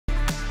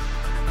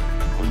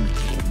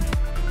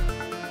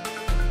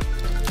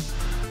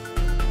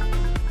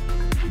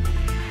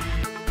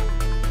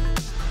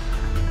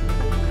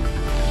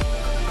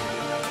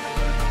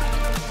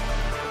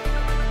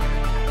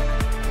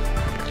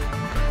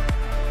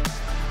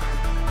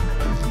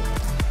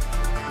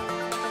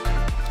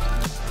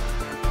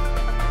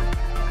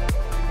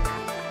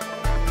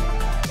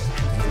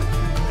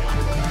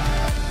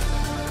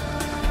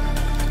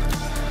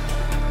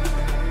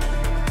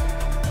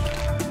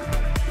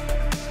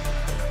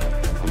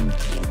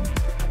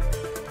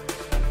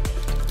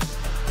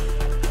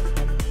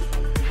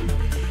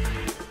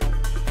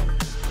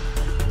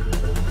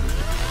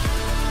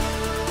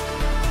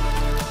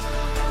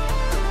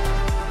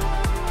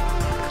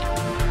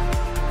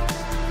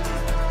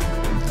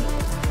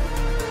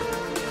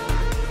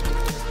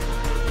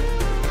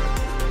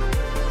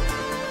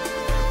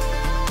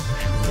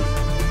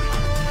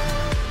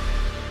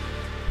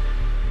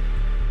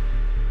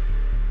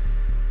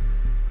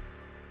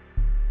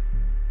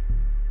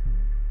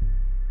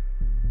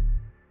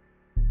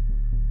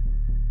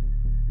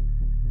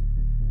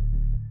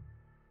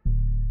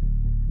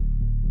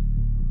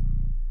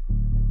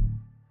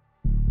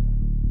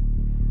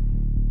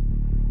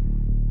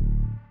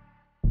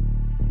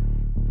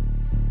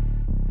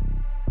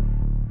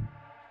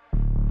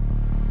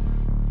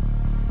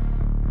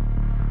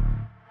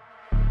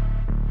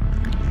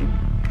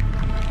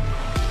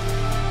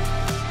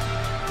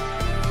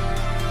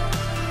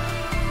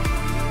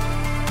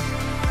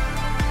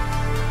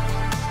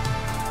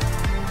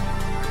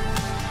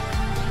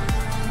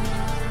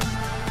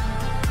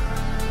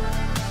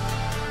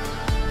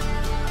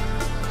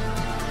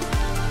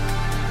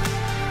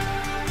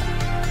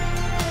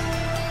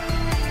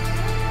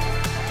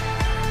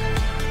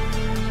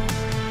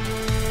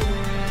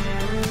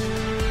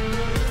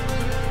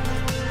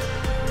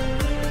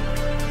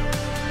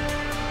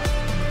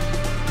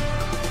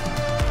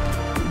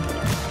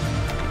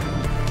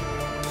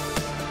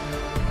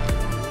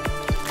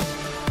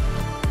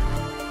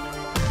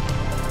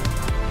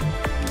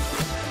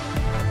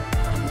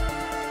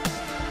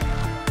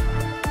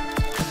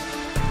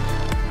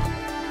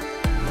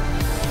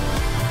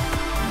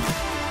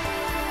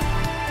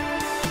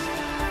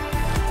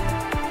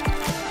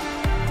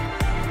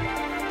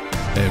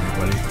Hey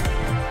everybody.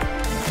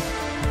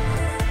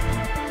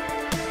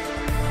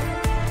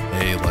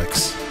 Hey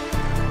Lex.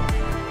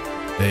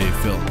 Hey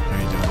Phil, how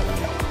you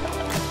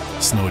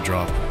doing?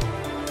 Snowdrop.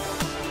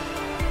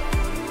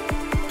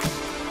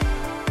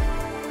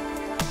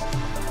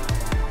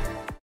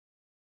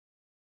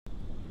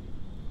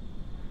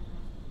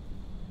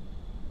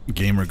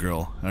 Gamer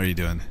girl, how are you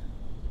doing?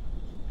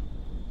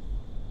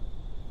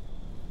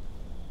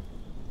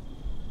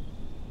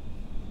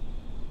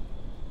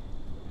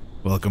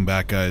 Welcome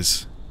back,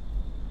 guys.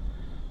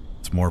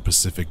 It's more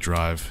Pacific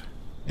Drive.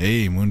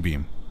 Hey,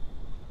 Moonbeam.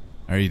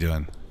 How are you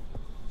doing?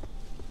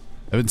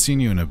 I haven't seen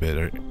you in a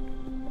bit.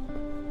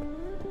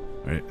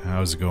 Alright,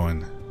 how's it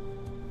going?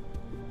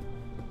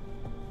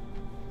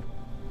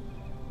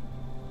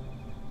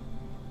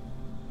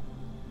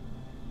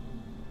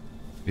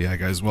 Yeah,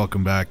 guys,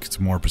 welcome back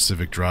to more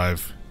Pacific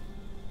Drive.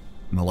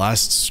 In the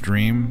last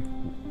stream,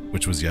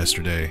 which was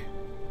yesterday,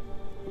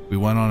 we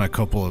went on a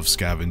couple of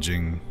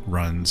scavenging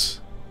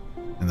runs.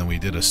 And then we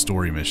did a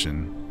story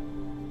mission.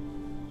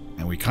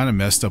 And we kind of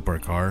messed up our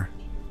car.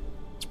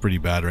 It's pretty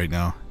bad right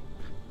now.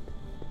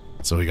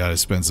 So we gotta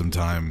spend some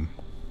time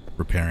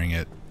repairing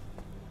it.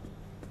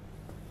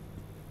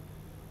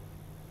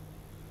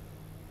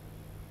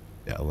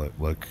 Yeah,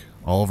 look.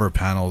 All of our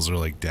panels are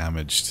like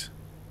damaged.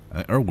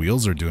 Our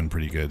wheels are doing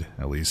pretty good,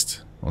 at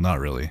least. Well, not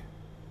really.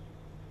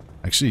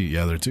 Actually,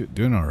 yeah, they're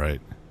doing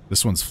alright.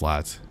 This one's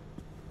flat.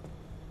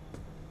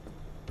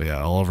 But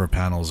yeah, all of our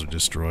panels are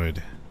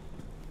destroyed.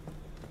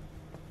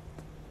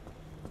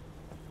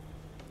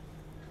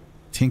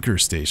 Tinker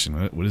Station.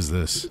 What is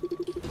this?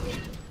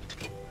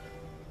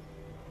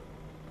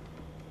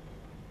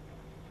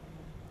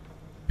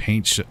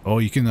 Paint. Oh,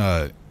 you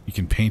can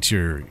paint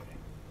your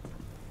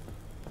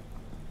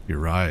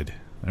ride.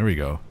 There we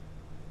go.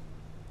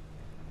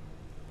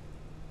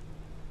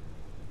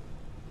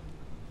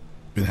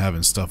 Been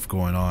having stuff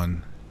going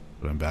on,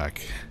 but I'm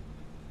back.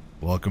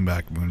 Welcome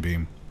back,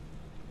 Moonbeam.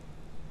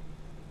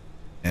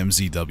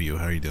 MZW,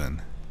 how are you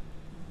doing?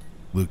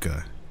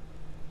 Luca,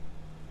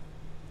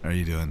 how are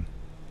you doing?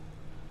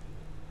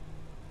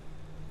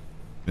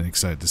 Been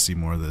excited to see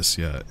more of this.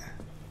 Yeah,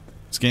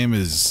 this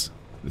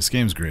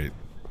game's great.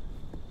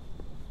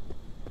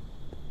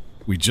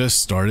 We just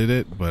started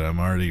it, but I'm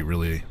already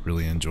really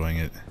enjoying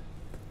it.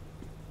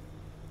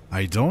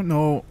 I don't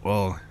know.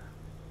 Well,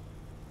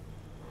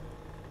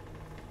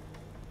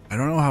 I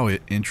don't know how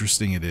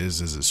interesting it is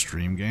as a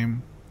stream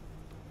game.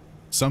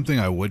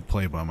 Something I would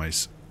play by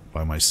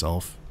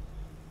myself,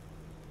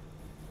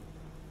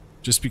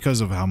 just because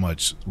of how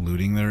much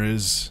looting there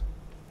is,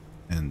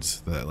 and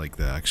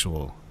the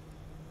actual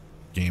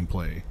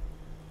gameplay,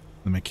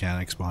 the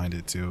mechanics behind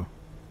it too.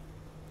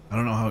 I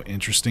don't know how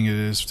interesting it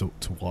is to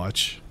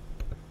watch,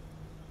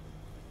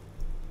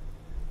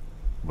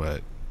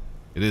 but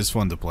it is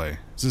fun to play.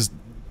 This is the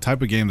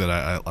type of game that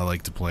I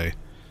like to play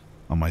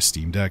on my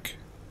Steam Deck.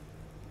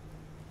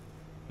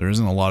 There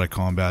isn't a lot of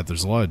combat,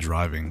 there's a lot of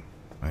driving.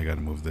 I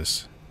gotta move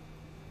this.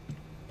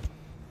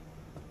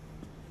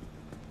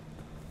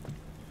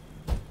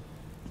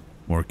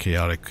 More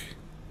chaotic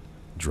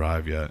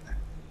drive yet.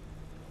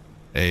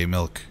 Hey,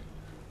 Milk.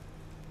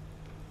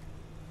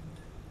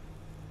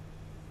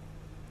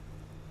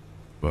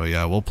 But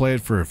yeah, we'll play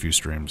it for a few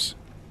streams.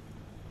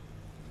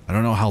 I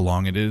don't know how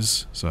long it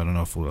is, so I don't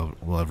know if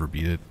we'll ever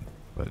beat it,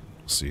 but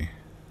we'll see.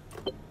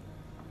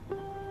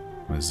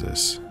 What is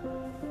this?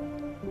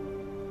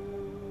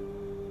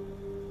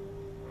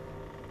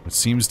 What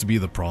seems to be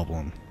the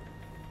problem?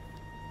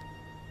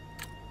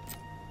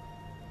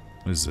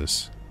 What is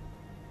this?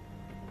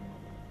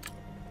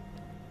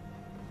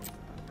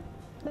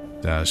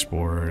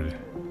 Dashboard.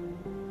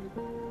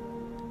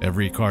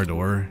 Every car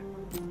door.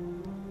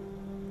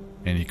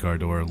 Any car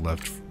door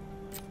left.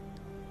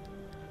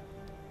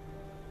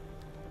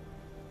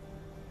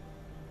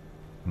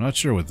 I'm not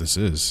sure what this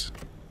is.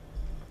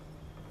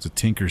 It's a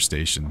Tinker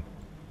Station.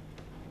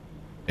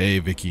 Hey,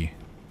 Vicky.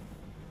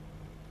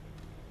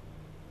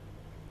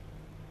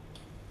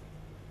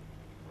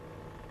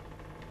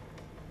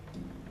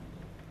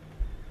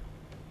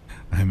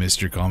 I missed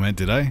your comment,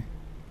 did I?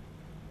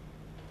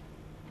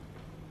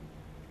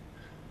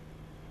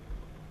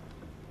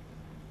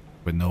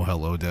 But no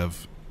hello,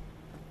 Dev.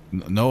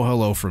 No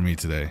hello for me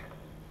today.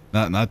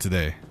 Not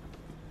today.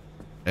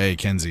 Hey,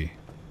 Kenzie.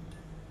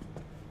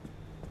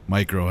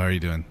 Micro, how are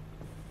you doing?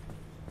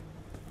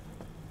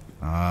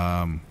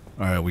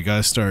 Alright, we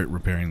gotta start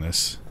repairing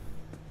this.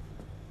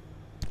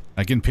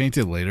 I can paint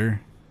it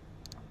later.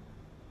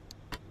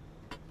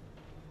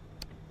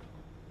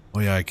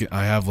 Oh yeah,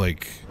 I have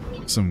like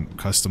some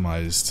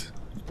customized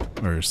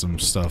or some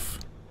stuff.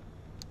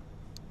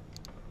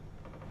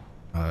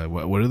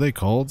 What are they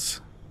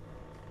called?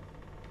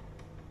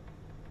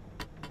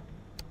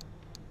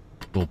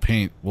 We'll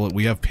paint. Well,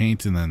 we have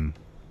paint and then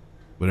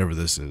whatever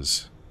this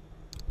is.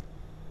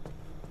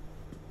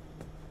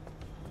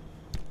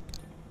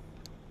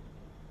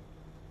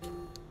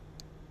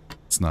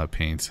 It's not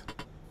paint.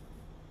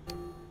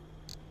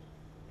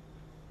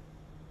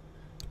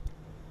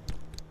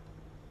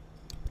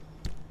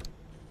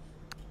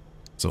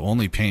 So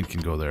only paint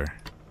can go there.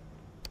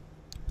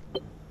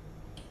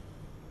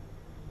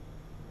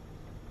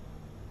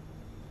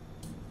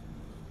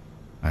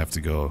 I have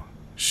to go.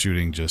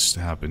 Shooting just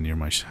happened near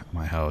my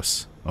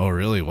house. Oh,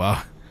 really?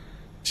 Wow.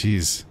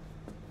 Jeez.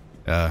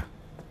 Yeah.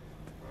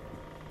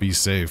 Be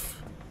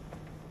safe.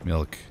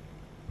 Milk.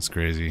 That's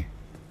crazy.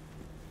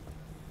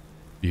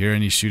 You hear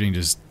any shooting,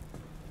 just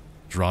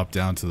drop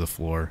down to the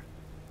floor.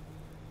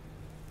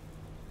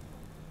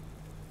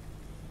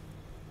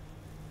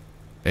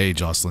 Hey,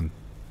 Jocelyn.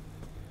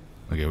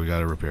 Okay, we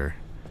gotta repair.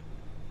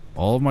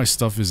 All of my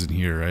stuff is in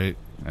here, right?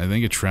 I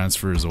think it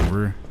transfers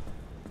over.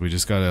 We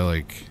just gotta,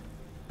 like...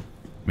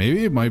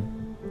 Maybe it might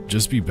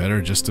just be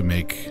better just to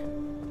make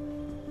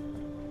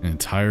an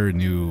entire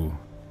new,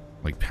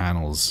 like,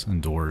 panels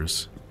and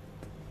doors.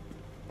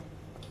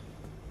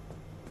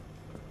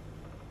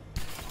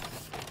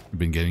 You've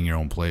been getting your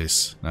own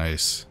place.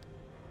 Nice.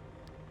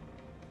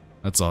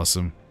 That's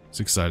awesome. It's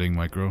exciting,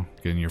 Micro,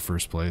 getting your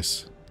first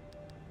place.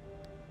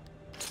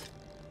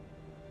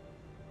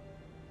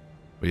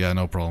 But yeah,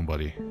 no problem,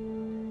 buddy.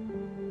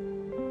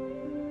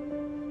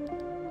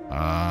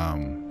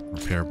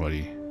 Repair,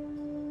 buddy.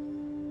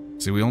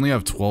 See, we only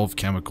have 12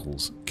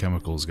 chemicals,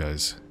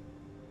 guys.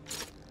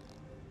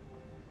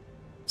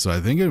 So I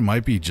think it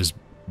might be just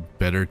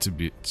better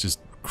to just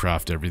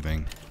craft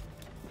everything.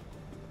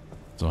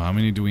 So how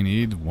many do we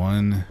need?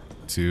 1,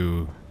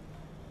 2,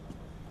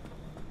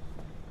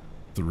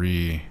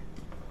 3,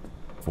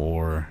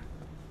 4.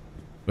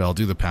 Well, I'll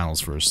do the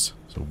panels first.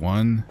 So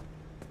 1,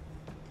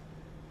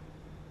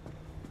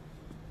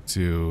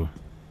 2.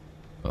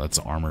 Oh, that's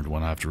an armored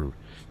one. I have to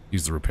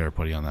use the repair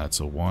putty on that.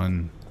 So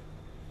 1,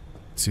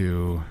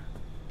 2,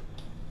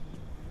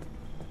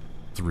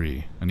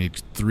 3. I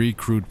need 3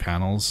 crude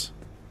panels.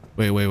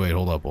 Wait,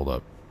 hold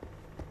up.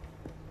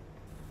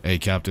 Hey,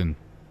 Captain.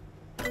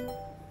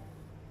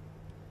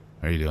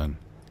 How are you doing?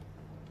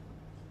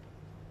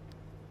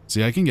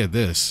 See, I can get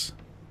this.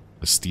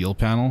 A steel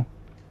panel.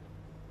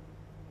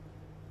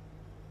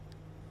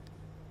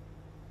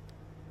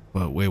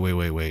 But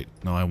wait.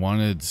 No, I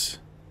wanted...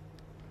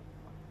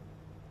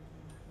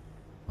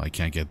 I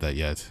can't get that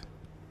yet.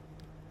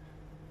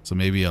 So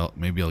maybe I'll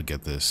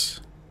get this.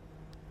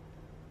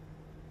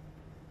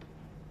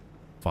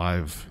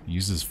 5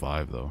 uses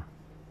 5 though.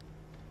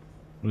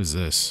 What is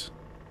this?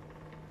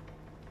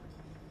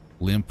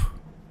 Limp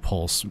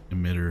pulse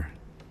emitter.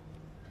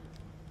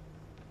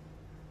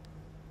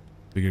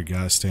 Bigger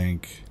gas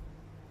tank.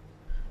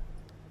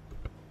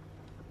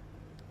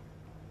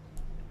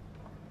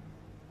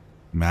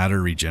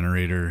 Matter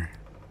regenerator.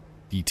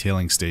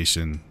 Detailing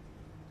station.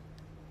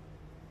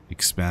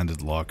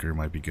 Expanded locker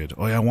might be good.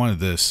 Oh yeah, I wanted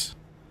this.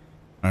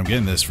 I'm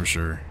getting this for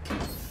sure.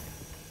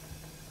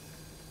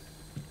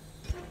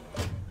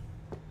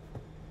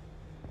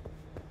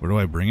 Where do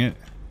I bring it?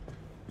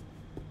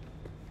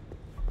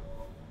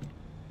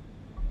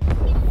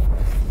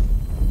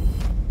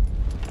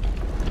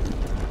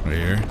 Right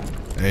here.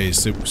 Hey,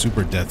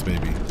 super death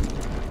baby.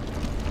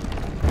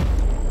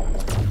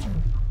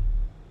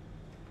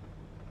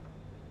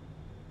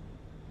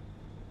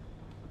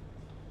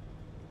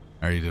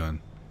 How are you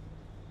doing?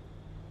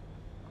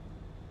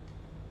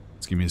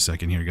 Just give me a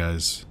second here,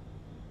 guys.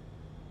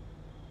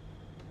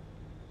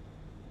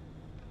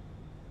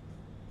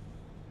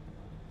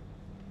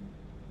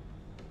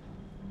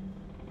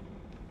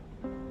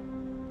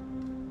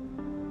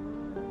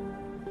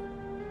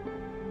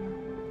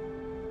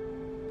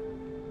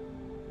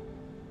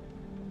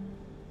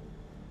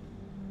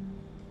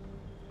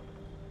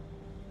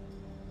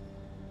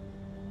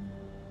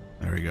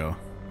 There we go.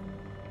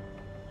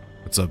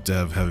 What's up,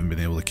 Dev? Haven't been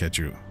able to catch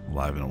you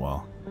live in a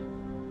while.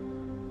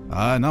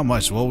 Not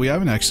much. Well, we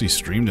haven't actually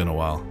streamed in a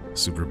while,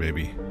 Super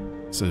Baby.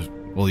 So,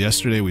 well,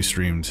 yesterday we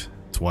streamed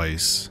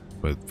twice,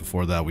 but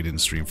before that we didn't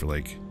stream for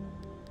like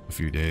a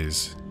few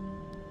days.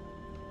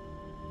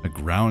 A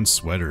ground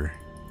sweater.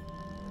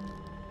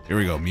 Here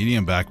we go,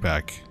 medium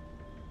backpack.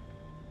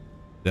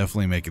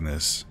 Definitely making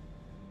this.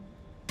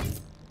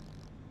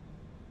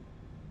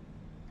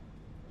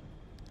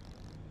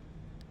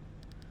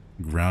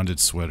 Grounded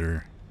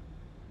sweater.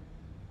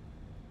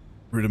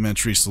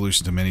 Rudimentary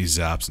solution to many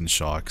zaps and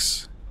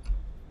shocks.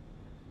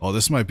 Oh,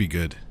 this might be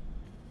good.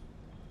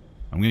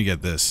 I'm gonna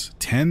get this.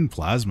 10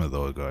 plasma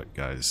though,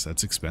 guys.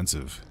 That's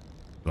expensive.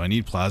 Do I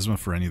need plasma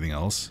for anything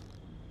else?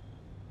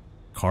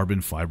 Carbon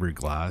fiber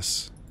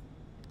glass.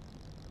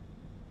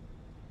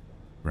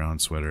 Brown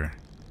sweater.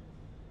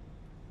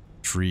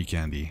 Tree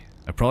candy.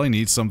 I probably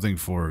need something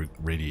for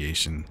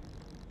radiation.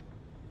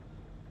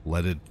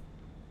 Leaded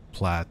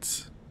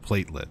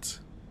platelet.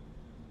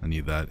 I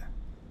need that.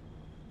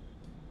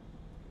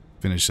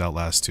 Finish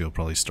Outlast 2. I'll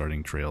probably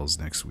starting Trails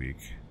next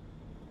week.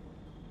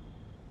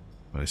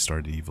 But I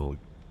started Evil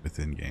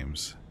Within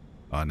games.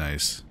 Ah,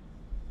 nice.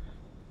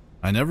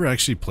 I never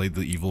actually played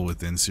the Evil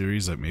Within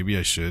series. Maybe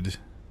I should.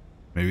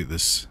 Maybe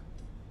this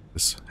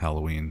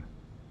Halloween.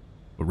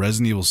 But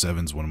Resident Evil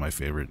 7 is one of my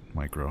favorite,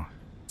 Micro.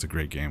 It's a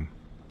great game.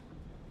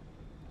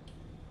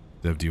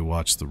 Dev, do you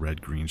watch the Red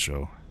Green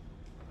Show?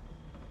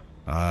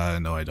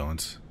 No, I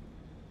don't.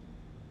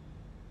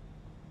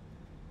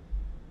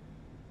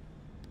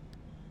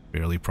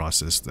 barely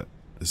processed that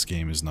this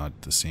game is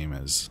not the same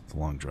as The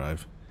Long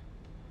Drive.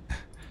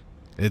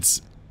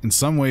 It's, in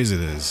some ways it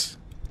is.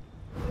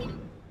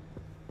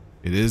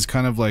 It is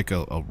kind of like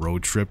a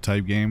road trip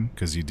type game,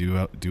 because you do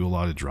a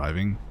lot of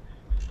driving.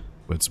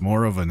 But it's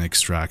more of an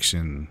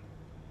extraction,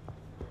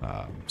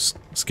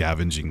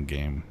 scavenging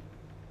game.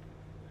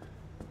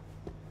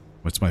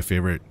 What's my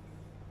favorite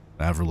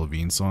Avril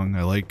Lavigne song?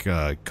 I like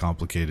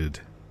Complicated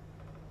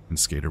and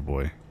Skater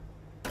Boy.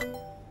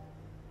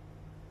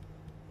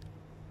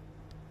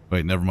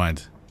 Wait, never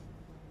mind.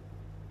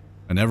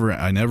 I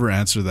never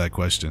answered that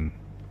question.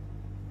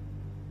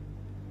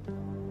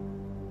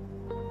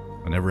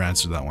 I never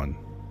answered that one.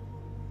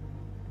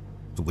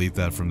 Delete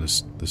that from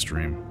the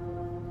stream.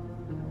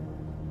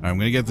 Alright, I'm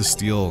gonna get the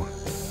steel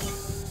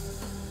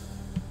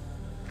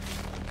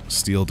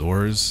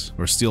doors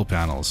or steel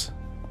panels.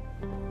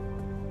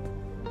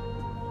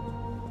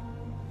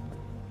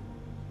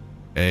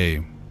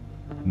 Hey,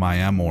 my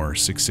Amor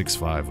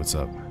 665, what's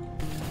up?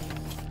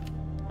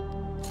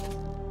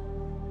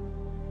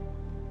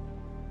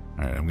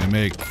 Alright, I'm gonna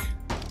make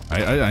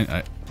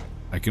I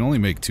can only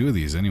make 2 of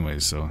these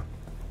anyways, so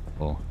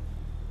well,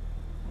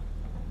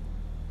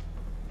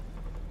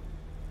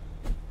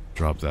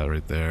 drop that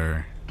right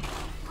there.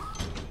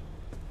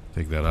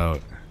 Take that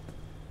out.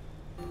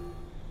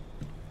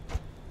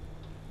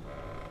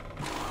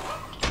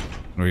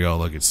 There we go,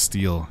 look, it's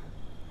steel.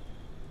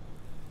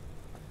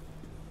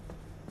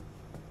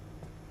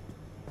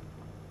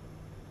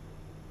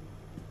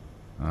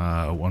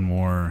 One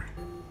more.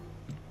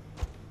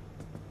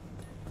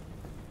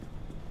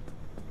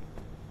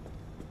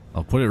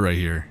 I'll put it right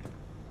here.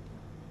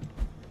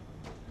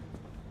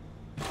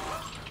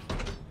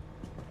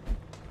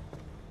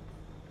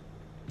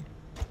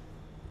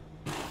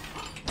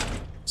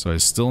 So I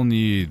still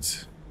need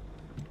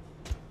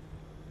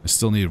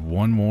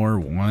one more,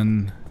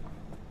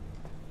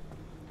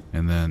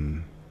 and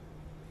then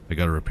I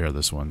gotta repair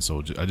this one,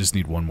 so I just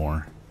need one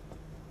more.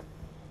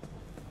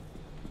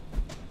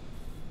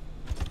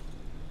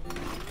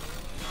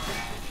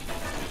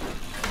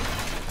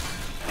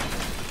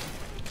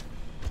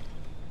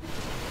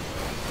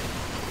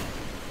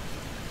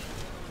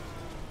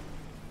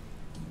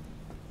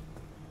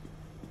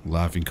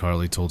 Laughing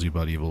Carly told you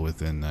about Evil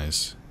Within,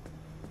 nice.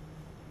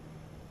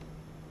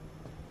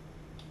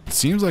 It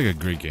seems like a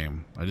great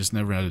game. I just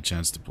never had a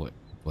chance to play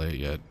it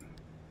yet.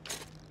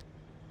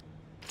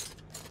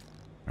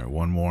 Alright,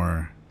 one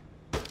more.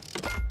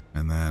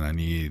 And then I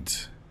need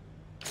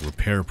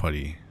repair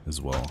putty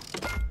as well.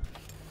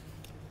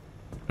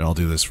 But I'll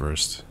do this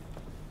first.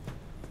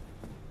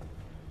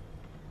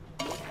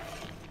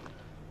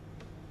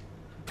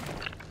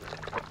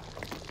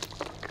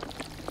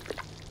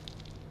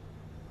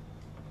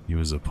 He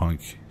was a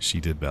punk,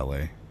 she did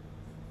ballet.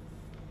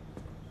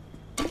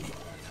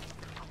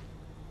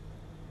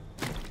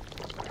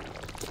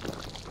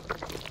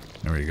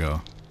 There we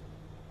go.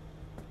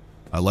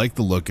 I like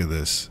the look of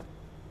this.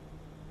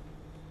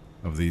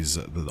 Of these,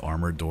 the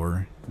armored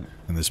door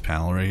and this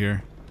panel right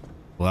here.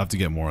 We'll have to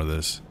get more of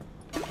this.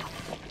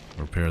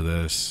 Repair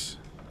this.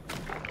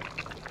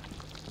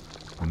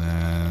 And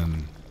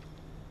then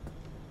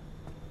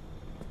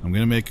I'm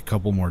gonna make a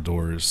couple more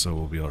doors so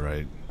we'll be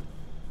alright.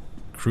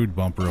 Crude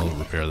bumper will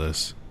repair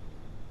this.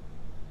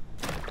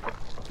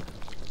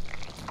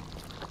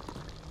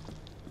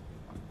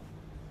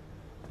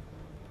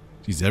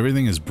 Jeez,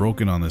 everything is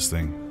broken on this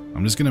thing.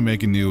 I'm just gonna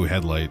make a new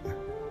headlight.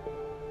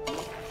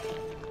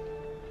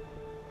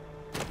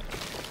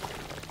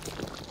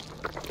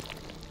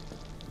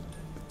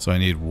 So I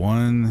need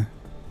 1,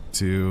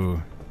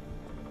 2,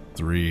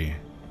 3.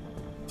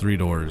 3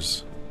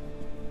 doors.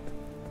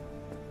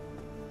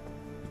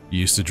 You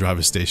used to drive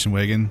a station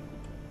wagon?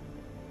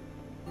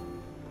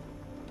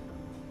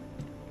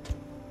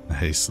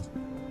 Nice.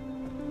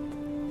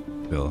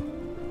 Bill.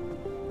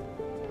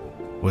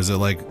 Was it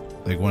like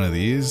one of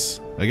these?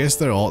 I guess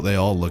they all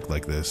look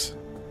like this.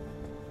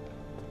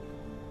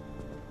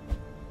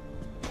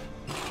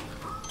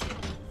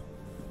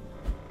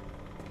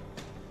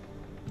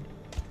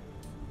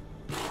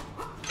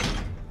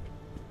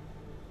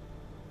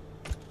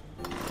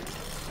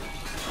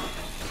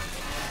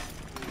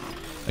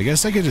 I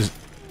guess I could just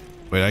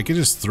wait. I could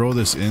just throw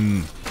this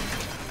in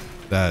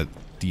that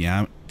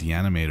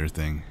deanimator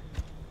thing.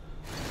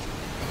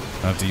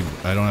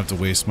 I don't have to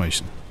waste my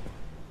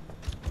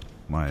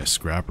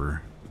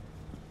scrapper.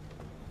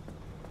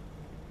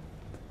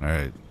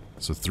 Alright,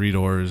 so 3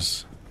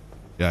 doors.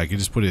 Yeah, I could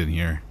just put it in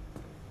here.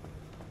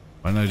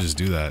 Why didn't I just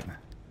do that?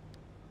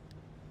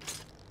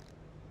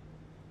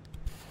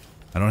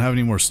 I don't have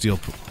any more steel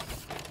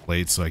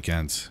plates, so I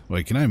can't.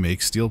 Wait, can I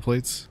make steel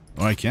plates?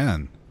 Oh, I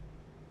can.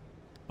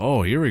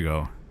 Oh, here we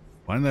go.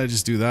 Why didn't I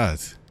just do that?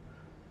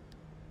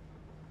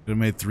 Could have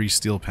made 3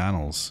 steel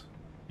panels.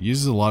 It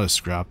uses a lot of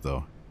scrap,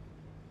 though.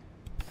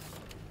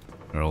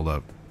 Alright, hold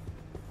up.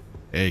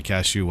 Hey,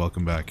 Cashew,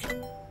 welcome back.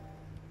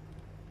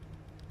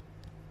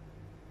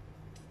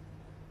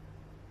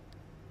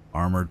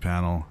 Armored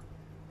panel.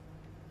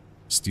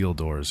 Steel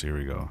doors, here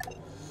we go.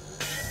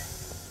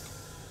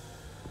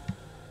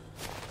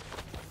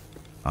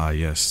 Ah,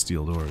 yes,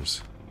 steel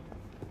doors.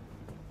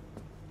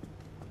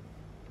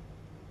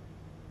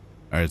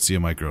 Alright, see you,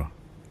 Micro.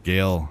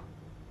 Gale.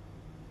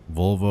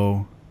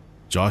 Volvo.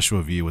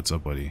 Joshua V, what's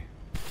up, buddy?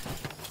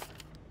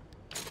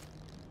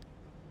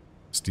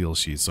 Steel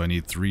sheets. So I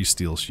need 3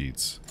 steel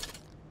sheets.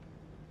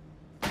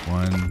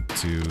 1,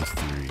 2,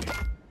 3.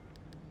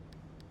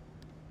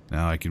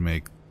 Now I can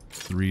make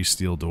 3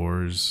 steel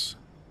doors.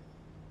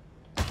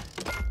 2,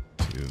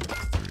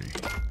 3.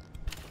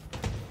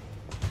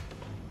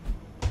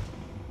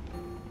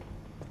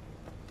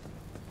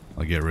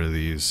 I'll get rid of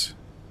these.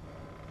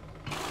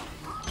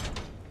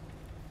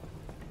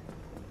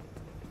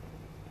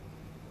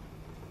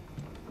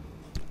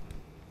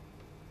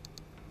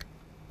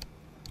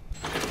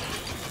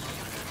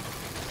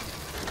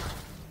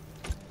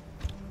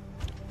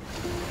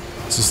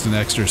 It's just an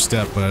extra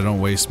step, but I don't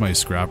waste my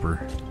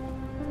scrapper.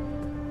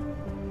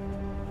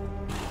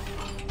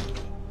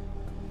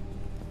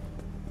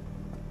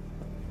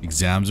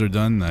 Exams are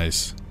done?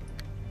 Nice.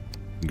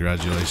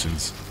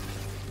 Congratulations.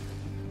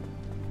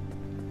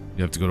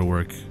 You have to go to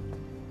work.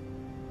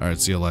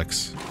 Alright, see you,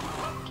 Lex.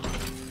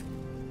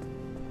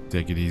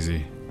 Take it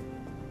easy.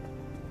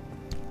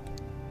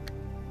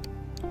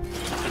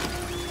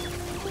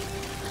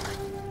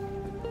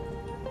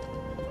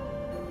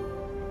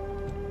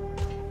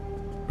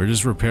 We're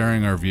just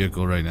repairing our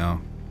vehicle right now.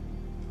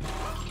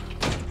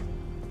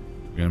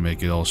 We're gonna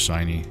make it all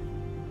shiny.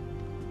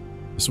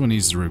 This one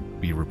needs to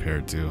be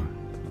repaired too.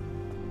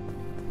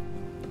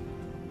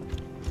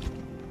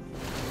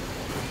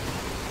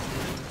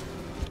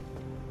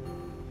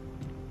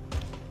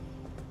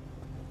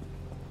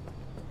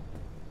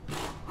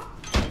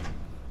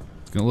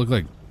 It's gonna look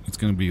like it's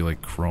gonna be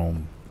like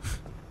chrome.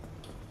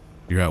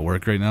 You're at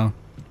work right now?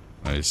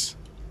 Nice.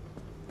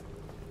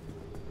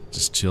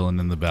 Just chilling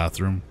in the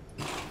bathroom.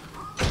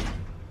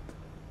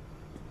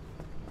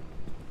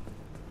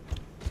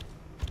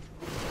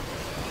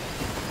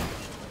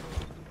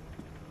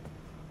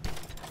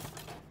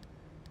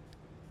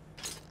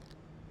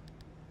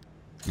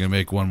 I'm gonna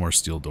make one more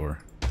steel door.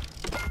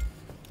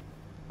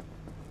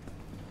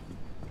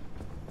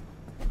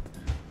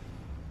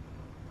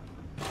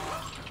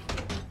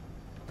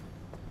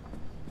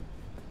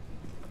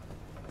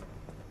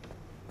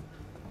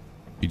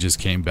 You just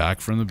came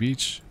back from the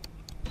beach?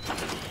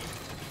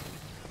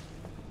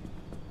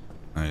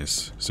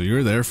 Nice. So you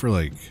were there for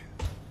like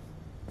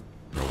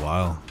for a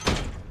while.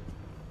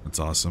 That's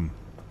awesome.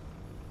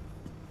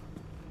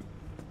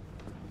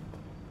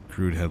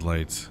 Crude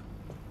headlights.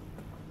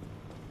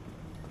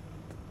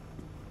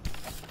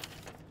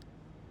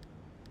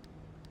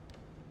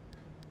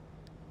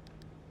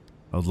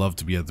 I would love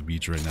to be at the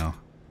beach right now.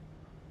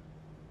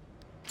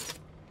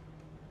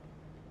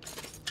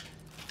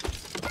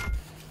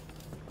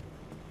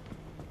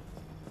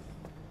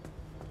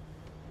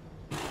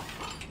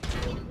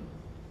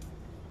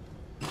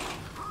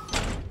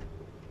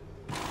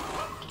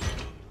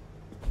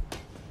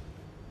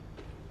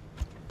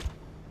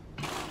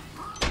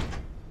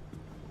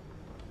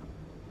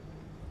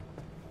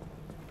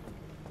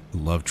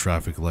 Love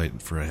traffic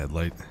light for a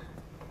headlight.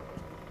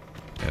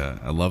 Yeah,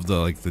 I love the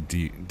like the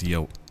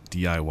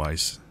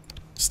DIY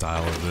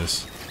style of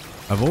this.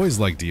 I've always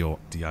liked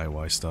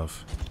DIY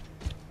stuff.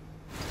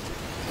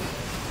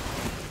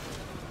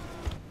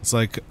 It's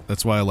like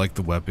that's why I like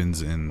the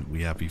weapons in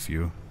We Happy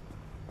Few.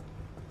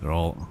 They're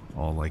all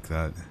like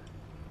that.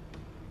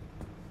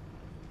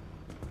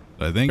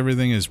 But I think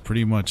everything is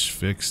pretty much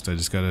fixed. I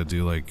just gotta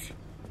do like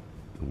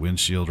the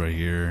windshield right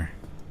here.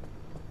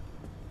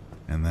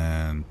 And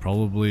then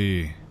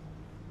probably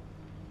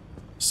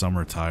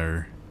summer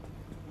tire.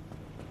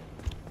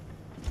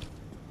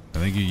 I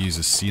think you use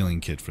a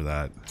sealing kit for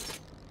that.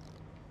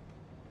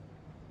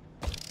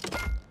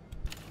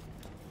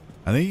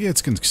 I think it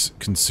gets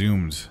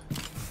consumed.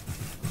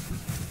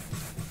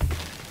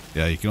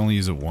 Yeah, you can only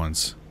use it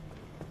once.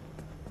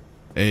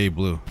 Hey,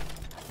 Blue.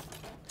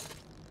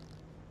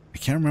 I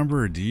can't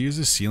remember. Do you use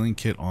a sealing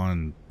kit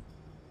on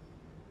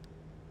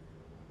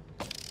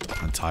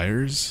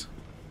tires?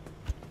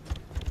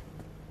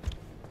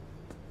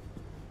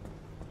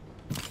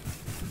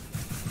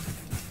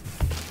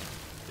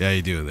 Yeah,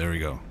 you do. There we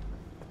go.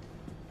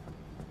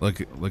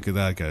 Look at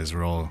that, guys.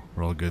 We're all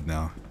good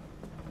now.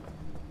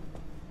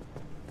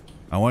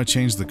 I want to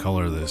change the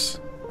color of this.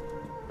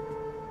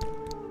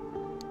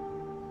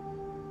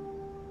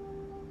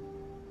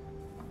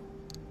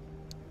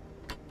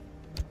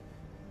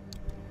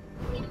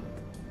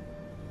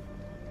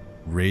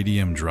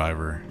 Radium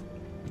driver.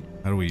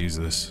 How do we use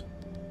this?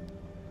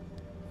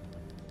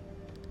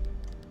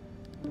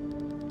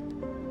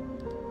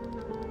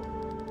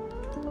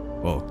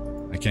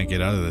 Whoa, I can't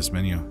get out of this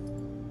menu.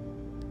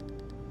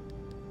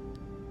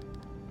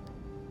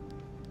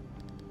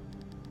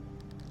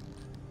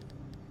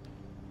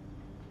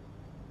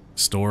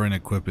 Store and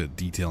equip it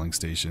detailing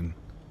station.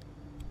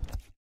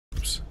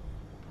 Oops.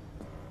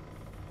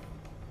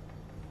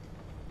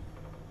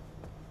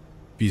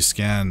 If you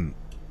scan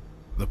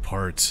the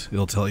part,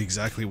 it'll tell you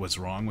exactly what's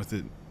wrong with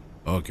it.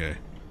 Okay.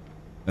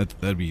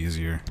 That'd be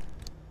easier.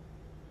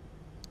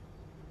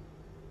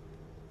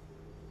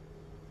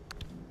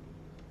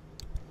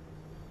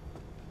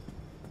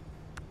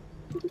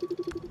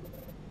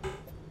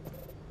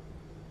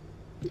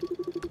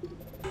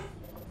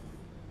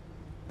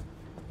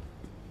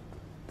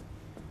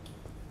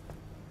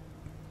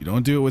 You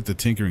don't do it with the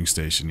tinkering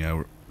station.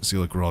 Yeah, see,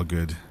 look, we're all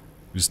good.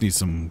 We just need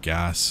some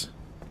gas.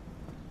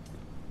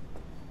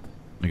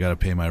 I gotta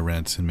pay my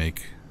rent and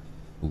make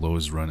a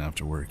Lowe's run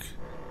after work.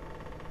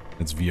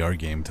 It's VR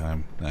game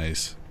time.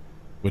 Nice.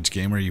 Which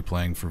game are you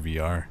playing for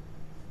VR?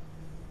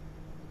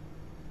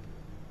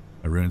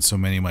 I ruined so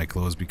many of my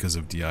clothes because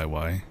of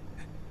DIY.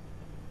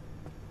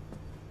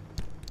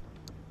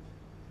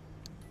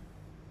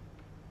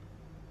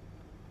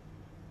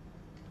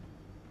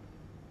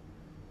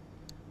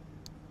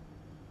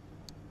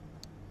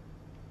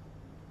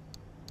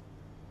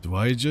 Do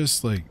I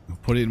just like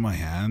put it in my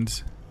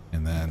hand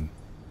and then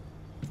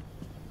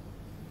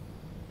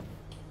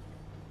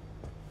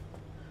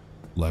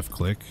left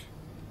click?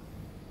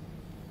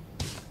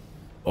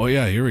 Oh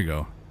yeah, here we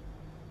go.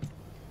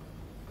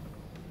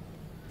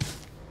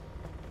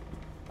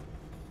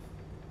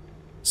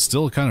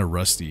 Still kind of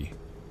rusty.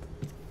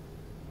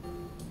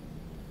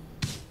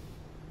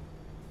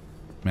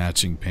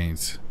 Matching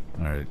paint.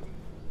 Alright.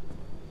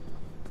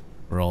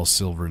 We're all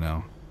silver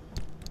now.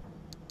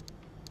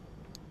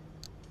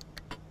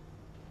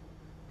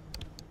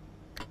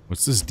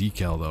 What's this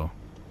decal though?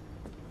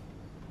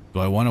 Do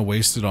I want to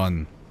waste it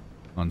on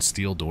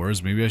steel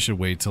doors? Maybe I should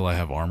wait till I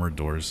have armored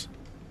doors.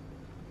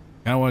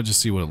 I want to just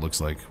see what it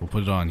looks like. We'll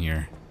put it on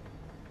here.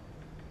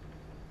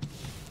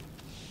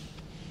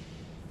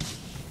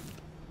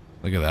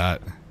 Look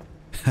at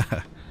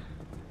that.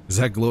 Does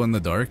that glow in the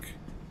dark?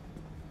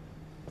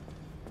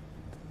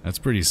 That's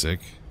pretty sick.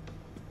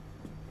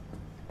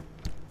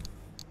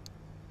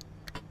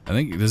 I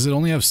think, does it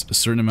only have a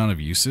certain amount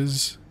of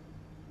uses?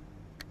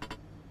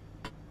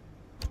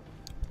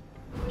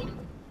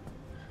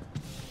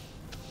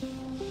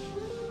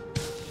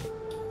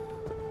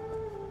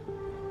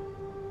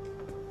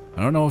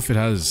 I don't know if it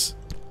has.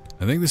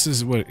 I think this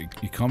is what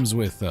it comes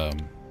with.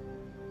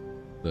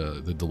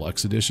 The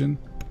deluxe edition.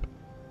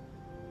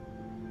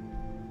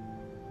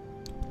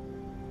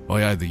 Oh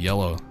yeah, the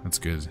yellow. That's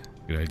good.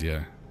 Good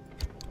idea.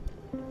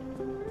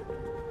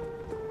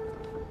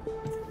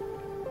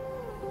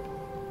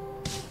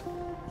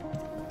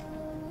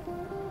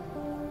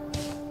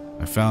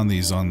 I found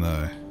these on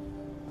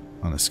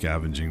a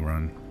scavenging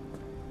run.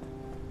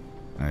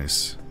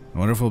 Nice. I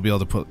wonder if we'll be able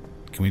to put.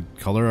 Can we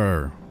color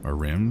our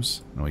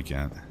rims? No, we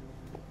can't.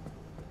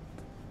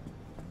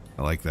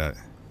 I like that.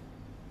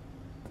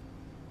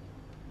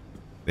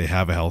 They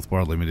have a health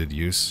bar, limited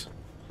use.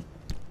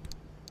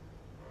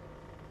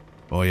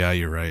 Oh yeah,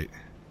 you're right.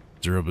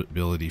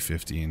 Durability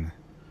 15.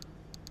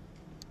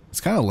 It's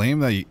kind of lame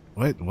that you,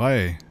 what?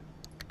 Why?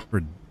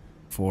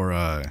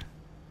 For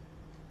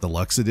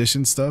deluxe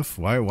edition stuff?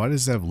 Why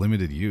does it have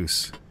limited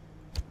use?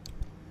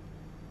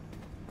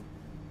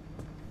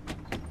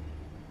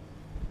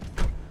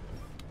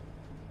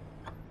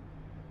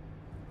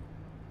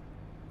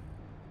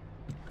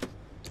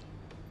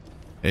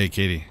 Hey,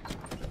 Katie.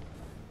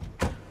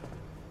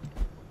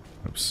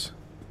 Oops.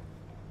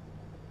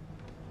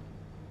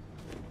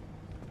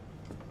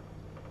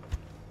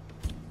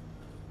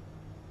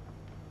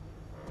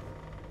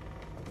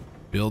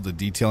 Build a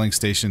detailing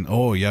station.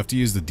 Oh, you have to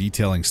use the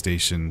detailing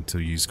station to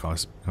use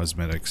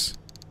cosmetics.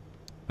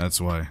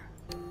 That's why.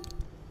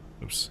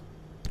 Oops.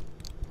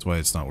 That's why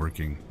it's not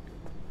working.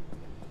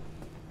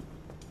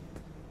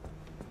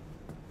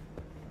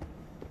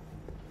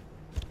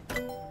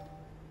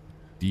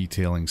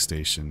 Detailing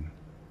station.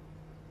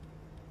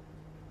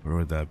 Where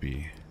would that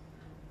be?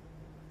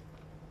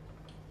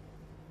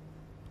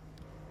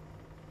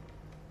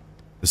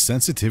 The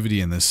sensitivity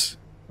in this,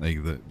 like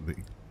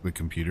the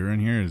computer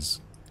in here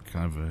is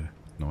kind of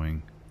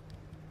annoying.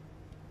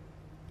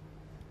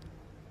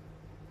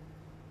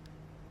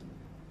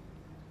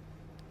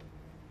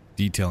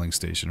 Detailing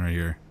station right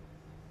here.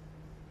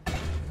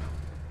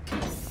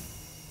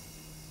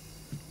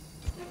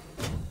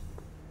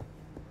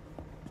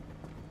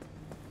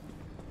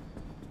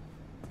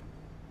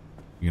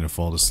 You're gonna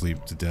fall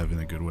asleep to Dev in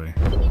a good way.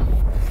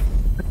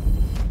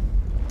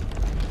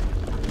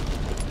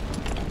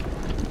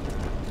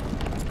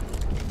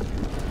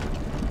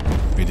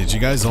 Wait, did you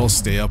guys all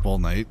stay up all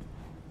night?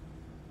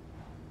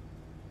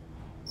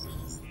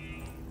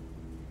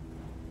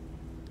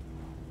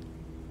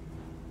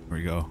 There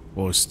we go.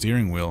 Whoa,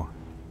 steering wheel.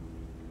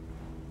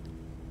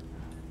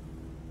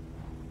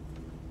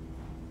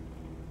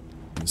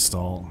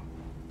 Install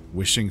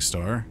wishing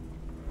star.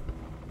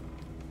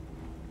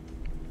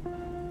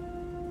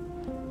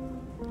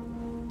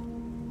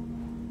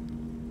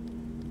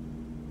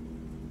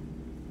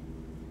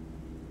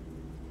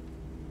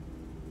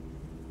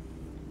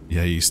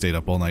 Yeah, you stayed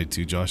up all night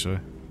too,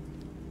 Joshua.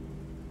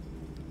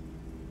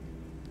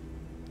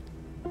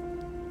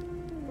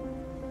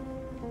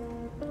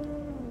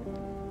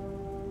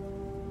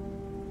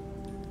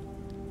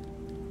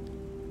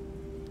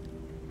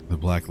 The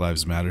Black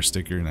Lives Matter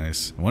sticker,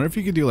 nice. I wonder if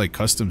you could do like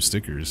custom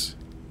stickers.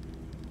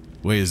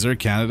 Wait, is there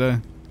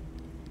Canada?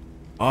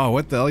 Oh,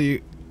 what the hell?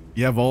 You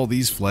have all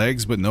these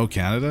flags but no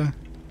Canada?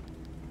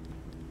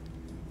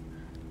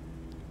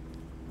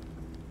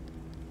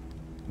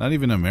 Not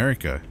even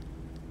America.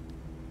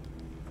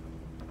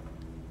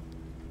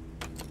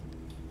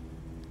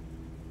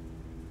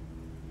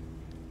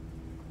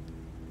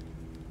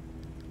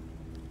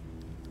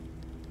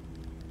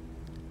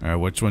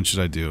 Alright, which one should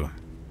I do?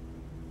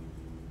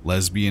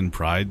 Lesbian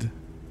Pride,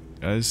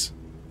 guys?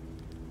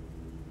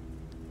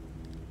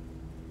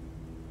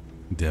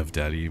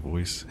 Diedevdie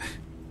voice.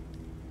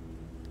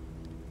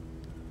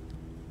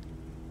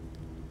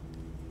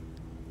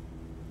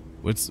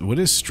 What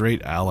is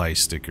straight ally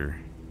sticker?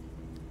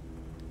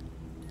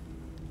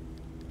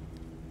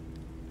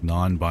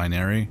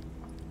 Non-binary?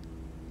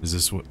 Is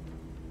this what?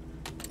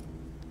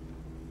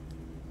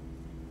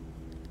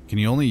 Can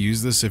you only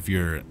use this if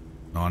you're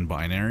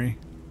non-binary?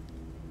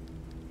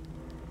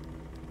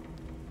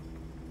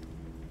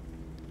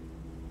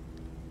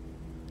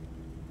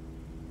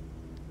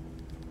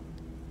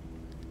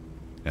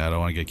 Yeah, I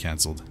don't want to get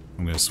cancelled.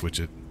 I'm gonna switch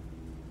it.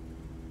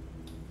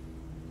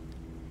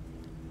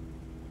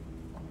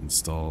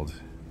 Installed.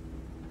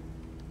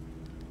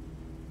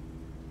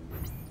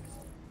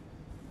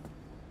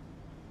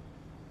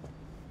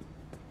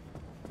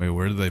 Wait,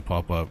 where did they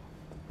pop up?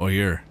 Oh,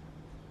 here.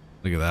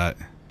 Look at that.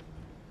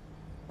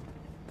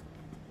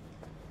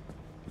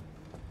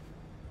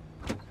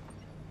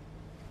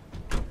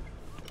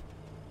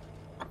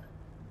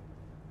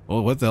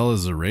 Oh, what the hell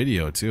is a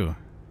radio, too?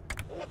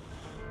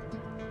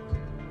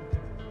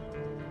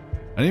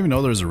 I didn't even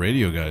know there was a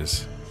radio,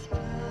 guys.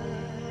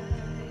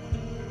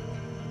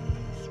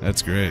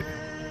 That's great.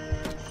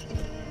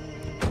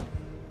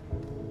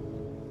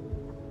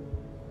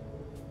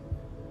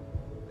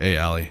 Hey,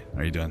 Allie.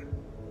 How you doing?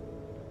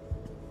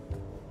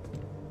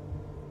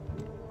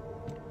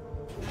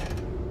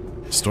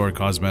 Store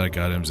cosmetic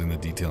items in the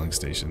detailing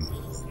station.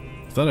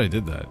 I thought I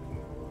did that.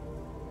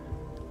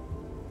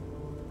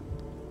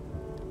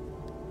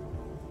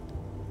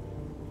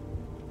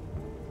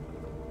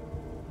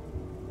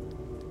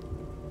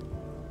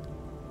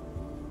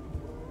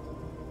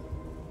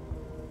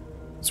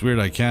 It's weird,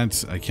 I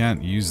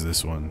can't use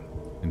this one.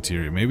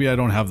 Interior. Maybe I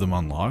don't have them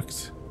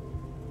unlocked.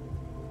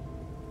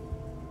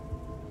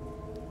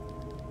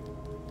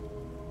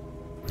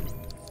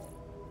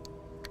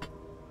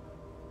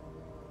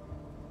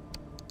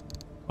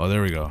 Oh,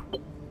 there we go.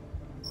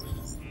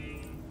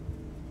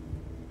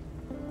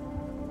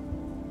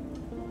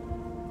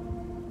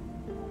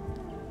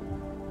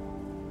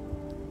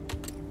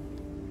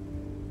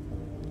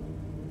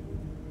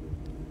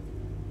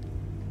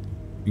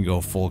 You can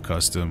go full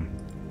custom.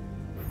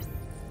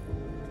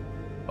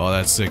 Oh,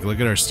 that's sick.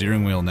 Look at our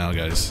steering wheel now,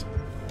 guys.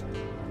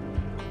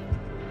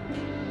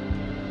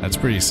 That's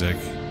pretty sick.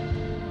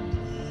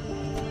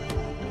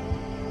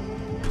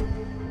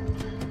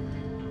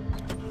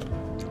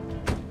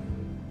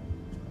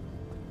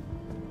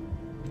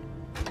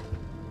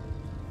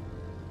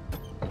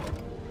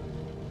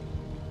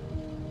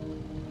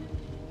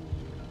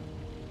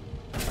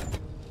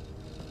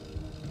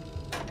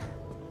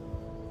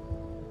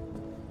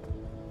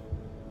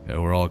 Yeah,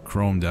 we're all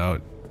chromed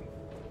out.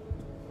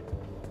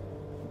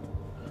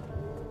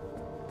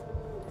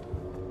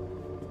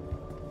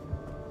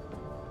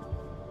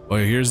 Oh,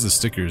 here's the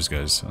stickers,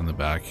 guys, on the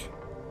back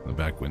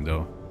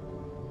window.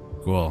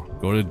 Cool.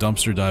 Go to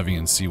dumpster diving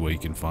and see what you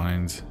can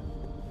find.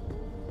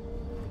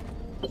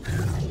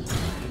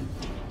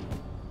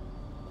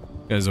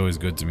 Guy's always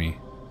good to me.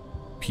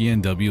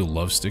 PNW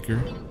love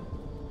sticker.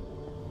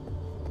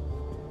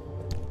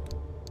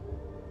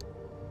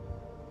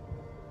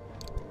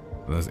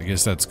 I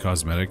guess that's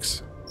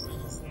cosmetics.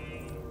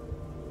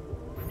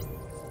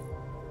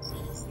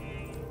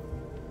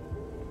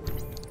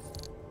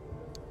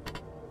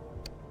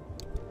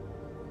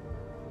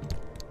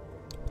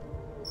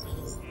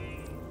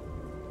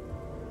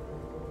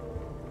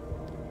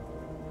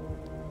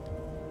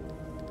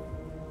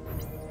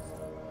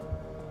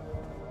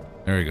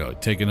 There we go.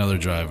 Take another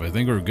drive. I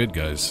think we're good,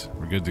 guys.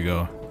 We're good to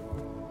go.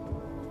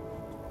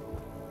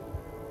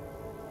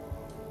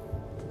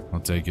 I'll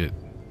take it.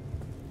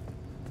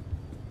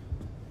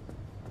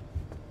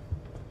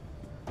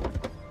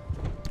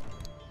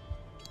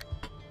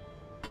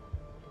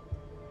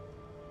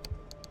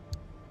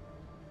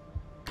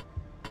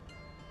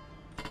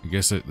 I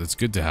guess that's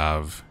good to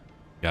have.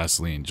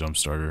 Gasoline jump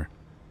starter.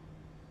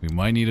 We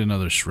might need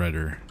another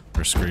shredder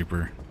or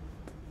scraper.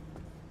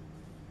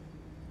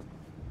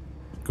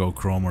 Go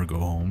chrome or go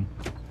home.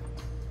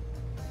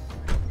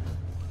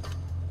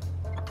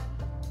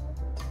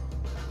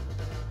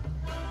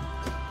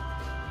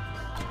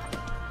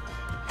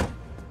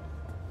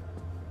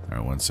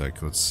 Alright, one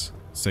sec. Let's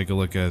take a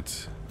look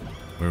at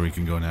where we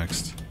can go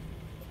next.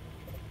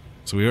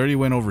 So we already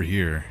went over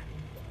here.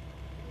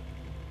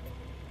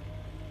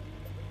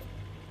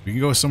 We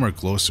can go somewhere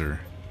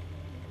closer.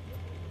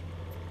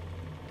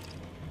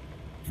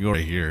 We can go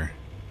right here.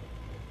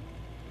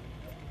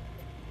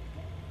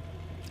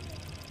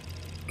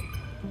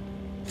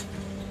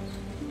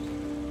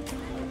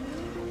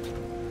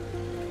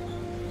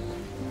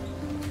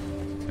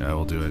 Yeah,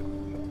 we'll do it.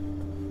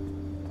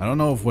 I don't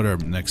know what our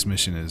next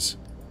mission is.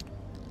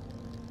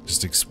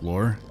 Just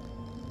explore.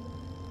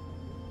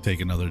 Take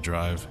another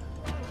drive.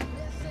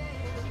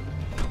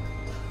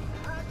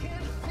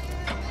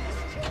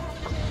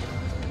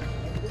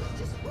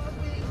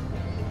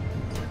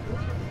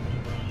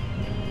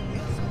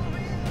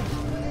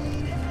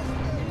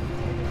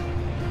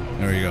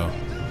 There you go.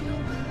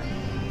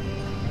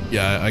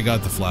 Yeah, I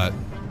got the flat.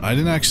 I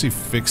didn't actually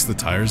fix the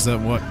tires that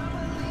well.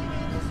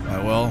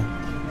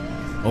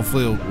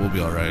 Hopefully we'll be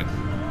alright.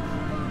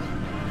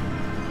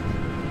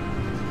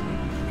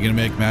 You gonna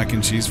make mac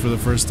and cheese for the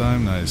first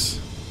time? Nice.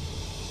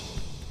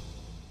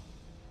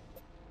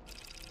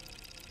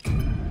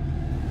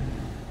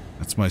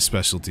 That's my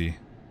specialty.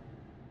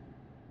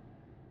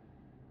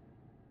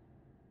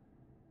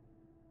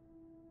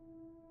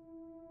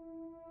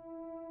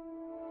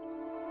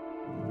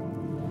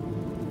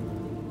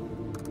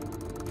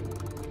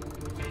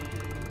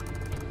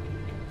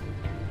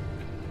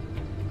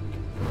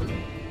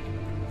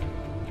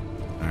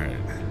 Alright.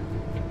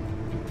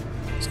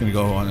 Just gonna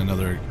go on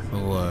another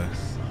little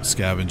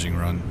scavenging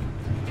run.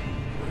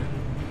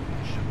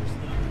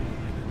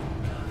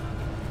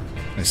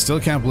 I still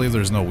can't believe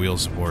there's no wheel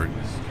support.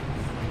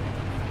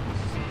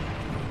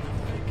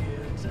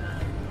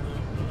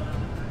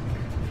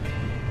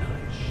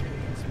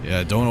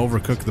 Yeah, don't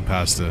overcook the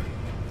pasta.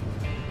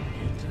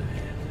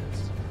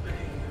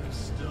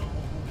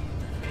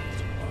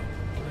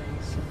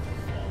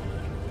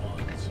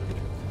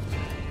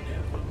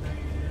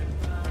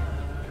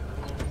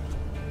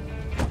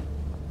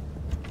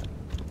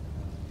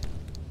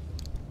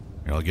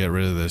 Here, I'll get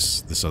rid of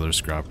this other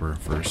scrapper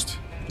first.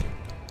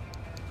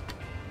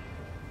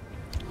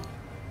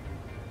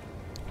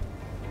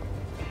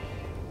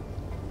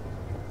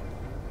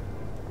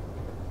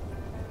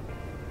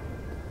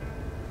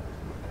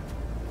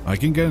 I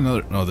can get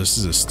another. No, this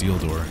is a steel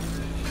door.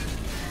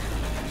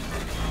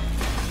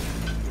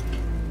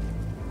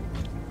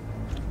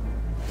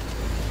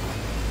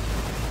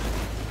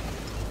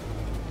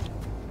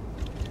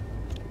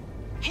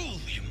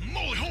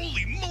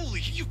 Holy moly!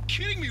 Are you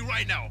kidding me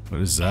right now?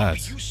 What is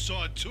that? You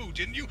saw it too,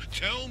 didn't you?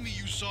 Tell me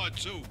you saw it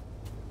too.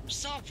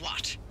 Saw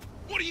what?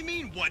 What do you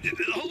mean, what?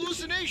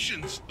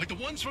 Hallucinations! Like the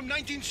ones from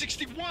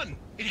 1961.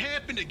 It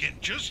happened again.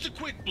 Just a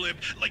quick blip,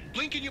 like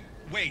blinking your...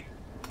 Wait.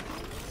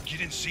 You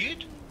didn't see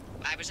it?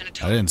 I was in a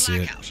total didn't see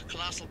it. blackout.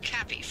 Colossal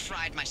Cappy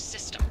fried my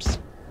systems.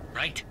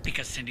 Right,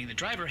 because sending the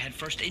driver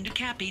headfirst into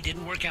Cappy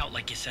didn't work out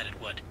like you said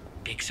it would.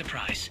 Big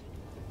surprise.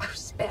 Oh,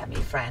 spare me,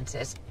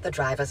 Francis. The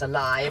driver's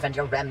alive and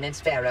your remnants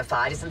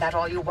verified. Isn't that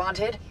all you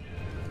wanted?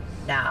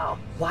 Now,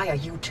 why are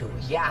you two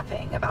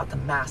yapping about the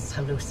mass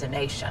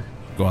hallucination?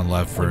 Go on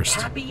left first.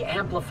 When Cappy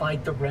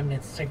amplified the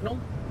remnant signal,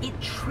 it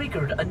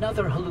triggered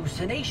another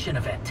hallucination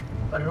event,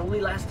 but it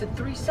only lasted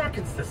 3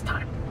 seconds this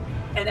time.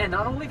 And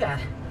not only that,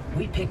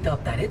 we picked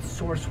up that its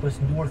source was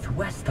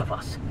northwest of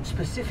us,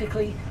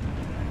 specifically...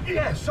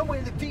 Yeah, somewhere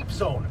in the deep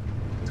zone.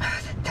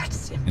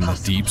 That's impossible. In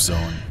the deep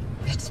zone.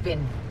 It's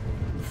been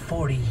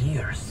 40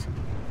 years.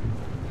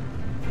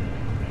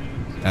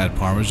 Add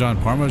Parmesan.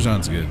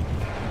 Parmesan's good.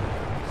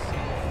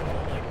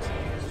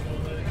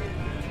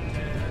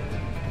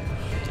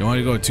 Don't want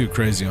to go too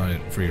crazy on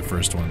it for your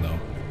first one, though.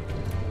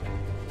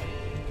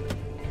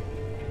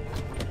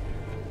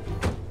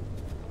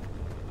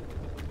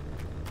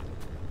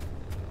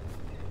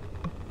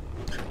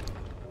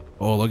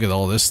 Oh, look at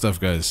all this stuff,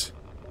 guys.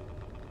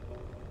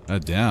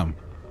 God damn.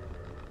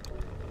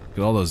 Look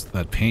at all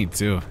that paint,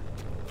 too.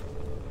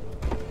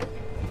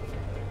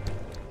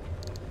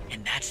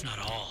 And that's not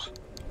all.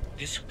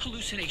 This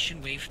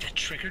hallucination wave that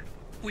triggered,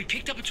 we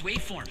picked up its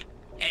waveform.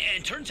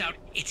 And turns out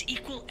it's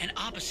equal and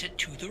opposite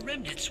to the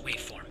remnant's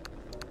waveform.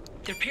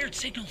 They're paired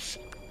signals.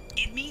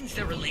 It means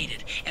they're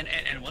related. And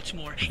what's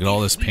more, look at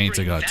all this paint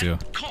I got, too.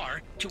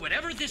 Car to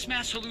whatever this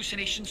mass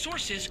hallucination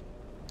source is,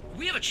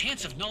 we have a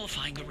chance of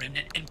nullifying the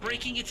remnant and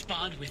breaking its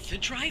bond with the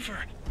driver.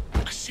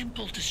 A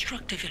simple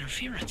destructive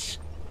interference.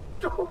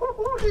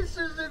 This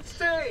is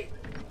insane!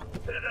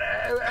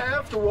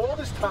 After all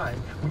this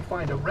time, we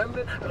find a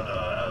remnant,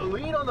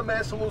 lead on the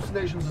mass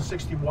hallucinations of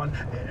 61,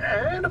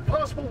 and a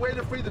possible way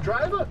to free the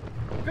driver?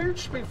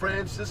 Pinch me,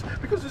 Francis,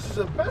 because this is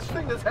the best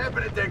thing that's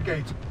happened in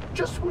decades.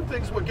 Just when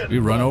things were getting... We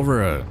run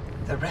over a...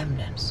 the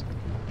remnants.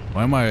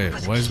 Why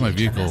is my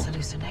vehicle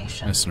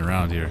Hallucination. messing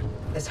around here?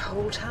 This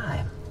whole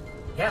time.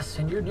 Yes,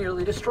 and you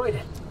nearly destroyed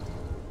it.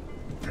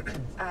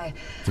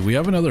 Do we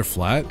have another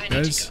flat, I need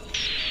guys? to go.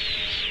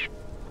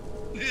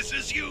 This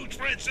is huge,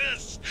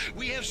 Princess!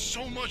 We have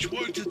so much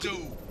work to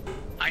do.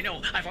 I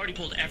know. I've already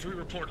pulled every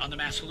report on the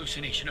mass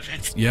hallucination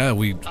event. Yeah,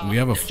 we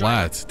have a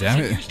flat. Damn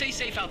Listen, it. you stay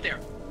safe out there.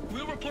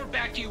 We'll report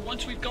back to you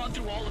once we've gone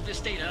through all of this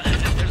data.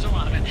 There's a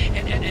lot of it.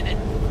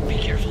 And be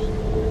careful.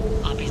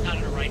 Oppie's not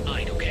in her right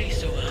mind, okay?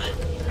 So,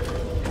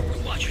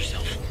 watch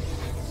yourself.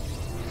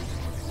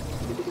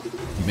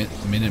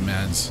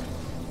 Minuteman's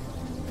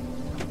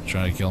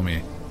trying to kill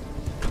me.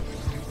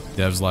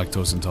 Dev's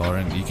lactose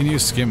intolerant. You can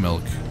use skim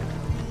milk.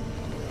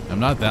 I'm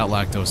not that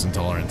lactose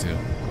intolerant too.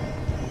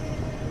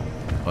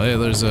 Oh yeah,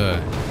 there's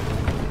a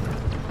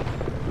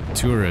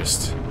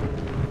tourist.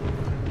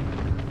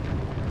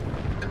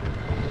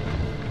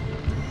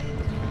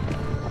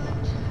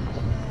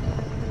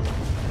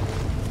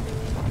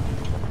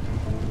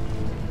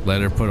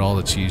 Let her put all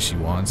the cheese she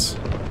wants.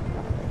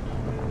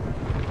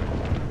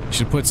 You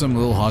should put some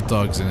little hot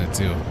dogs in it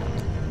too.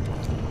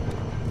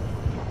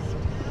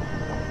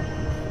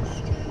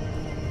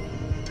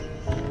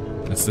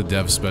 That's the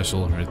dev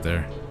special right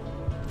there.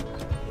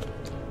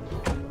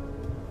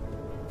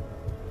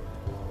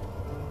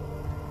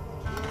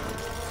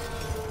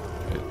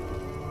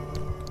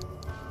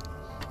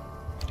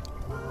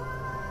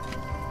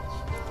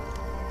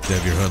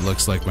 Dev, your hood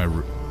looks like my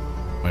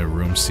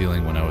room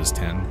ceiling when I was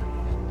 10.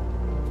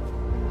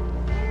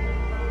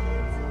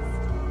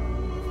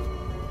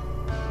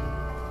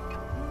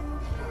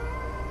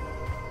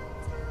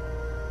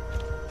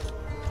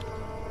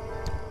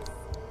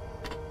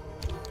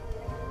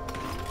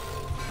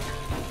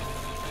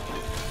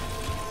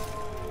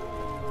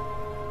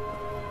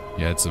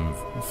 You had some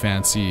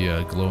fancy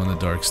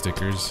glow-in-the-dark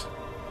stickers.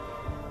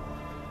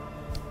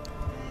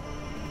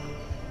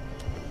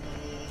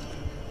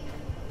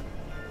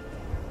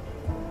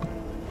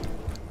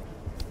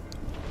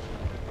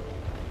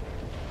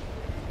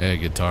 Hey,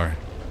 guitar.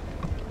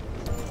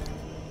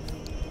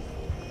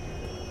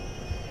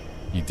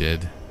 You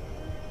did.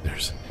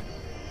 There's...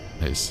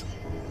 Nice.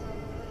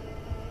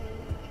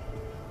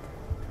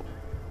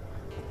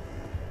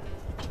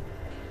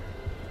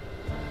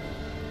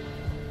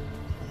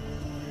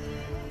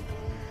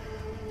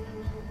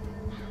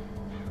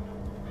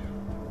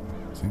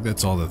 I think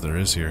that's all that there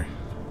is here.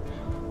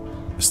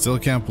 I still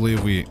can't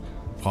believe we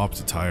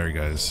popped a tire,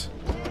 guys.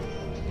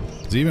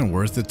 Is it even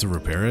worth it to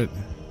repair it?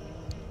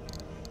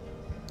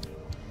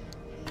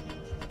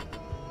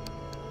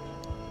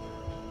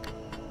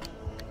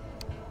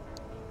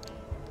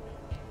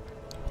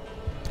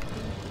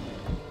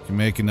 Can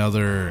make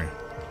another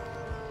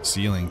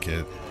ceiling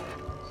kit.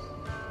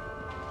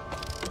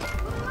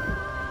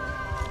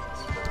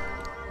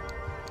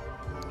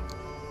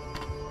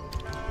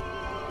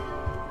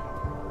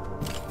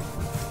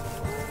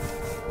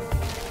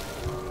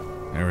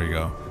 There we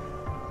go.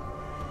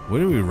 What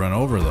did we run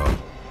over though?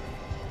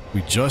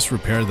 We just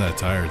repaired that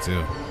tire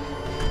too.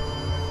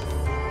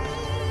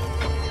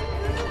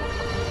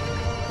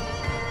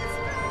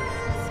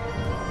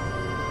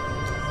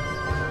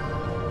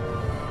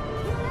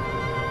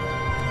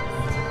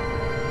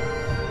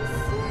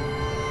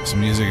 This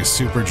music is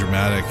super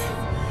dramatic.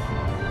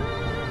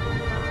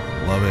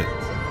 Love it.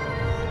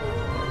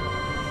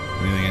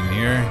 Anything in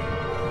here?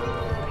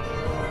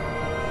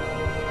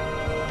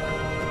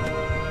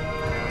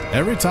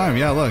 Every time,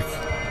 yeah, look.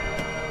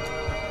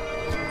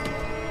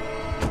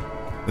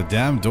 The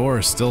damn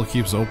door still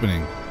keeps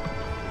opening.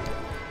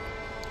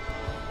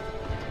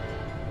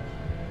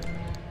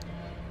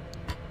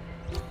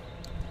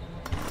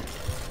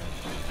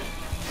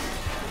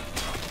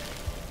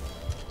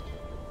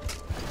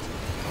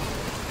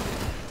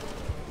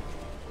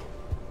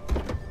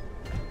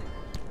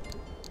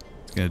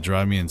 It's gonna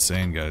drive me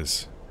insane,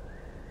 guys.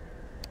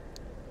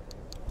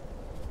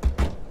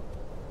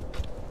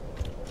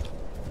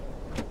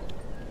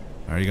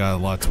 I already got a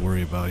lot to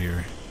worry about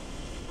here.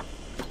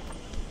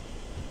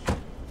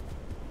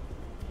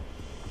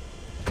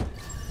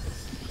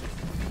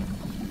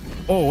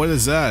 Oh, what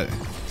is that?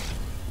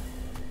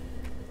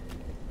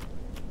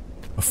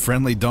 A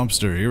friendly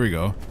dumpster. Here we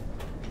go.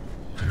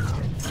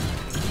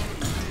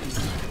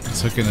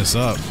 It's hooking us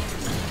up.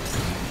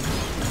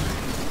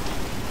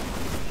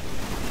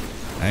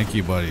 Thank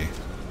you, buddy.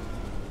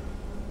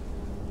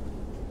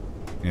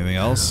 Anything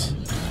else?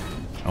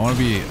 I don't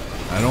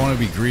want to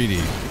be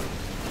greedy.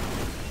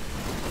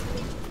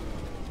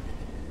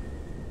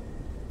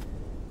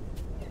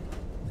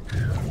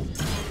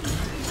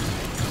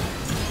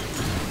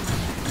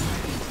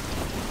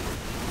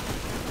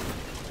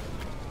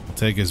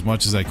 Take as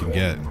much as I can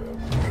get.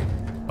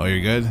 Oh, you're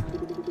good?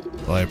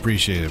 Well, I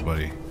appreciate it,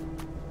 buddy.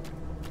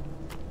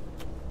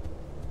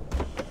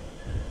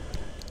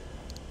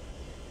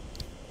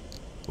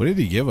 What did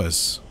he give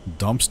us?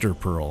 Dumpster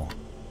pearl.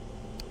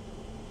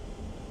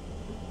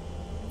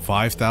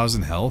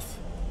 5,000 health?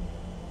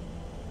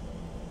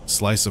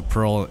 Slice a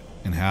pearl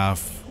in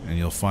half and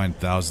you'll find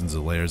thousands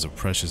of layers of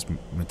precious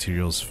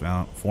materials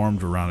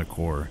formed around a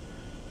core.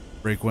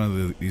 Break one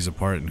of these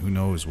apart and who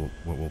knows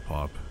what will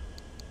pop.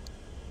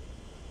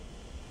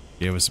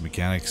 Gave us a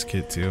mechanics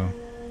kit too.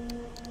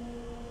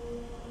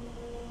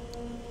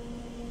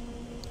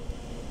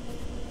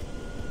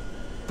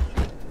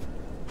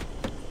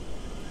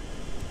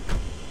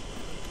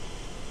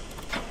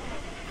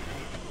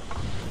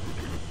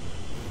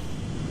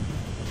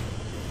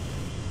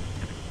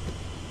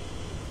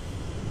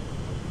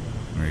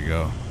 There you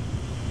go.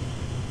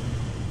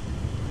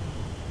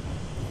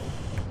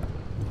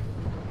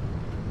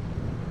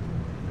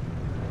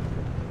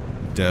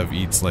 Dev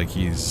eats like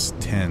he's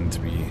 10 to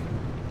be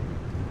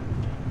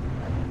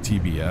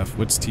TBF.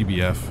 What's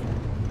TBF?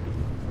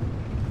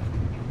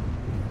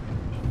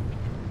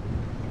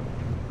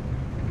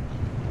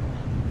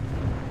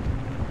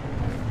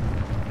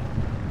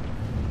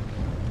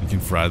 You can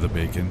fry the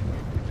bacon.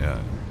 Yeah.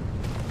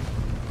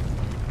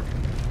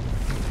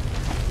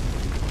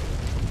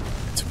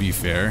 To be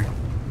fair,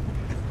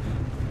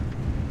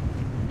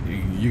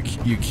 you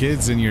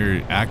kids and your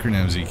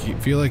acronyms, you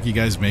feel like you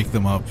guys make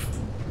them up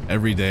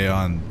every day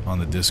on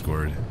the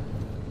Discord.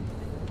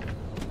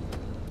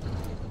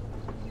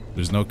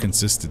 There's no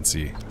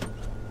consistency.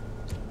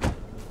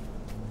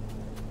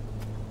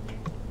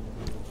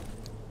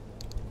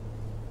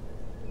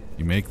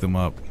 You make them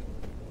up.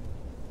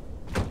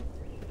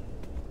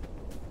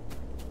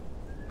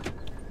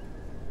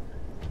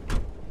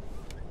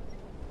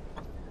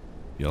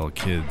 Y'all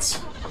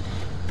kids.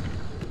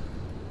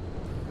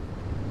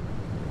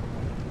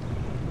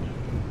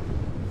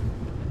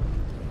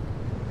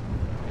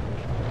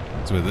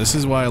 So this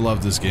is why I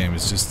love this game.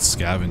 It's just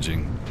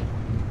scavenging.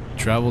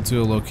 Travel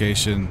to a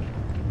location.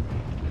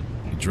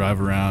 You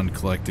drive around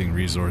collecting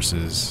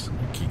resources.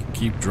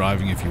 Keep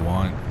driving if you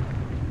want.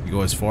 You go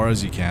as far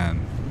as you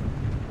can.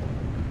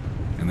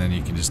 And then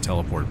you can just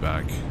teleport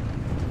back.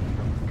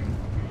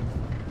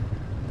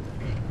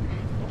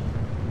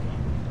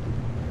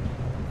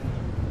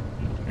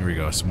 Here we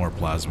go, some more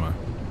plasma.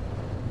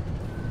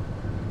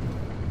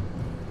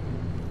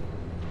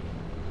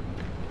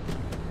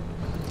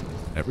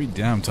 Every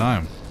damn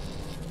time.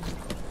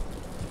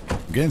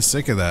 I'm getting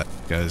sick of that,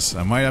 guys.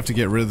 I might have to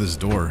get rid of this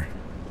door.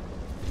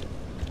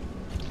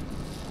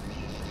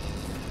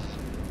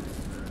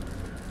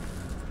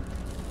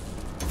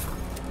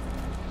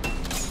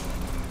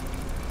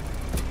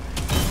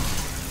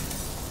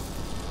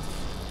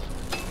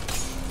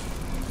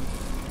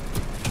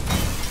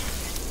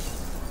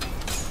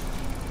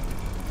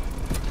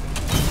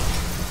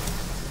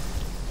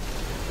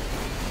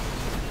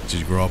 Did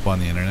you grow up on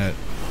the internet?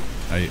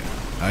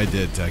 I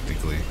did,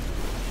 technically.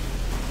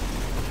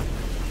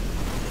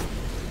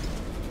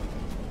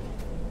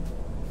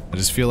 I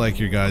just feel like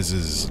your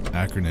guys'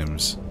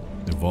 acronyms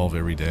evolve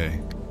every day.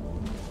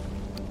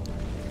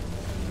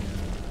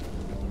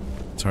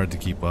 It's hard to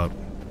keep up.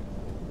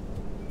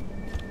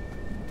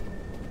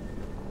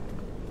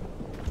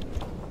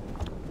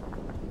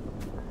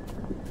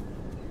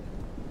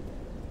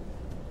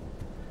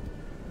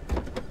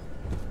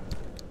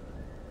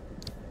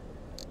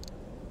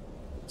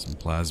 Some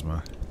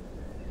plasma.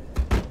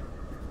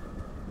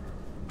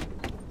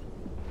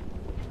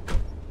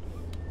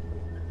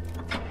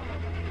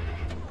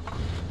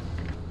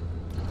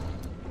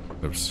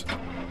 Oops.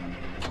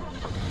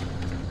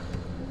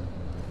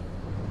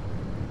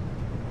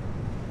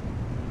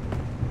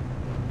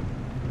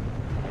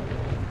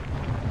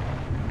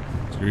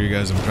 Screw you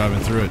guys, I'm driving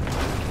through it.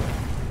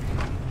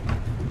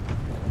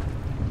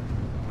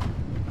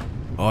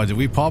 Oh, did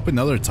we pop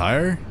another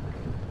tire?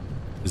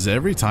 Is it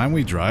every time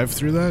we drive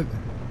through that,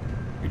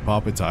 we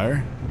pop a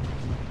tire?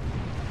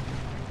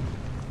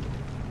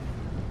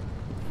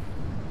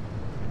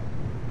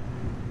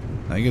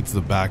 I think it's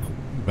the back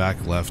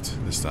left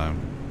this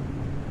time.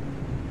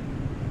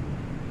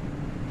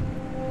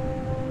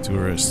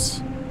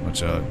 Tourists,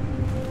 watch out.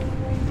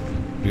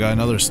 We got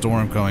another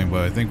storm coming,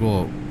 but I think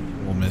we'll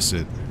miss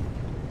it.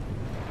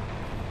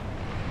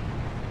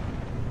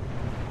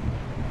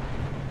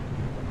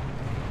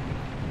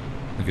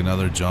 Like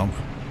another jump.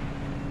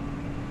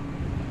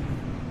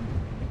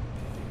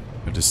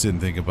 I just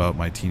didn't think about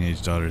my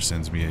teenage daughter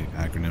sends me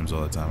acronyms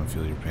all the time. I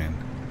feel your pain.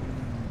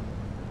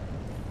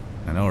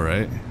 I know,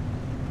 right?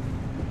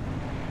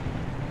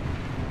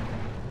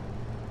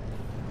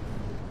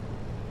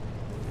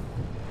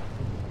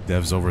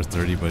 Dev's over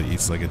 30 but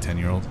eats like a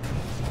 10-year-old.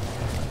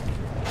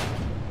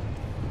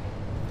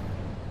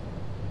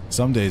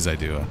 Some days I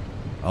do.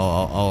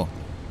 I'll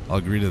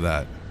agree to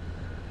that.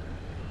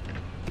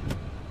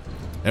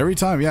 Every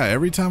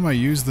time I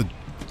use the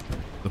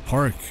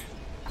park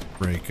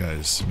brake,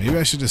 guys. Maybe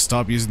I should just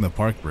stop using the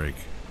park brake.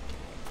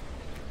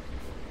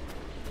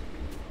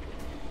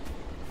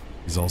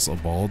 He's also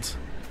bald.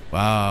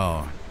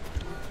 Wow.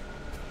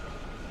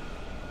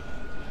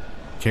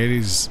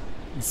 Katie's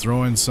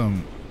throwing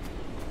some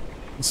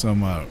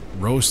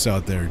roasts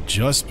out there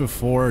just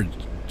before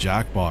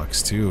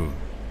Jackbox too,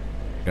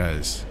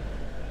 guys.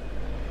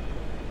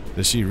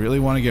 Does she really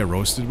want to get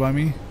roasted by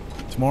me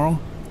tomorrow?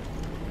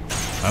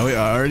 I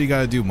already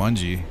gotta do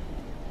Mungie.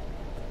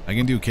 I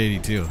can do Katie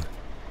too.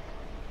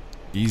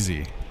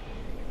 Easy.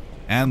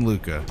 And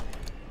Luca.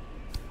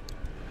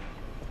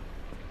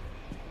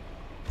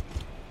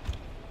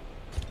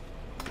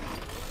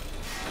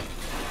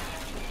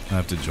 I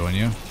have to join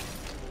you.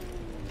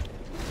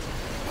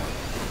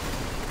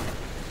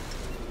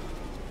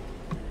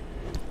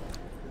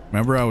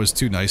 Remember I was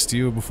too nice to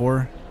you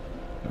before?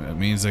 That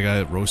means I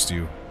gotta roast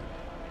you.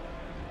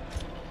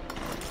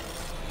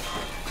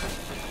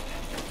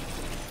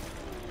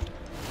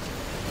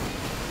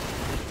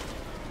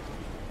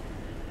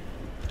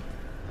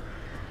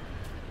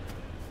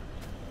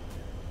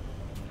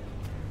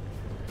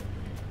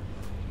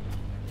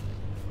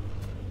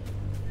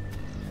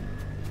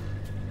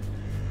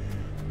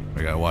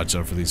 I gotta watch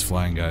out for these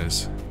flying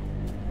guys.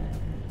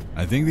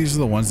 I think these are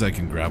the ones that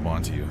can grab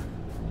onto you.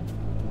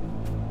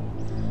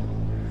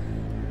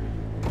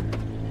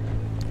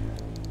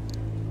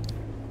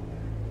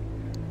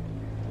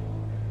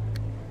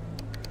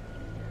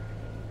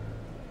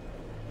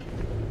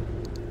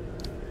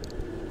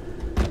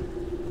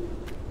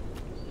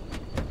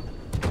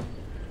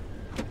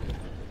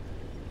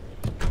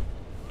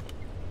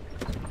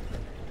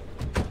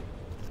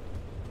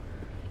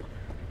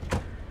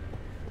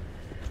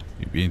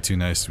 Being too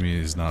nice to me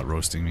is not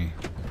roasting me.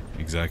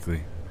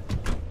 Exactly.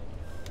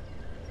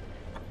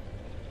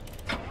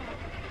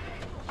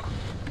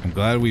 I'm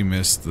glad we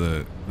missed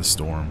the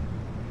storm.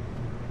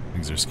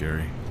 Things are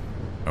scary.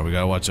 Alright, we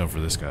gotta watch out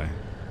for this guy.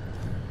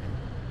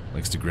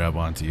 Likes to grab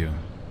onto you.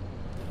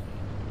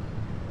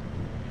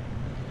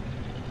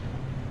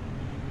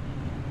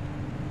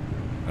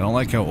 I don't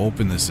like how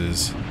open this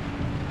is.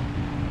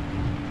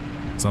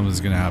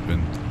 Something's gonna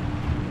happen.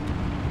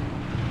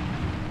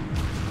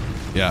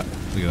 Yeah,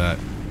 look at that.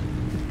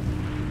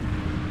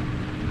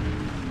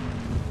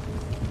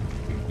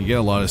 You get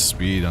a lot of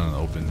speed on an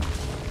open.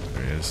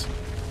 There he is.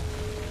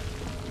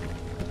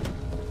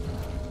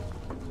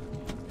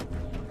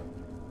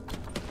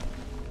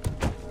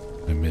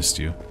 I missed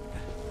you.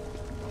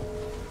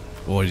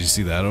 Oh, did you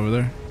see that over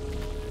there?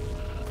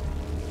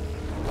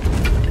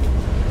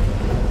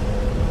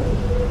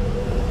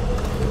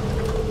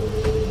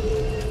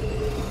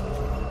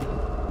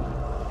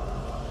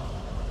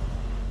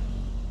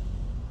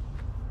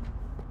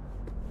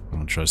 I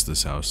don't trust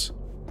this house.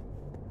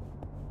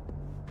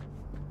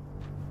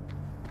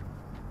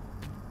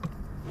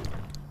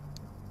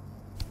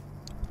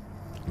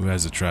 Who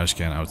has a trash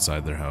can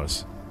outside their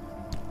house?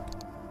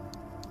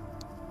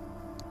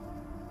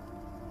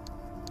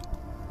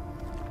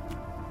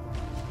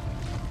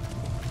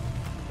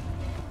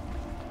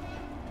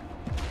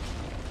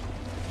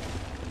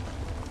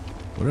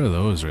 What are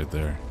those right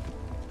there?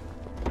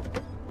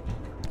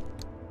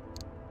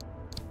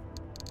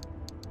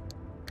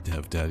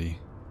 Diedevdie.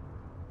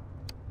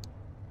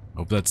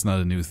 Hope that's not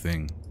a new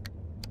thing.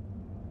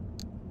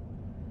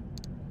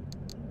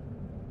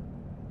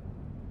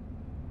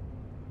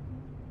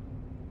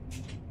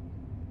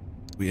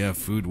 We have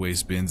food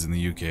waste bins in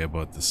the UK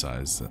about the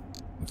size that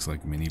looks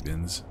like mini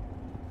bins.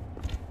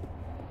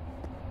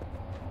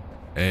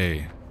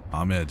 Hey,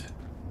 Ahmed.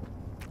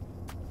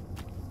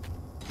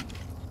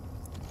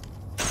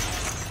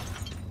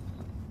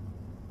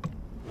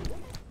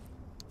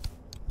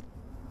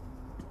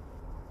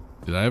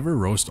 Did I ever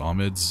roast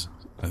Ahmed's?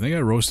 I think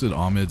I roasted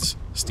Ahmed's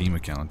Steam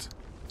account.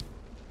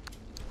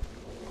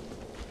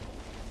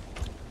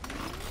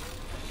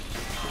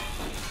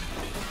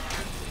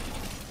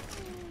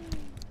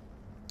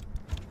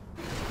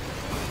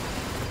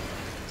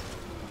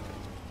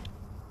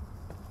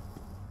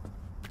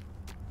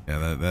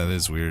 Yeah, that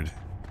is weird.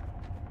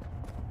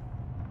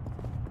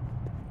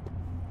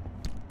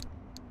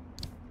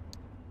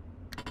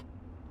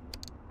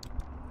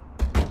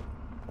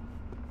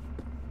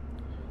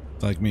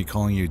 It's like me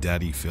calling you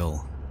Daddy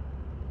Phil.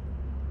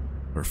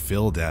 Or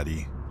Phil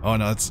Daddy. Oh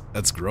no,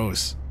 that's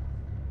gross.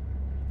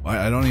 Why,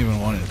 I don't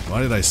even want it.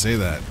 Why did I say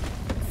that?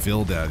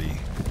 Phil Daddy.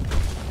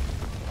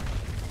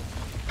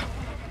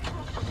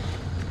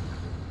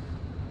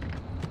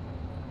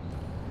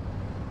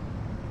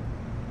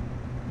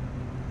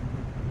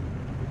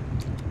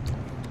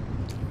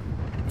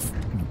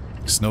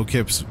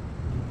 Snowkip's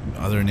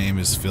other name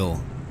is Phil.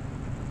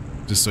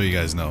 Just so you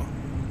guys know.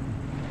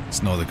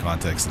 Just know the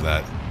context of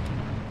that.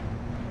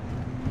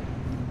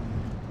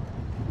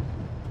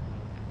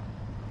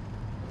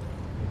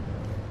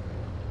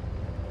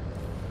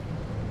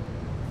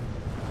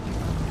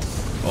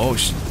 Oh,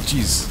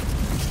 jeez.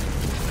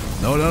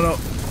 No, no, no.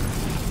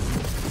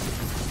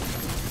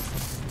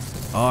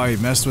 Oh, he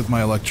messed with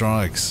my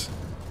electronics.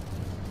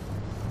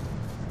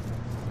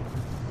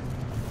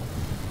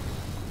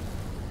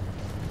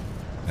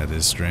 That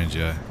is strange,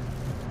 yeah.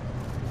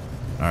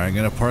 Alright, I'm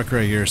gonna park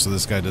right here so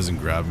this guy doesn't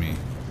grab me.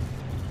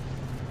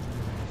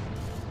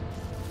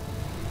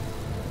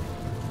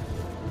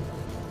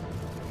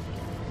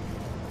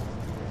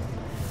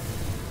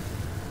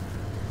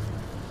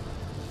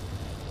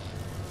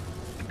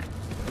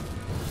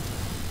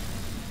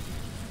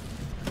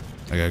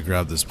 I gotta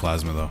grab this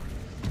plasma though.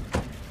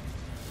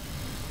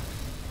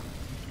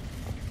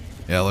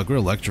 Yeah, look, we're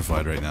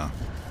electrified right now.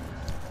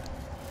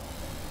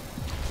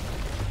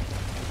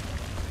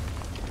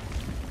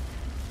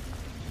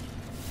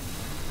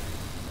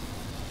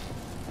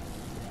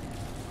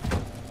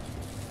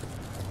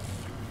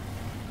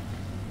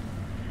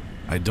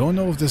 I don't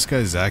know if this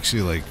guy's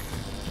actually like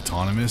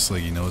autonomous,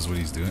 like he knows what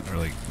he's doing, or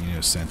like, you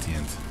know,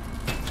 sentient.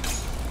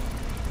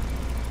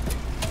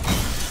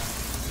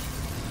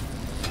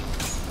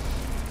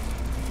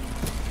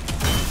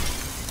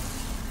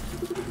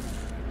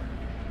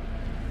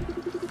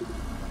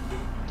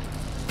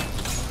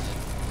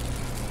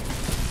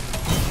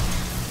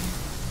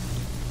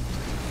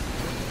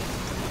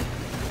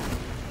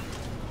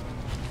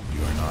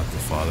 You are not the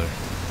father.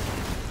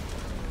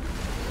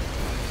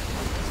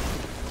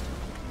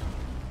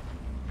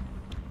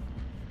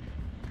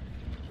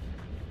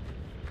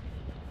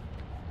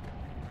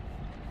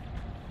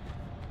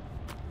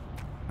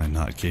 I'm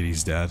not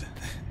Katie's dad.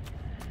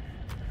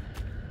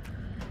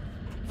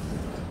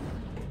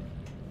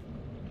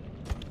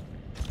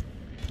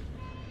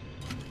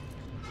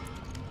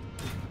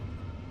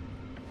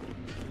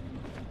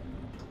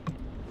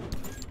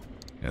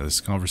 Yeah, this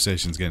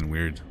conversation's getting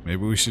weird. Maybe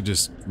we should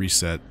just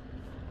reset.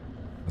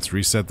 Let's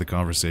reset the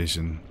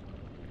conversation.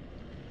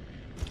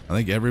 I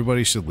think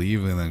everybody should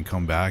leave and then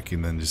come back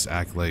and then just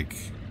act like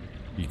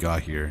you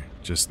got here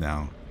just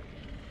now.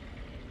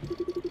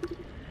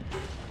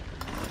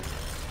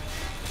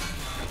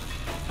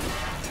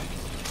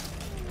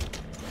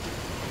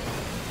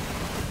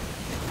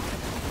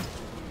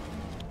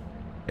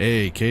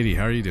 Hey, Katie,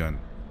 how are you doing?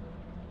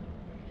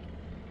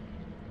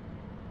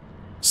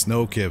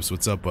 Snowkips,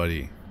 what's up,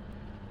 buddy?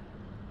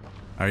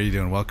 How are you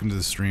doing? Welcome to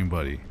the stream,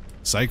 buddy.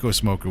 Psycho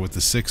Smoker with the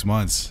 6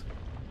 months.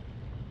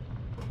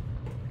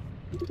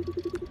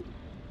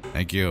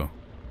 Thank you.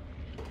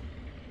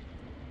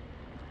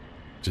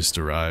 Just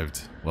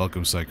arrived.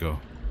 Welcome, Psycho.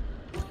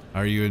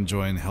 How are you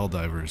enjoying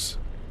Helldivers?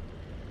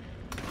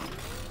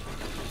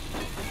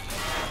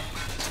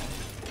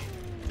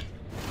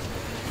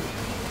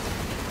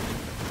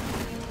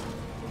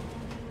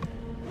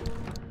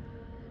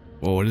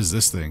 Whoa, what is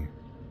this thing?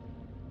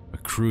 A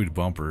crude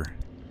bumper.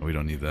 Oh, we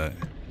don't need that.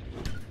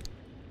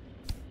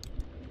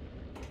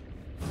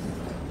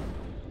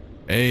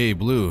 Hey,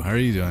 Blue, how are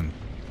you doing?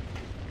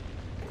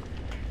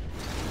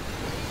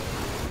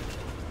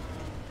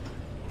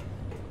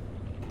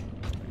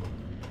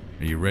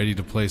 Are you ready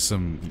to play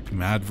some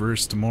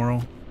Madverse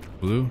tomorrow,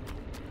 Blue?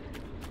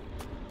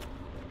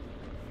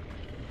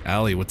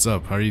 Allie, what's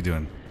up? How are you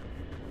doing?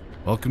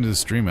 Welcome to the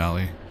stream,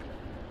 Allie.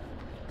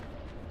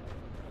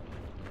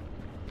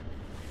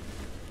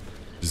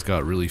 Just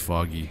got really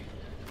foggy.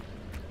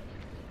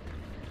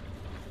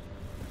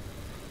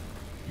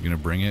 You gonna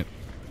bring it?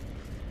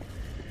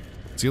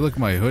 See, look,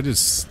 my hood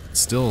is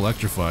still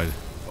electrified.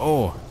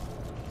 Oh!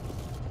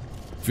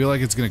 I feel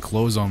like it's gonna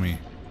close on me.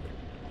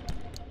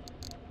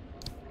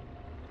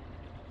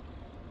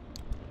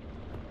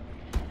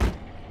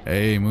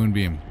 Hey,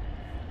 Moonbeam.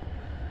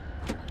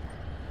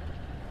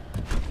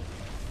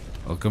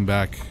 Welcome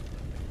back.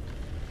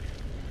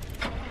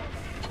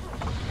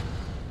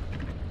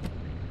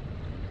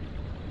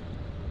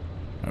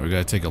 Alright, we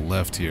gotta take a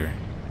left here.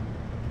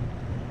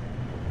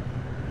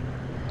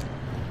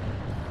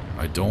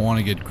 I don't want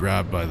to get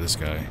grabbed by this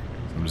guy.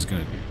 I'm just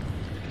gonna...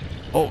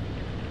 Oh!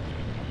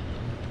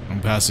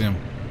 I'm passing him.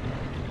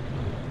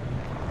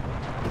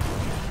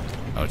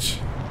 Ouch.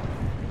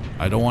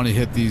 I don't want to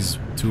hit these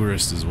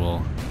tourists as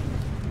well.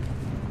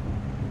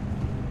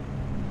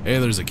 Hey,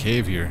 there's a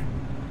cave here.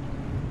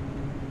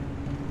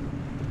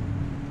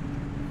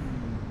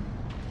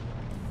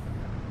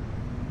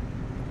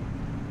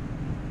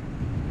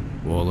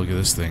 Whoa, look at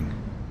this thing.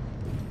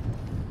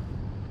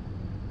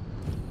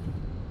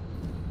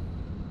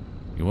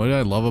 You know what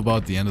I love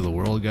about the end of the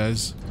world,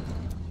 guys?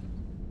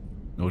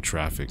 No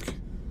traffic.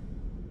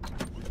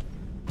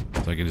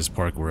 So I can just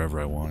park wherever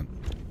I want.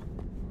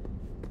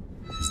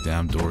 This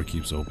damn door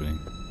keeps opening.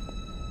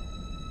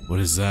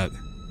 What is that?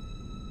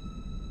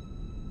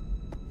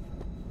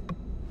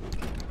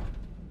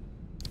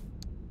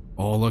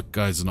 Oh, look,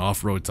 guys, an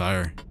off-road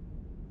tire.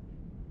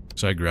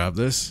 Should I grab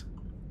this?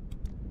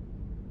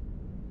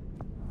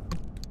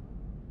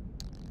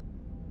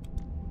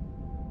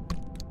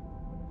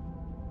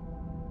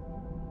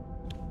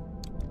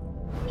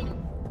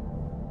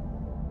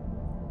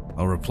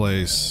 I'll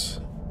replace...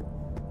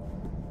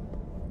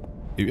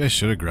 Maybe I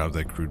should have grabbed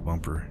that crude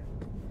bumper.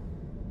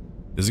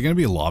 Is it going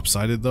to be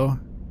lopsided, though?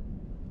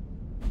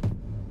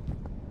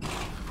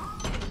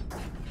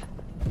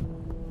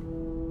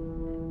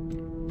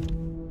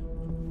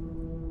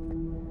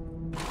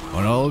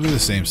 Oh no, it'll be the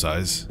same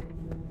size.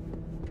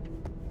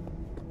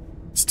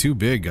 It's too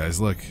big, guys,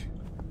 look.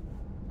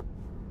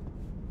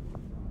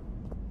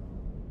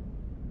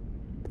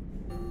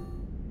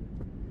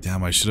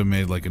 Damn, I should have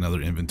made like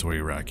another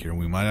inventory rack here.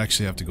 We might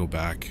actually have to go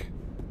back.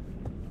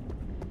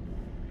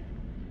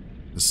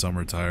 The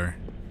summer tire.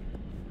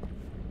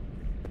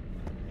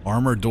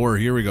 Armored door,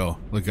 here we go.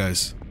 Look,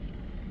 guys.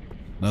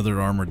 Another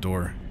armored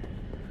door.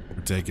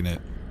 We're taking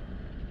it.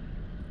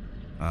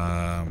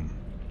 Oh,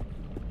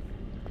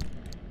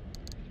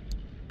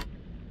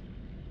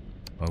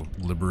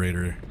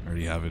 Liberator. I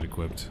already have it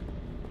equipped.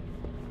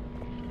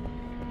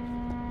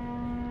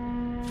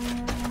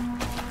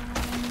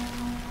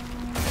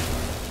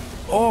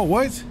 Oh,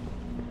 what?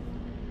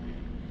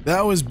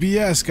 That was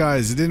BS,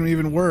 guys. It didn't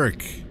even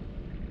work.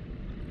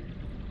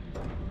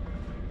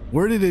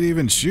 Where did it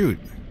even shoot?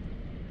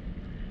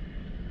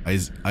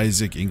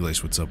 Isaac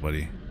English, what's up,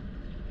 buddy?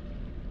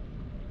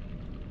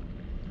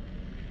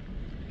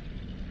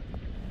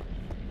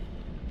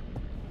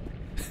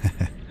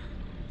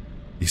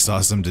 You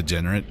saw some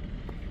degenerate?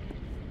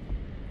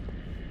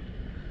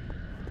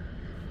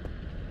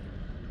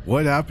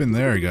 What happened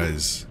there,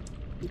 guys?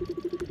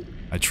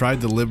 I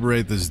tried to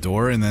liberate this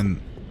door and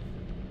then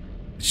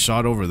it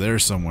shot over there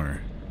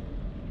somewhere.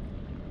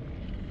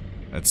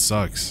 That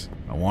sucks.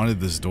 I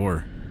wanted this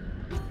door.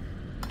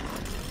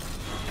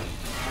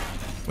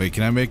 Wait,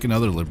 can I make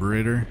another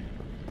liberator?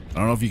 I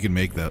don't know if you can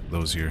make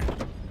those here.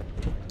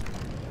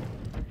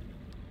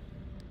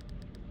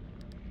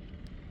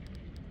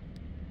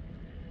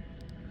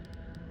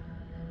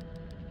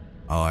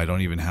 Oh, I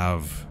don't even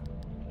have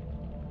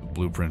a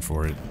blueprint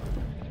for it.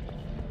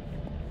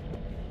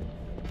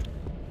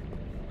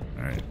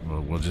 Alright,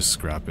 well, we'll just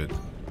scrap it.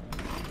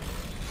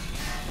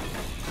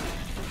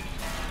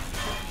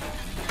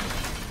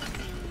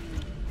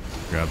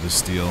 Grab the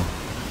steel.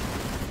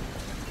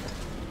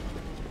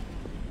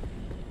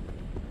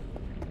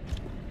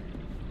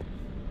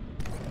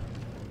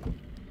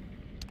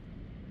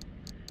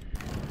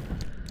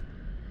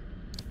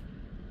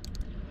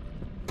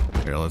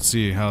 Here, let's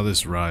see how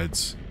this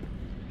rides.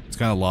 It's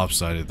kind of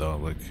lopsided though,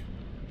 like.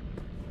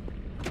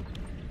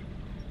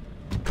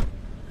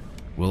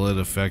 Will it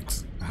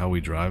affect how we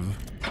drive?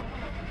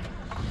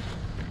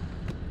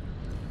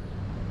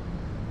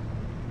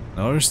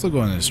 No, we're still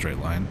going in a straight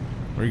line.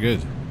 We're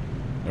good.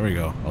 There we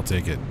go. I'll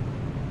take it.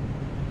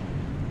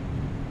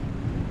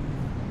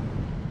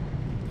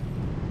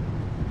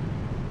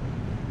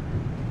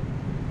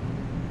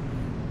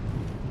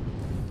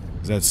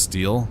 Is that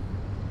steel?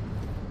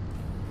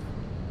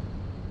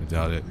 I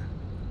doubt it.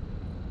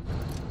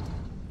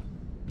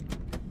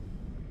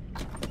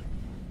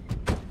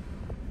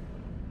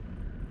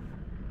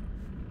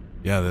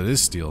 Yeah, that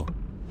is steel.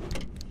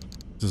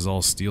 This is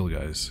all steel,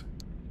 guys.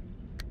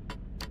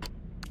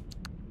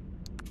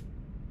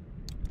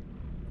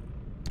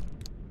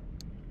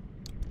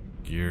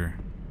 Gear.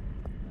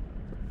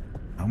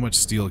 How much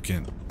steel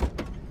can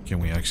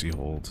we actually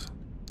hold?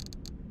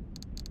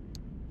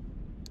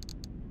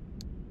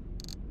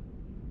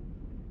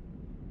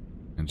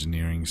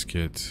 Engineering's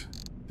kit.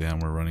 Damn,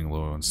 we're running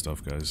low on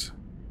stuff, guys.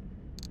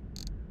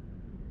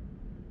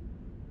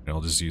 Here,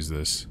 I'll just use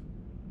this.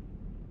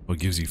 What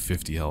gives you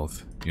 50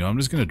 health? You know, I'm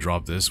just gonna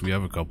drop this. We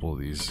have a couple of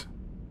these.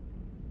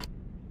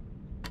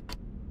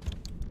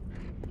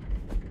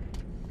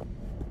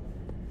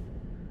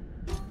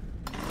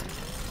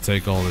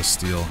 Take all this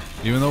steel.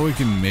 Even though we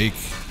can make...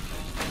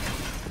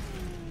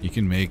 You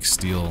can make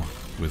steel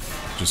with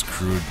just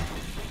crude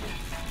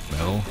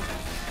metal.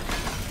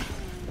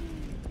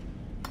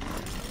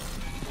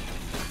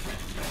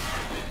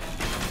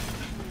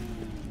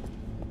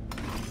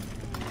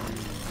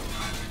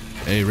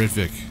 Hey,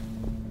 Ritvik.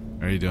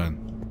 How are you doing?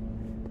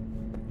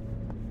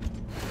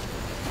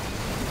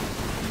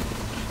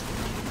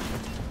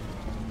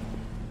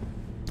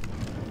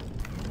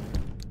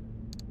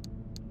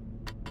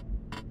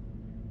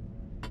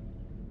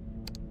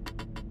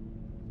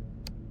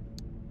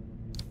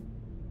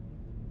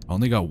 I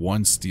only got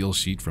one steel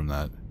sheet from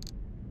that.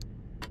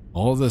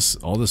 All this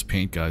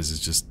paint, guys, is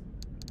just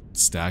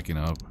stacking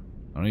up.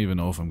 I don't even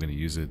know if I'm gonna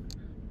use it.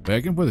 But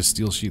I can put a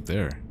steel sheet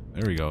there.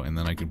 There we go, and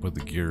then I can put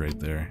the gear right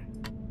there.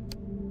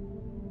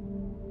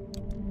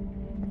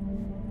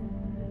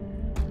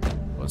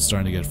 Oh, it's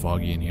starting to get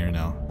foggy in here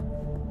now.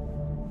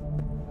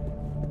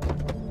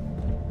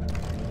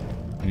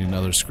 I need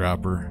another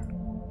scrapper.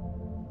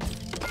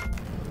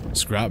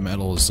 Scrap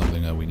metal is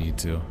something that we need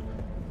to.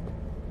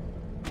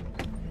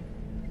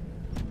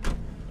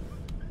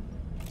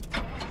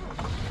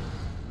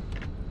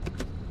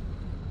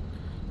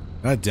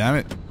 God damn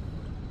it.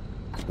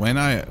 When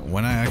I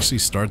actually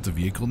start the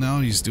vehicle now,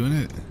 he's doing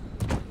it.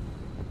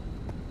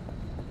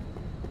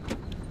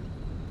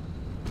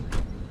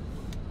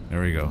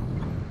 There we go.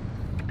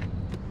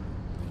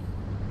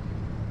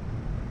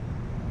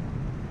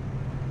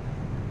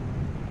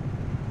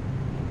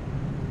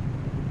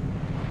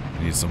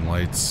 Need some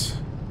lights.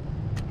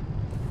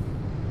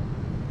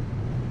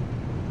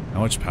 How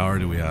much power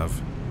do we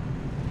have?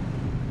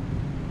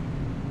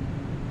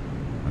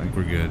 I think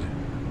we're good.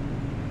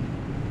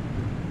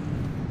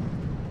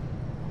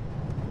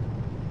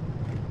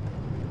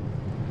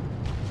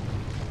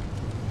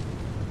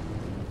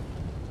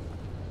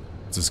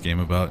 What's this game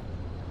about?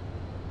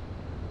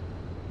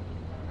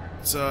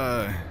 It's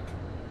kind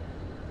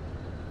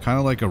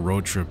of like a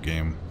road trip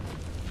game.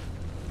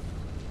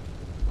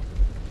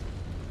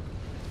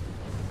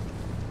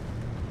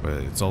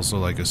 But it's also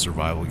like a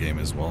survival game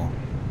as well.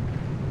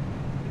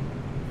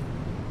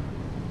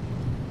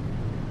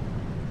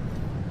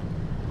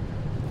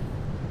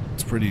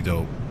 It's pretty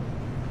dope.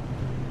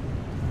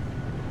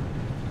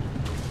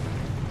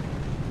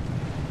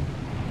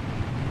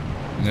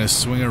 I'm gonna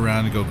swing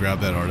around and go grab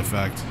that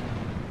artifact.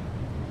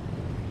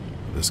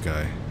 This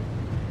guy.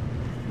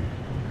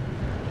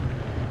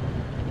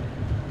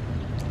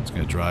 Just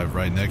gonna drive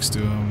right next to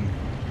him.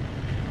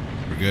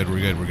 We're good, we're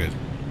good, we're good.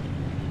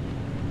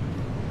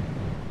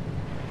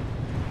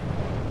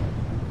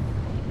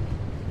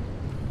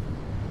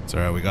 It's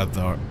alright, we got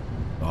the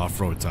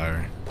off-road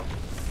tire.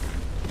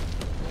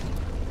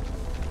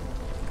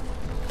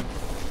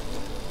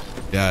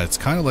 Yeah, it's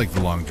kind of like the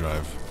long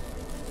drive.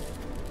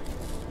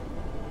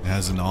 It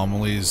has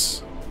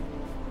anomalies.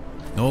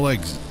 No,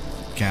 like,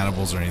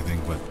 cannibals or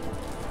anything, but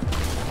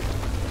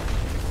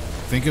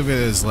think of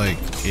it as like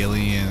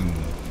alien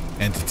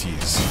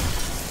entities.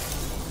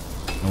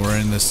 And we're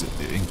in this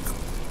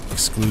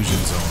exclusion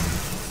zone.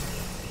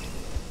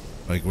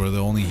 Like, we're the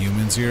only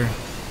humans here.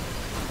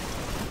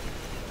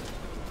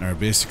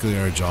 Basically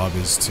our job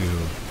is to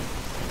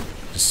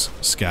just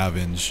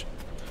scavenge.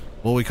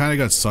 Well, we kind of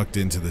got sucked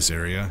into this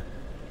area.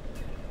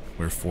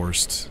 We're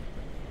forced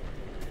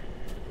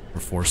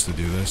to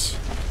do this.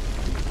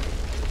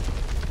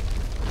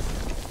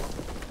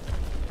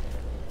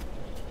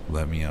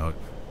 Let me out.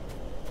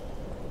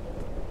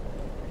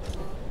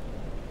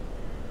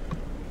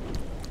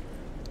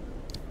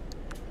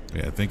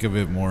 Yeah, think of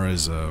it more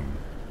as a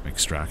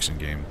extraction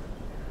game.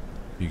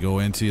 You go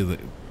into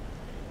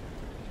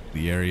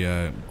the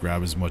area,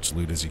 grab as much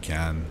loot as you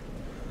can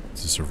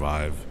to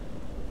survive.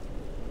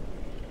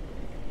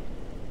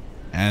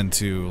 and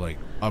to like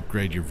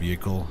upgrade your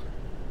vehicle,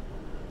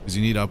 because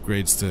you need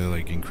upgrades to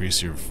like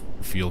increase your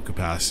fuel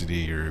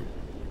capacity, or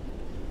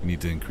you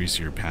need to increase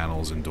your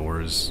panels and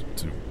doors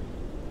to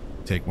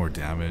take more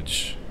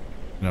damage,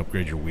 and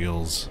upgrade your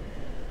wheels.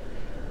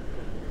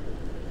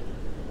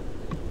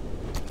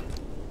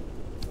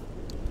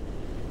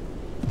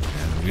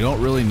 And we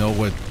don't really know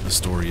what the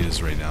story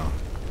is right now.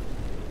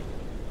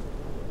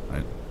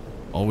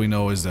 All we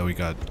know is that we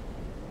got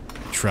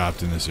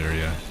trapped in this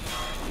area,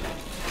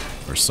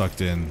 or sucked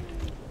in,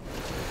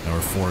 and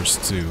we're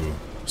forced to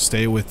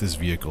stay with this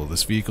vehicle.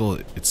 This vehicle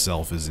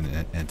itself is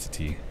an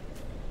entity.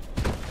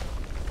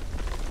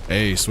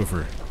 Hey,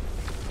 Swiffer.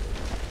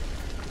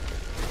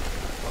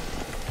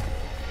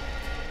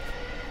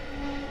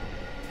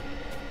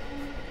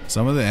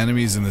 Some of the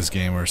enemies in this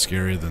game are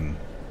scarier than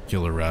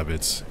killer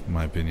rabbits, in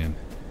my opinion.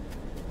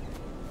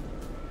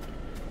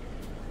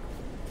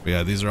 But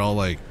yeah, these are all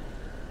like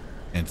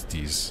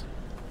entities.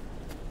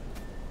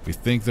 We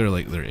think they're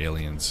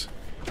aliens.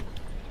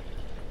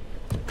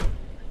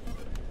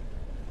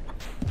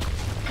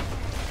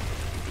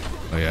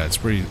 Oh yeah, it's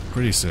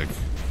pretty sick.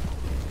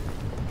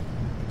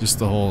 Just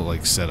the whole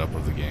like setup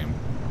of the game.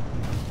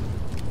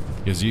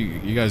 Because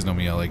you guys know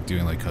me, I like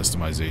doing like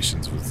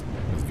customizations with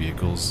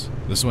vehicles.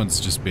 This one's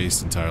just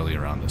based entirely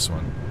around this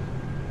one.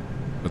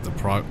 But the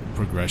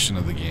progression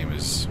of the game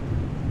is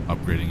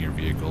upgrading your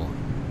vehicle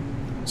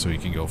so you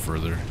can go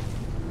further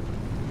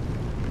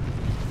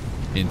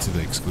into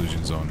the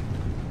exclusion zone.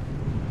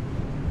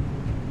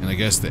 And I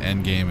guess the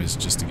end game is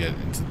just to get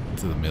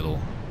into the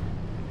middle.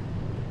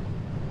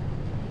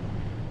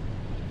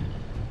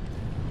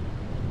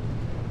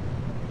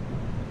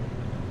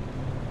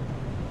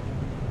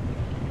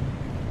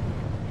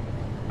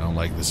 I don't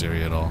like this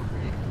area at all.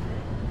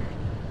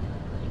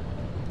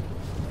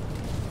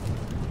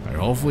 Alright,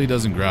 hopefully he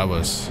doesn't grab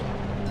us.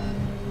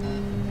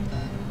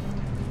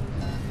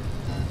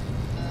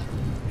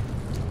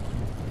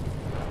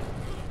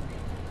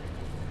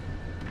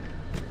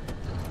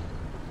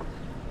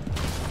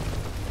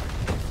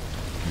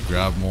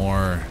 Grab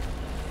more.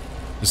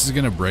 This is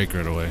gonna break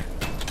right away.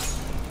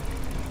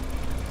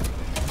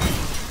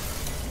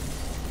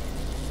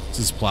 This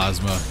is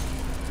plasma.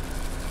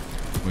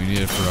 We need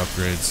it for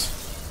upgrades.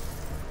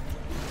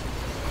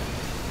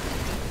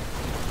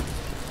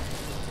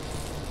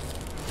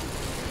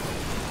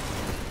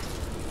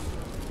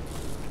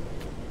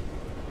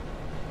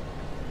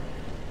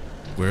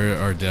 Where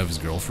are Dev's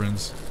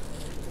girlfriends?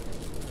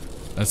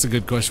 That's a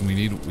good question. We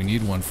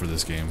need one for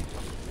this game.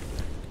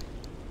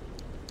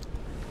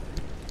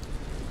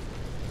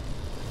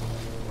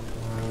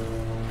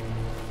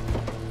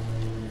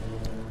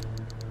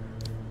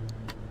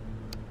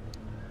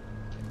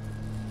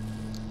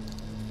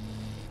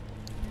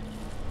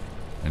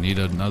 I need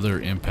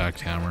another impact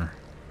hammer.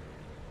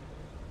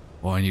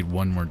 Oh, I need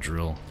one more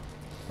drill.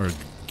 Or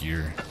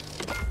gear.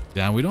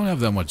 Damn, we don't have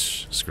that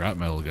much scrap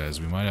metal,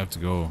 guys. We might have to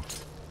go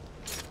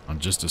on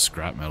just a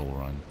scrap metal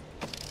run.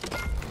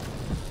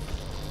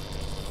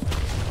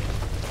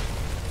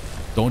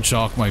 Don't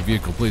shock my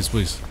vehicle, please,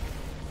 please.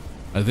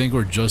 I think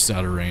we're just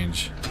out of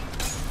range.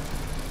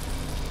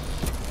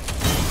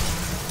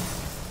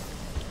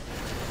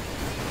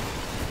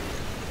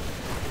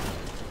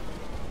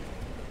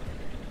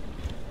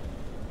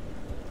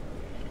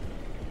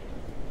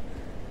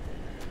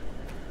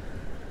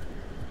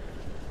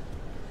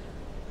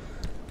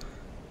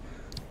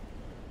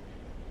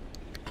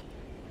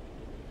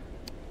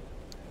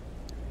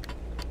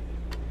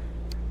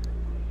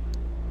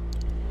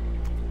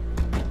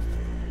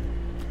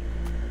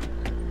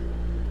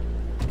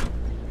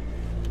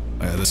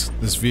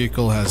 This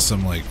vehicle has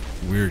some like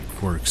weird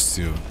quirks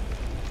too.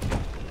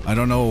 I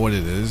don't know what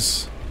it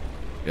is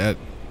yet.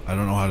 I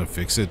don't know how to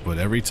fix it, but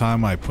every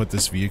time I put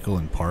this vehicle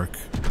in park,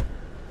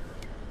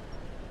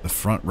 the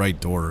front right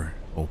door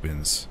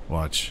opens.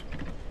 Watch.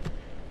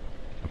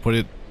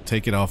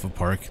 Take it off of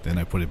park, then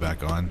I put it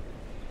back on.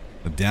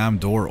 The damn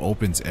door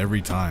opens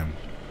every time.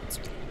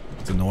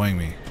 It's annoying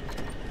me.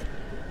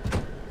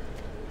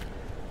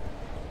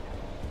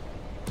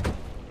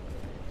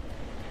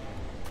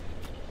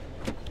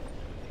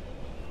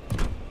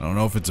 I don't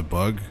know if it's a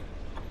bug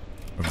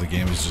or if the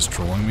game is just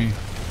trolling me.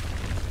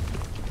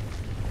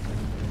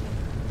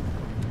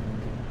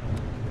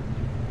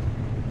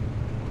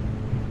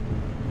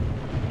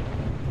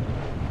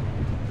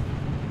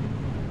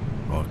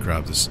 Oh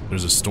crap,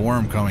 there's a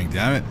storm coming,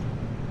 damn it.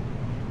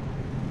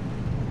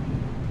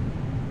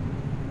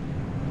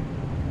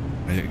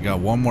 I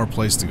got one more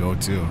place to go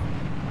to,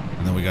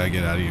 and then we gotta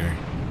get out of here.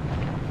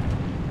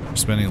 We're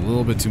spending a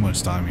little bit too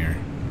much time here.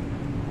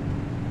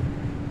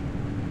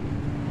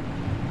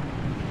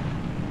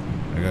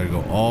 I gotta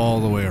go all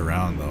the way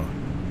around though.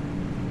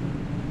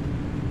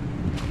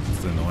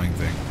 That's the annoying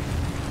thing.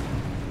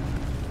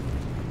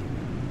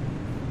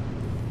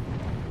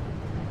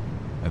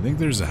 I think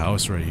there's a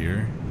house right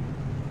here.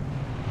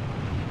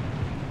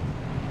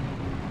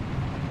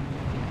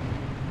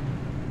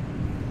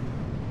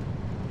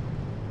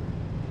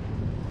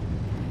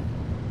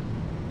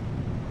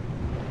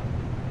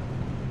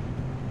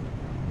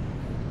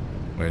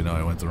 Wait, no,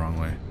 I went the wrong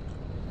way.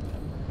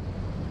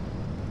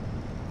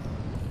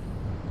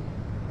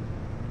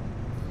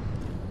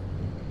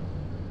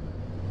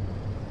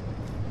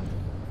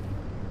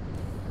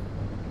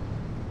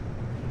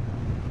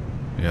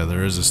 Yeah,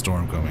 there is a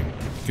storm coming.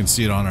 You can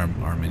see it on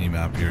our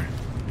mini-map here.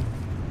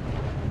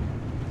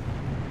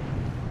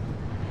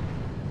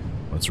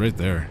 Oh, it's right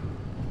there.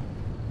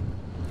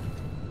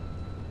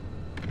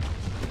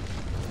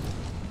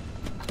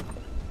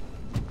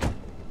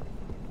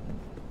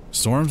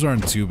 Storms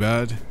aren't too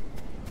bad. They're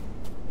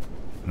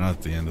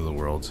not the end of the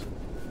world.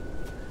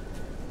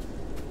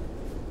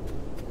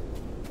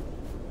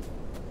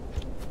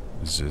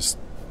 It's just,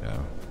 yeah,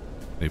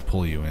 they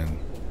pull you in.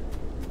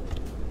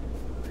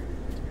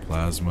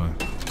 Plasma.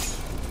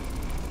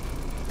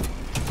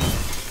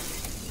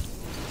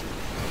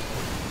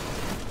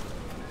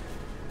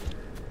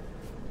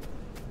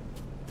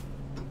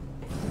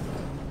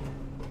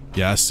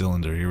 Gas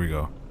cylinder, here we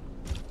go.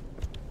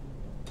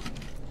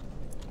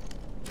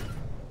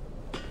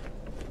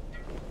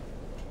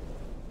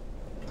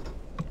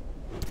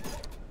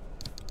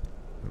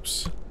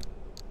 Oops.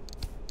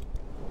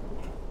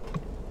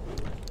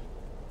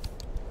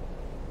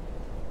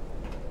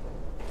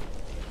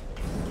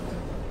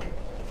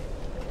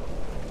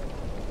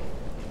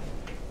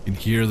 You can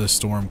hear the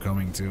storm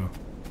coming too.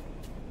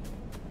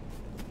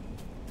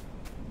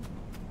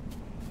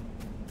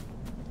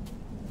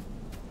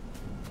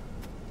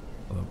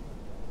 Hello.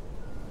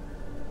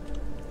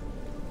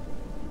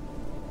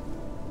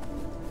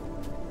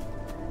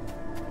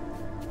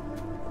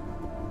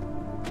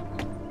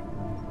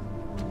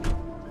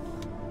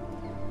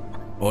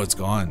 Oh, it's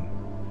gone.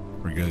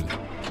 We're good.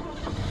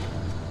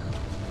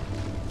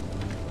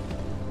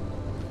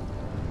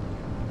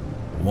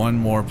 One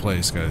more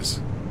place, guys.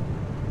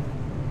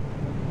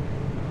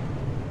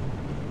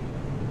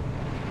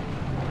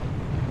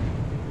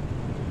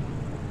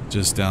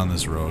 Just down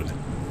this road.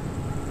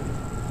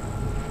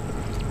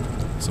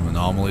 Some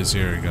anomalies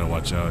here, you gotta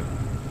watch out.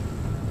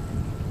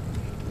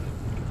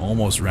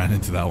 Almost ran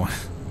into that one.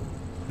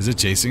 Is it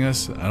chasing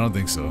us? I don't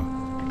think so.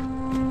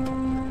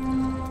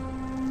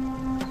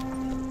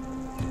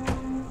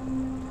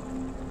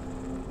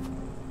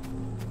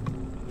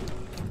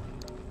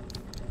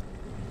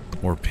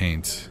 More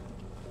paint.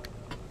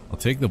 I'll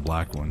take the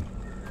black one.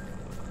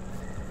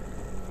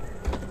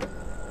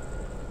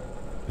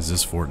 Is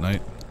this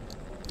Fortnite?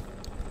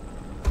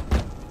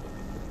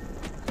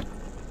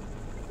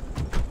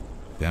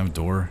 Damn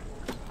door.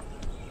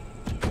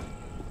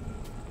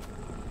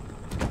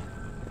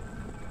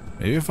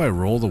 Maybe if I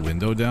roll the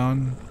window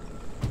down.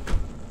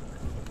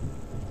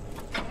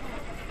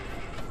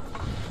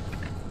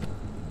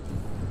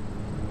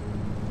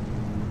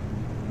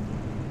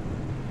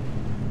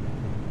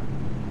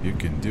 You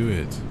can do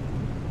it.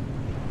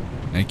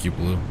 Thank you,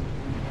 Blue.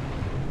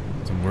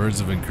 Some words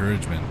of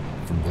encouragement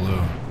from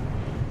Blue.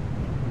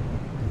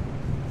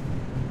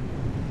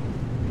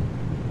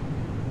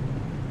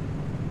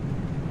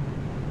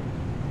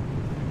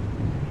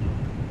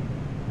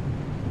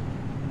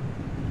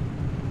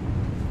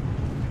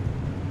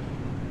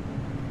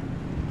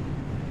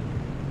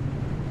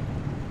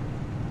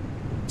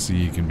 See,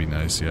 you can be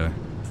nice, yeah.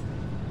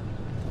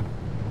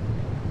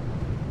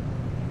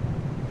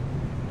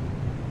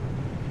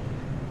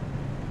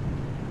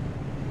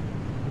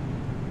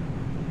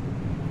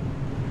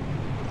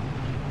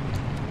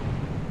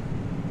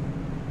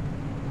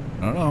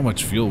 I don't know how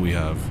much fuel we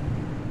have.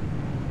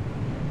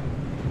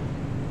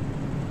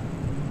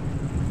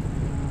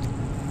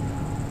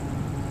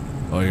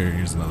 Oh,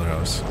 here's another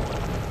house.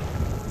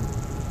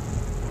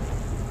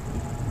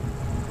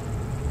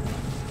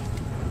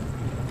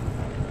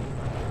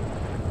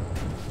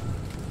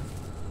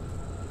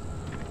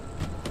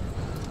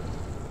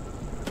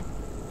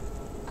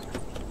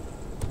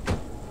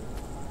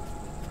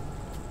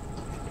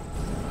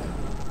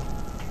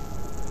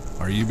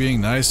 Are you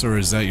being nice, or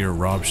is that your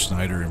Rob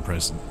Schneider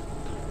impression?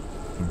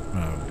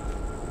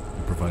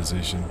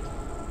 Improvisation.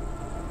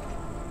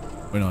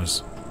 Wait, no,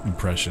 it's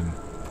impression.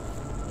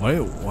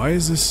 Why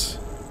is this?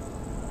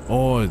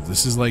 Oh,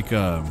 this is like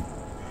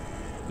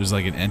there's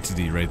like an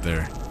entity right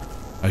there.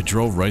 I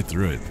drove right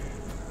through it.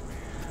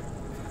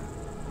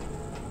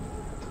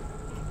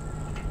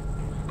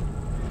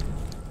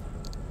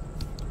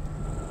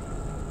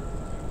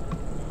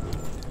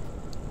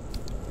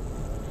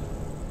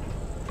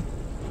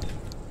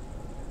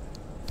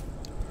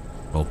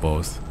 Well,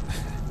 both.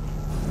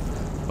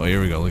 Oh,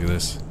 here we go. Look at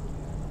this.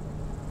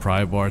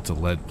 Pry bar to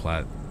lead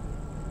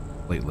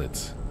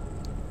platelets.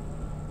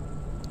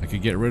 I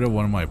could get rid of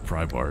one of my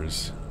pry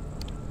bars.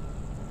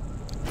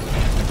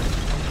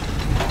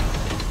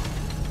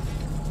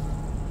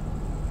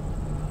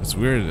 It's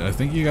weird. I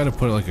think you gotta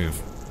put like a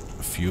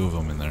few of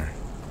them in there.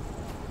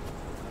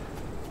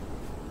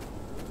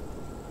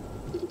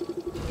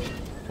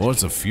 Oh,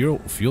 it's a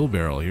fuel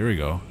barrel. Here we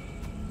go.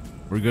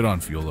 We're good on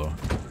fuel though,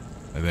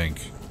 I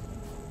think.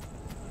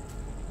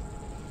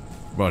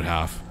 About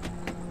half.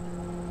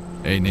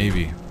 Hey,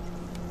 Navy.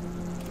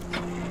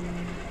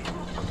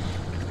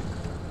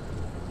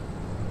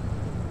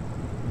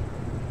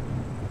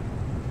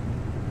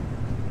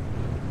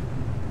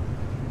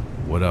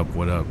 What up?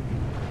 What up?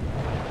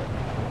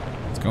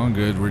 It's going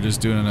good. We're just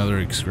doing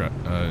another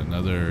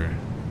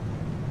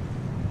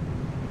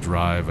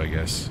drive, I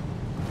guess.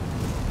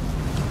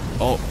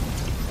 Oh!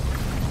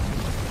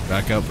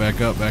 Back up,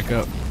 back up, back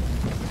up.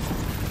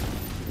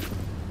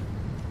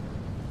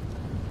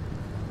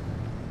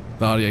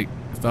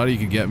 Thought he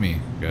could get me,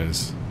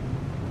 guys.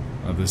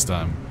 Not this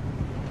time.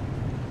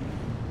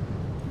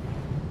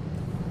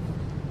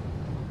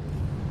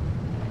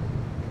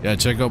 Yeah,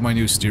 check out my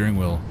new steering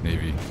wheel,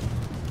 Navy.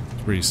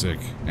 It's pretty sick.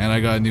 And I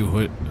got new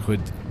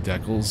hood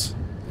decals.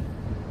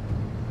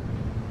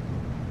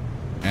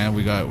 And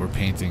we're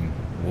painting.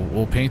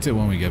 We'll paint it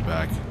when we get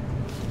back.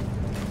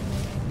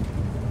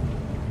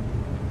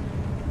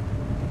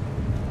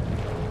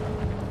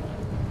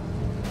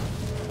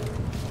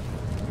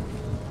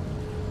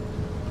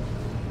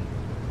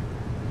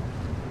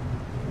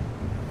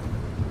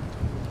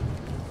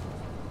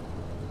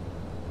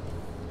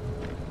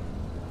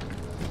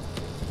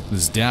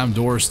 This damn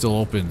door still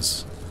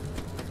opens.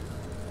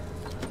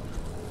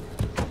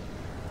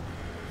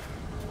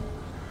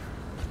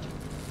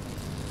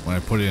 When I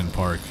put it in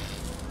park.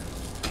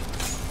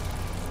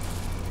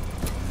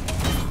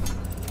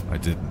 I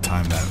didn't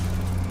time that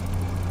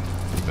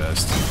the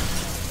best.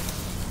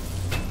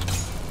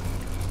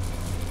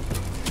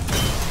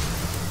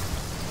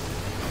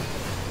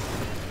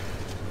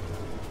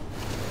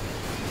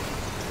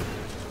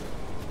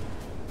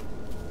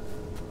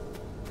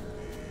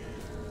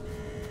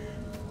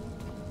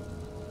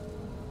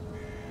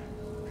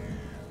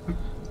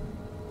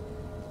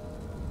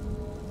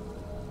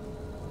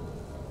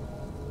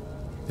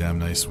 Damn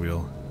nice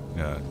wheel.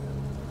 Yeah.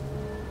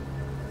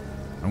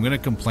 I'm gonna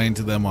complain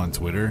to them on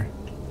Twitter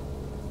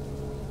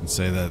and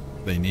say that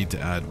they need to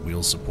add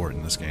wheel support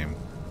in this game.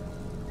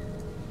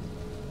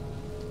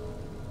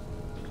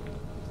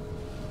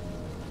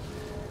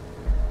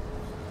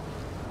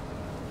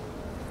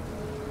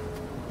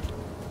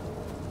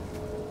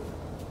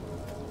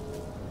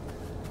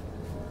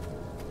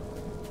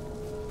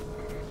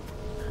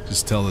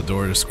 Just tell the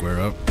door to square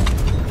up.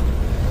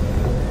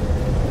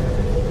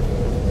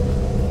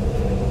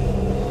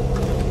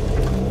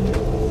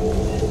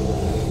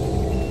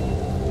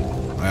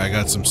 I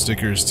got some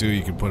stickers too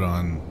you can put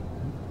on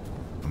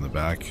the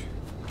back.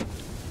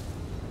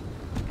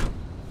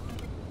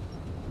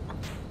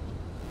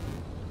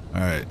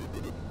 Alright.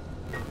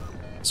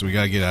 So we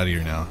gotta get out of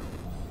here now.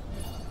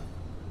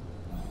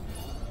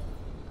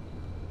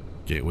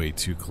 Gateway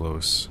too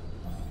close.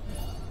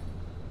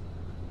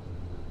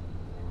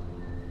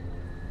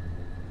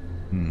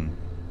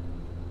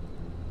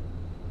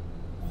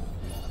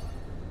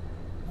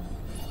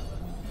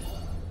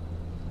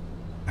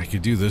 I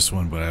could do this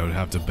one, but I would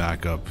have to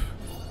back up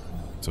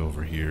to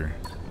over here.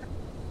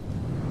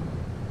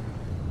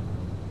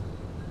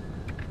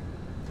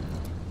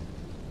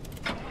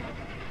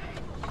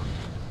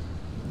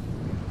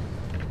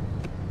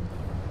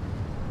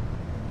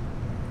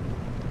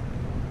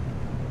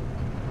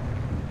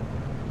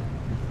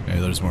 Hey,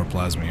 there's more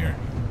plasma here.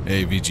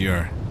 Hey,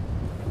 VGR.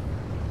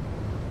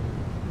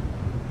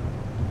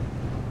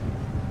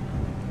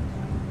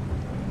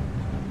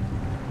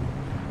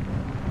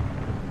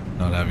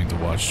 Not having to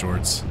watch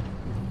shorts.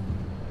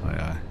 Oh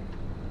yeah.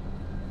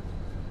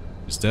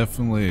 There's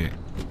definitely...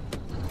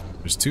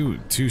 There's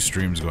two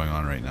streams going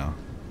on right now.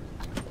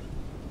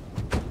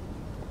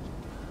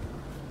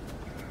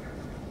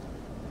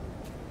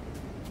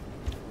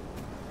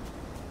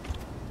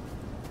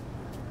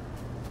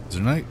 Is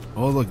there not...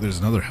 Oh look, there's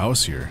another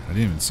house here. I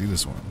didn't even see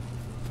this one.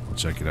 I'll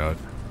check it out.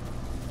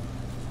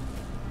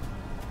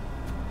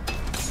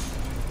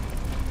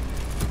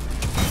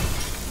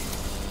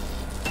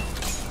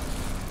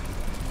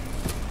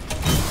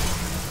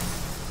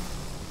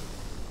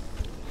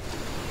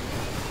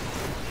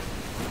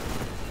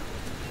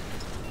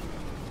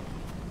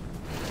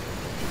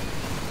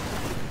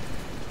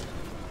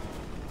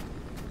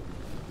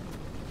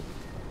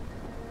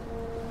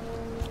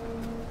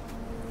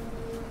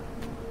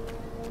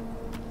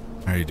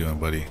 How you doing,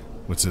 buddy?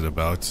 What's it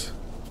about?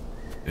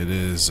 It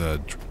is a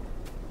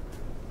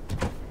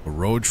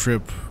road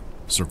trip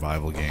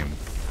survival game.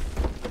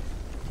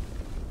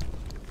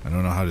 I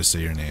don't know how to say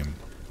your name,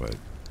 but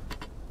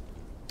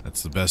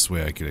that's the best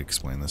way I could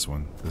explain this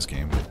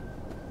game.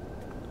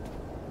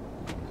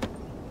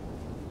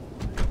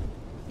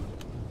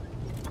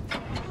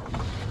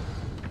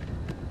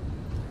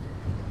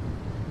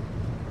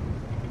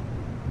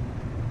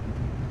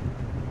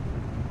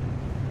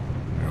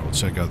 Alright, we'll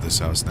check out this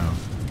house now.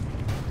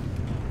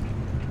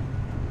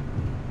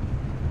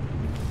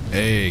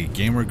 Hey,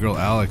 Gamer Girl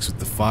Alex with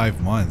the 5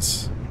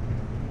 months.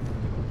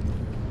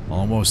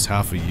 Almost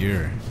half a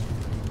year.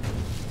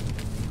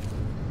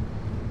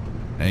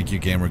 Thank you,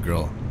 Gamer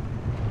Girl.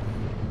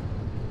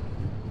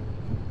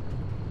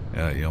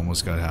 Yeah, you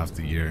almost got half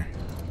the year.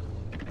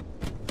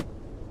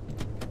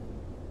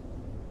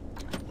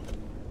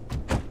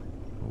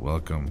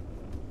 Welcome.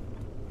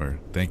 Or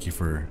thank you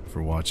for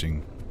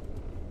watching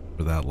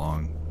for that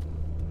long.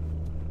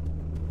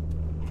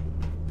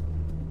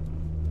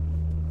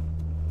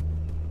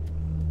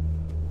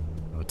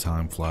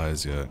 time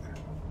flies, yeah.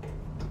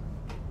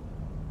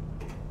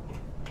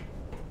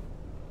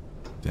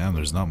 Damn,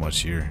 there's not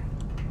much here.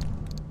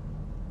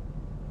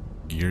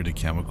 Gear to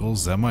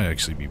chemicals? That might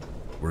actually be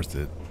worth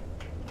it.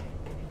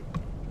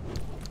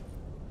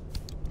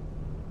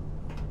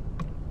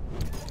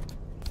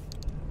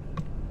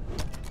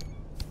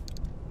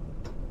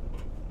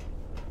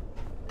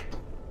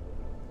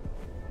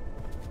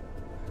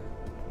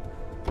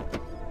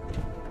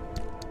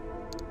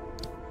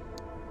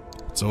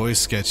 It's always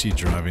sketchy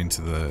driving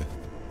to the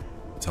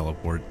the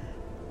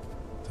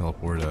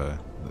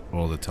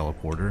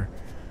teleporter.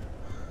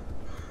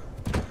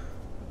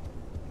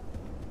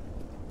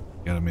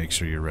 Gotta make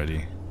sure you're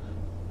ready.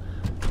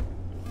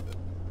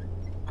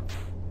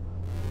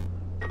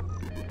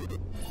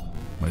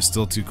 Am I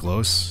still too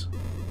close?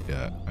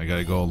 Yeah, I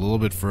gotta go a little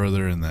bit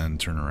further and then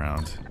turn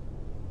around.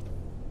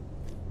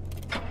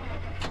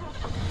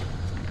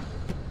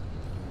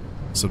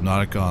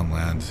 Subnautica on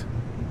land.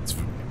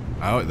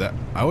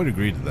 I would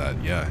agree to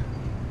that, yeah.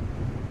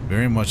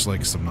 Very much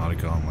like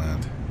Subnautica on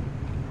land.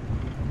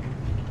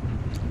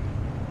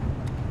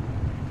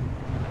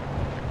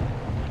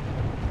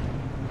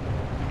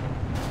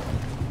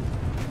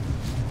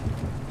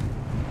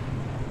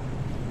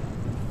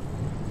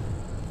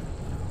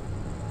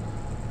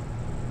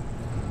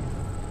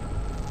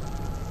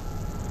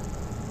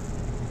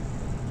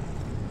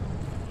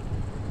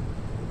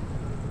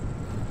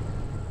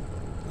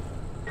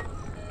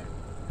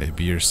 Hey,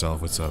 be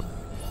yourself, what's up?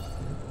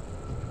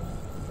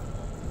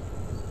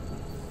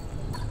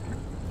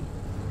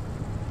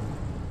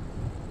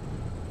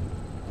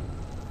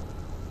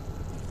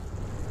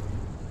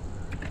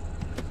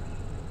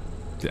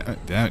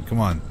 Damn it, come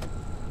on.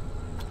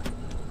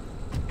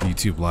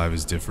 YouTube Live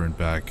is different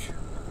back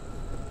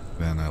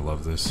then. I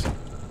love this.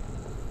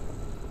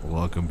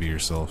 Welcome, be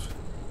yourself.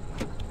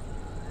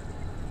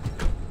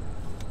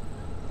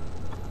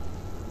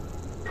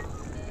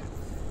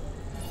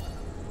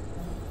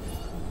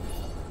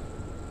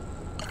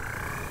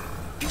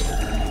 There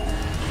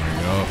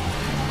we go.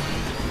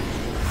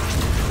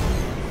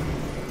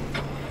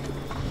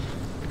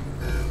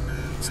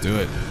 Let's do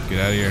it. Get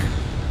out of here.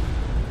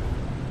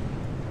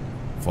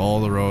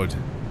 Follow the road.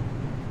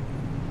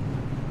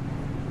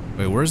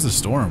 Wait, where's the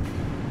storm?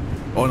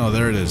 Oh no,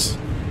 there it is.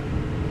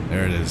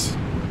 There it is.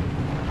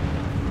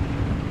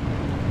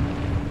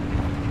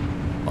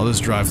 I'll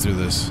just drive through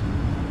this.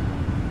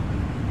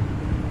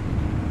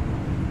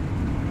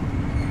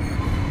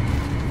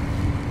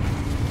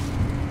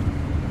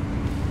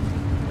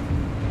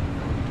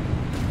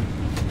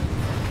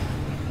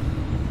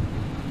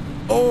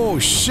 Oh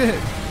shit!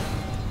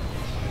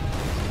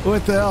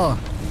 What the hell?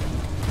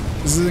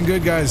 This isn't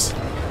good, guys.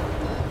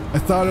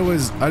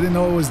 I didn't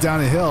know it was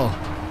down a hill.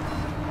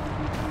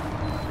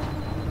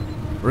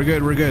 We're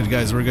good,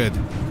 guys, we're good.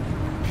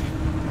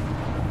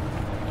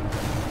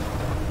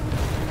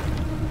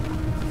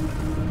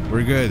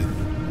 We're good.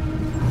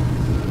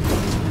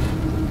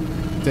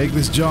 Take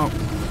this jump.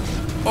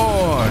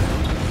 Oh!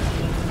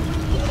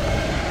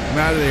 I'm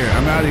out of here,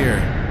 I'm out of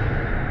here.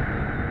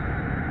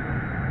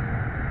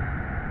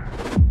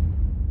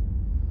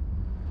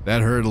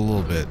 That hurt a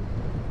little bit.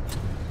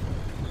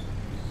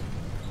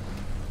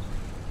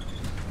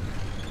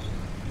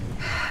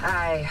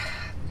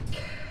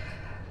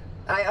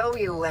 I owe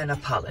you an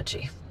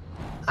apology.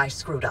 I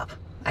screwed up.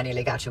 I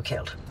nearly got you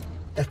killed.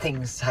 The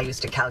things I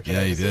used to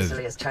calculate as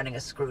easily as turning a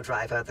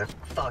screwdriver, they're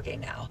foggy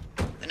now.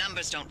 The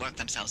numbers don't work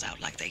themselves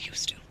out like they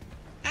used to.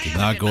 Did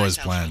not go as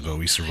planned, but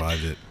we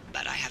survived it.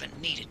 But I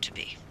haven't needed to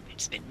be.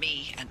 It's been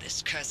me and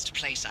this cursed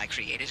place I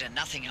created and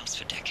nothing else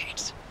for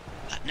decades.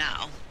 But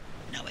now,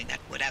 knowing that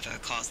whatever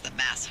caused the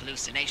mass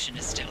hallucination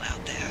is still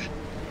out there,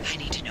 I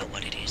need to know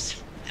what it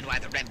is and why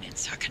the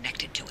remnants are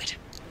connected to it.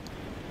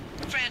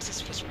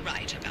 Francis was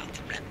right about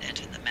the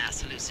remnant and the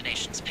mass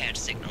hallucinations paired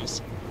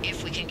signals.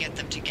 If we can get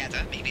them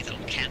together, maybe they'll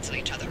cancel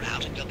each other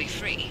out and you'll be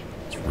free.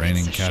 It's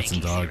raining cats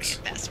and dogs.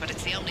 At best, but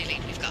it's the only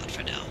lead we've got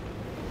for now.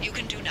 You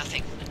can do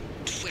nothing.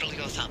 Twiddle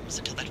your thumbs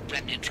until that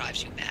remnant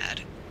drives you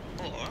mad.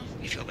 Or,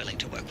 if you're willing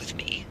to work with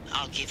me,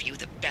 I'll give you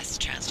the best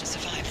chance to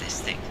survive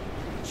this thing.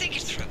 Think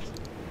it through.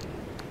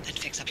 And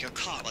fix up your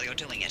car while you're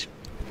doing it.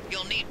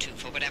 You'll need to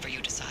for whatever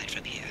you decide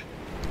from here.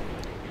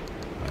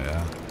 Oh,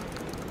 yeah.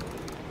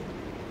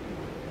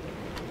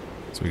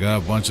 So we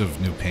got a bunch of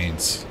new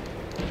paints.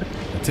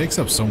 It takes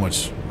up so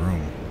much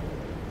room.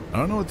 I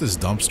don't know what this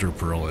dumpster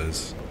pearl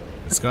is.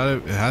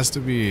 It has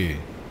to be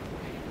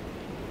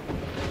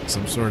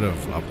some sort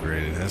of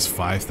upgrade. It has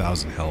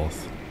 5,000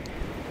 health.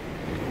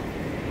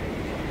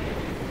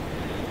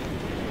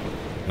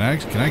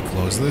 Can I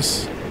close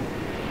this?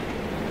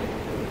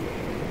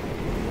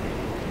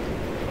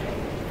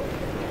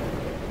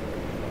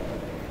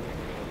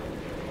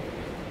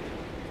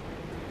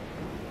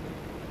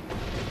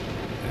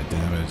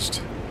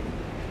 Damaged.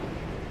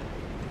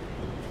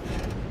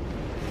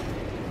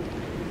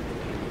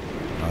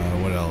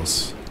 What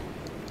else?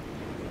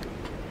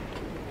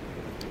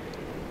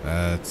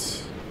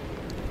 That's...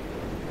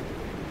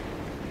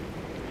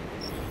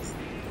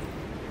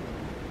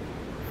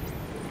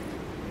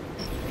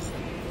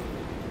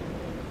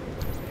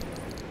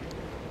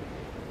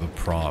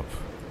 prop.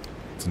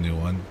 It's a new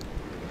one.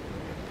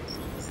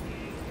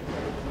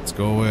 Let's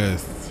go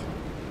with...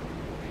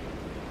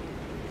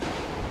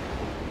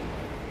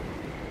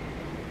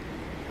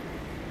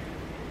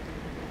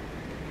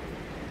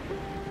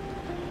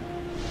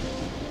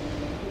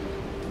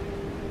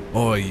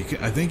 Oh, you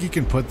can, I think you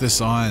can put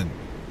this on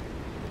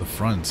the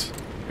front.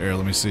 Here,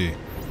 let me see.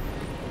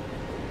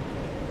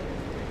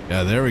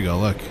 Yeah, there we go,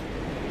 look.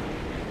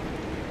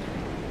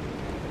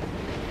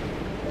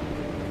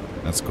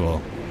 That's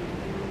cool.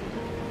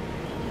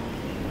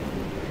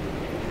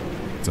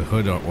 It's a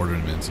hood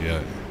ornament,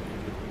 yeah.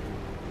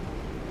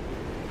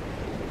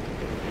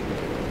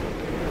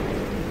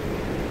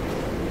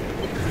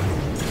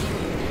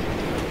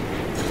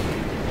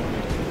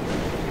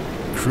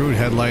 Crude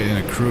headlight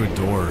and a crude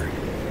door.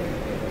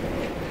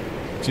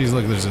 Jeez,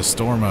 look, there's a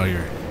storm out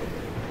here.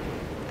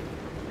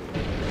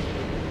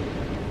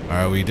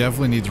 Alright, we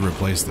definitely need to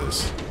replace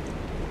this.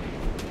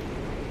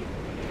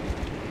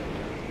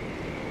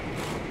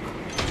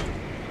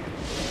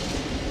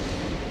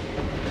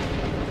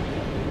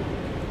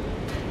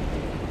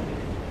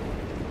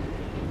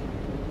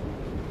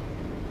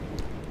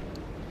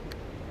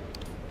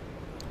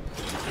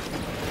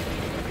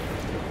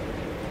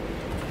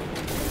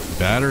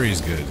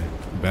 Battery's good.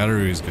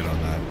 Battery's good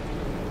on that.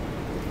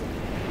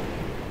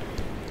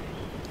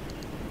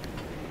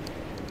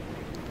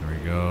 There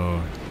we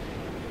go.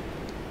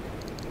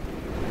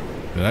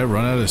 Did I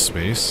run out of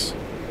space?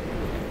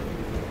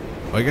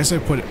 Well, I guess I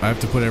have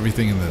to put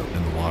everything in the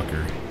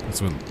locker.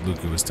 That's what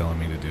Luca was telling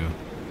me to do.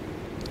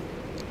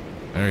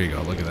 There you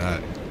go, look at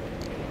that.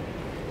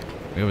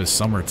 We have a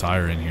summer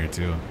tire in here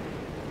too.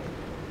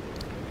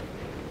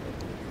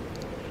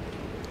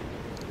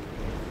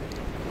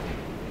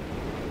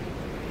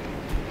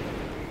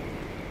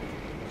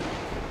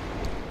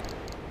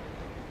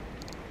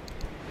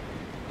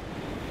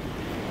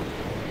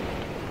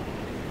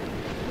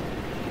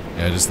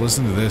 Yeah, just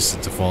listen to this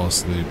to fall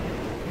asleep.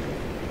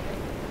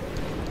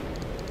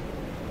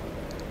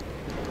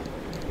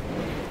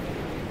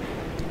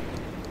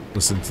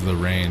 Listen to the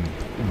rain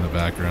in the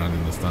background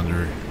and the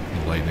thunder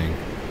and lightning.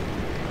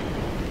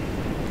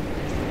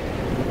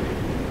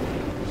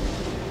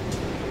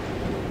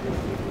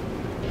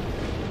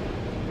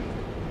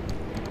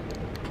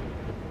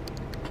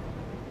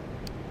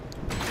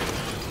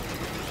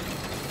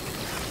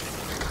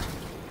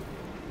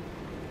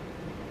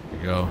 There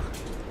you go.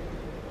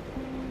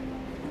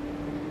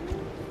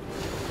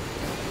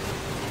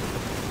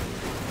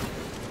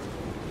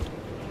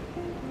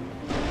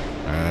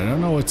 I don't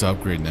know what to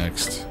upgrade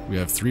next. We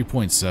have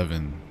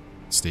 3.7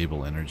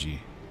 stable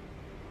energy.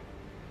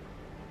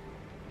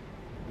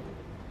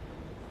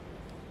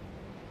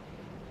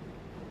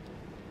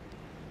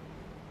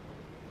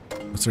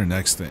 What's our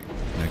next thing?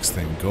 Next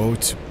thing, go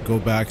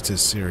back to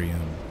Cerium.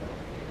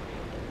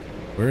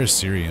 Where is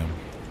Cerium?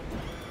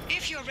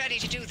 If you're ready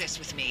to do this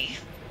with me,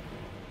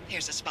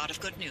 here's a spot of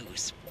good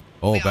news.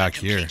 Oh, we back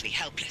are here. completely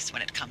helpless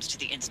when it comes to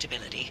the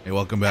instability. Hey,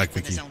 welcome back,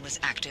 When the Vicky. zone was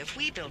active,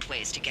 we built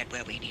ways to get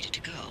where we needed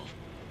to go.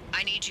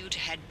 I need you to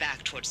head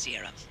back towards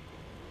Sierra.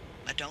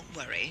 But don't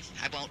worry,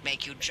 I won't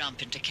make you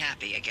jump into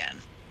Cappy again.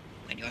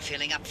 When you're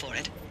feeling up for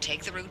it,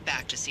 take the route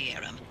back to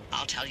Sierra.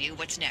 I'll tell you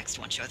what's next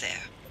once you're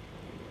there.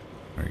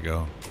 There you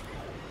go.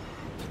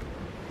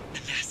 The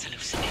mass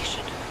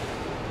hallucination.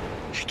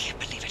 I can't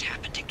believe it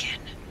happened again.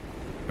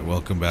 Hey,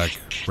 welcome back,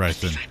 I can't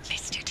Bryson. believe I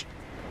missed it.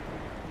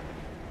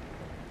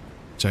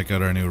 Check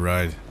out our new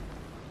ride.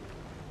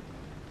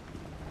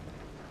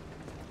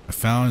 I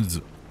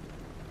found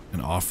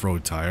an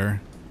off-road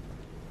tire.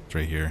 It's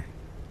right here.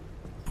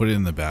 Put it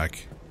in the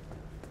back.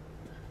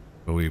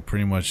 But we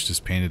pretty much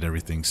just painted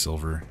everything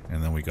silver,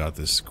 and then we got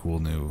this cool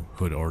new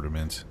hood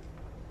ornament.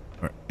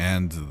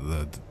 And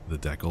the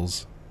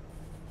decals.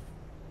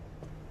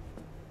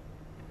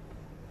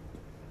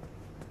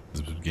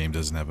 This game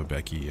doesn't have a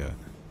Becky yet.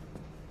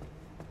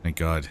 Thank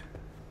God.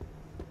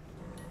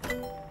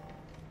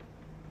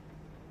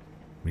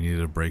 We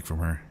needed a break from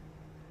her.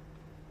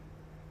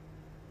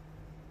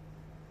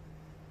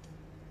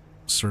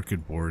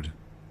 Circuit board.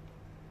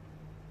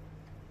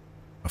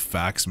 A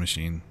fax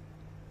machine.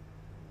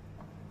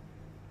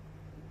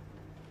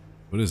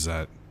 What is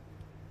that?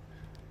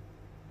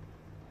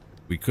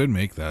 We could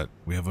make that.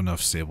 We have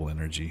enough stable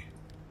energy.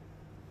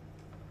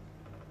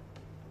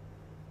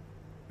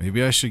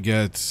 Maybe I should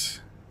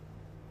get...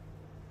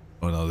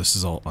 Oh no, this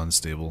is all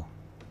unstable.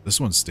 This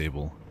one's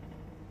stable.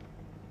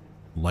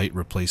 Light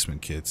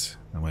replacement kit.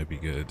 That might be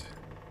good.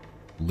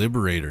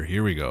 Liberator.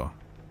 Here we go.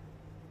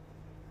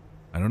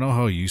 I don't know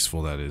how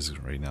useful that is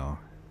right now.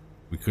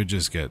 We could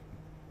just get...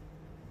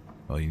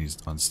 Oh, he needs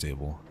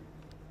unstable.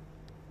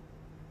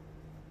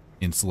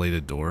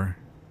 Insulated door.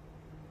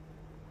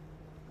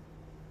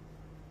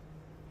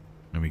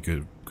 Maybe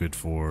good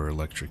for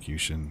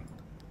electrocution.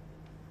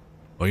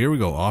 Oh, here we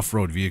go.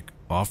 Off-road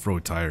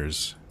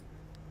tires.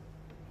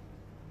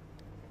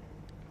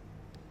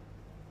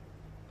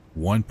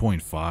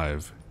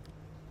 1.5.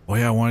 Oh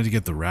yeah, I wanted to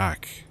get the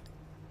rack.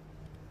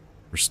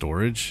 For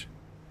storage?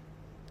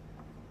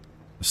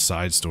 The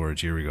side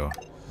storage. Here we go.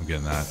 I'm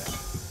getting that.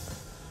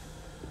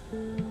 There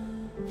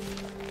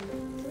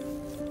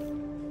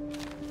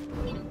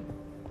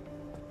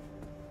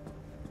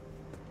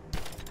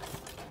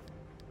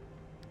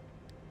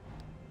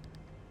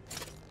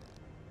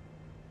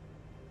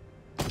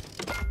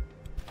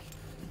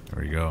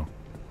we go.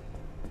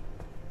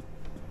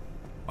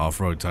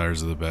 Off-road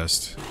tires are the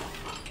best.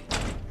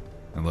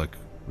 And look,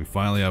 we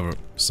finally have a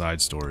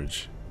side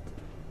storage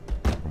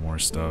for more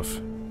stuff.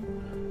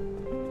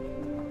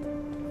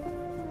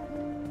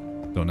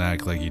 Don't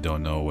act like you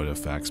don't know what a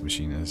fax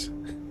machine is.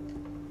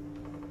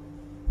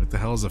 What the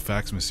hell is a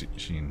fax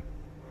machine?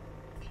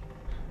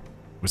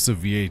 What's a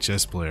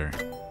VHS player?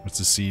 What's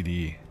a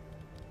CD?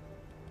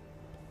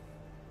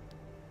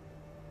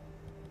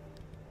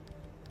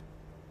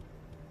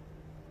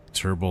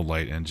 Turbo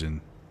light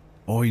engine.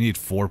 Oh, you need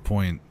 4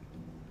 point.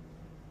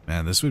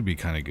 Man, this would be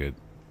kind of good.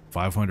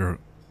 500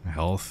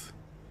 health.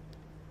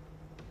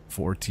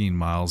 14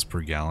 miles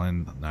per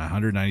gallon.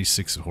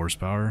 196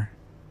 horsepower.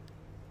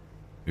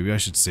 Maybe I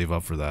should save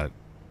up for that.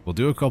 We'll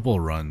do a couple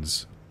of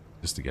runs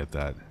just to get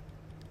that.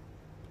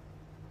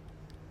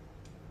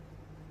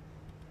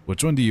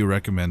 Which one do you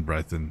recommend,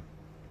 Brython?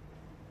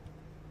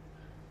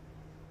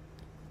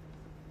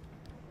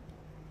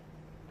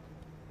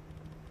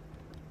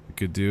 We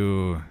could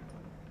do...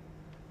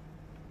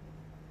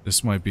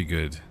 This might be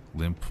good.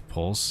 Limp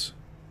Pulse.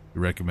 You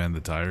recommend the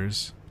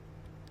tires?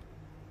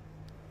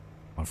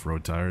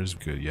 Off-road tires?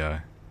 Good,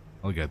 yeah.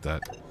 I'll get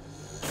that.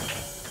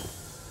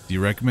 Do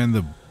you recommend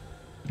the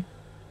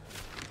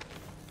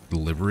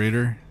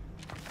Liberator?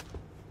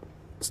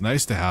 It's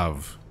nice to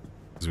have,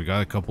 because we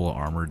got a couple of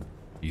armored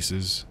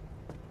pieces.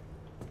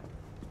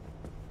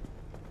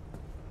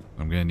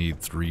 I'm gonna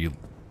need three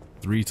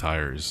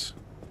tires.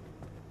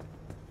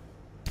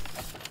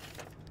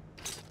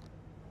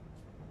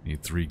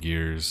 Need 3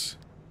 gears.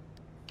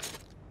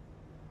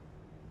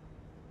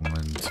 1,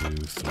 2,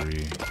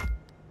 3.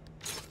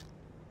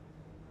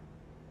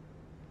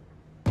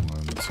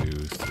 1, 2,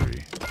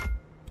 3.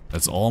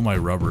 That's all my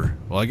rubber.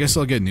 Well, I guess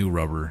I'll get new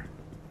rubber.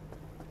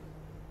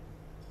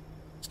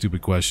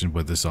 Stupid question,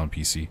 but this on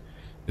PC.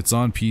 It's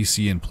on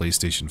PC and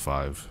PlayStation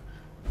 5.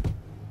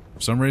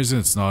 For some reason,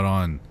 it's not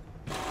on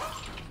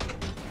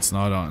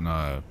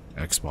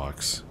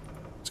Xbox.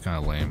 It's kind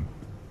of lame.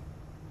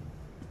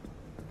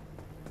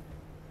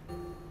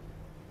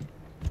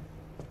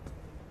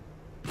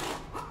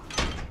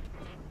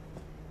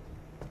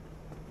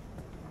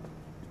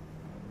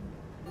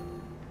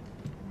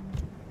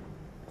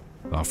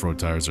 The off-road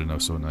tires are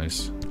so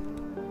nice.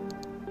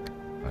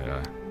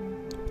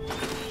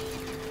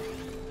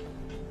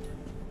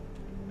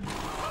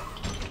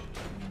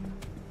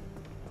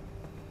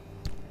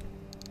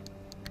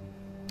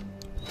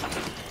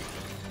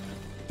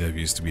 Dev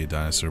used to be a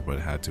dinosaur, but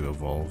had to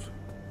evolve.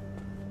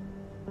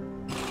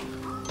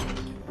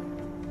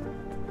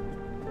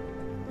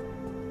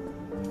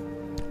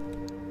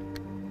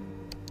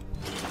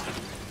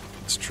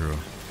 It's true.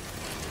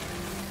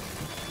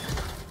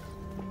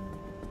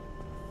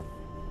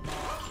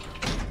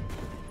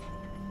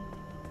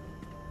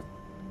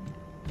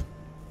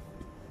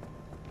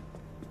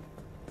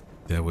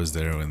 Dev was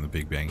there when the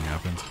Big Bang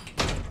happened.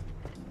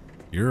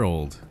 You're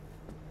old.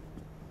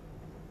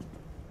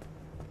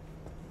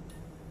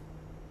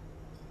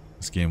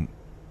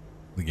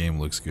 The game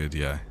looks good,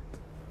 yeah.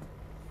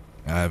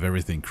 I have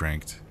everything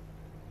cranked.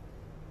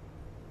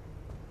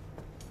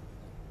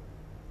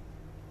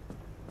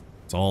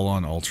 It's all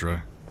on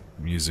Ultra.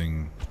 I'm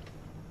using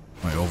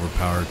my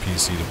overpowered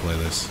PC to play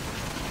this.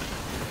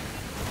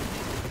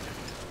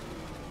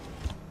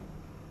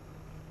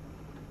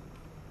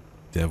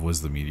 Dev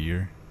was the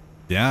meteor.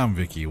 Damn,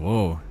 Vicky,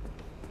 whoa.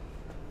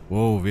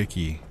 Whoa,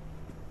 Vicky.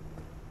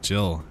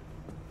 Chill.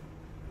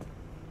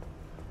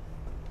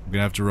 I'm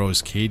gonna have to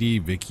roast Katie,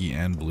 Vicky,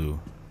 and Blue.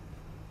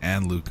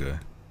 And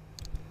Luca.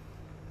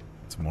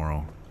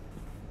 Tomorrow.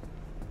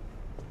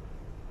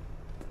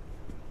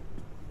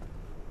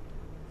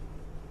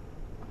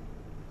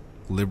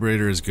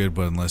 Liberator is good,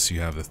 but unless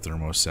you have the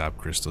thermo sap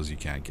crystals, you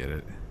can't get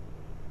it.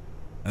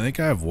 I think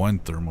I have one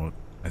thermo.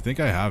 I think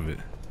I have it.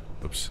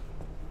 Oops.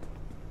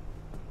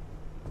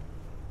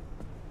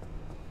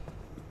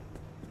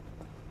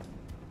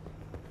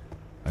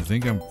 I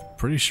think I'm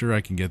pretty sure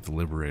I can get the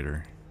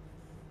Liberator.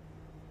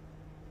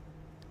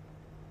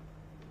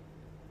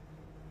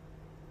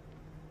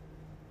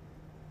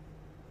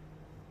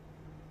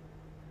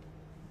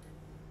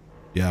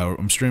 Yeah,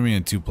 I'm streaming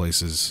in 2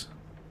 places.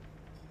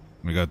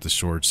 We got the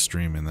short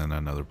stream and then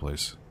another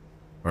place.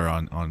 Or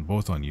on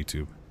both on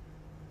YouTube.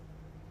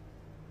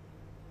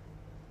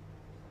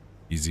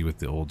 Easy with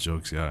the old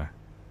jokes, yeah.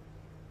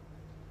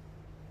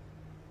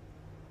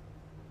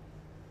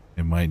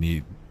 It might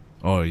need...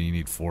 Oh, you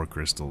need 4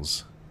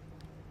 crystals.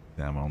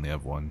 Damn, I only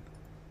have 1.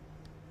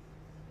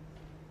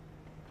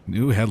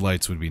 New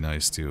headlights would be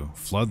nice too.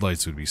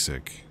 Floodlights would be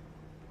sick.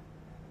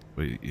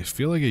 But I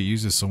feel like it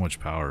uses so much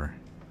power.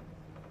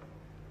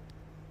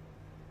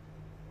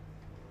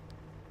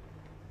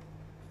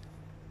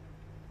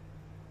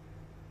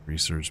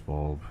 Research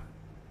bulb.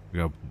 We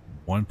got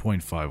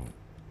 1.5.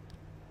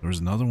 There was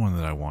another one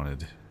that I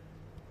wanted.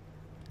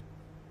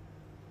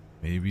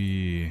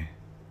 Maybe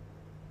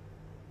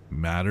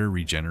matter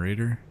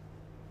regenerator?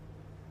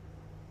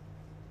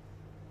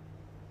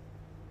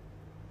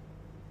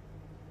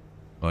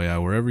 Oh yeah,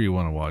 wherever you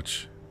want to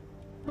watch.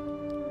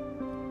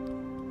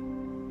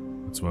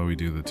 That's why we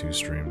do the 2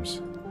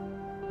 streams.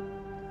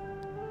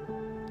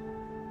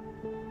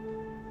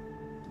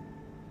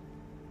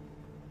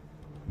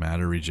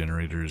 Matter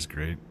regenerator is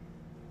great.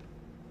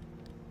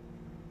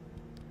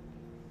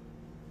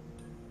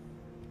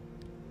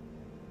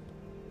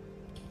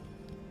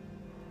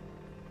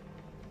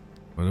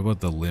 What about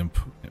the limp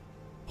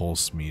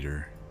pulse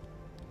meter?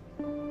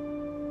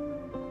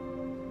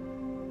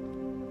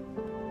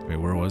 Wait,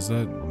 where was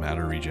that?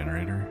 Matter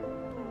regenerator?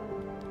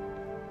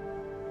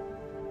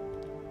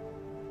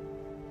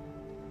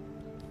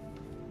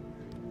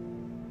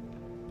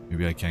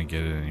 Maybe I can't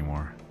get it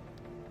anymore.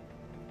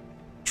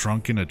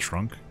 Trunk in a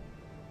trunk?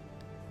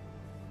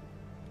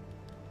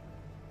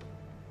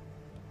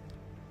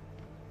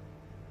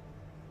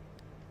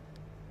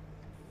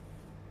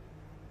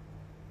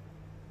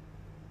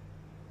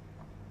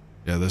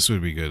 Yeah, this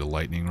would be good. A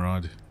lightning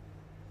rod.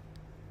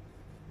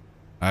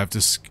 I have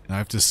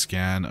to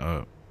scan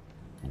a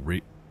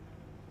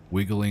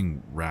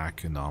wiggling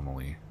rack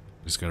anomaly.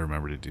 Just gotta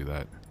remember to do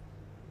that.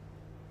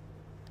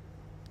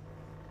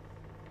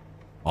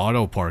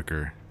 Auto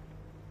Parker.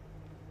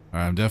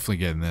 Alright, I'm definitely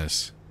getting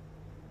this.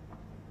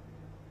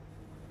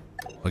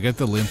 I'll get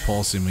the limp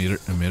pulse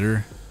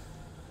emitter.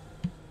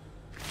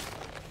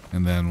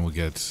 And then we'll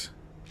get...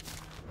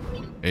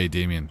 Hey,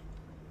 Damien.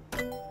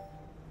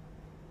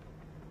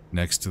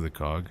 Next to the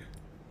cog.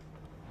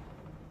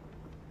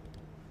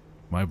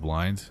 Am I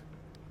blind?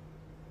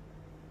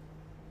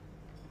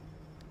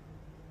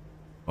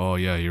 Oh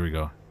yeah, here we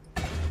go.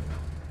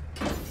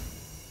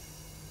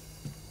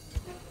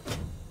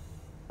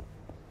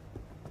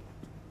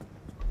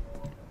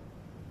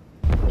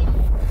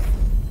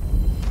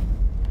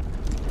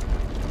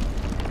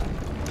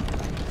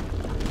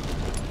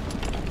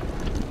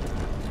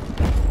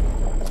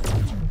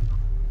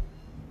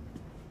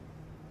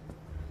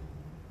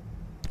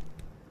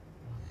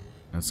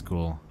 That's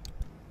cool.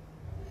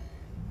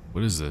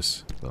 What is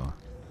this, though?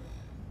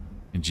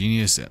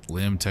 Ingenious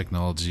limb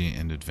technology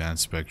and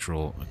advanced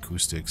spectral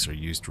acoustics are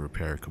used to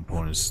repair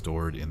components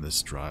stored in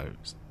this drive.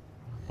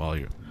 While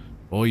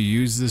you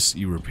use this,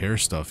 you repair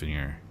stuff in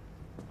here.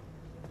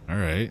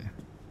 Alright.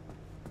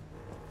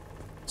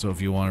 So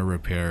if you want to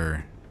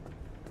repair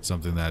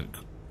something that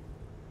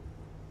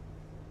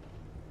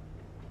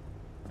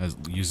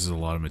uses a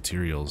lot of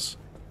materials,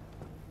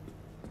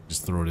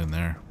 just throw it in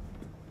there.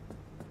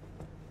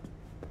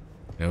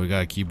 Yeah, we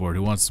got a keyboard.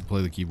 Who wants to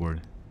play the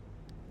keyboard?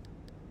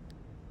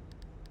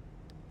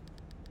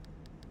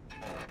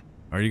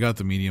 I already got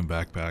the medium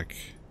backpack.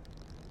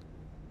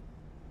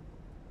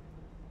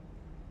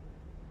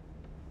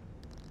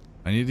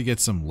 I need to get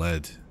some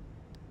lead.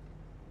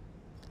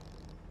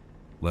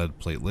 Lead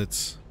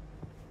platelets.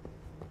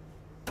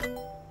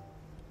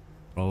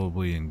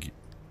 Probably in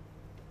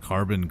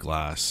carbon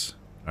glass.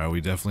 Alright,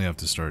 we definitely have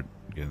to start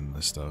getting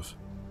this stuff.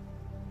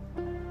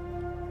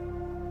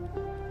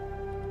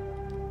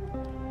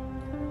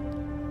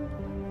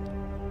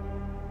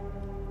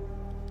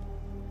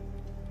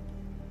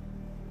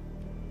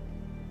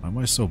 Why am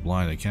I so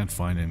blind? I can't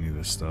find any of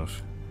this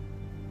stuff.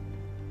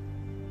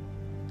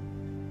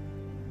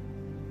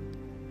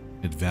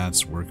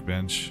 Advanced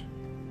workbench.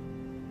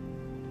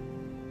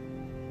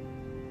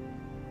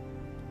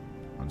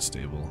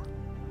 Unstable.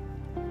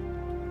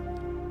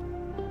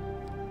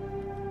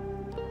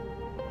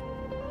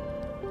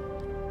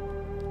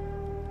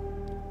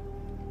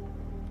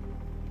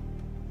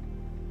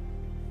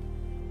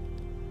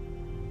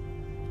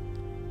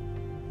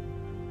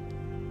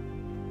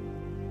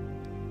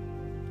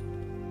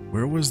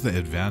 Where was the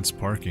advanced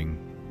parking?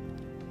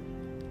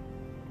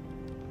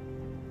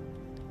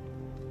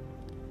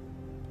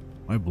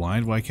 Am I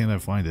blind? Why can't I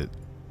find it?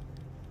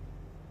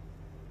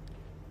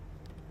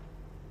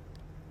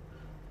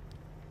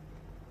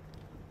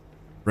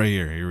 Right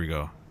here. Here we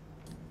go.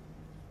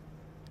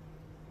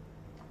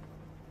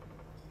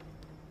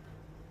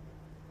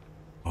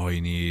 Oh,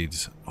 you need...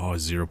 Oh,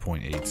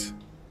 0.8.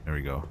 There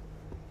we go.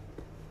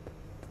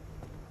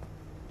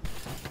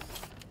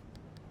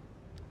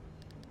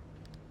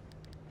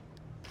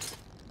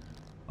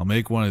 I'll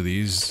make one of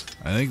these.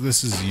 I think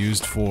this is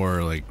used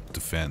for, like,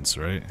 defense,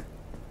 right?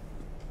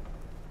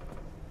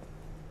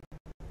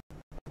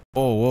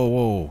 Oh, whoa,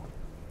 whoa.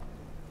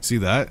 See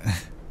that?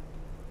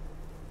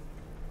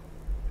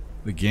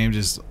 The game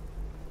just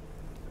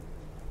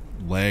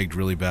lagged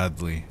really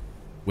badly.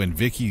 When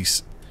Vicky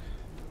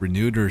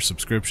renewed her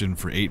subscription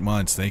for 8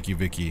 months. Thank you,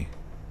 Vicky.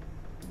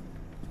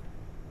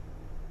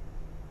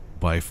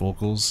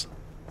 Bifocals.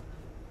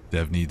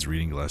 Dev needs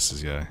reading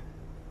glasses, yeah.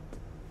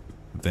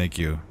 Thank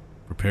you.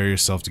 Prepare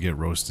yourself to get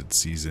roasted,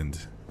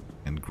 seasoned,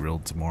 and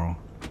grilled tomorrow.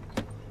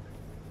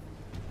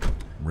 I'm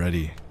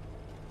ready.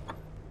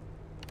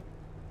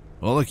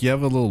 Oh, look, you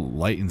have a little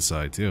light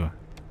inside, too.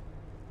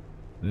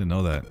 I didn't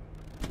know that.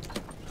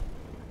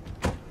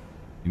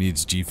 He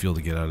needs G Fuel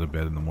to get out of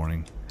bed in the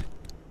morning.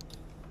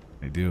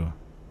 I do.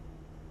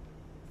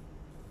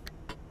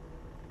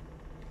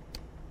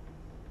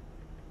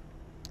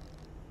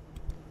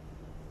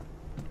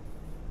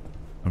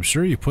 I'm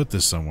sure you put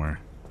this somewhere.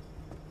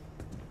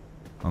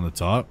 On the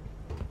top?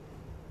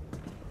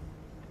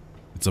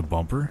 It's a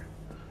bumper?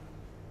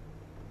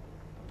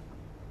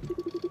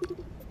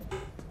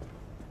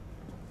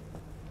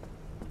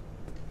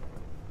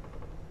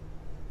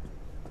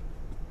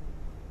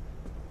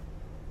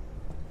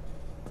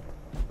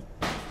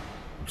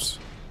 Oops.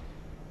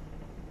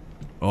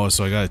 Oh,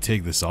 so I gotta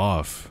take this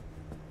off.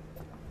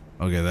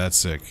 Okay, that's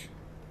sick.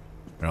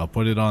 Here, I'll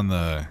put it on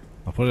the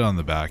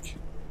back.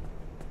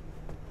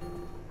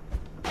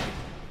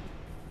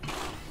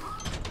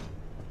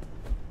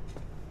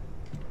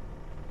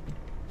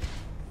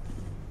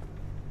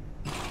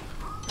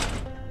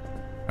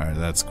 Alright,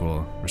 that's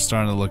cool. We're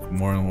starting to look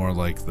more and more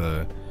like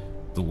the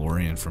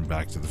DeLorean from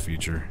Back to the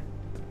Future.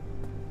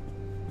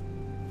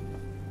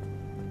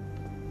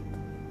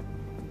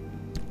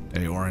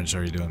 Hey, Orange, how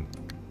are you doing?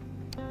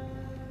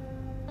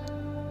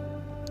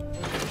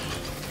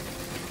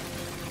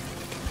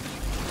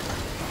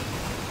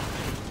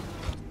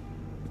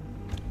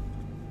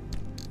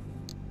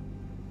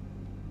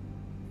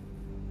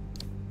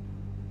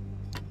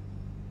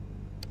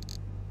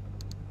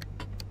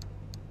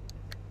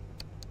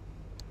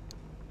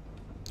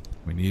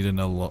 We need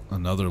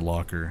another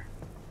locker.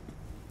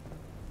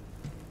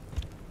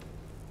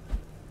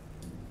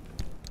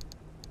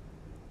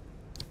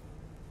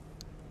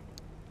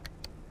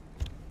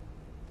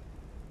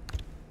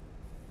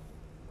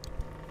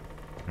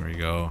 There we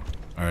go.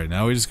 Alright,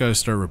 now we just gotta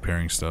start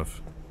repairing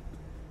stuff.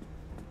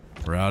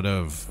 We're out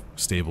of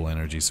stable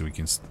energy, so we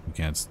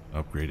can't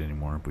upgrade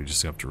anymore, but we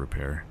just have to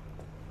repair.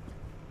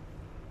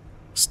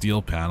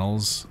 Steel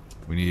panels.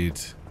 We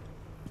need...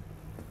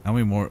 How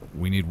many more?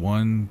 We need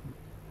 1,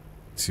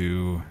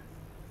 2,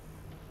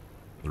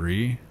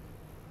 3.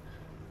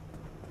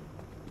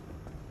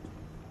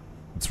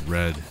 It's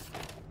red.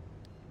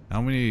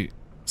 How many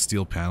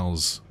steel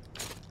panels,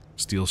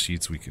 steel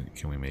sheets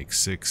can we make?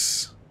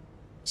 6,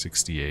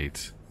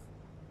 68.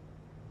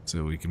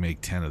 So we can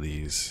make 10 of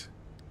these.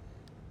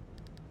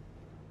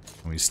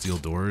 How many steel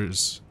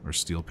doors or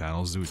steel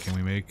panels can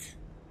we make?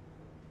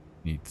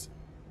 Neat.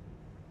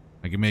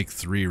 I can make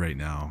 3 right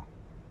now.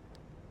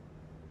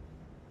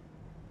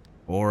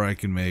 Or I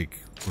can make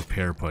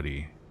repair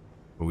putty,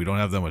 but we don't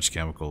have that much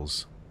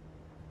chemicals.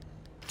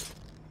 So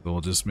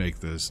we'll just make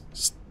this.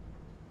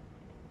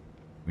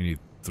 We need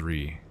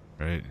 3,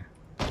 right?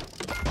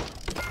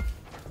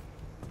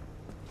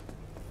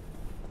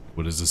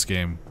 What is this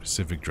game?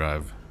 Pacific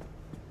Drive.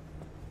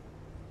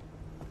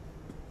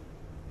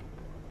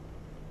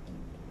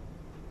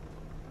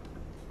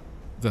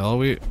 What the hell?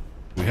 We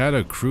had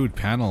a crude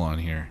panel on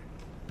here.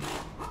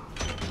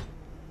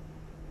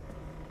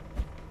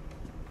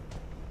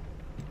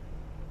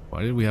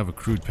 Why did we have a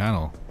crude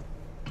panel?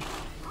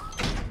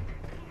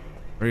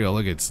 There you go,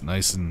 look, it's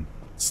nice and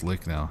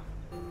slick now.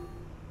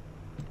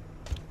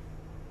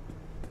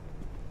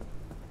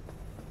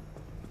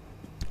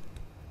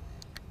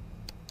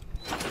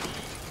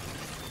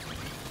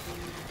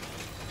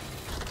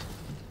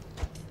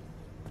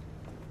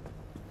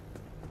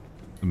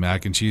 The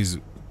mac and cheese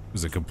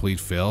was a complete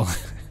fail.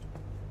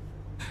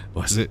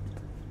 Was it?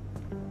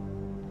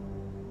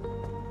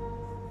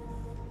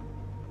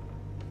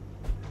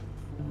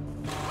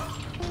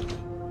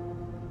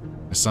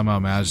 I somehow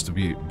managed to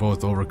be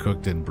both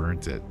overcooked and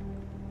burnt it.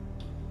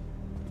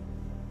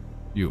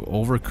 You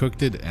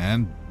overcooked it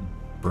and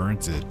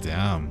burnt it,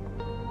 damn.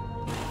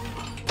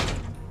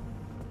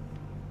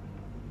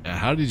 Yeah,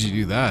 how did you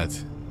do that?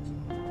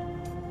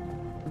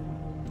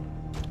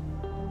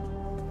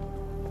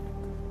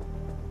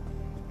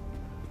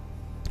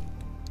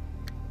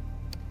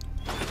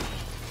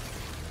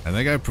 I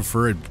think I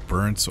preferred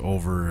burnt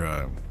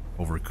over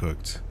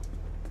overcooked.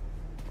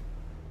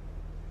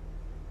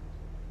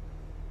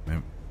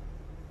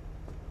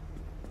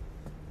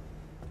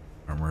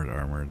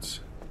 Armored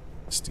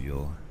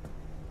steel.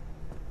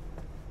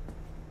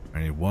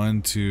 I need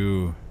 1,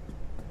 2,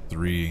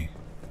 3.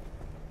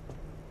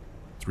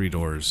 3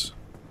 doors.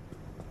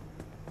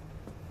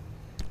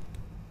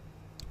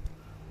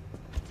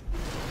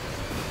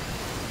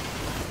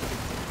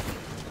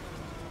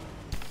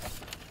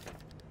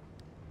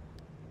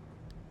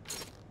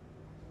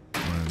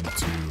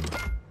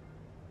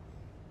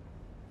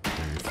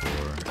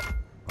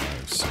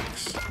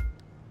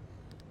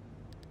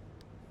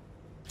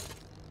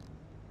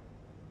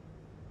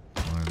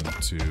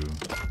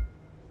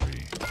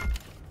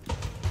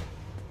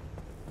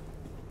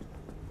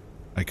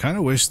 I kind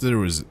of wish there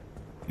was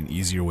an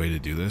easier way to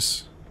do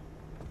this.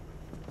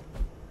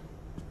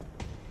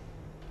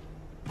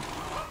 I'm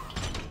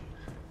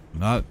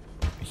not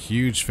a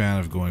huge fan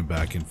of going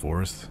back and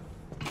forth.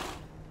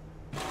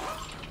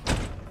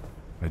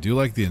 I do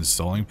like the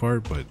installing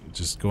part, but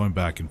just going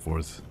back and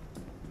forth,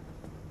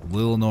 a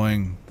little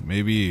annoying.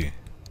 Maybe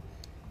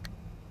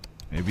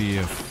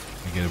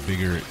if I get a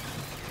bigger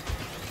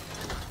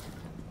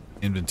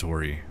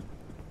inventory,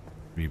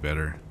 be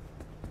better.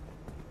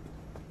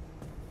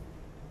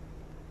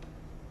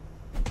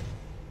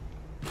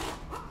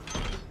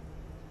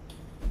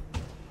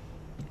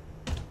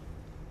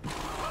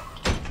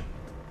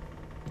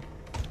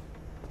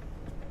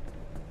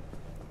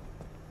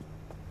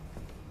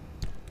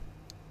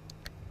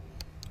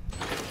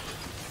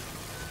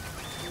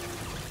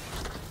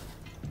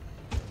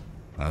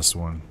 last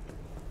one.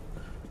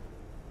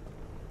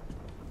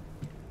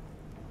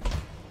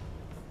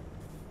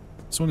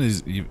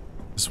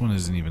 This one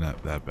isn't even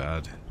that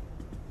bad.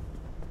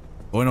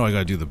 Oh no, I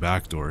gotta do the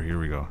back door. Here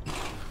we go.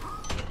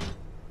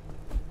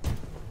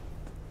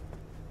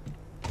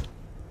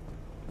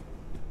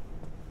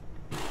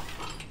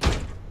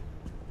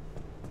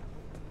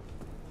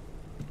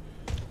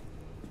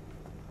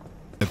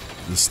 Get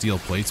the steel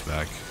plates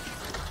back.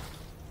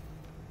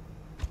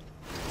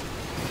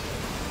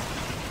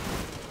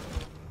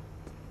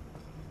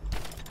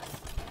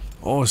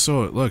 Oh,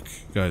 so look,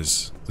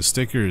 guys, the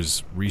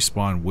stickers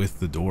respawn with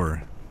the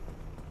door.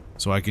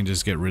 So I can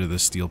just get rid of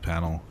this steel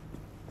panel.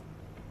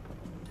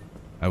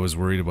 I was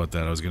worried about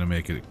that. I was gonna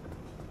make it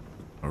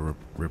a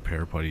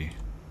repair putty.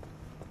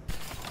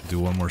 Do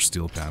one more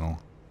steel panel.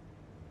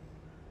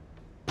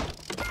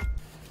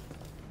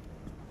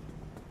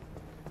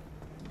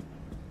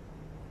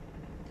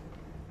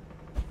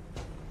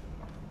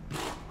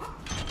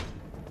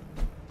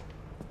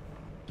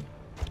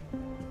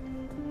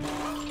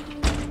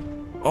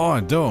 Oh,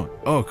 don't.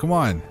 Oh, come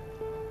on.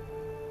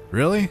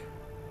 Really?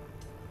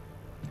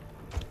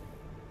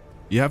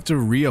 You have to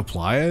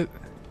reapply it?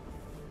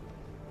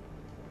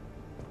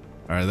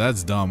 Alright,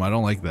 that's dumb. I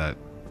don't like that.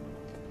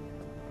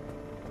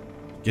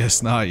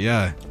 Guess not,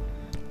 yeah.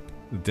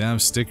 The damn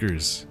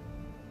stickers.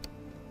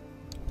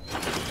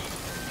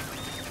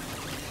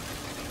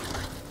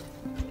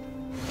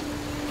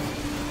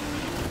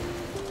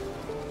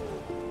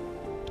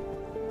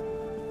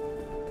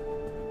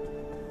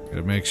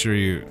 Gotta make sure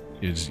you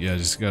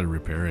just gotta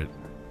repair it.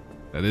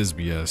 That is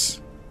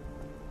BS.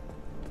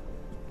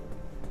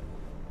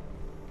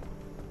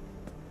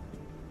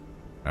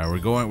 Alright,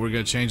 we're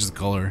gonna change the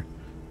color.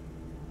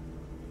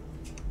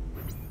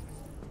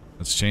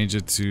 Let's change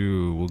it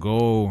to, we'll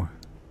go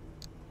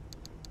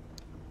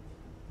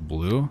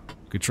blue.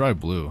 Could try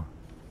blue.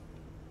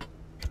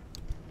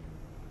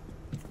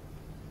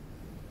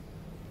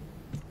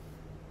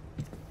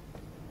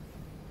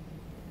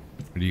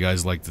 Or do you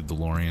guys like the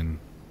DeLorean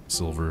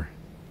silver?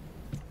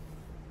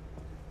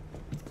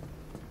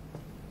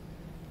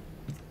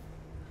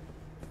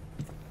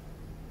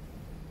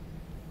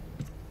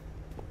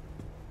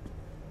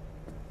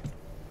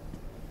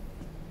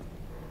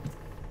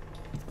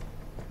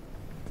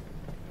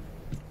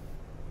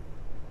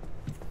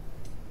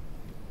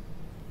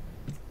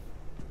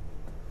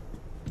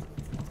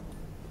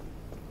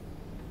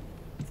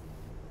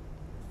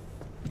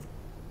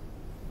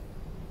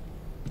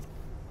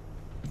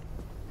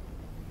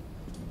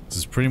 This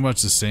is pretty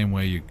much the same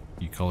way you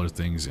color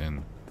things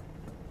in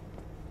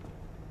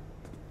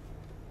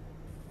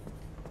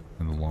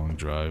the long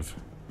drive.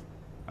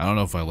 I don't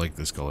know if I like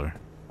this color.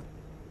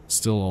 It's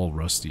still all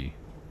rusty.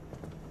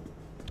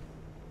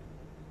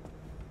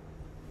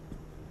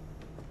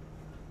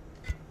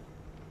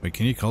 Wait,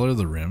 can you color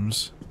the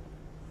rims?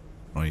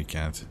 Oh, you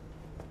can't.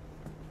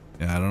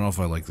 Yeah, I don't know if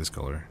I like this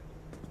color.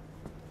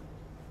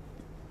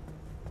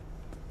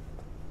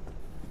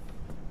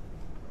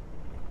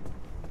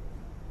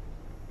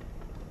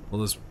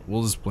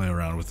 We'll just play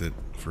around with it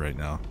for right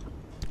now.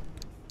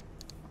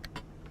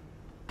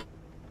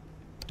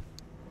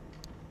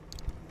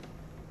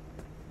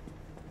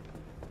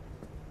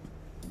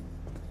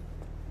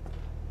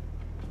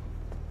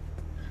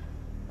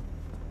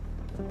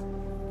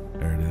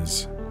 There it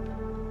is.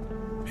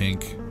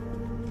 Pink.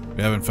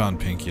 We haven't found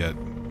pink yet.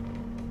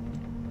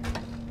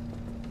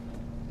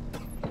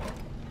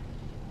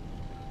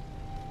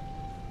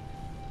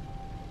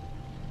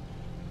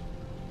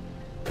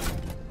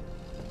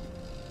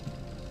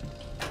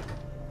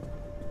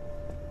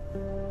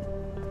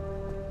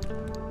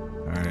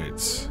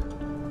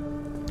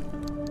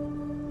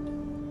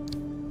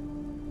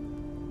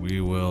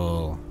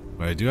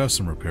 I do have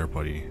some repair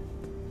putty.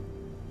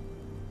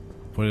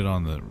 Put it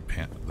on the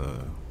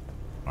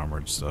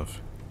armored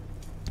stuff.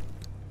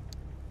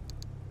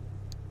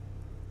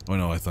 Oh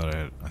no, I thought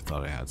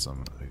I had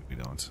some. We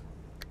don't.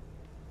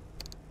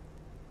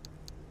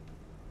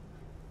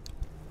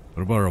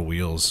 What about our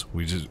wheels?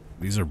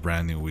 These are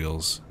brand new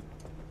wheels.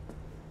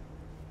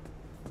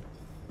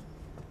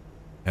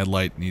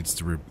 Headlight needs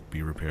to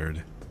be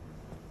repaired.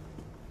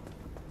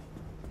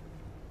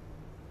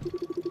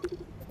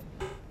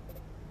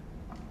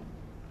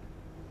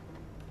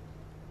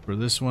 For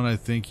this one, I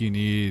think you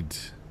need...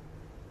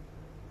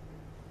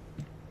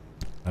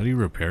 How do you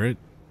repair it?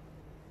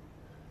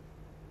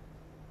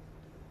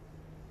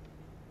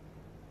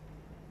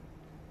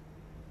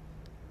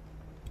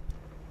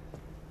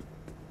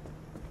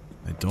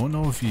 I don't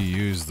know if you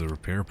use the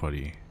repair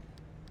putty.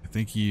 I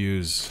think you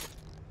use...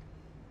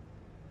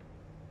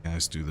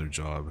 Guys do their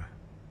job.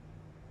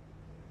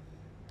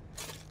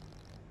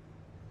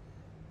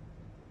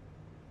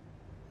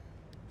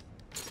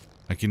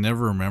 I can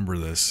never remember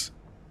this.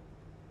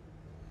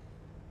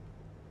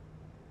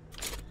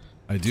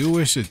 I do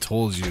wish it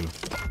told you,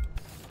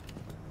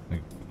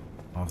 like,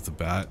 off the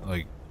bat,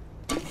 like,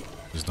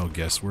 there's no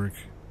guesswork.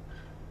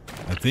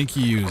 I think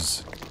you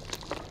use...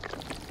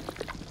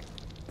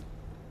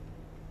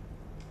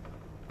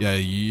 Yeah,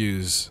 you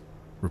use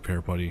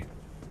repair putty.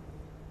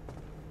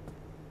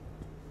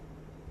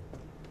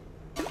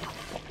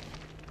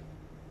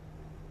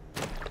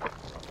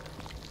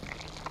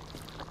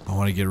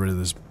 want to get rid of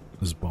this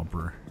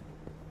bumper.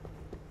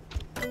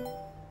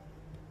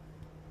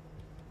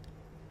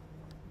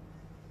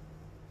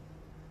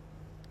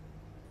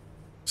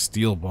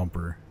 Steel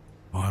bumper.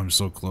 Oh, I'm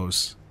so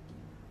close.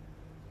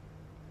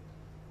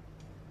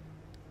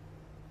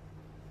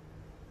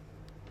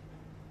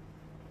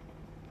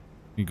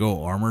 You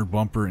go armored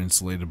bumper,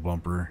 insulated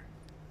bumper.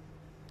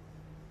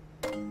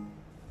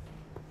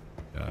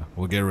 Yeah,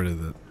 we'll get rid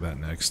of that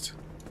next.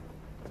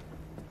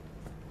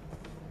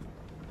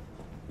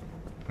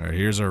 Alright,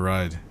 here's our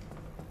ride.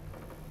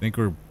 I think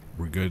we're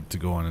good to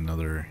go on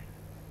another...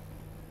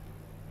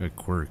 Got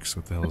quirks.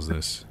 What the hell is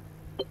this?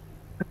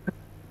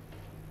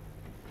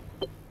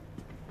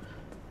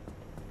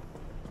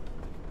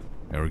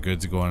 Yeah, we're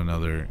good to go on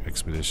another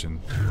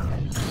expedition.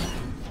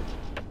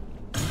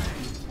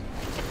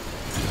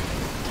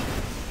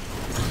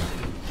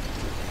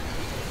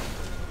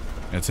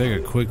 Gonna take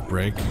a quick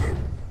break,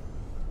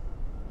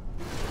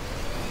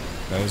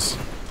 guys,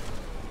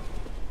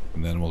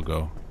 and then we'll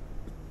go.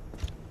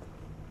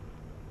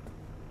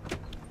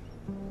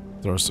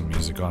 Throw some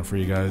music on for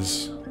you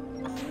guys.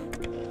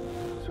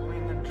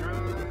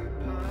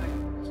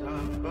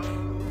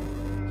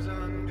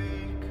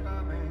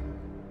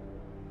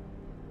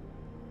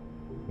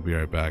 We'll be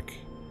right back.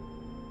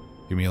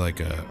 Give me like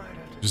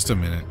just a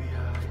minute.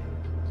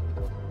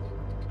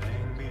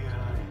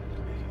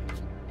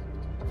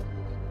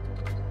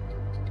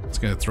 It's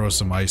gonna throw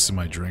some ice in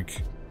my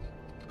drink.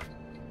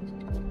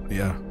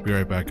 Yeah, be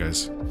right back,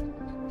 guys.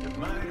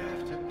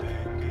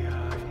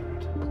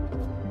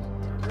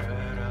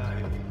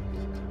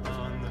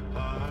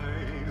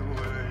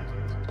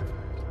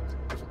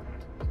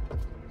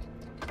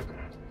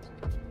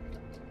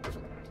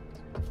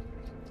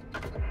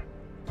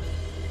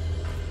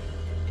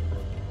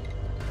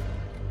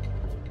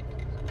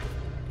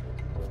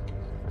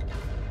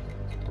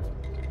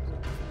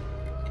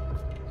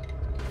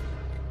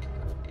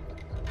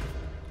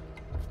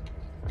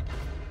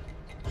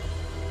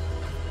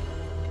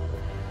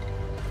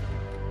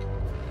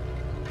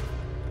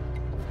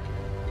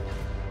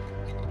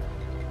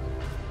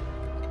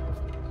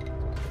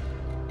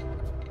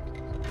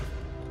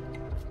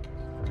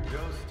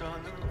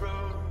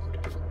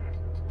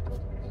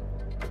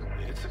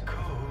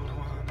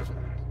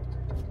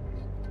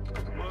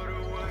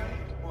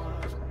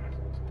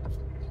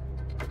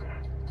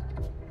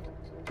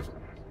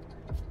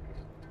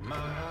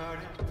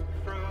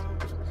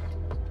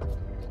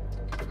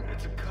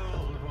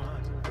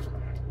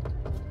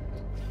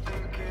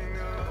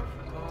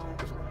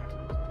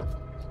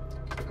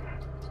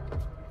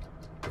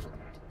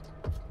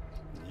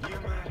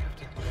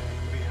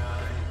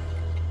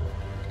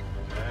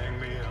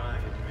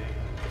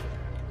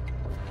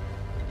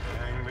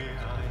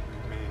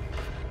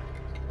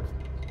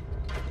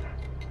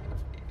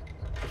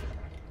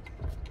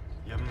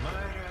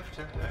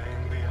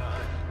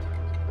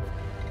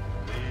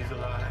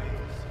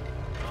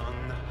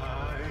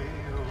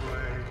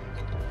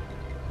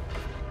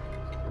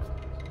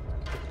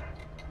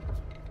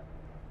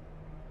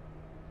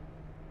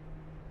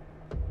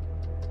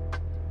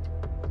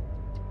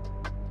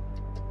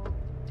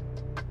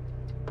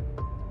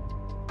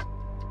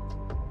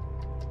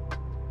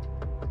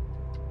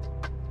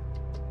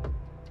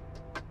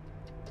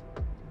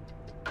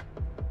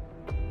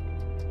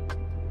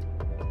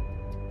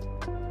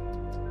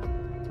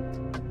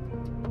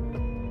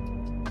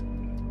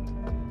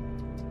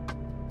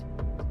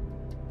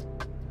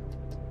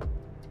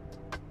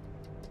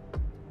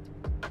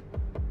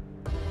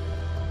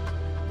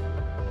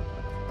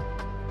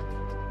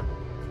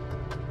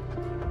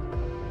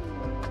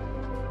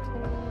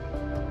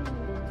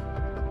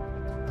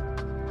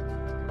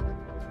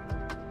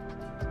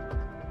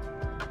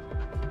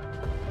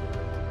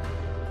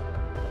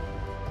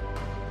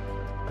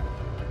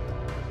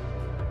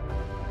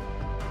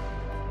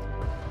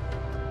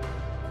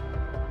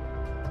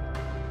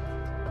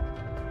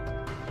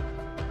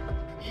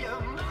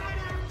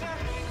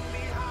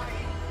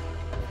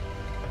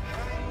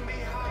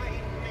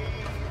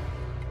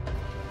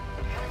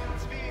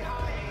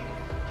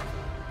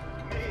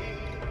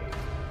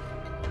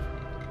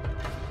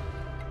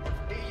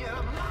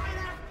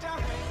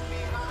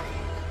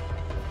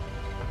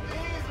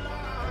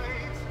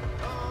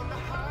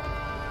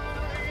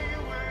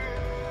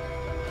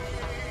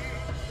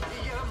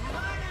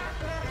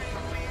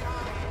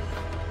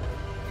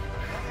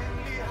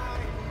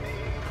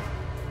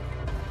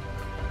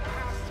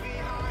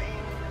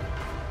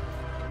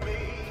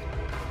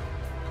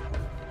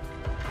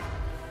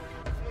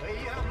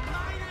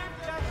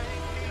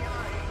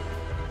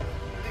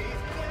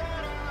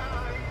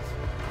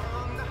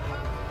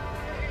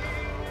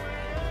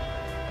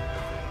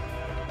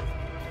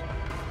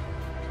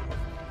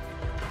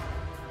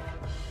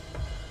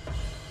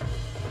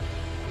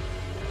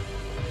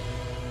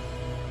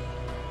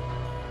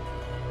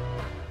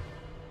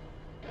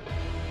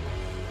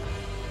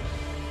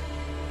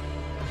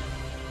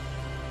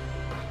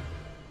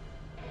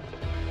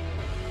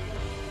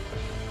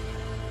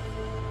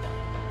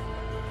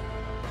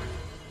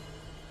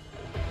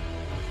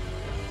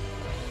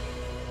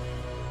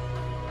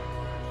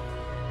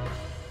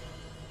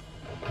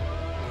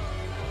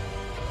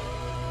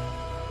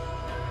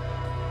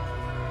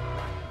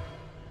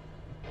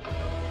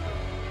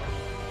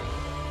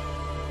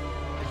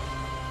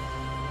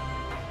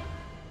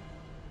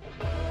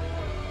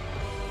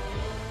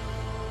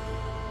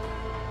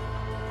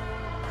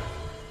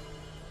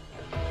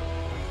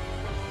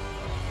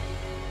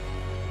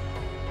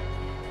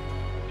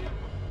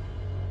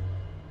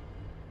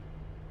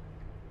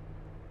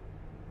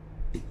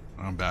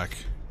 I'm back.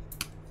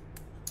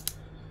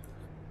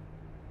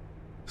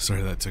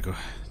 Sorry that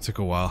took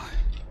a while.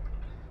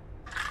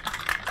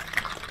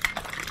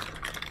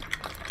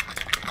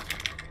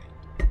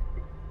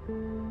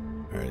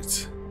 All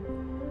right.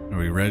 Are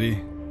we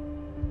ready?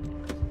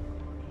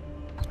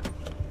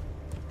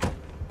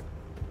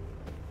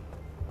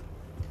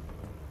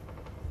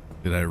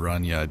 Did I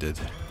run? Yeah, I did.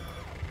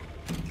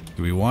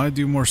 Do we want to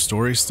do more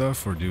story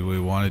stuff, or do we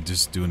want to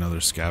just do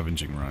another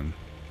scavenging run?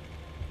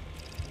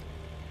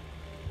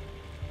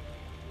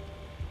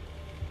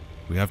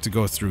 We have to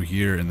go through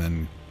here and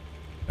then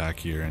back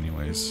here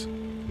anyways.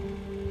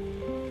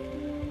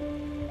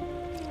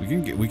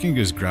 We can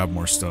just grab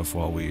more stuff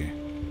while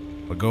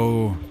I'll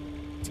go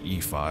to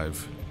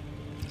E5.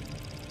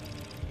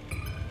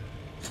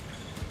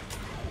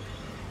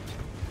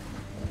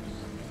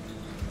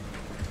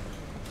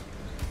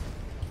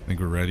 I think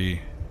we're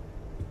ready.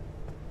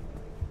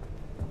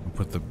 I'll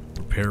put the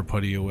repair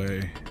putty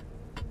away.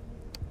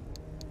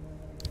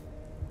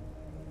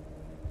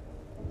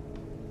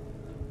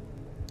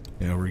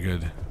 Yeah, we're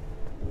good.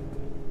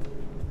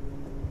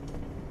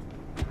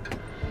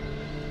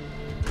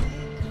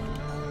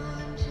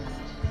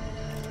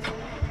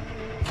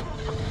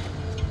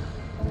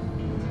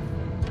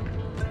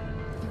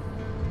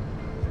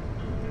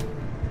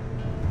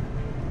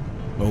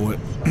 Oh,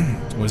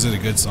 was it a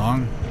good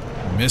song?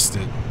 I missed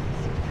it.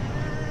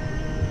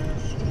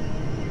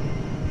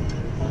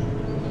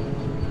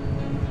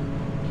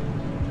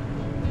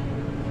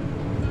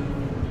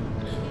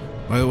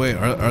 By the way,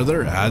 are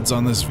there ads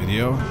on this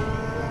video?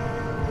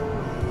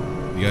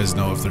 You guys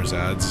know if there's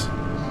ads?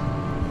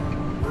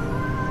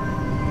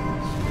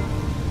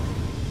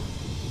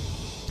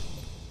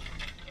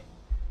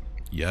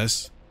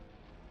 Yes?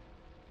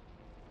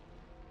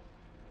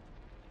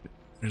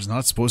 There's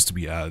not supposed to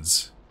be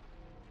ads.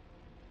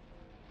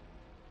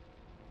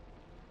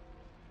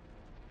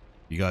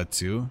 You got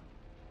two?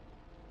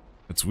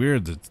 It's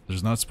weird that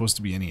there's not supposed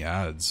to be any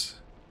ads.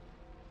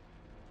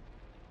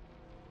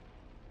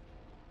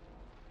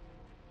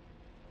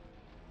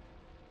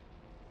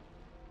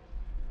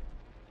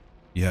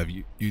 You have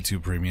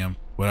YouTube Premium,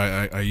 but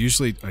I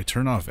usually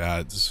turn off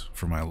ads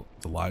for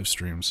the live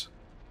streams.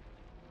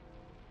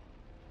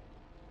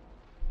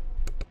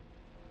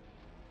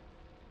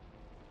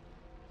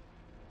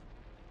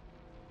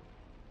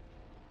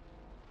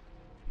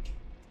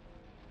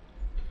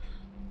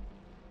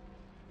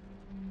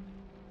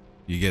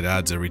 You get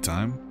ads every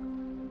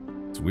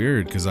time? It's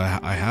weird because I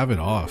have it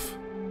off.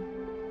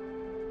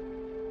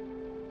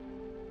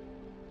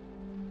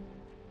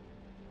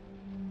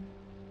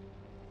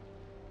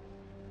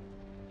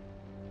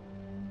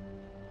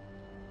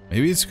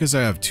 Maybe it's because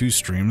I have two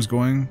streams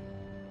going,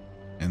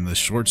 and the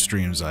short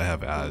streams I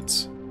have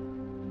ads.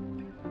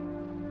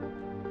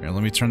 Here,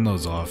 let me turn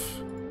those off.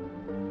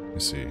 Let me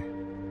see.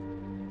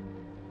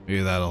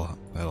 Maybe that'll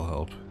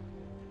help.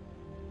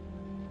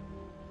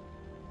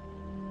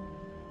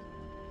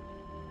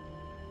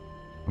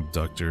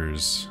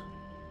 Abductors.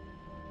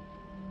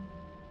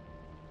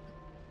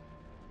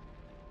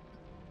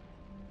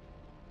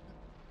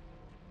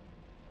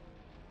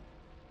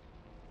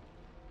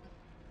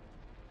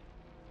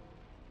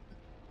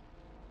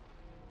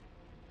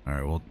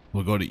 Alright,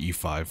 we'll go to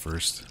E5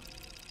 first.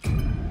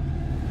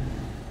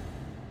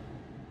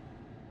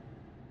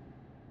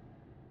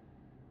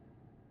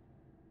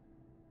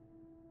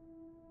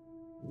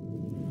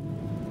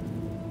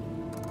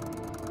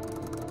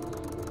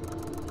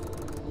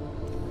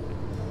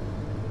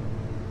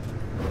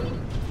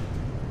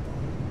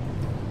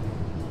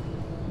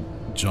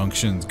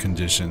 Junction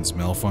conditions,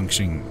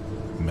 malfunctioning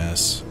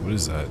mess. What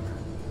is that?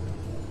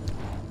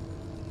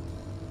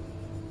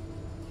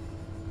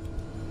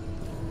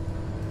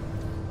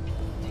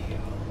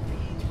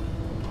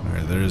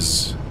 Alright,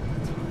 there's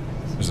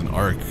an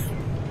arc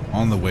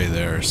on the way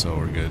there, so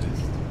we're good.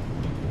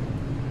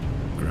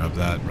 Grab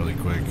that really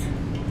quick.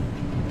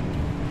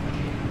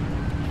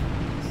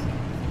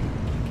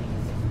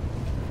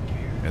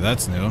 Okay,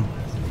 that's new.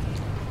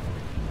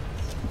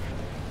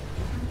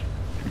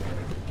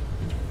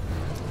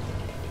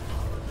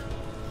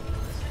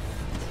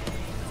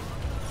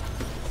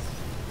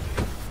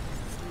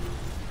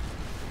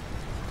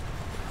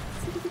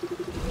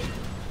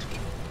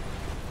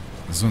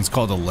 This one's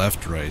called a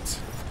left-right.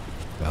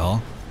 The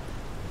hell?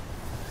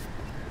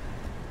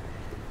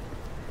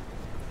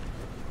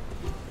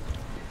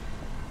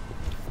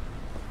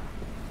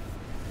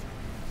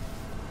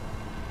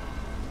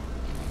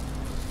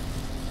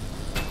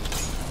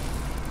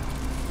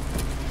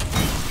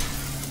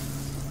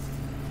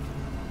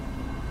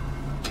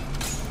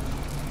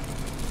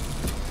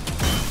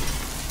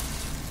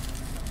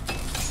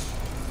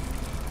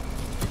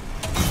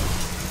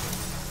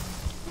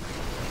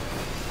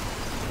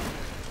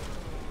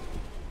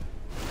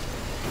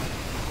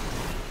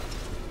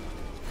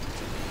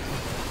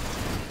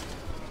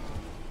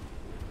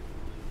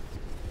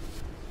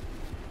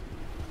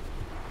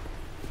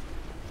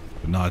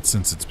 Not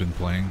since it's been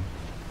playing.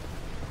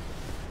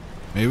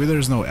 Maybe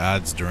there's no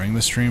ads during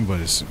the stream, but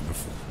as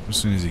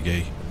soon as you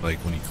get, like,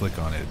 when you click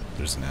on it,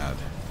 there's an ad.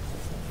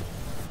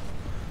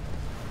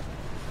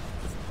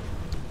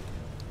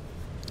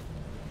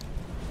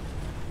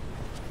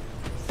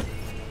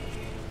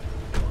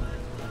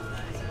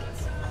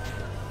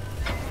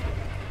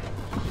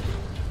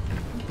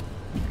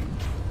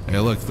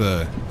 look,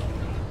 the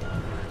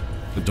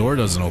door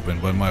doesn't open,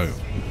 but I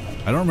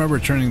don't remember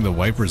turning the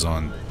wipers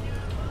on.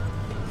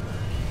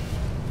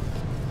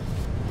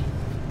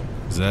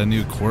 Is that a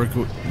new quirk?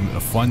 A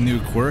fun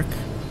new quirk?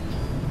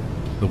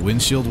 The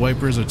windshield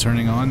wipers are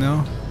turning on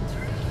now?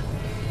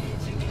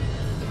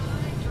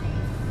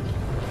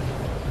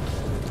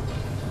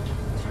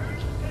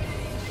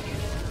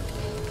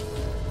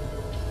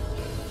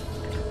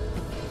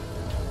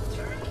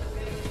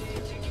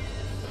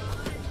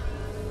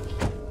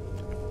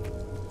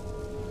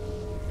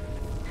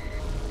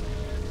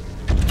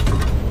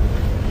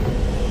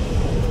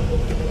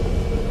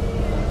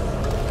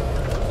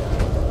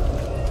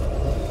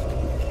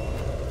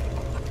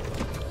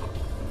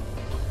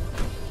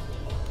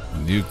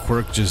 New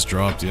quirk just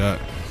dropped, yeah.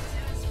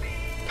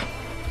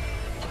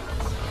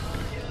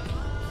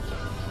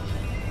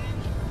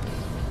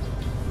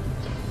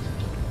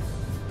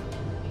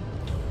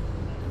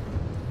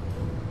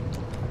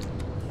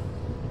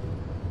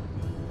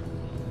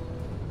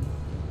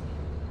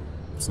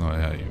 It's not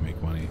how you make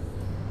money.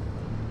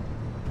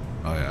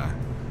 Oh yeah.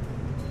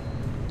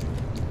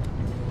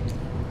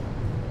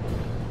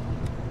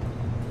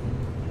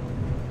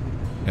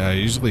 Yeah, I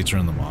usually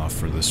turn them off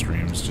for the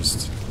streams,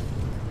 just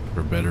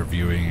for better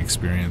viewing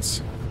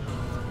experience.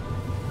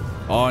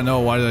 Oh no,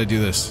 why did I do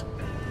this?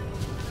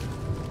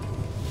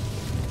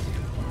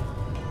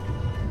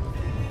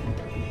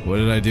 What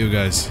did I do,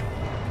 guys?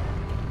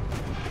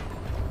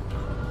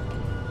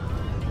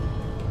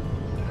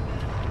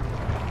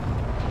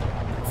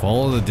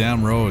 Follow the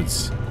damn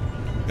roads.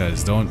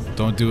 Guys,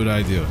 don't do what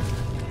I do.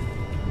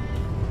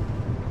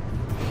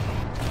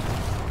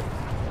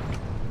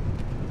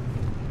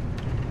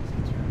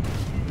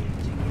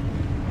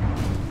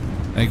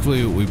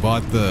 Thankfully, we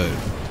bought the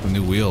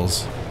new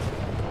wheels.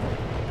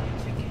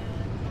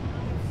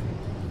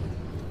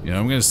 Yeah,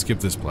 I'm gonna skip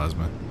this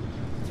plasma.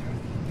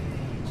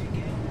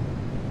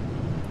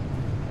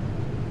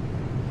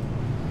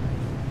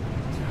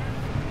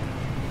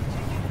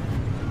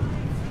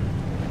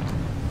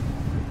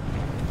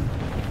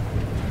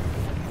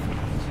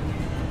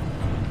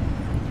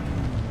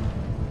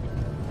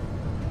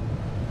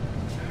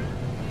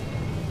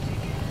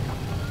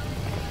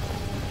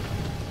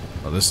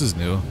 Oh, this is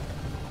new.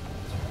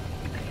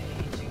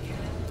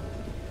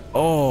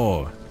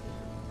 Oh,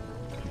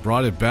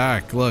 brought it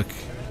back. Look,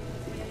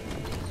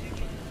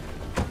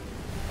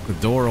 the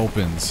door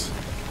opens.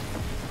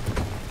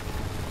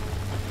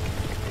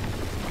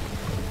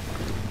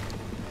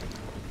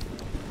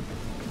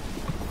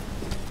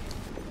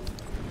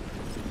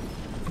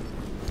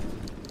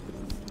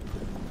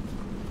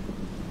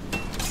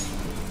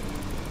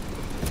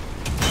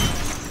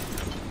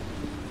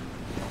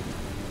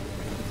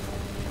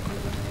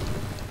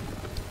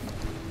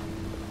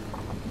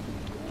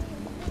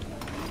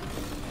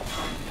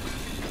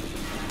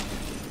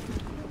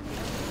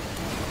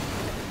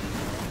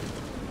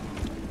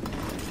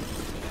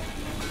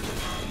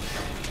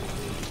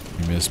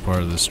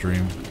 Part of the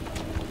stream.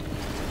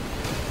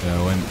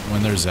 Yeah,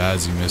 when there's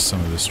ads, you miss some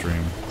of the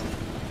stream.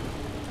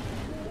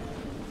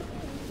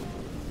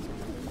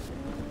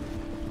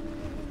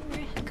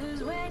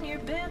 When you're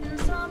building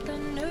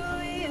something new,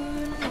 you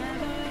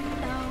never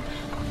know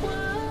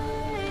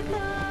what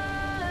the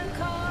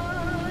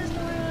cost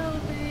will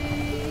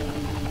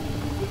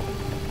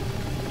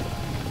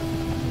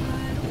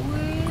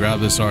be. Grab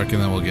this arc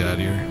and then we'll get out of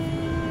here.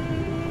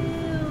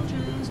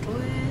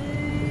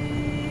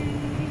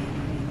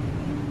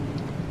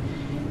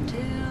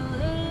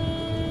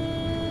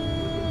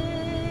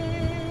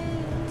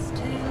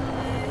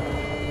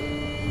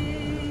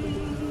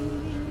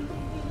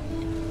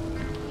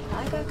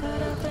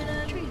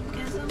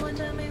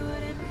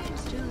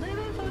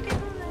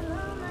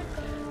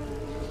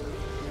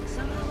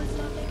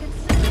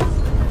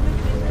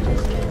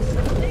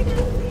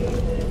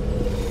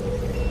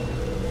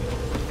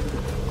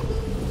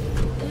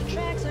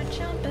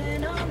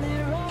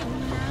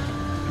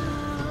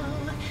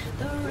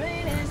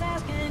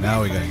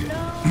 Now we gotta get.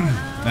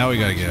 Now we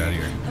gotta get out of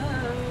here.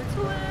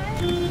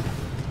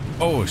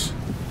 Oh.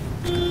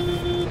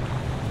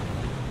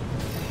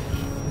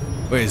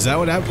 Wait, is that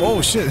what happened?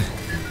 Oh shit!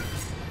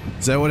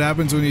 Is that what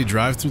happens when you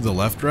drive through the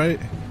left, right?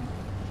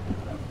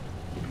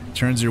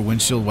 Turns your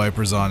windshield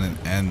wipers on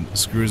and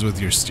screws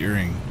with your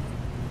steering.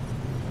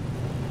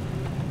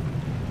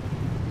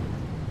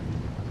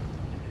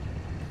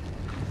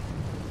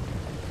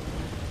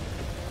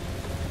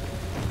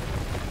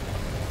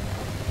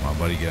 Come on,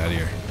 buddy, get out of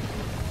here.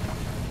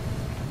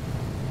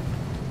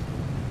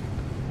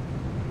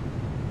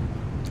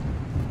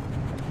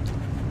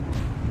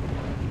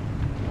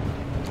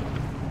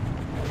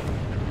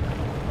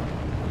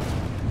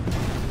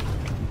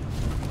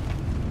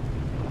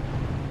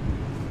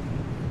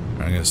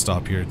 I'm gonna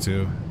stop here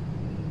too.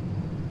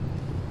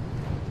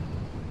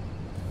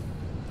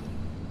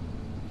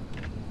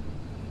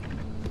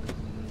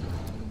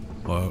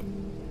 Well,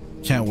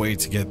 can't wait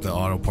to get the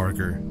auto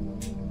parker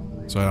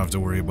so I don't have to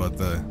worry about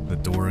the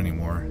door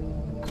anymore.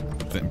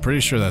 I'm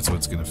pretty sure that's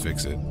what's gonna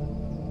fix it.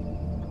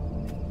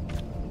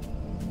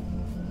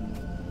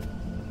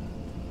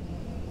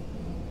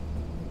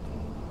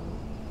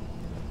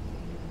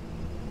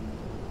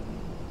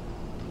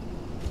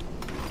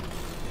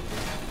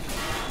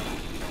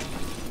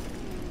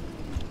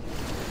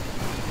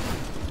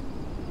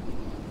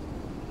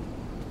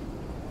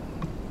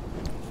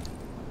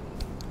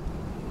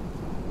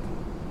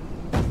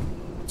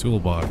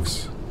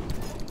 Toolbox.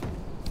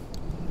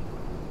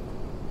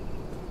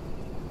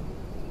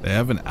 They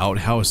have an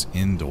outhouse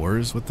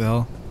indoors? What the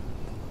hell?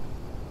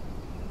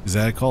 Is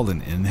that called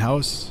an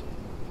in-house?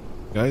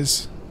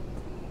 Guys?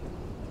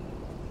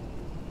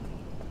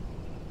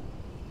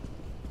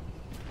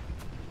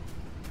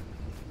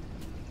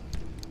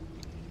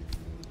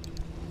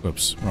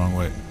 Whoops, wrong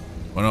way.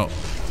 Oh no.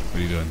 What are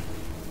you doing?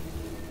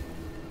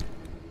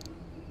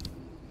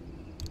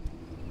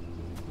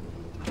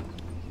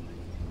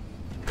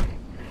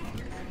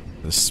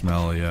 The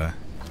smell, yeah.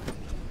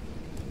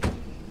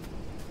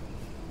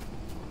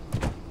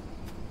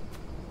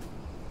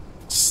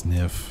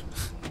 Sniff.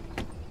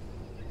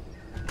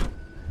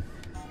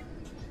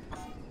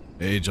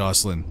 Hey,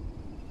 Jocelyn.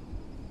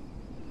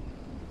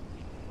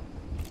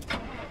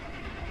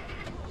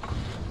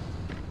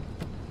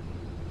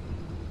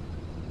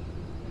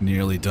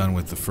 Nearly done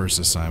with the first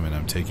assignment.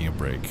 I'm taking a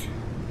break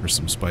for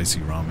some spicy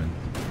ramen.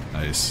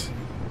 Nice.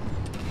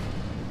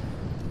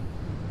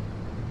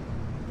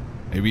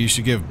 Maybe you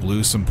should give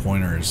Blue some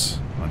pointers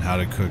on how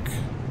to cook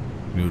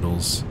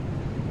noodles.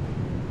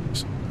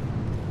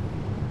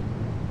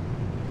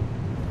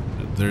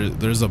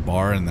 There's a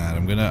bar in that.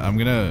 I'm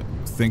gonna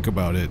think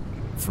about it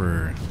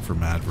for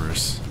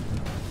Madverse.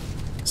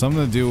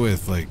 Something to do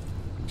with like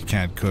you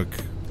can't cook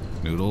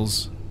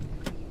noodles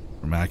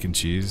or mac and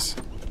cheese.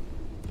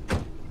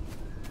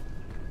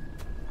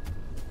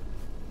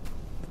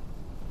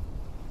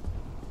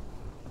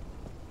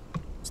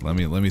 So let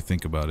me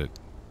think about it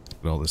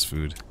with all this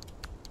food.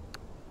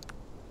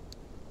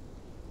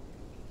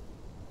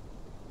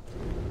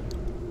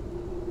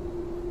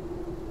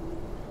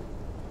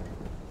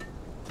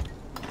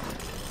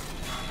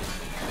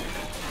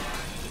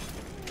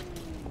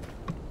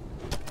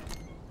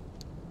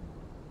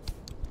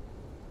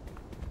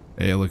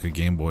 Hey, look, a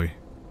Game Boy.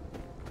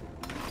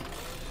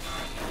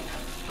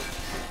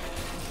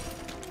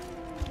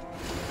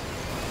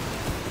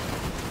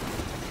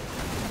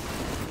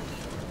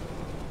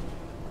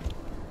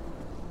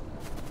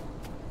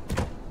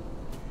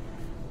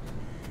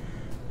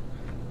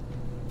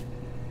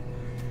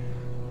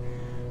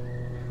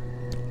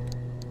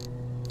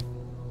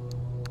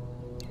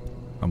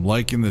 I'm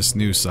liking this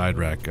new side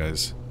rack,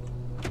 guys.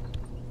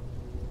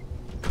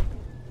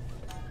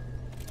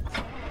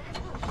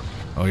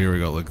 Oh, here we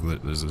go. Look,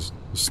 there's a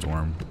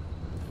storm.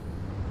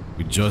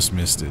 We just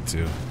missed it,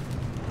 too.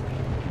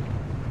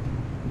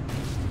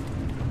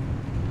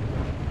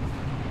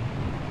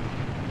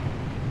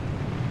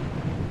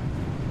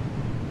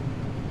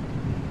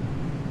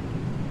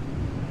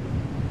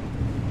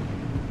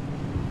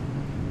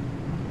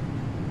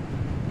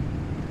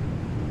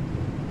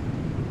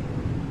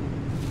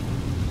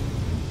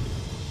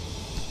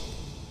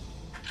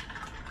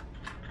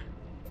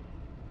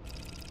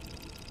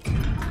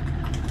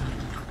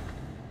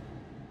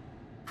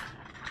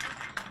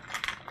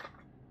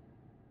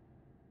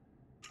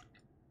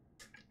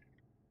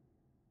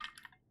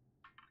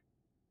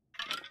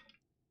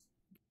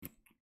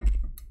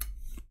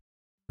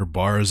 Her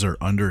bars are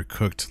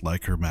undercooked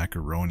like her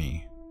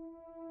macaroni.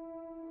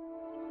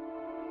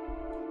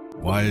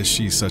 Why is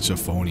she such a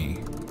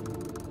phony?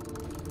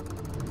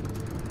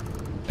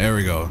 There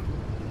we go.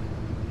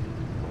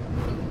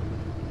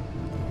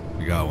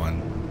 We got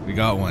one. We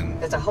got one.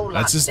 There's a whole lot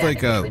That's just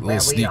like a little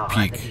sneak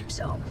peek. Deep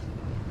zone.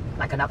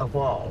 Like another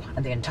wall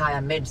and the entire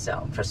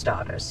mid-zone for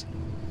starters.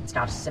 It's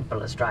not as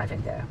simple as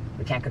driving there.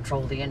 We can't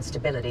control the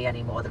instability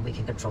any more than we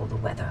can control the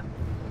weather.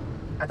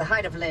 At the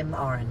height of LIM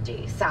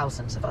R&D,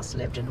 thousands of us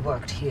lived and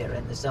worked here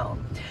in the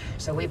zone.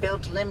 So we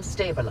built LIM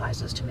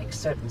stabilizers to make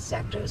certain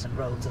sectors and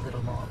roads a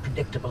little more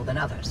predictable than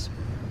others.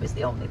 It was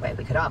the only way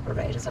we could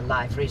operate as a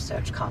live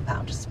research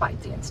compound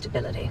despite the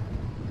instability.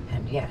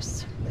 And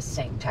yes, the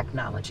same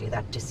technology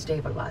that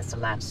destabilized the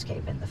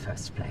landscape in the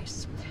first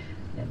place.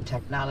 LIM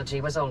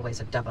technology was always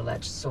a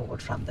double-edged sword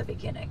from the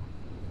beginning.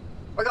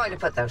 We're going to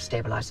put those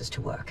stabilizers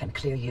to work and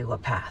clear you a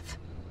path.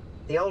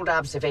 The old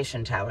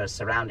observation towers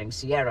surrounding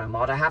Sierra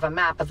Mortar have a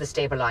map of the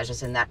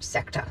stabilizers in that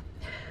sector.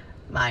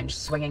 Mind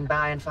swinging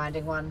by and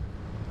finding one?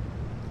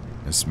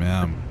 Yes,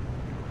 ma'am.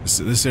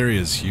 This area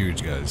is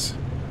huge, guys.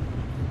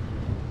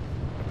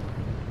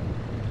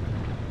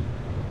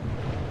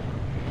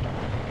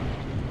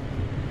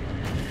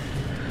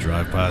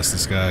 Drive past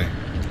this guy.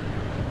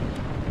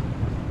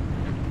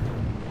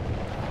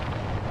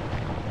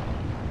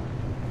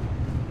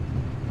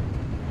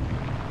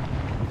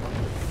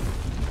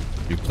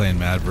 You playing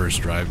Madverse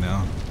Drive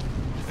now?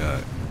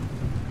 Yeah.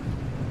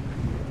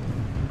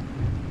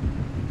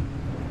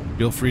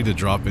 Feel free to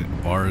drop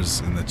in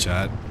bars in the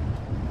chat.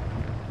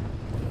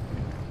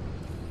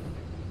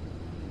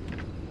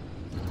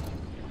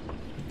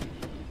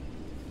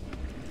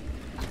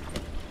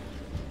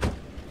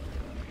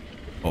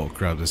 Oh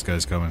crap, this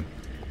guy's coming.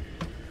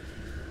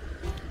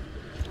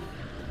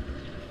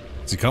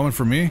 Is he coming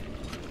for me?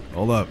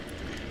 Hold up.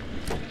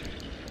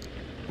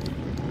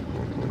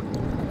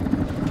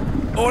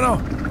 Oh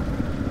no!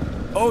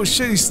 Oh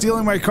shit, he's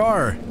stealing my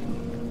car!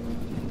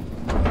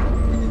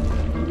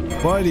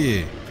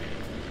 Buddy!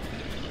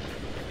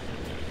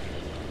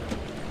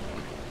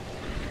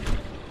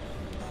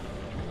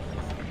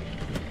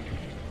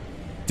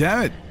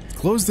 Damn it!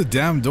 Close the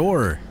damn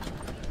door.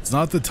 It's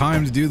not the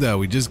time to do that.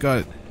 We just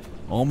got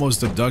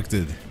almost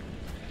abducted.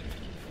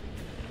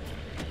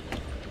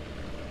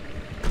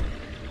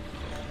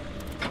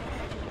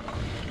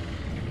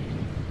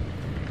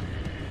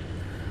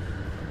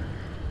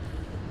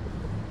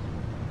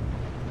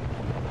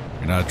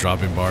 You're not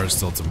dropping bars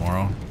till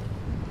tomorrow?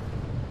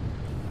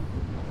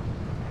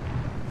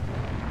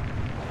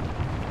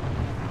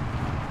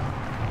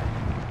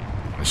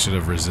 I should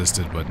have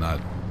resisted but not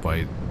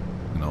bite,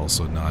 and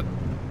also not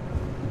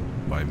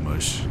buy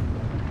mush.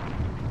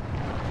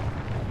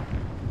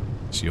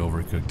 She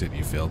overcooked it.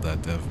 You failed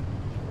that, Dev.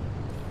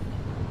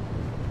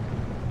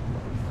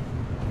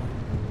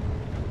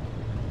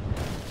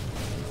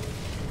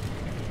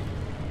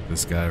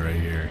 This guy right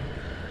here.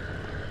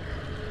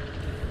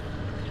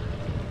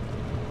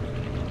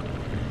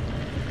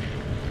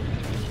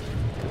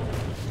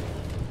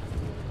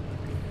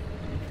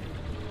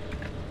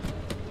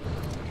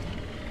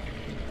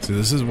 See,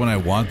 this is when I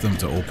want them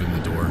to open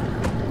the door.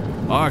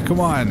 Ah, come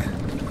on.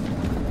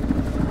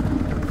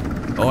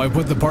 Oh, I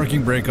put the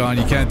parking brake on.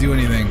 You can't do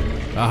anything.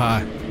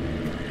 Aha.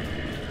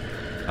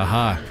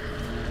 Aha.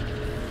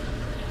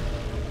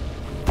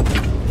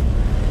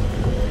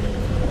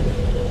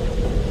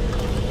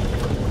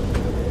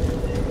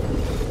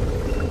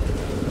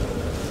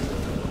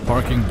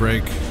 Parking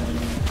brake.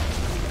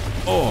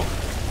 Oh.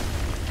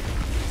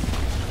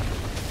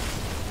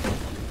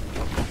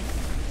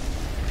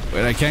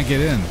 Wait, I can't get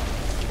in.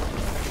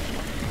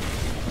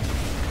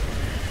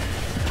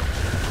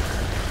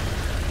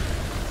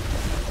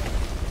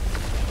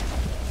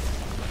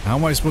 How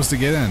am I supposed to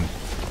get in?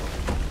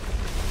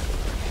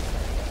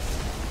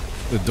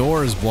 The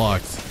door is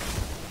blocked.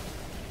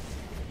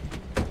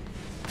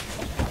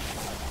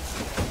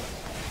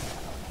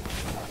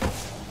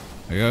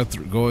 I gotta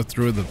go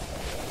through the...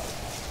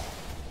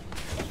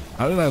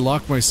 How did I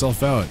lock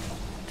myself out?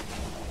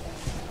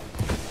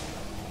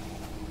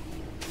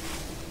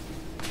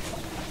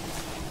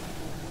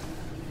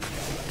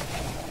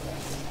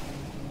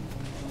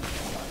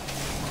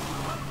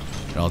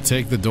 I'll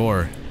take the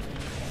door.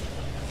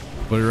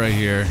 Put it right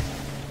here.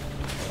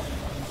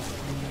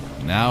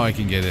 Now I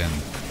can get in.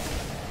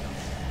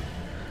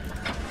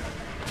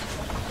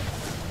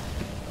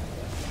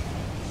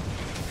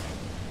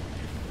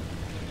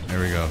 There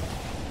we go.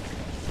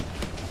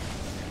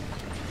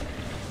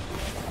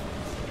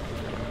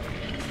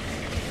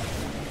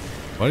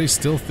 Buddy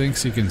still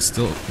thinks he can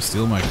still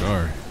steal my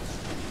car.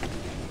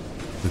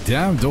 The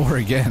damn door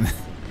again.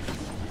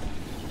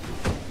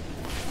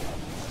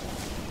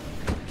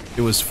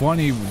 It was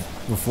funny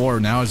before,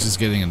 now it's just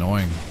getting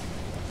annoying.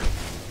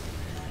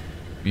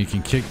 You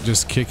can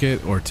just kick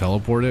it or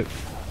teleport it.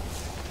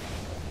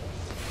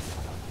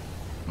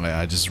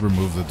 I just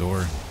removed the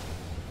door.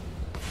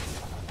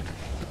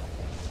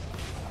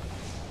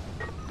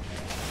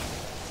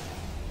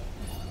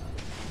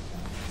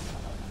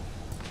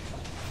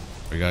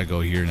 I gotta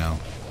go here now.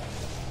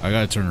 I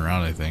gotta turn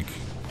around, I think.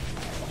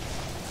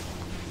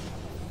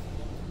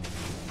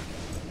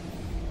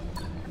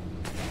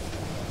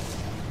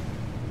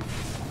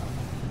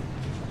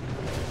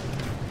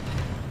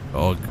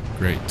 Oh,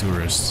 great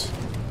tourists.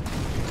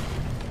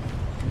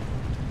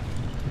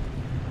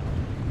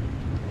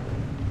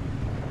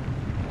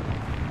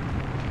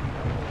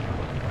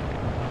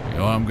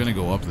 Oh, I'm gonna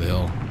go up the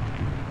hill.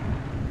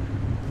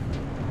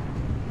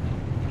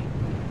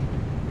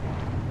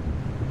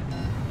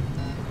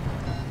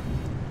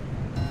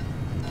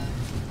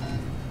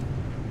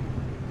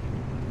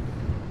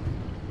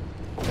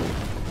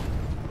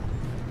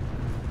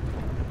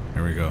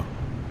 Here we go.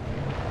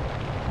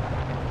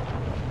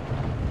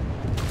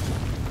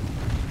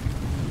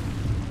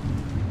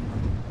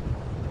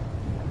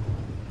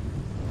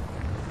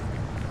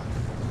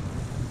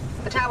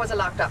 The towers are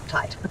locked up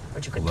tight,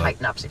 but you can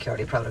tighten up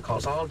security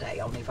protocols all day,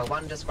 only for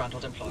one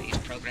disgruntled employee to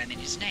program in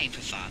his name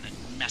for fun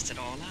and mess it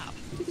all up.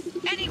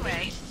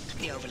 Anyway,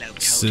 the overload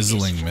code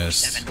Sizzling is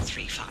mist.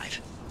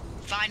 4735.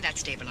 Find that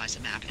stabilizer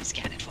map and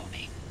scan it for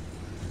me.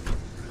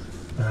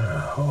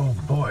 Oh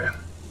boy.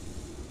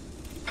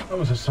 I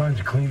was assigned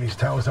to clean these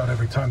towers out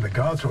every time the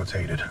guards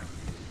rotated.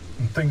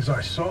 And things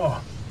I saw.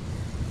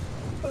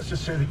 Let's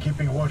just say that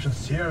keeping a watch on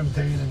Sierra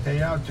day in and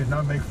day out did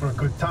not make for a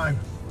good time.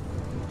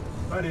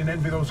 I didn't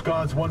envy those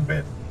guards one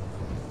bit.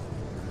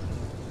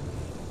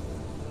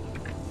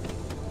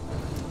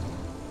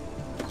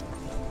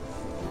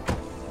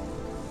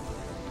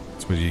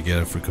 That's what you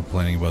get for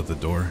complaining about the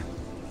door.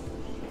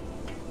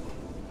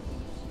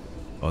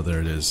 Oh,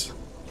 there it is.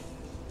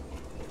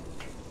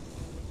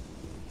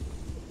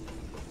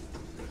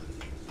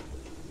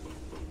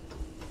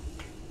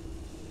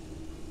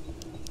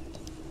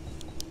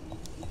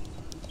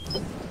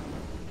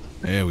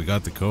 Hey, we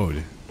got the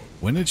code.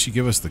 When did she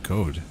give us the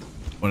code?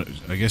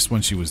 I guess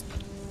when she was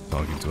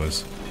talking to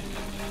us.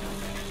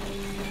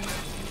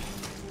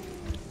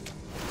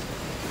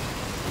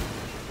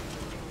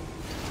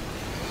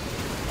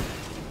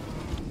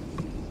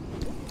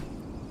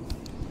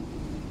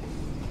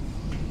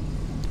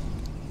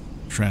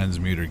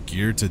 Transmuter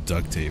geared to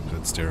duct tape.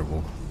 That's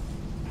terrible.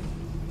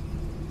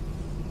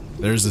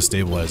 There's the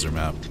stabilizer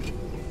map.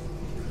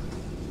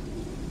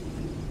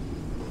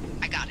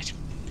 I got it.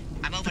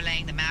 I'm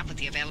overlaying the map with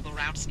the available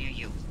routes near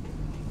you.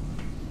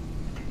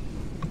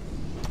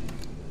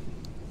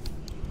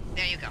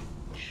 There you go.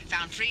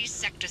 Found 3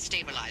 sector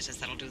stabilizers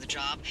that'll do the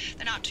job.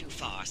 They're not too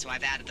far, so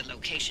I've added the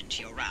location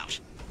to your route.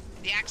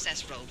 The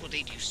access road will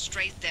lead you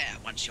straight there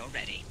once you're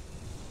ready.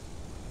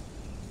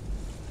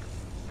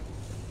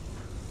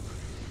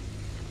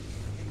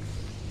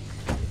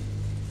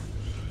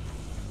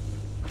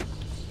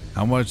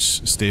 How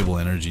much stable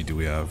energy do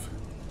we have?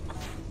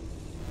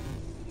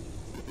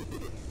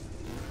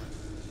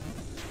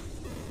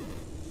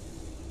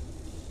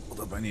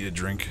 Hold up, I need a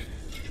drink.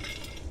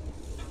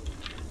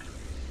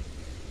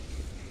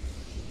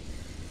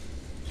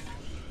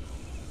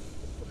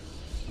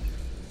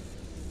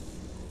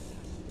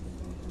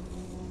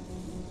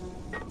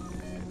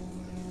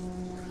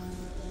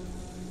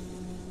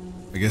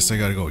 I guess I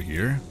gotta go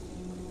here.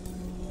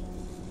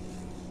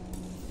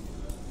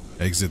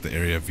 Exit the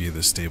area via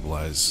the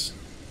stabilized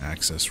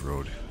access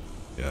road.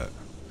 Yeah.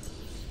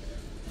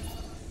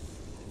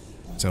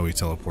 That's how we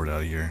teleport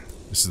out of here.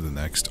 This is the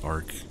next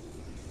arc.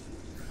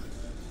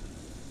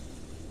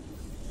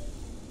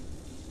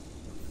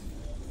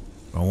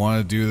 I want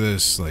to do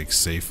this like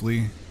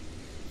safely.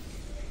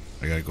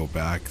 I gotta go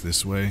back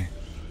this way,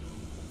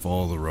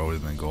 follow the road,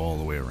 and then go all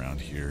the way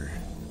around here.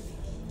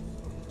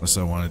 Unless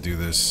I want to do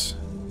this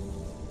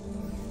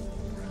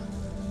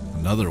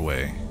another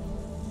way.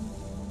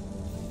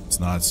 It's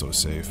not so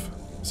safe,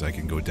 because I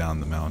can go down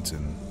the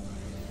mountain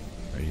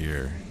right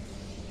here,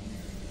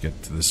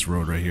 get to this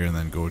road right here, and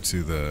then go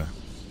to the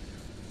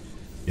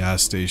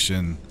gas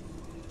station.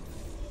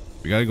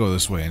 We gotta go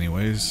this way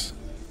anyways,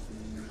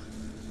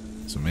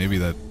 so maybe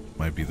that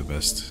might be the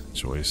best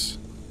choice.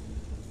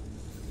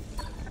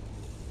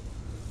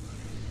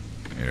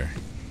 Here.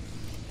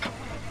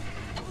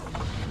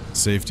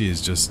 Safety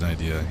is just an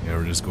idea. Yeah,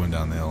 we're just going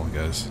down the hill,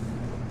 guys.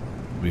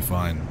 We'll be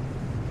fine.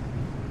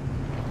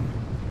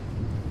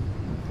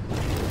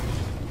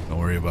 Don't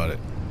worry about it.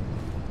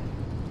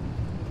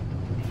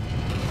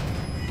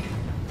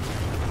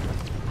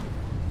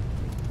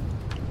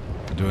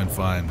 I'm doing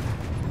fine.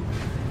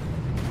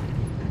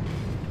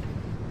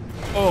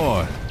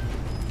 Oh!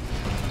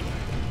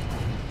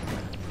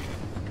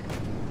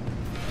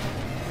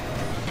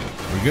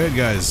 We're good,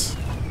 guys.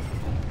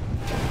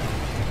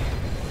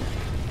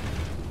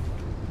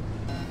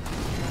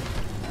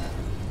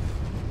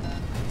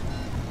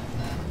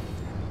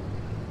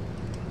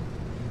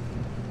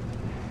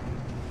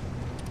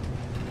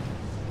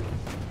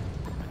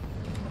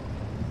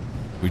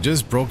 We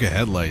just broke a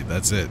headlight,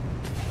 that's it.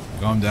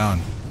 Calm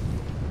down.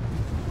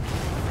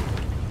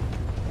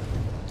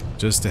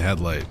 Just a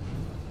headlight.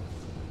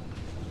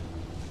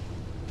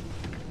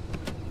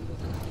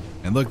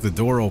 And look, the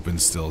door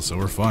opens still, so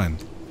we're fine.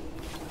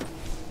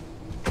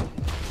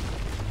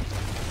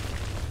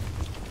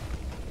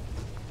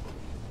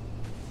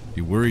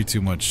 You worry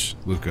too much,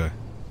 Luca.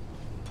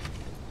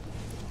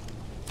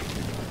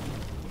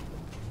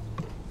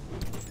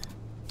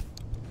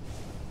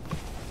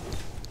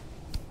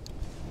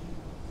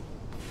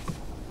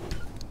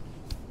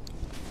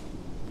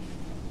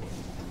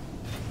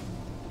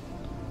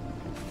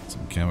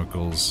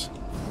 Chemicals.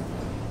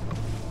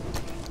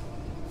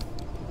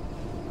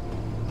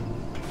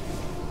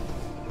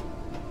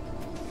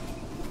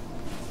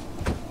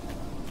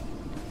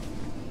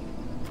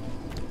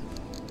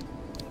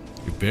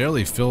 You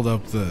barely filled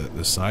up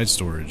the side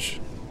storage.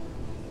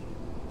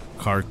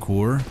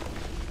 Carcour.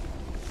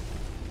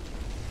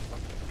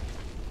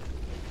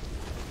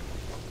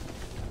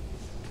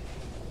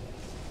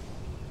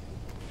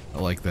 I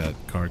like that,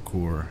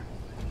 Carcour.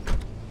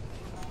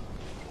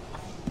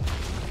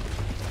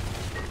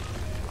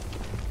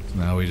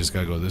 Now we just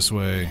gotta go this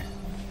way,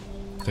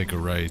 take a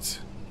right.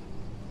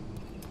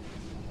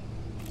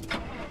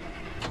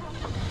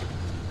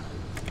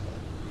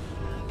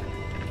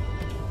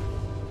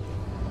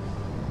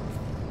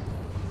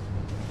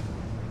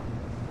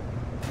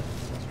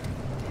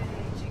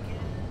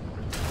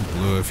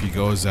 Blue, if he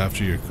goes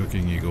after your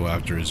cooking, you go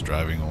after his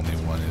driving. Only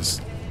one is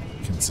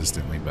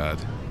consistently bad.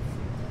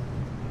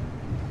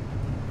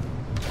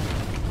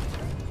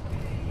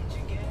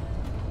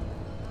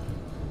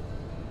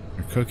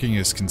 Cooking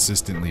is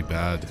consistently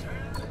bad.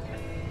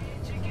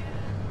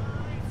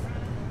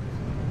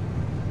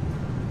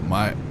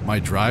 My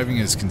driving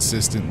is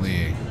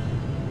consistently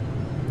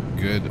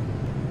good.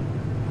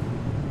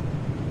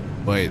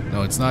 Wait,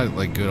 no, it's not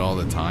like good all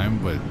the time,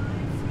 but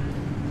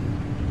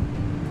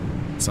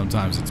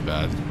sometimes it's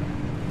bad.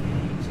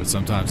 But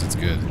sometimes it's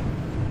good.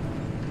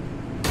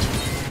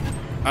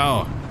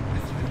 Ow!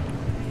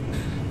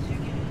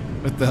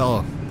 What the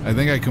hell? I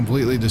think I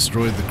completely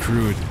destroyed the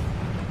crude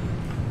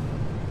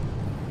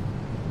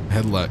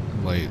headlight.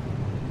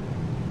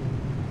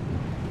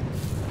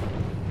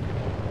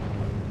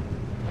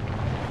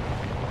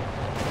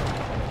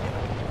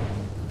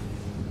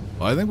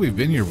 Well, I think we've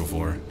been here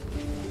before.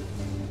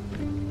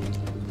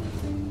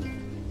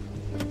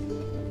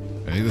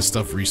 I think this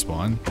stuff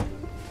respawn.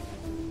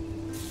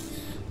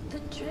 The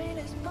train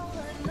is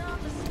pulling up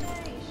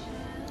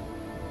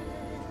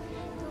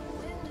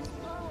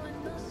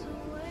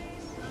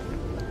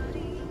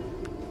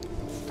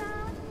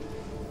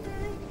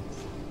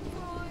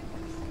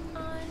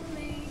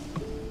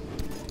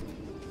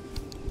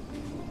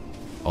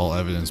All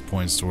evidence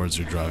points towards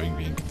your driving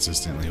being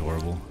consistently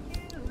horrible.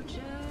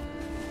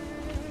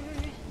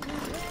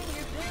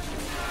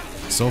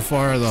 So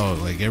far though,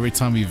 like every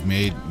time you've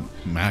made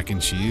mac and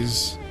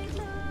cheese,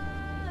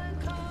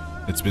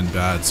 it's been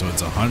bad, so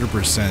it's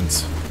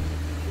 100%.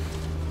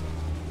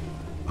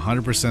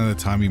 100% of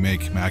the time you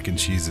make mac and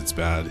cheese, it's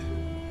bad.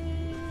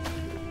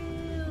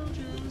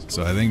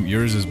 So I think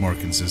yours is more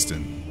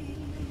consistent.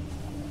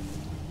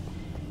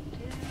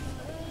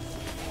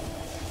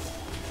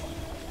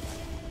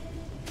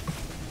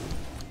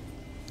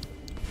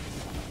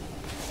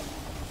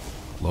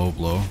 Low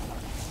blow.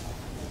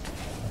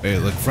 Hey,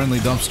 look, friendly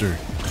dumpster.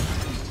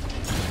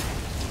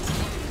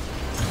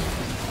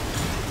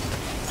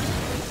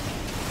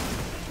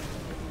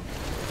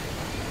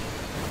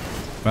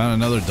 Found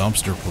another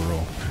dumpster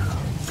pearl.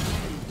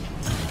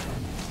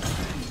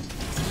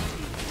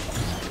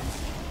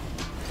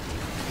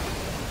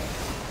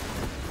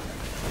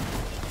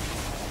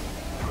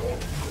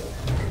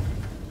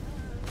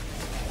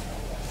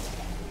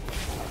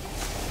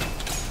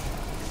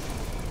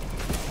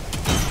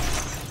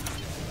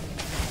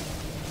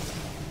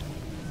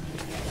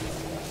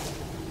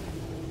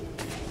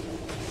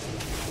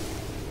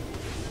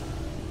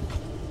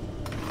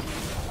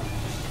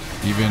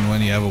 Even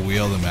when you have a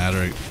wheel, the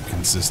matter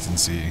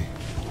consistency.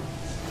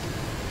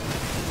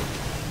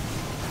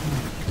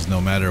 Because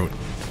no matter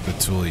the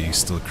tool, you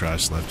still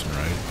crash left and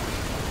right.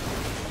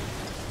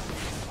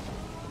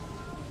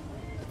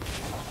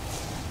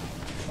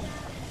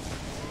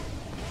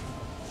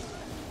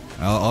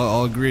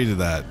 I'll agree to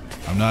that.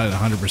 I'm not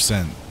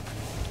 100%.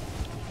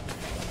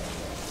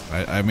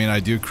 I mean, I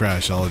do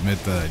crash. I'll admit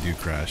that I do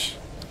crash.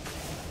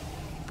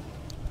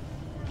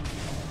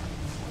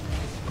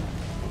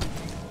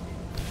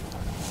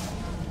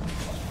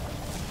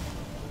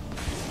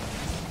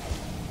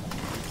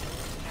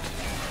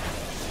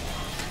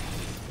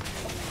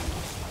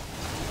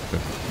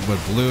 But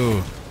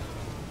Blue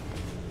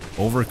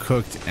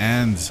overcooked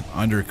and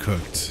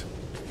undercooked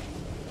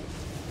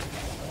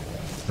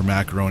her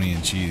macaroni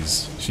and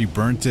cheese. She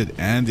burnt it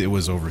and it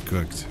was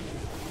overcooked.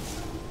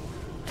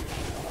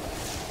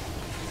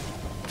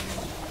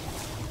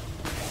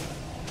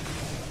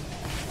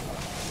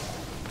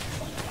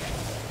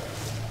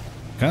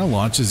 Kind of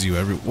launches you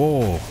every...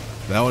 Whoa,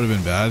 that would have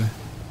been bad.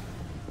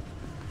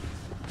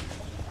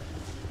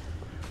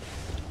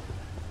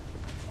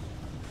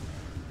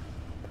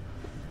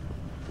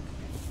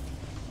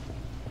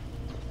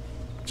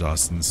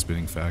 Jocelyn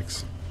spitting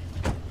facts.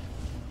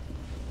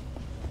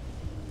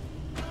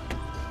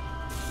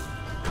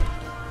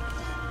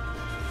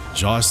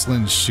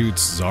 Jocelyn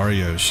shoots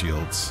Zarya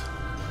shields,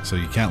 so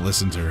you can't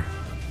listen to her.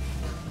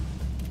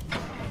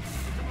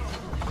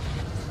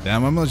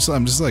 Damn, I'm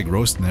just like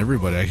roasting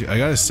everybody. I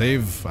gotta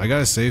save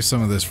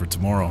some of this for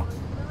tomorrow.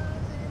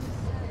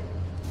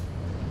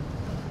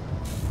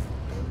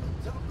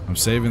 I'm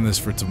saving this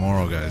for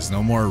tomorrow, guys.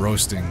 No more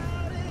roasting.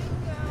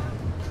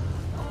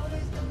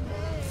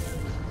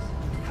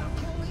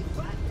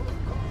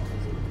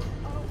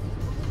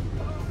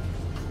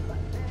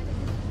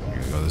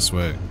 This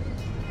way.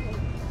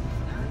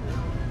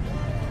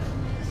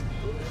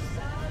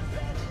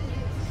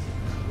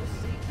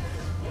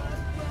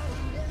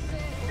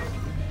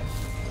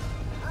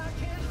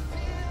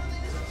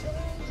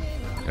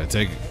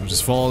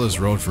 Just follow this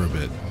road for a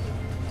bit.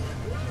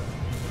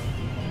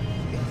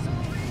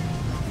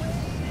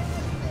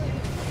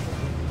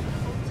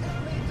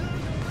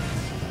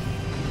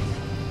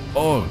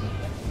 Oh,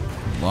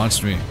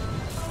 launched me.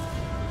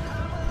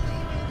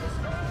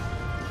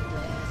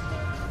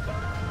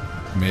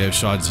 May have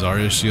shot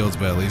Zarya's shields,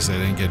 but at least I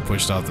didn't get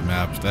pushed off the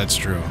map. That's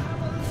true.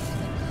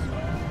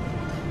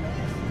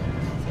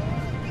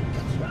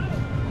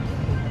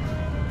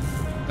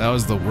 That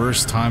was the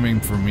worst timing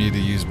for me to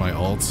use my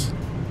ult.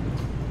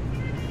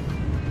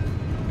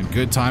 And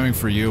good timing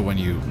for you when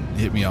you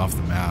hit me off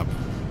the map.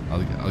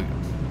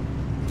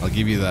 I'll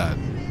give you that.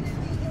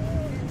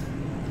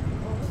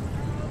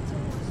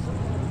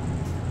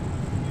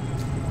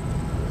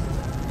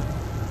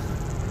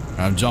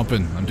 I'm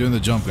jumping. I'm doing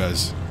the jump,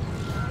 guys.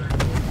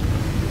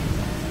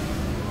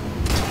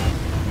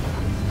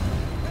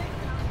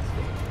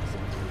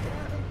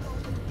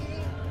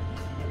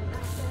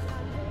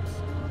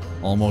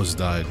 Almost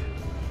died.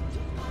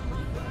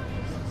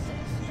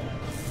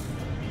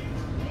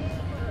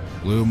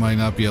 Blue might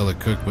not be able to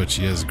cook, but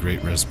she has a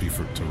great recipe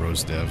to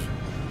roast Dev.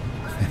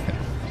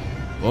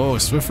 Oh,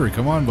 Swiffer,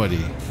 come on,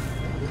 buddy.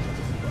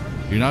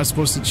 You're not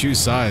supposed to choose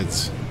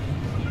sides.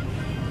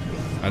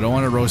 I don't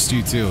want to roast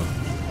you too.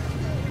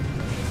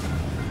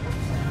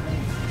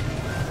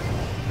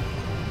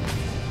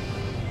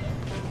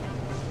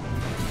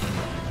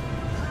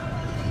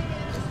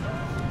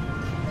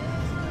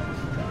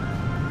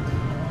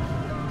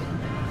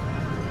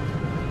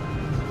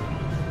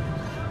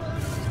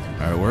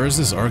 Where is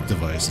this arc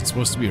device? It's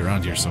supposed to be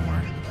around here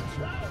somewhere.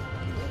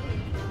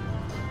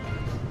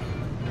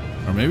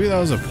 Or maybe that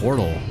was a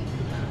portal.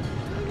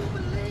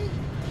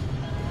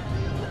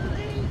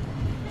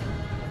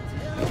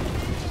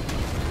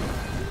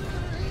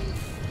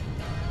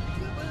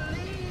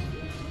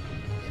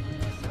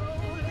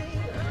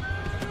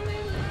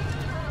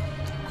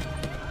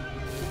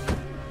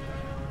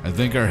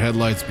 think our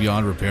headlight's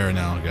beyond repair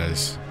now,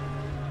 guys.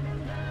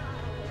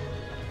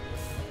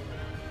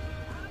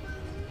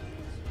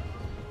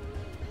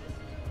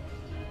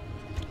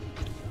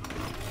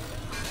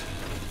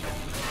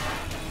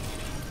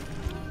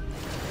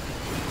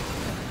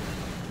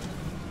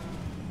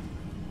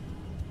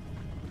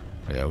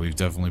 Yeah, we've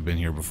definitely been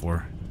here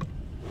before.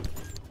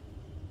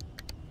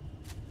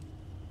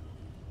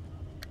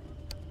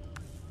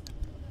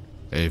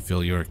 Hey,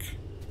 Phil York.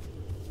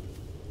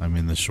 I'm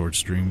in the short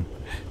stream.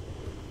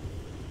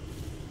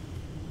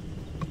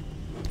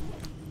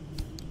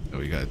 Oh,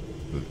 we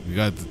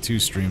got the 2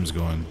 streams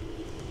going.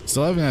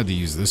 Still haven't had to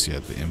use this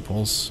yet, the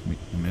impulse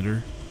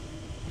emitter.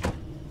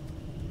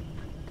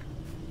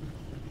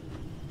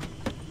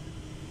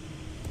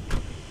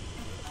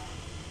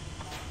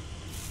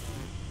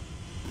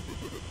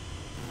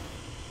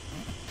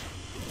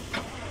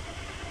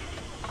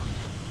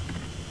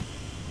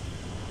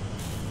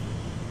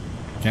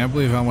 Can't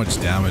believe how much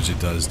damage it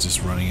does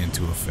just running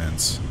into a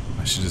fence.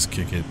 I should just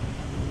kick it.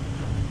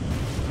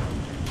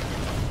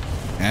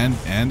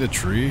 And a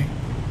tree?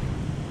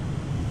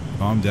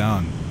 Calm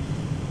down.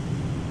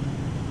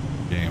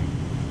 Game.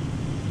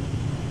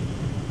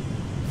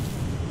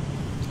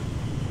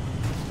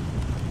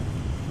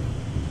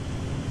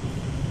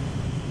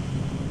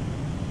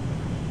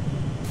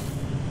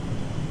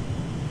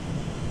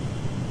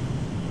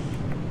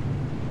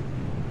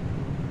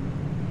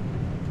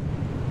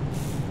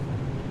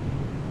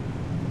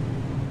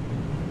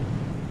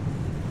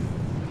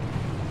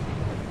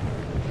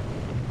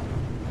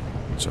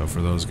 So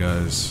for those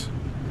guys,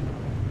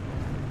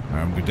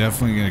 I'm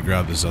definitely going to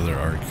grab this other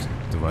arc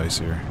device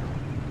here.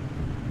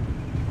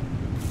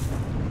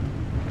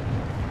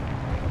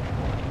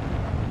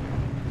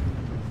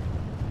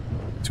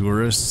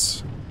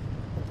 Tourists.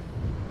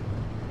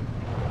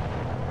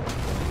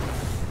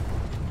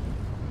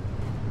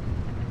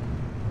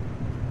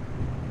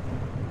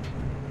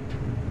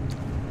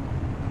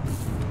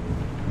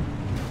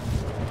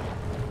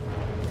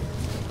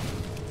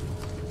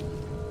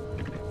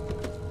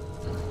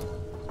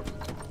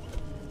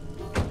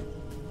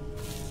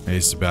 Hey,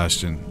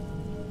 Sebastian.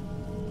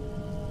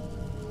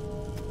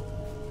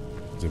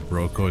 Is it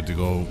bro code to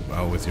go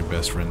out with your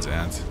best friend's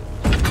aunt?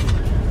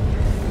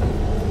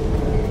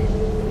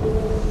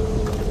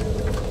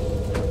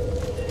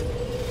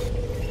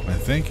 I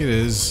think it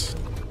is.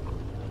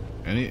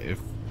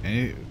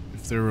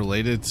 If they're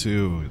related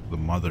to the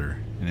mother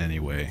in any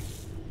way,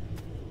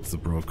 it's the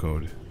bro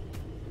code.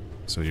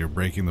 So you're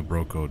breaking the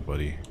bro code,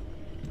 buddy.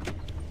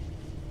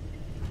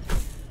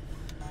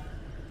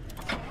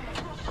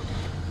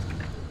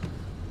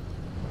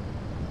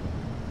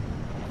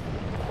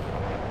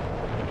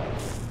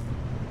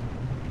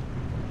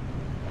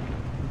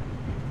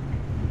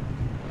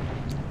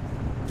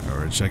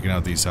 Checking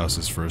out these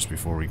houses first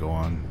before we go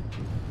on.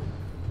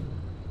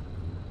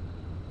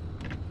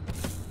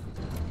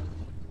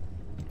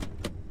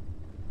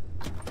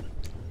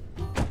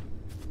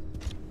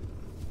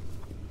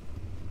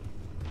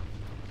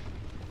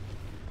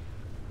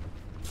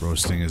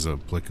 Roasting is an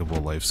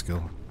applicable life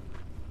skill.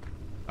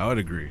 I would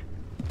agree.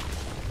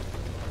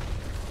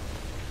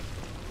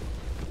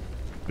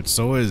 But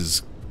so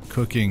is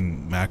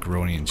cooking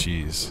macaroni and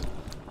cheese.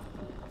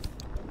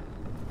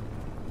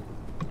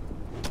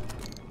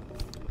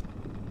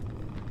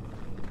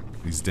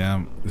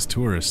 These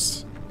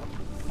tourists.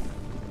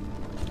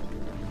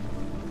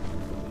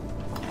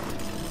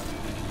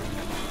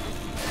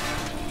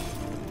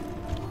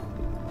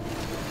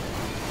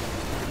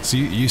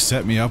 See, you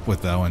set me up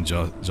with that one,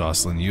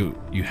 Jocelyn.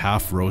 You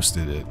half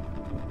roasted it.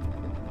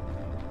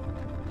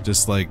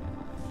 Just like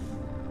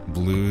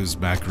Blue's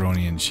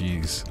macaroni and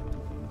cheese.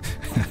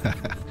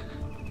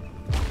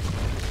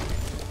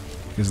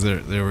 Because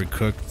they were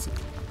cooked,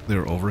 they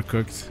were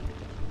overcooked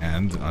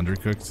and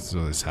undercooked,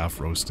 so it's half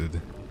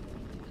roasted.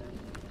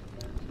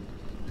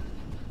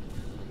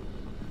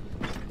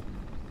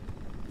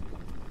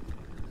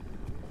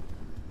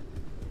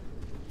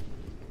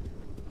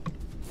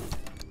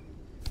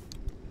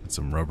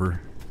 Some rubber.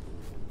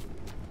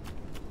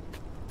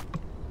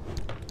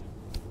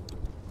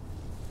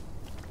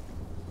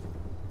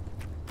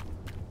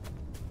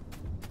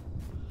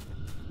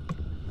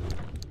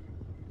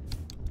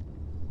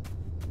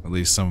 At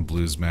least some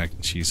Blue's mac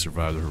and cheese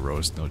survived her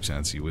roast. No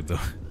chance he would though.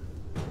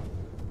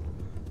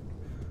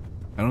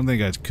 I don't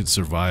think I could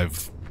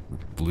survive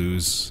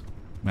Blue's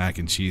mac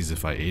and cheese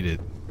if I ate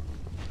it.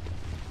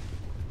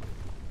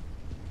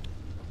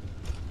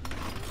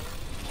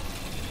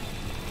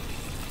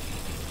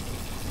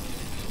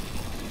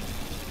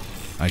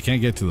 I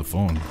can't get to the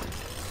phone.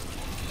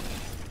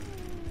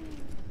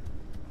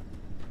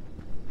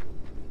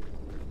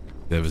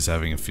 Dev is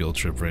having a field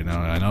trip right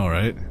now. I know,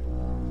 right?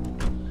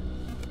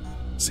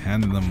 Just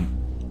handing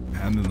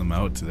them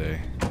out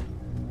today.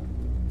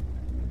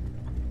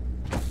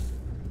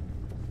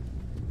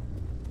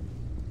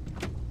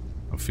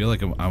 I feel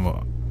like I'm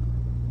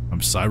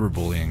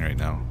cyberbullying right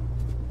now.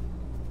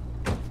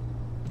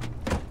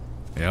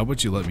 Hey, how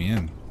about you let me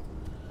in?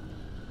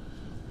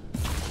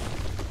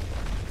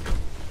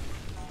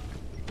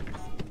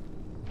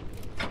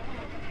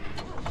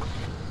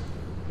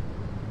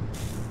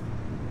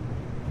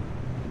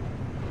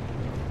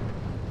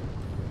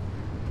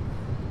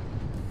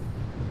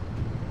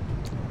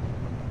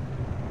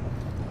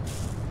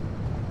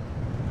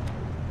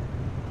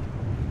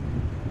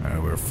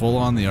 full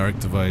on the arc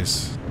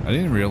device. I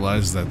didn't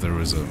realize that there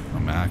was a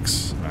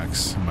max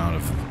amount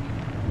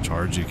of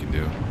charge you can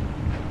do.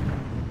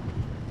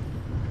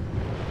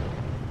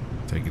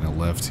 Taking a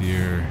left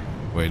here.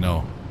 Wait,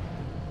 no.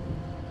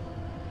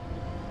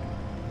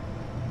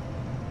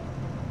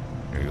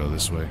 Here, go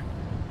this way.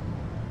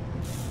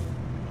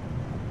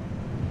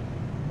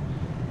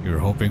 You were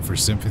hoping for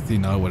sympathy,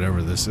 not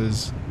whatever this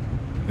is.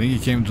 I think you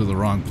came to the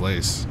wrong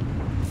place.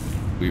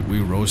 We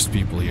roast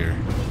people here.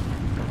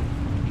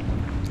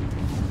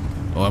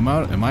 Oh, am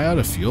I out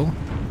of fuel?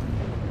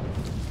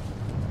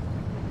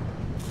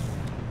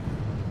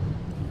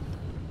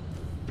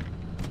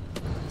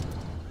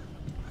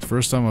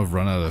 First time I've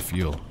run out of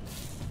fuel.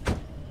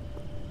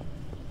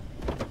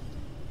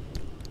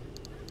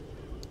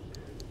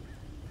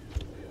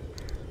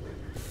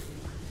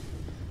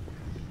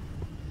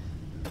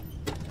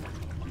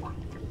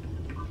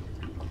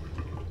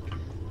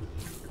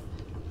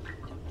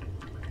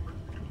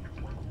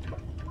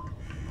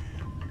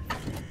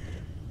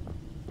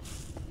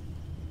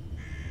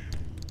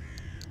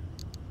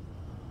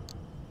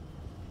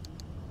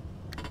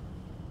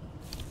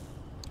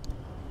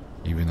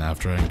 Even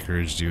after I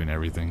encouraged you and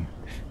everything.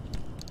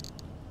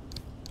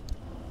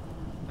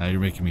 Now you're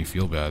making me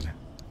feel bad.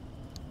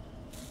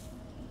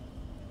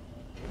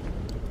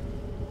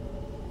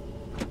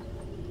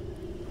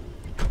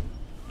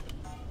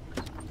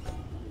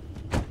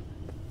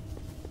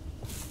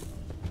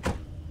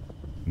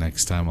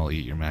 Next time I'll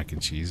eat your mac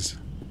and cheese.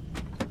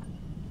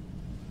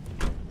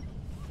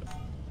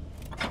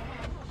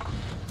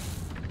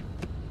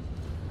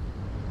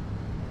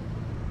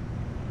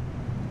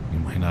 You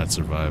might not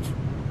survive.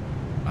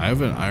 I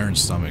have an iron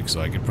stomach,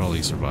 so I could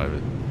probably survive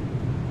it.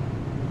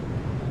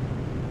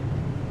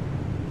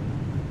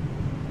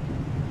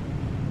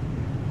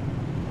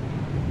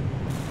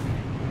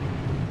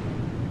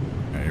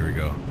 Alright, here we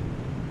go.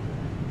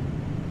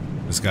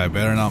 This guy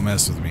better not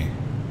mess with me.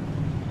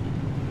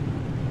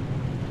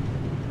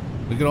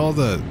 Look at all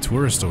the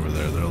tourists over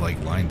there. They're like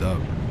lined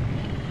up.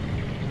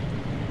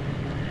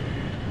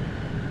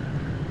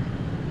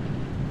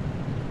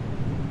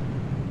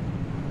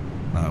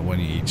 Not when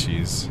you eat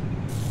cheese.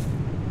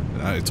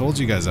 I told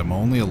you guys I'm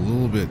only a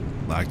little bit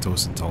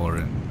lactose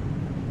intolerant.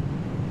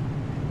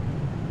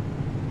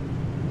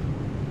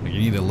 Like, you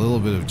need a little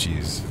bit of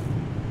cheese.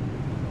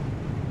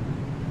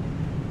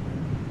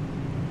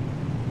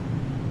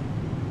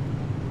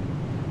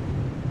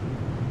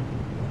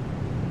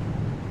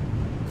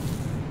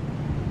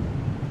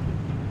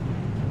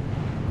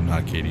 I'm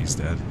not Katie's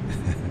dad.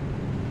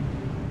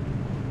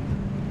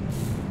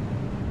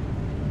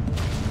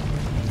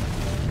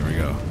 Here we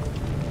go.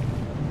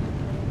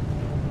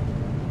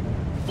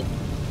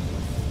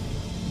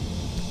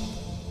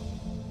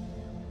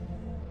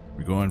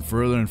 We're going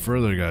further and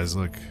further, guys.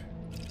 Look.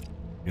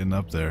 Getting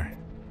up there.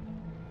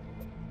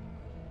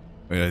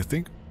 Wait, I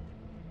think...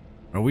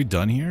 Are we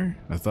done here?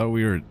 I thought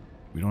we were...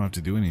 We don't have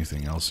to do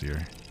anything else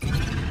here.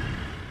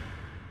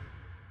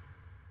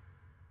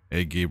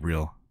 Hey,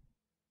 Gabriel.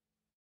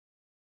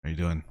 How you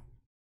doing?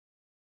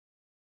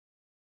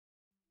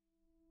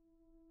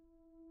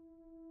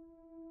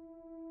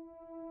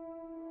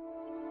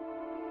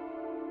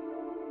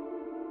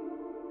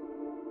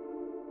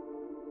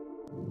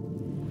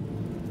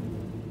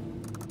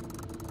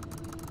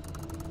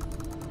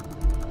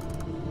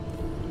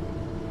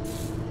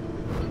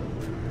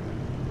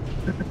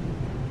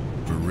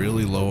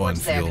 Really low on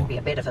There fuel. can be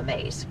a bit of a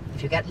maze.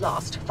 If you get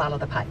lost, follow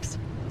the pipes.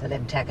 The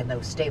limb tech and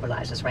those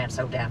stabilizers ran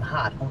so damn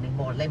hot, only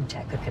more limb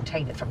tech could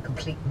contain it from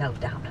complete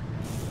meltdown.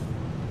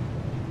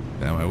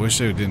 Damn, I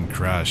wish I didn't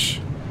crash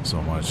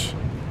so much.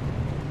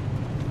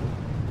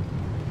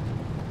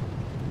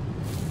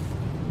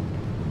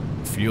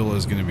 Fuel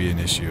is going to be an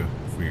issue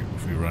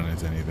if we run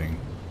into anything.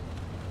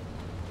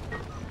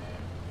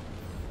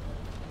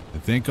 I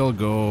think I'll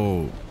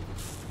go...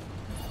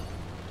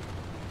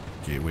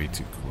 Gateway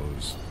too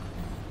close.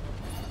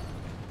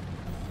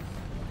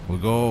 We'll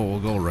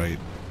go right.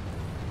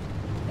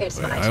 It's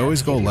my I turn always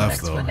to go give you an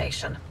left though. I'm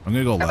explanation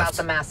gonna go left. about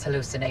the mass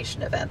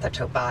hallucination event that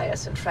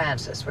Tobias and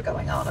Francis were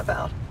going on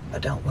about.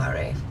 But don't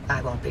worry,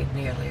 I won't be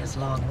nearly as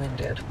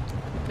long-winded.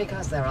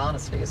 Because there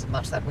honestly isn't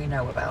much that we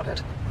know about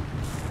it.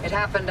 It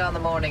happened on the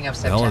morning of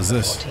September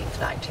 14th,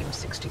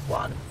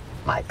 1961.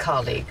 My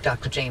colleague,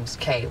 Dr. James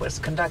Kay, was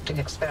conducting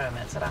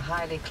experiments at a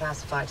highly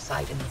classified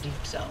site in the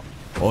deep zone.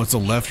 Oh, it's a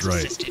left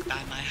right. Assisted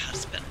by my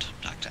husband,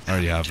 Dr. I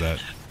already have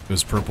that. It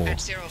was purple.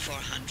 At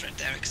 0400,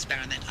 their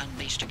experiment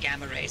unleashed a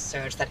gamma ray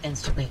Surge that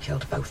instantly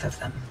killed both of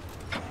them.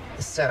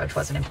 The surge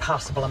was an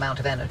impossible amount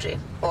of energy,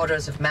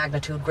 orders of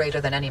magnitude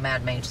greater than any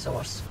man-made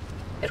source.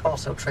 It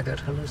also triggered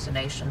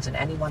hallucinations in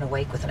anyone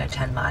awake within a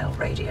 10-mile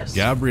radius.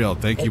 Gabriel,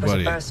 thank you,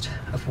 buddy. It was a burst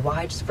of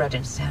widespread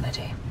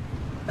insanity,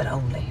 but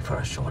only for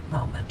a short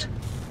moment.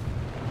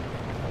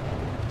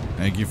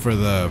 Thank you for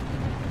the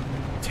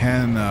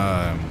 10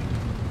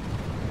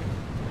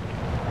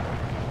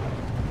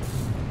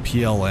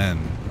 PLN.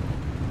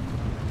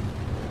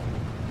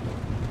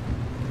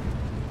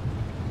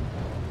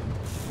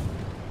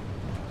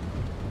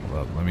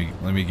 Well,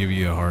 let me give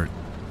you a heart.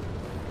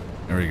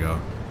 There we go.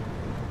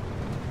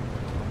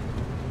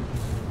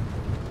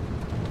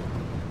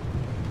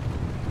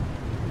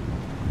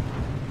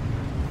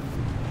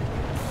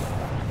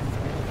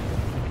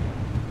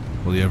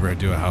 Will you ever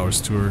do a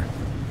house tour?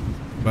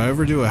 If I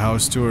ever do a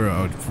house tour,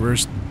 I would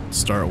first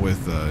start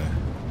with a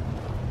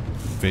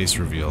face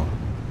reveal.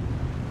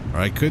 Or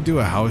I could do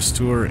a house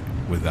tour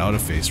without a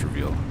face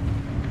reveal.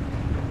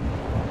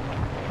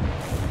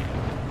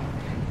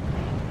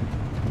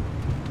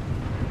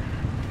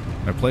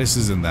 My place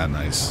isn't that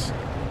nice.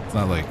 It's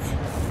not like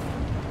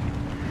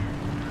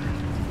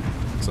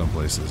some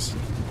places.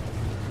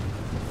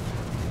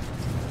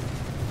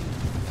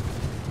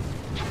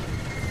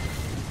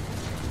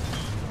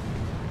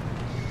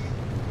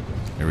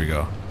 Here we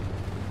go.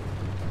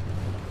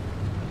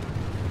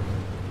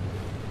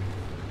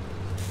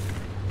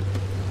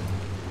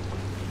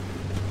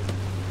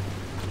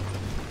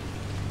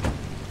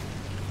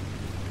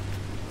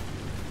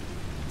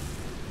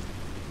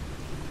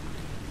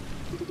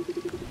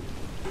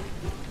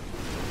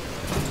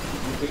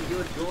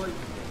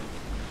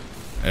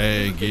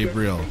 Hey,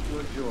 Gabriel.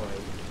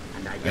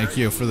 Thank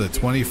you for the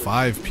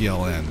 25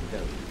 PLN.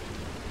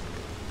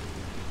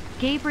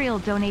 Gabriel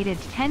donated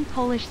 10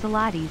 Polish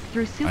zlotys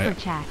through Super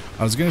Chat.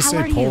 I was gonna How say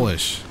are you?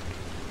 Polish.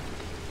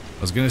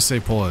 I was gonna say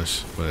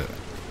Polish, but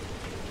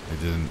I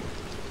didn't.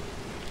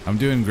 I'm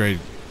doing great,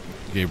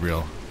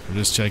 Gabriel. We're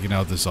just checking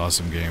out this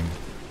awesome game.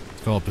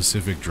 It's called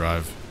Pacific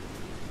Drive.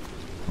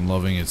 I'm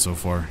loving it so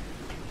far.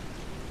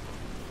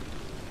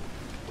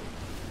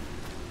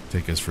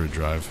 Take us for a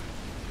drive.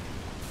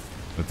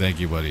 But thank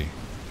you, buddy.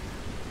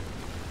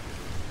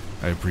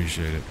 I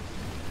appreciate it.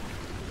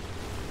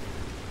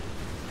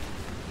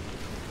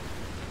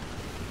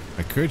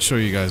 I could show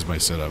you guys my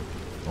setup.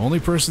 The only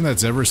person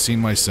that's ever seen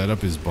my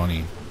setup is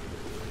Bunny.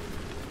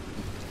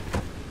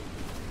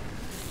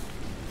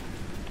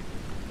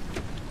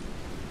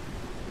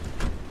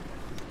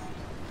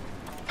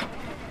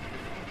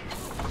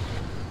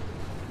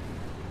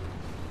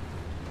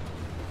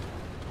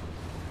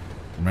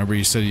 Remember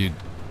you said you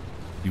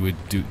would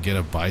get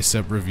a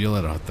bicep reveal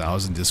at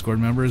 1,000 Discord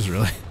members?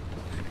 Really?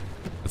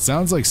 It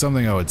sounds like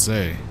something I would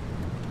say.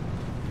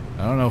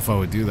 I don't know if I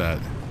would do that.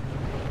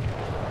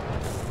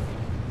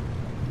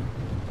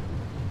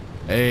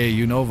 Hey,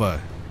 Unova.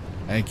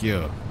 Thank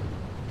you.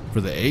 For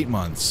the 8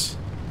 months.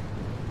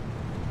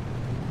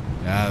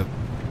 Yeah.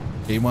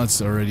 8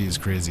 months already is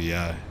crazy,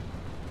 yeah.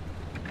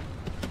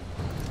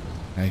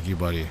 Thank you,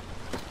 buddy.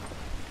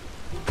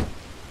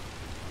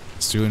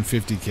 It's doing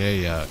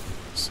 50K, yeah.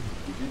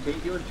 You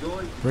take your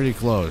joy. Pretty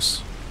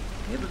close.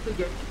 Never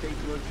forget to take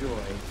your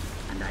joy,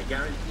 and I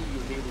guarantee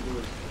you'll be able to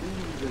as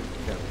smooth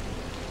as hell.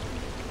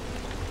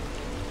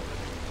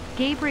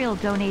 Gabriel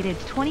donated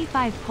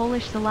 25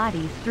 Polish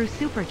zlotys through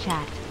Super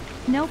Chat.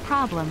 No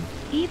problem,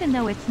 even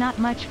though it's not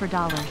much for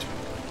dollars.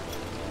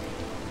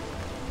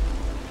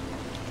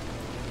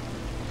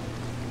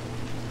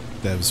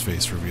 Dev's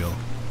face reveal.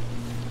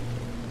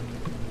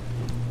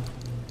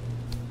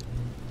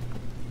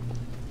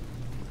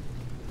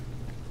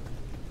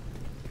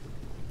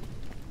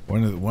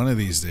 One of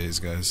these days,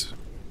 guys.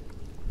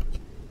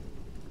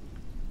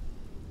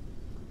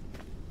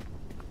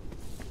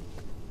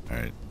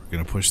 Alright, we're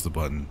gonna push the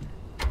button.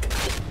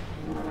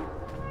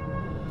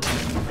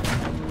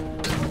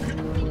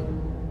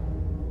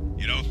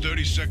 You know,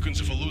 30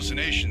 seconds of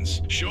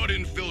hallucinations sure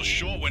didn't feel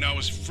short when I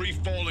was free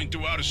falling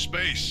through outer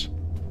space.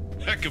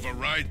 Heck of a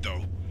ride,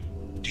 though.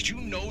 Did you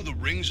know the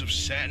rings of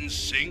Saturn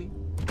sing?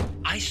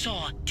 I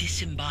saw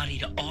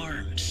disembodied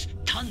arms.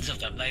 Tons of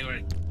them. They were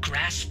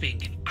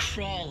grasping and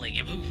crawling.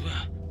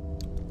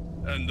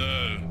 And,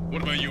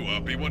 what about you,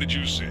 Uppy? What did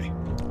you see?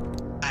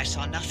 I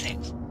saw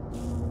nothing.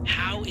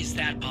 How is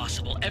that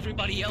possible?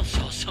 Everybody else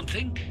saw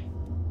something.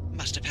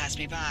 Must have passed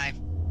me by.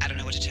 I don't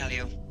know what to tell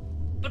you.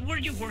 But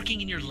weren't you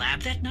working in your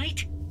lab that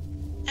night?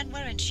 And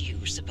weren't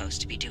you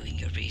supposed to be doing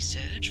your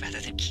research rather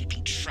than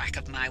keeping track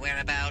of my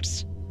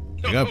whereabouts?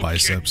 I got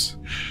biceps.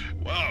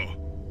 Wow.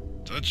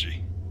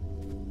 Touchy.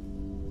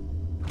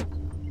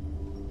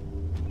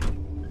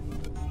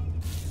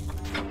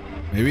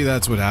 Maybe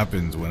that's what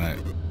happened when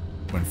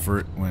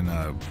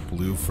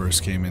Blue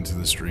first came into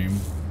the stream.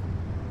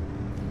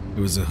 It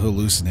was a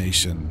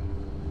hallucination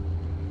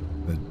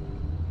that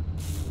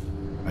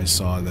I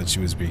saw that she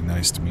was being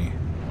nice to me.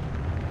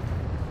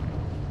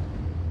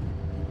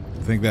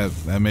 I think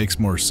that makes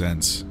more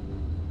sense.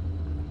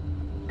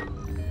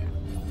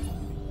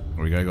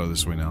 We gotta go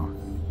this way now.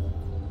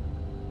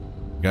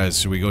 Guys,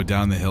 should we go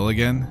down the hill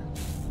again?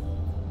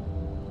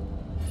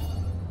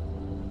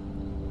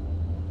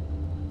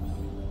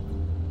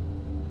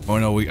 Oh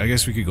no, I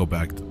guess we could go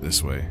back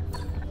this way.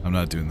 I'm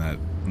not doing that.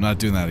 I'm not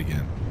doing that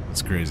again.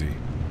 It's crazy.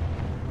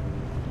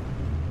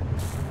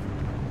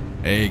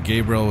 Hey,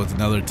 Gabriel with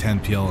another 10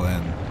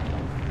 PLN.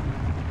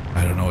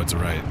 I don't know what to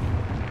write.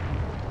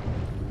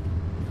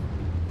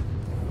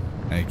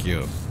 Thank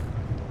you.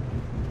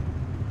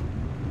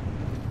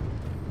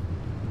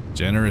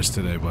 Generous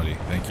today, buddy.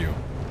 Thank you.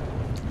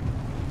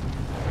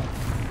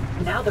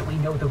 Now that we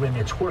know the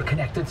remnants were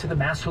connected to the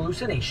mass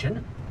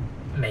hallucination,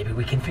 Maybe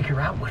we can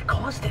figure out what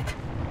caused it.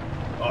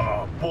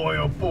 Oh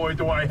boy,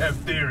 do I have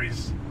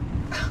theories.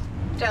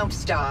 Don't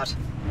start.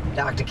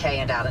 Dr. K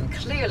and Alan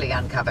clearly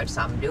uncovered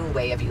some new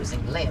way of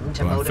using LIM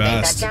to Going motivate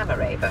fast. that gamma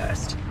ray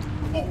burst.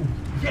 Oh,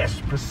 yes,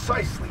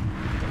 precisely.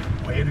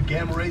 Where do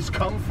gamma rays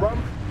come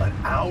from? But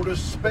outer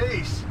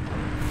space.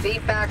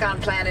 Feedback on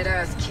planet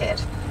Earth,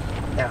 kid.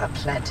 There are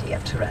plenty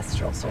of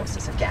terrestrial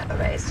sources of gamma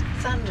rays.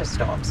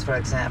 Thunderstorms, for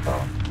example.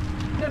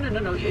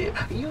 No.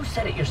 You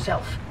said it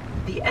yourself.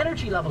 The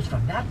energy levels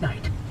from that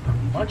night are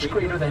much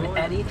greater than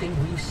anything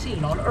we've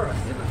seen on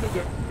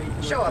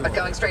Earth. Sure, but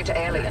going straight to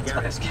aliens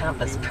when there's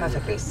countless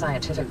perfectly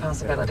scientific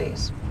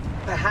possibilities.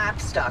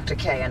 Perhaps Dr.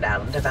 K and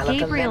Alan developed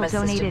Gabriel a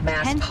donated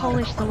 10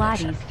 Polish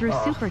Zlotys through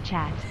Super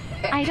Chat.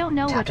 I don't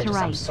know what to Some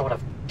write. sort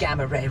of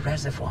gamma ray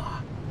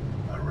reservoir.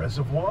 A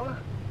reservoir?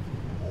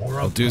 Or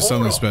a I'll do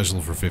something portal?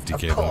 special for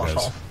 50k,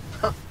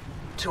 though, guys.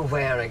 To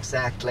where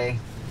exactly?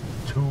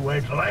 To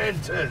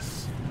Atlantis.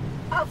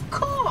 Of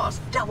course!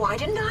 Now why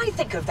didn't I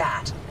think of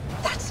that?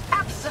 That's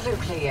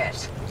absolutely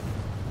it.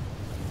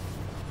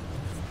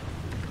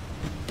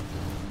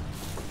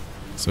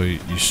 So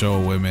you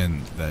show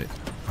women that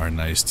are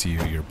nice to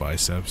you your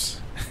biceps.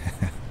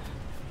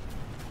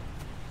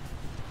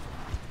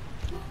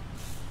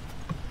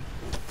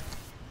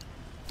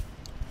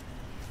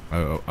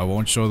 I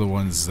won't show the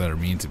ones that are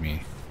mean to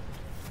me.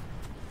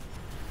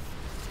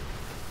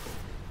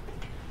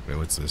 Wait,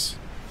 what's this?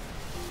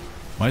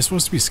 Am I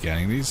supposed to be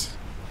scanning these?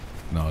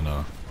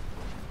 No.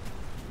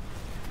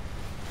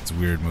 It's a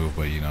weird move,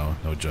 but you know,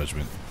 no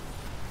judgment.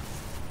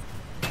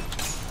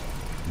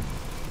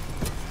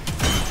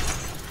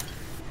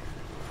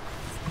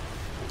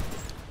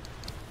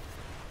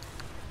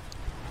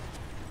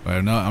 But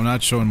I'm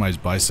not showing my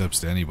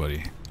biceps to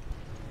anybody.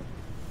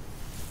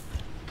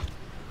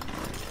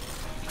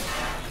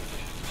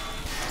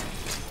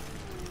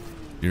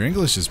 Your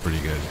English is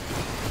pretty good.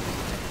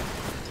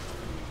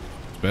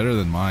 It's better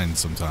than mine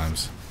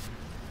sometimes.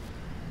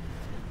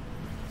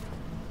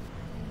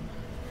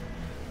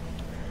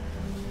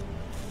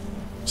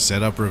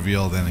 Setup,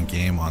 reveal, then a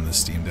game on the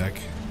Steam Deck.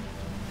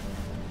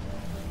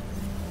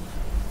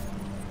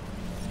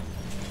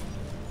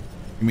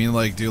 You mean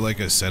like do like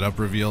a setup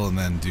reveal and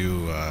then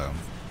do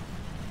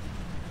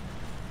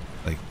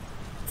like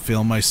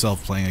film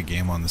myself playing a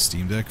game on the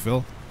Steam Deck,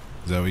 Phil?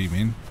 Is that what you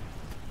mean?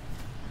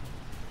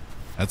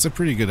 That's a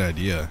pretty good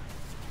idea.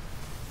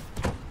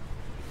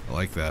 I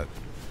like that.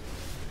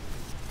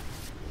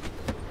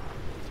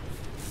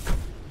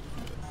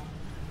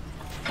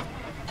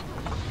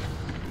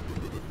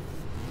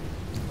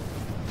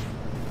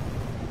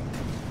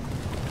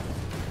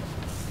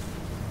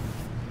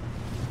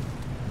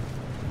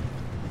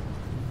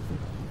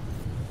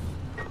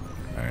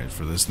 Alright,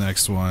 for this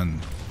next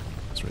one,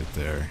 it's right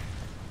there.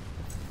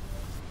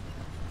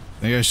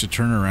 I think I should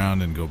turn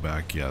around and go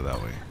back. Yeah,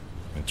 that way.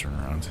 I turn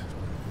around.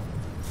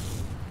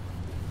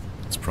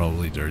 It's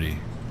probably dirty.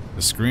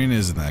 The screen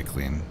isn't that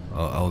clean.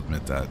 I'll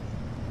admit that.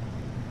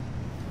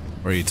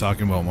 Or are you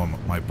talking about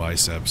my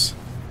biceps?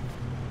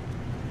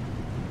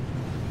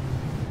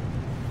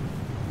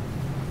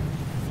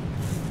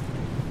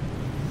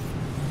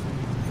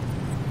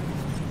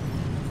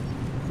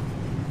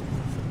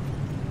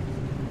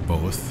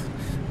 Both.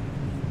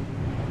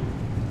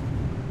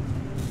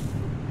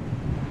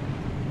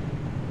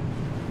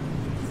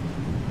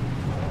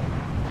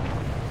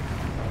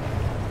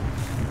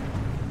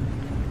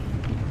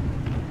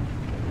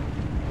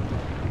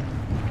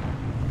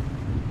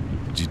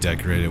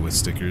 Decorate it with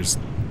stickers.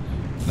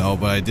 No,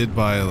 but I did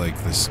buy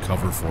like this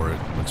cover for it.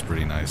 Looks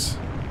pretty nice.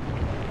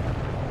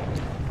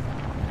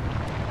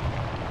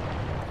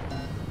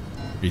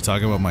 Are you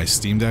talking about my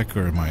Steam Deck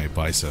or my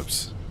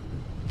biceps?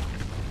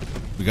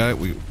 We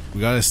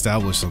gotta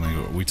establish something.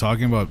 Are we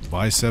talking about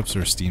biceps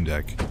or Steam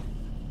Deck?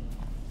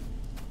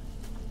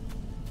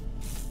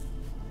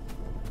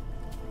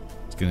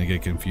 It's gonna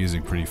get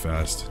confusing pretty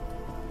fast.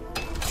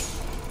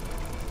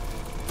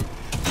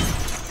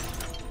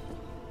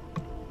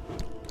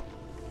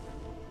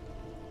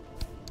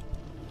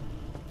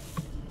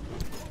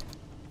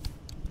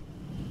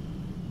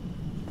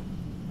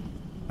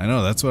 I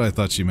know, that's what I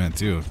thought she meant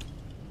too.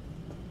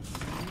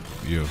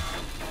 You.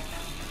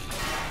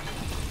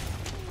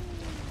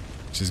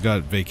 She's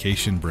got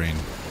vacation brain.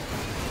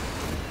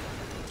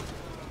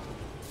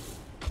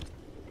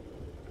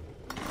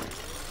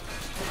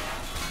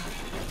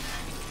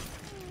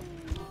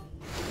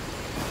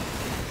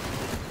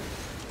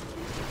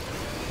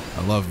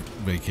 I love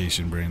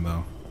vacation brain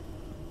though.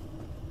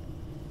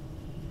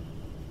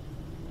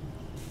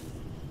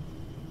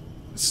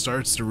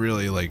 Starts to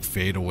really like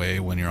fade away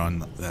when you're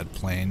on that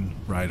plane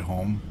ride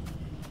home.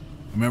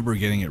 I remember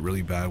getting it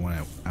really bad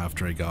when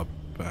after I got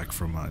back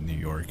from New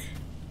York.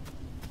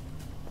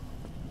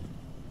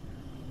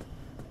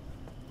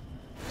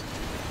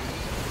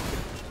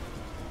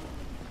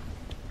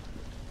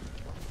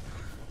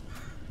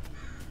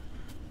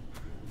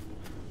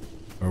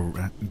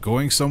 Or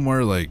going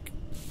somewhere like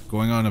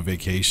going on a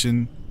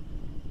vacation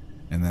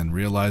and then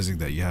realizing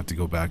that you have to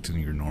go back to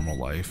your normal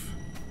life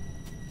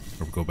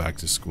or go back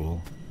to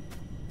school.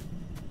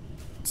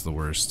 That's the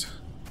worst.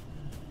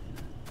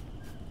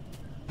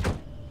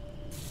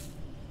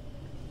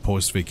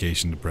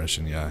 Post-vacation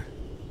depression, yeah.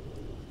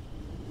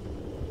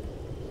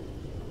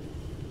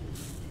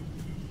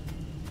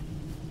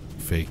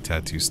 Fake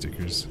tattoo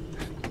stickers.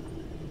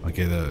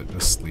 Okay,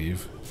 the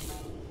sleeve.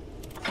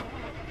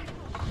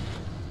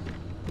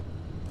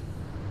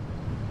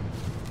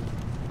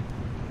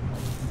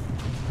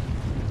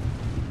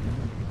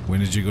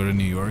 When did you go to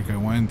New York? I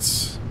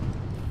went...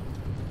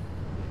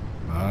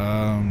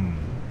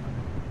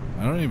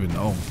 I don't even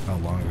know how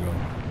long ago.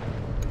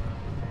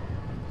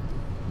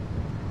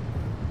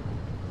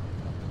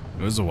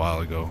 It was a while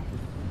ago.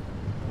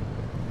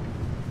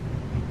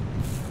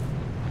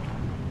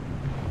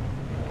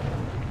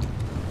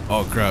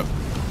 Oh crap.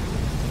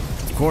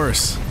 Of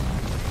course.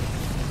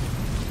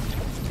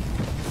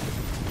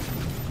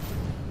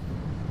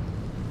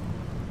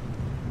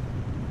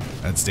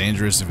 That's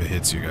dangerous if it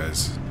hits you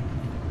guys.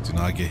 Do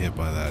not get hit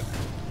by that.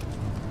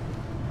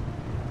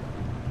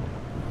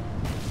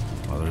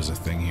 Oh, there's a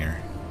thing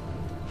here.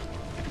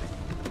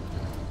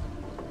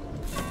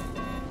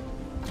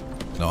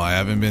 No, I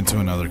haven't been to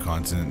another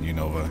continent,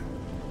 Unova.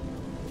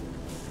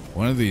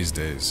 One of these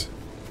days.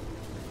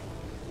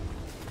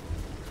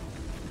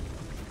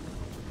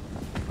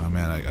 Oh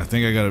man, I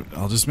think I gotta...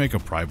 I'll just make a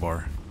pry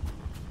bar.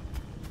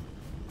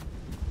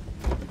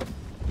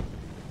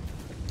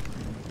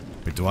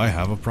 Wait, do I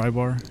have a pry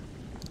bar?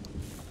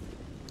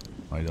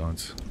 I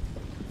don't.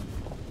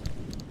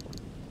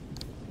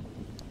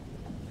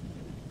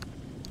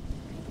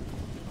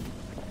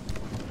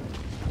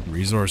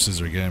 Resources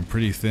are getting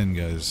pretty thin,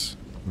 guys.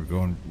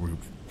 We're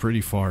pretty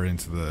far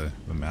into the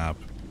map.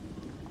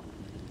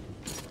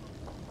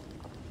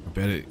 I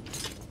bet it...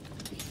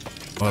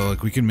 Oh,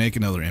 look, we can make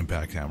another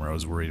impact hammer. I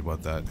was worried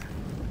about that.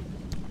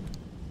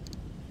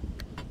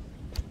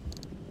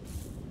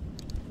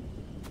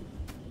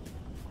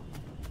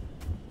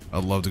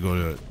 I'd love to go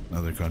to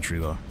another country,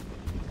 though.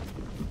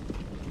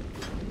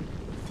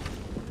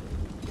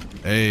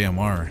 Hey,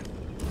 MR.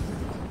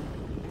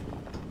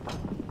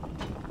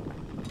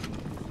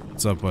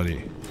 What's up,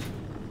 buddy?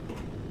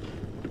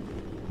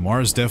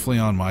 Mars definitely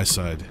on my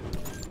side.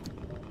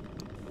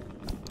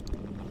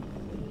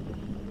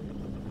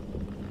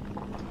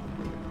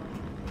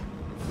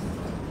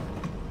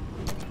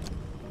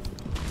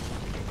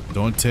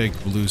 Don't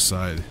take blue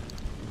side.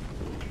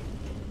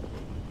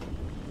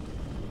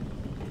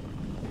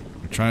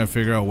 I'm trying to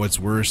figure out what's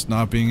worse,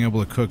 not being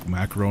able to cook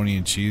macaroni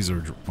and cheese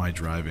or my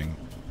driving.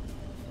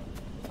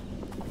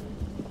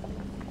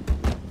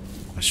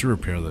 I should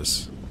repair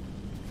this.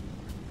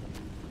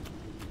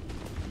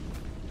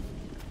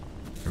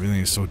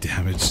 Everything is so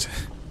damaged.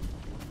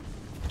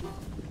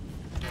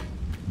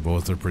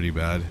 Both are pretty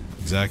bad.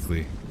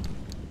 Exactly.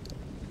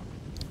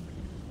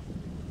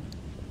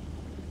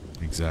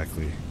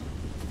 Exactly.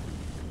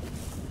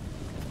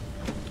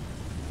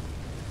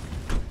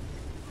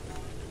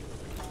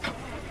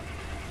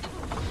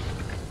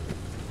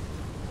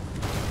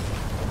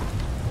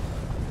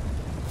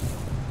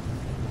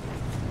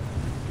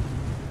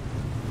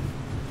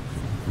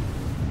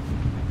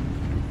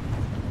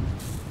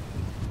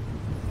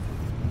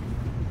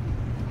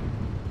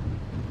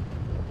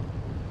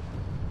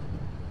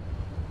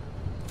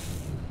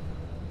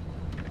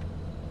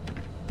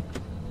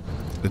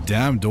 The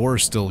damn door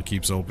still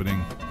keeps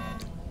opening.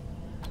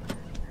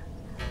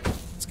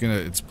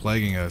 It's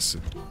plaguing us.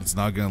 It's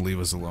not gonna leave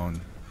us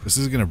alone. This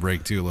is gonna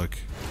break too, look.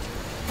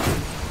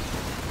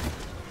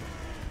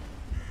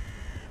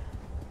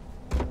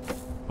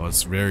 Oh,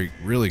 it's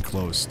really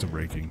close to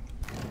breaking.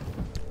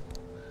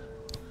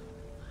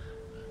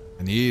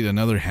 I need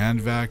another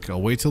hand vac.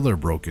 I'll wait till they're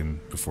broken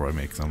before I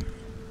make them.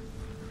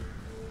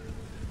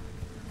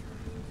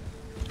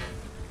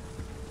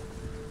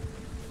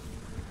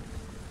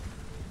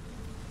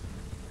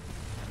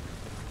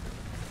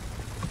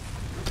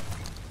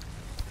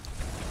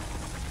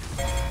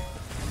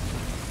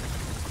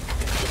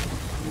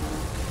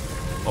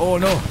 Oh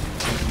no!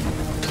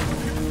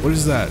 What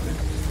is that?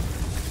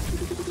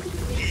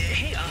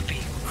 Hey,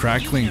 Oppie.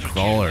 Crackling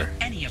crawler.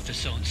 Any of the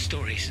zone's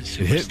stories and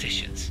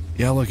superstitions?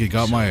 Yeah, look, it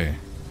got my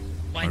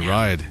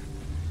ride.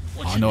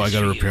 Oh no, I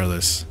gotta repair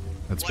this.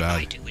 That's bad.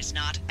 What I do is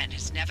not and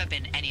has never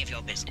been any of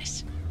your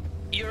business.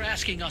 You're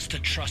asking us to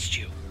trust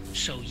you,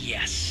 so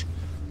yes,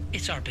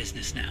 it's our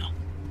business now.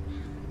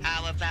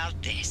 How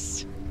about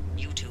this?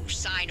 You two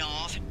sign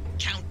off and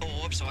count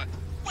orbs or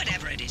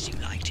whatever it is you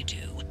like to do,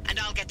 and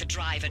I'll get the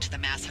driver to the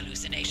mass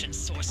hallucination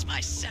source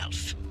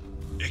myself.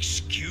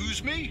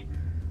 Excuse me?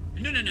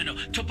 No.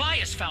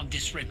 Tobias found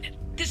this remnant.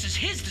 This is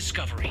his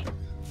discovery.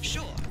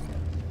 Sure.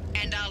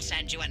 And I'll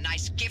send you a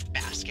nice gift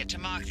basket to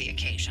mark the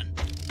occasion.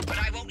 But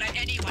I won't let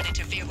anyone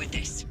interfere with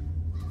this.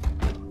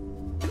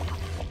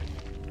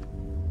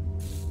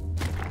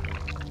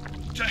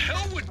 To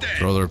hell with that!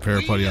 Throw the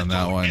repair putty on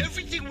that one.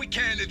 Everything we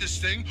can at this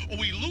thing, or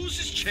we lose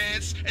this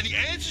chance, and the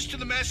answers to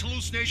the mass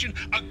hallucination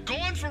are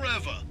gone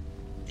forever.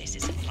 This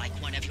isn't like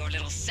one of your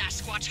little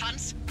Sasquatch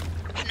hunts.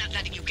 I'm not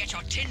letting you get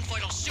your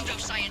tinfoil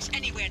pseudoscience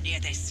anywhere near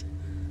this.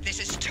 This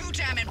is too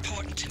damn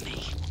important to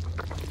me.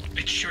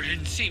 It sure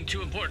didn't seem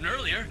too important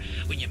earlier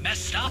when you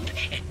messed up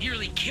and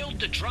nearly killed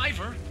the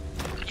driver.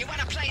 You want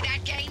to play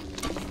that game?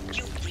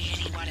 You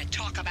really want to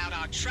talk about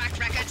our track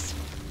records?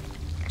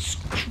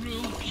 Screw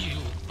you,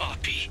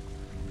 Boppy.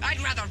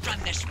 I'd rather run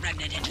this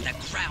remnant into the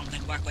ground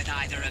than work with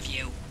either of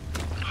you.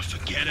 Oh,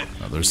 forget it.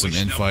 Oh, there's some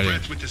Wasting our infighting.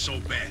 breath with this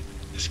old bat.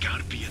 There's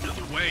gotta be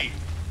another way.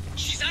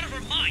 She's out of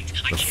her mind.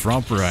 The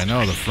frumper, I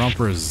know. The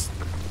frumper is...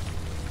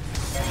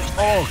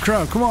 Oh,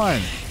 crap. Come on.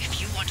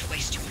 If you want to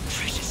waste your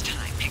precious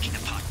time picking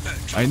apart bird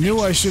I knew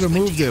I should have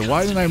moved it.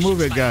 Why didn't I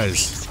move it, by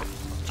guys? all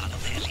means, follow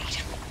their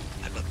lead.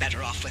 But we're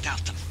better off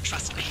without them.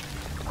 Trust me.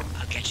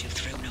 I'll get you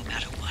through no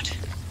matter what.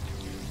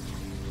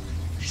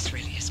 This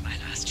really is my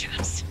last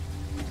chance.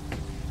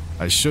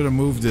 I should have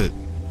moved it.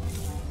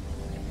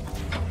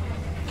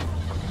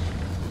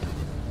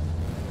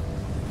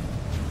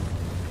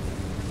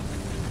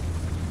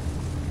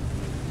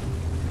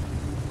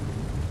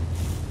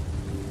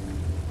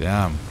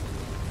 Damn.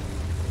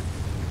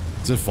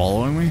 Is it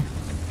following me?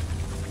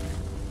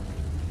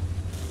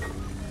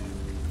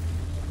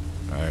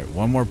 Alright,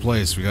 one more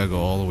place. We gotta go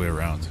all the way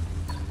around.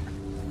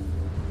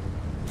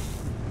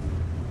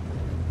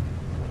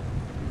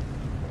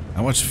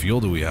 How much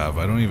fuel do we have?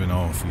 I don't even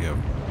know if we have...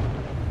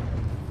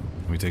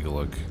 Let me take a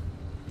look.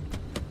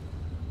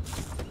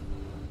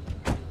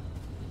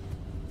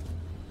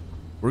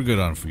 We're good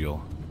on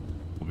fuel.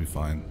 We'll be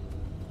fine.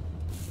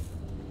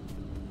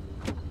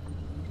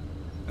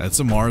 That's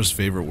Amar's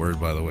favorite word,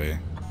 by the way,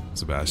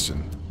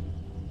 Sebastian.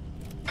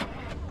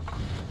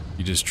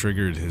 He just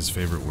triggered his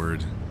favorite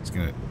word. He's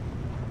gonna...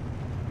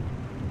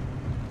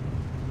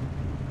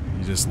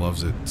 He just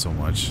loves it so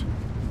much.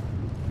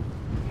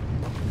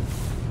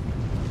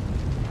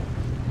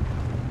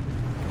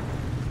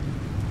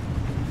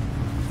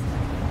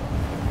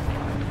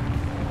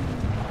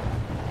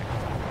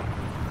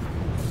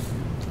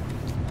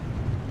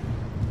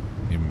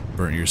 You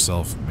burnt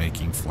yourself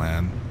making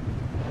flan.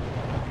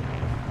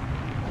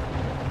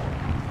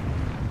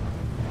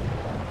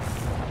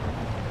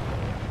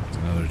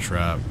 Another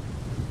trap.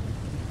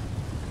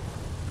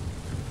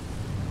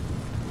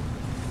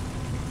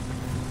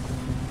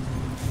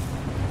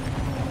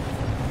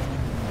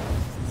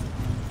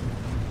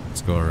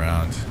 Let's go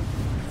around.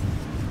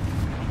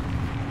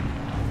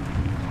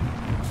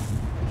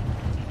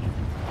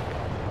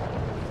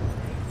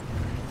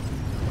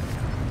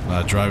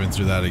 Not driving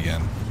through that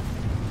again.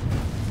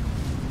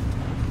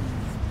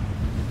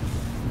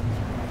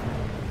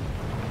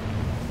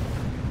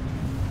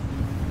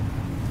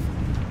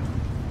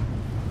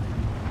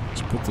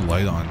 Put the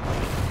light on.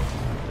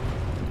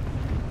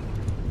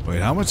 Wait,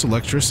 how much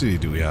electricity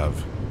do we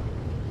have?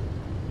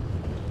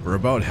 We're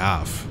about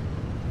half.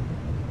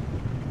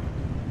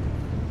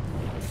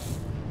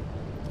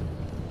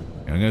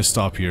 I'm gonna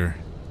stop here.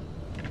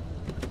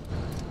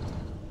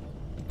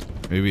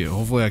 Maybe,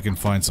 hopefully I can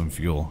find some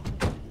fuel.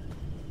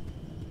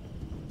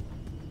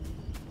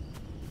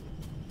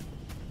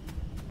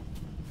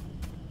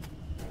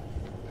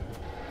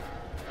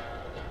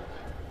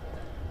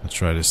 Let's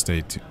try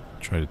to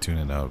try to tune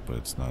it out, but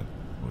it's not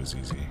always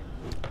easy.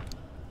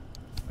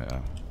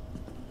 Yeah.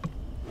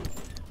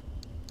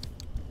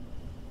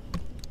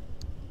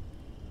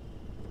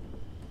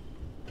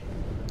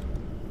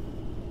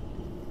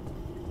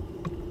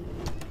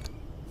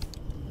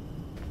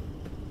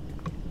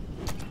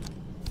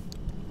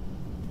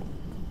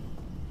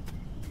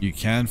 You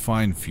can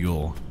find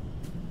fuel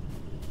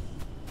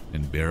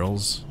in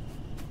barrels.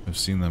 I've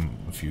seen them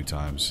a few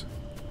times.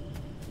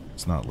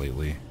 It's not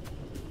lately.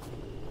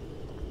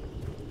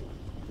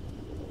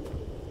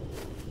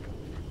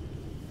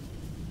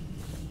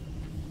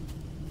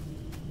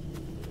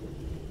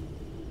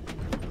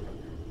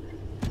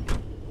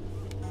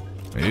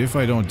 Maybe if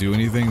I don't do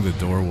anything, the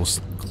door will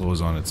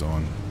close on its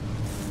own.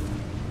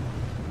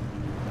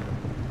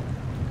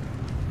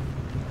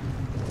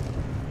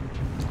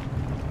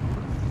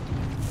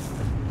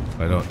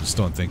 Just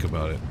don't think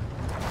about it.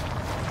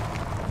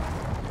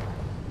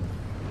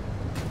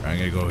 I'm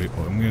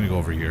gonna go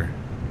over here.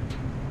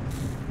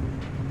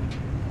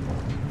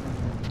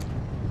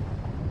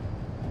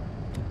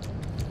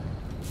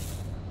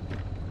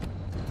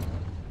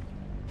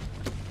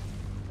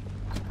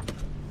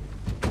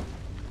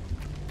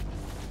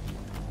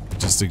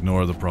 Just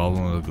ignore the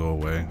problem, it'll go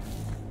away.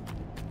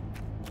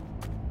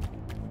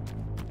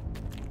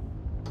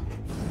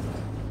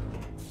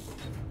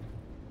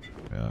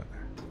 Yeah.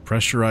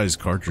 Pressurized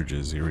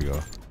cartridges, here we go.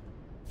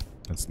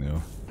 That's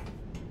new.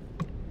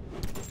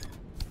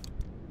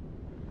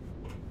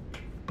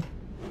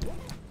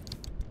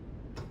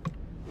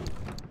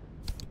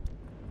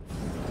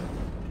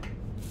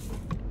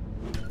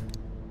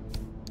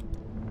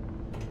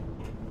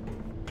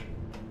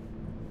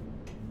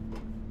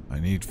 I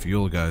need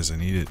fuel, guys, I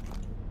need it.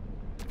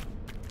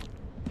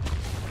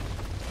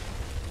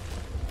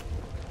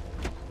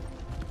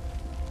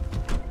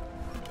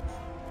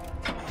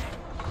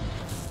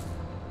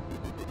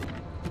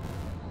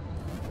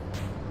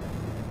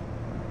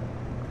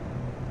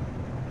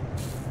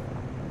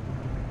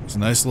 It's a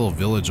nice little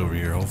village over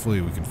here.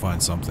 Hopefully we can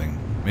find something.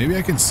 Maybe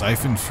I can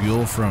siphon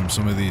fuel from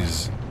some of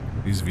these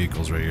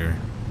vehicles right here.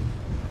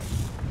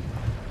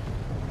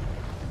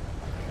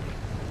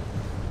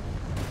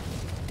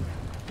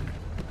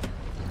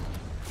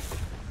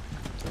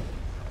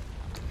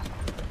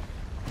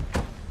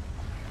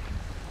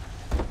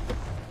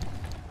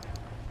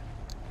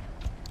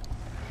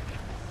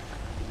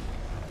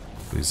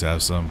 Please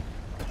have some.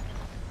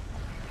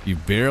 You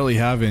barely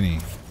have any.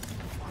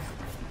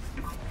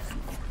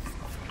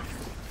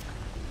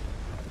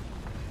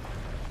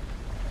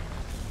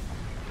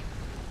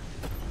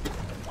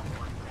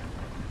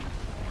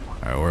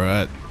 Alright, we're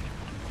at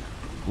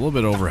a little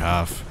bit over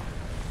half.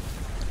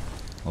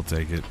 I'll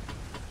take it.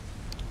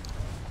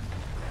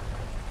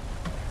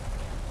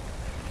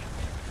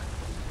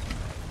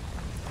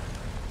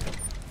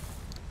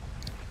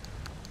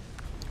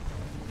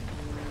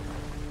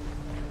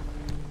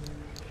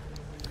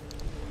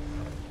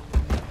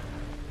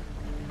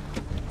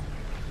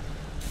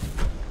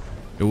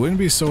 It wouldn't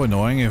be so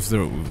annoying if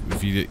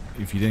you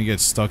didn't get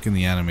stuck in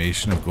the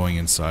animation of going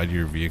inside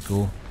your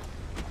vehicle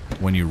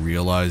when you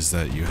realize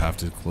that you have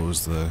to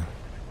close the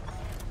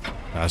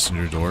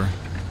passenger door.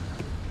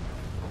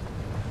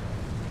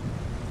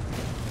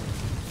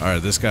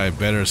 Alright, this guy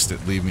better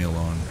leave me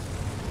alone.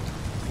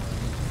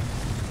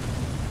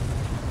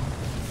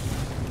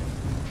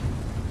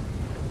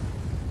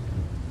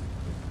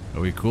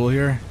 Are we cool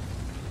here?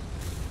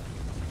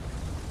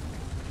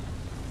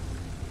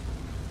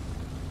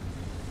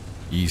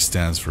 E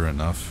stands for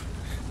enough.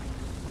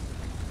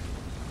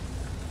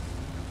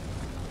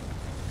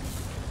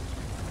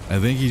 I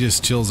think he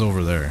just chills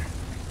over there.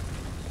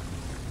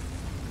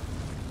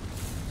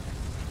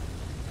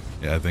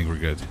 Yeah, I think we're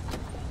good.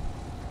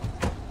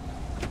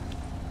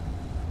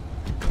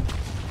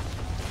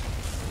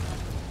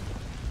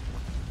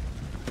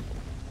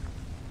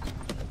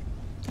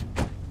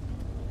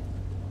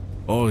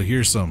 Oh,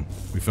 here's some.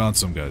 We found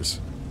some,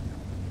 guys.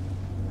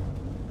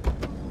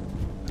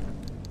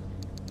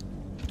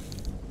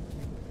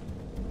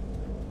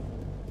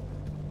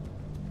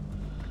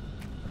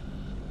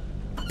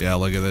 Yeah,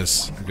 look at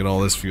this. Look at all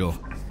this fuel.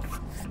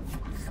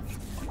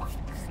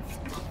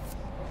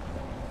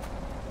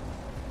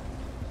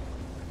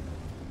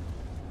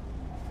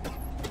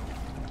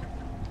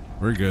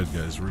 We're good,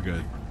 guys. We're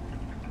good.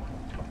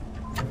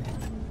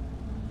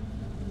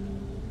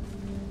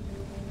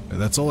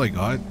 And that's all I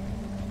got.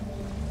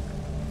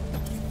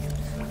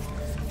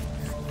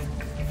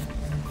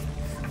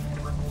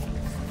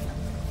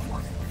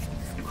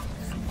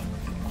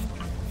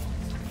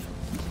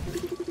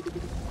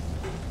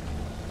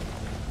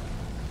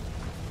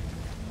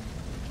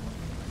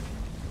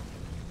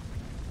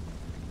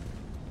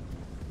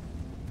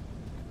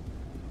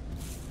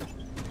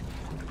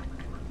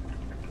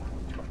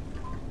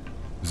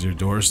 Is your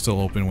door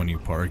still open when you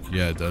park?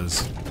 Yeah, it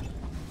does.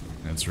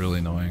 That's really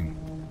annoying.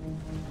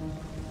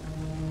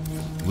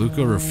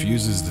 Luca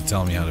refuses to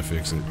tell me how to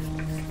fix it.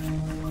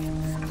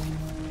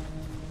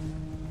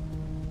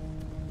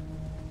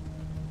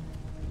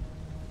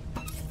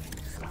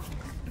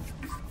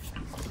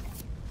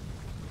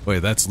 Wait,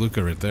 that's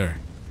Luca right there.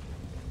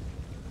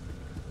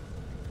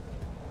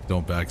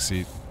 Don't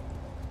backseat.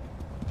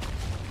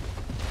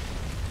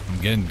 I'm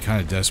getting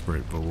kind of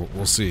desperate, but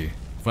we'll see.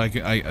 If I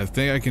can, I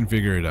think I can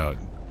figure it out.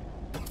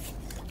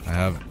 I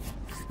have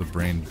the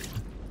brain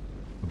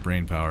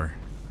power.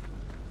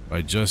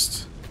 I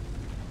just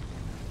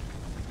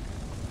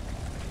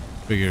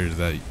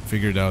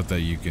figured out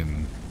that you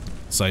can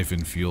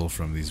siphon fuel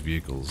from these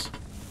vehicles.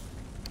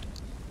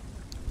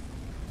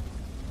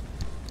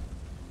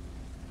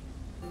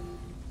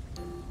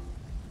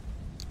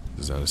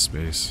 Is out of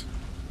space.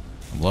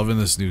 I'm loving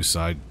this new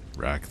side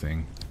rack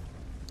thing.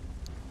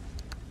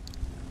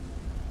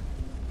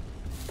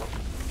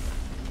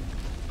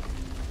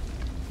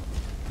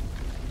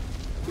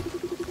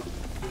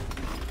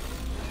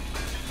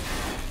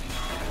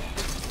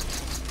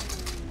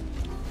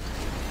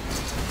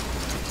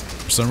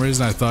 For some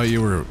reason I thought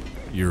you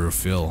were a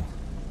Phil,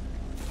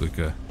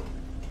 Luca.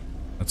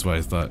 That's why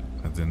I thought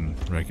I didn't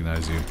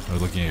recognize you. I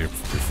was looking at your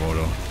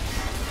photo.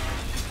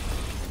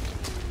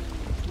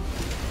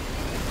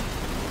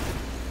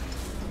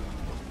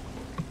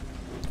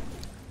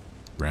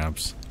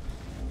 Ramps.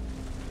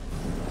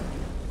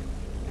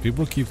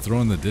 People keep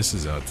throwing the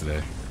disses out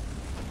today.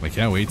 I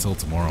can't wait till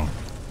tomorrow.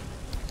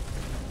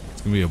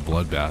 It's gonna be a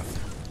bloodbath.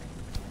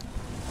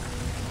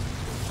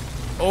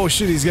 Oh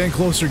shit, he's getting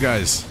closer,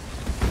 guys.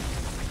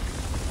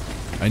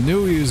 I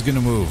knew he was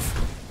gonna move.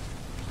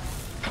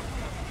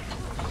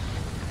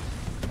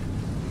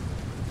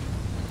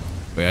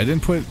 Wait, I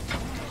didn't put...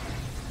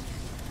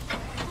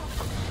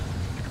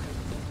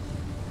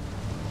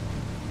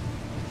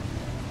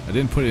 I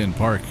didn't put it in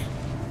park.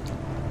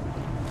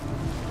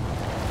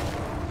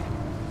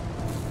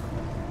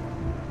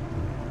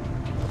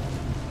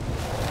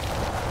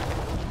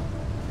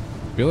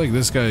 I feel like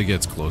this guy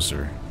gets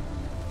closer.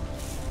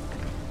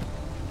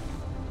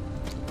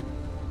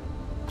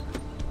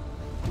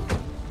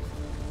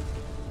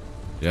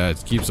 Yeah,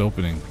 it keeps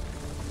opening.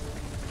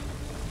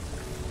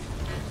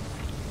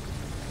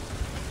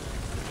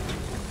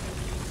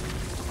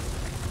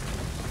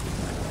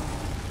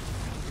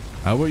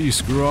 How about you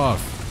screw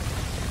off?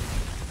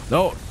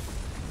 No!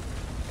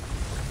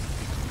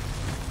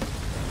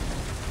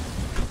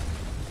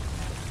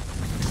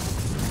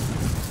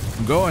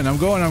 I'm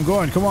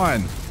going, come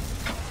on!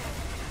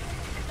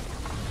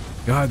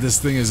 God, this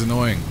thing is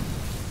annoying.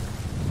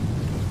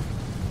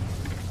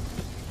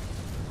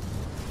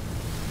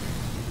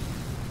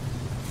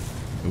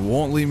 It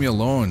won't leave me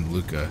alone,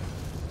 Luca.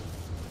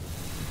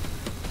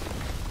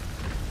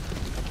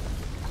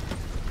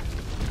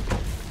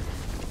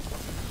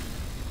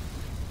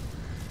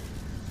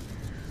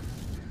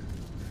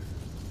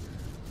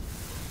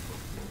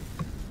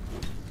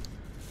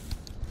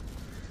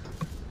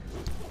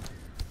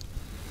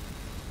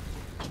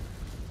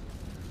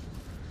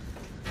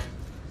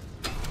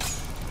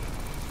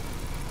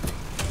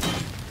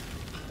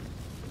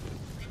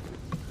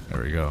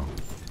 There we go.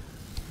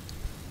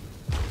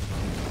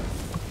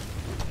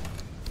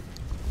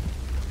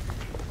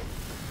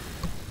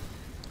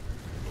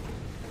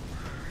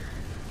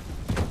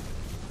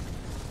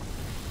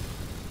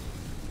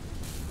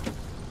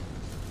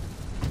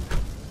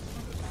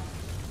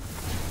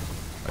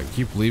 I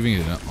keep leaving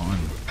it on.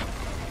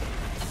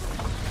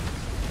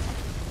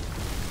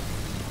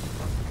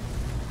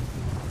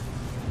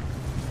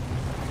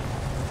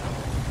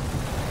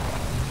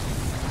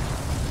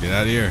 Get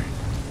out of here.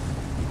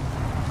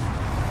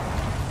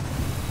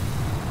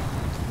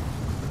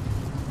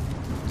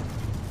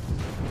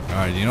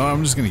 Alright, you know what?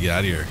 I'm just gonna get out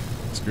of here.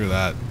 Screw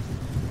that.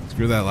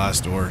 Screw that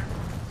last door.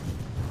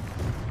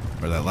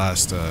 Or that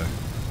last,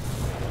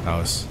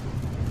 house.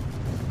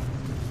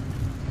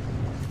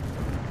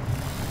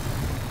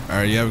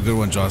 Alright, you have a good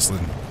one,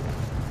 Jocelyn.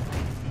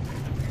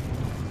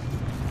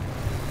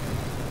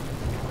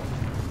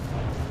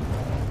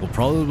 We'll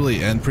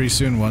probably end pretty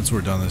soon once we're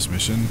done this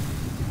mission.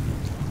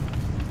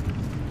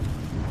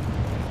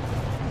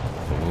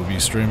 But we'll be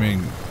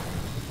streaming,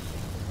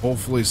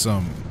 hopefully,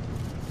 some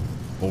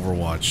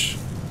Overwatch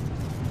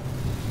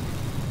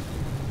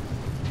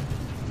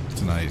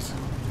tonight.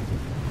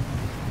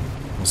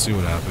 We'll see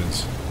what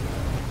happens.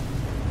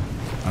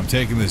 I'm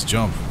taking this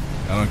jump.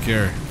 I don't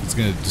care. It's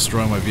gonna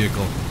destroy my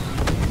vehicle.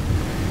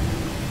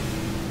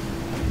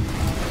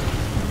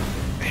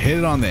 I hit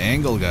it on the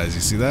angle, guys.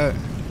 You see that?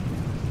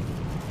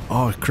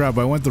 Oh crap,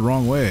 I went the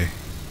wrong way.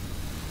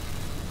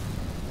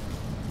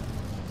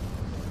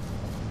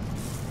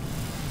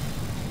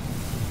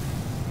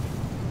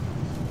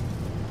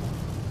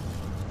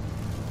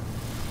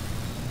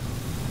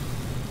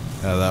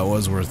 Yeah, that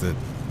was worth it.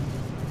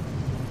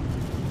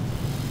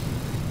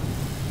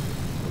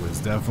 It was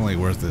definitely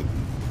worth it.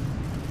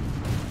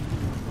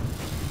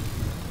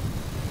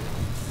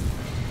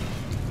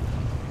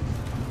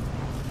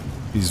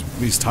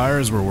 These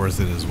tires were worth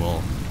it as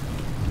well.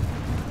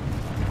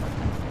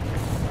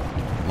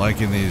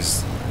 Liking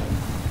these,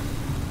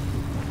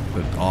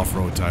 but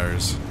off-road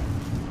tires.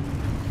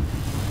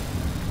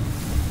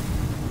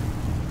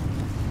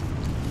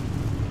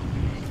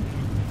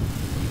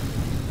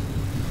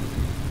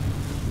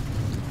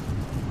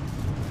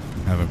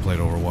 Haven't played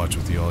Overwatch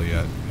with y'all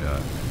yet. Yeah.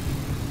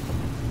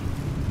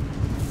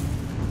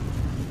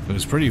 It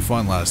was pretty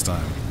fun last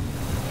time.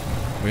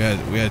 We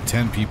had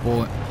 10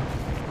 people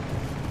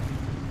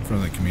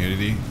from the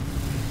community.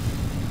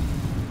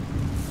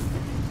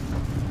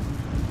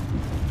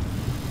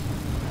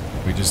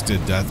 We just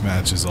did death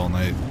matches all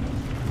night.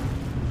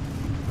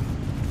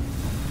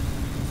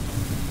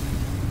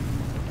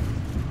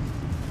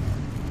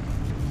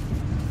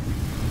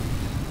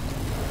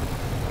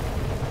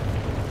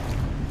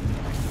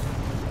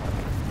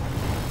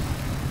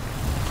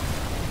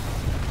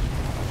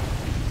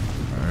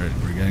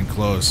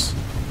 Close.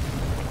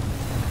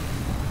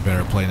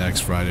 Better play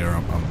next Friday or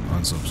I'm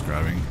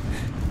unsubscribing.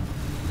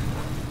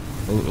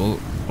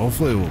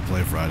 Hopefully we'll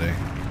play Friday.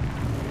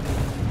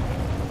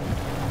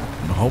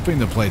 I'm hoping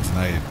to play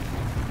tonight.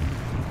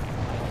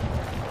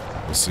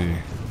 We'll see.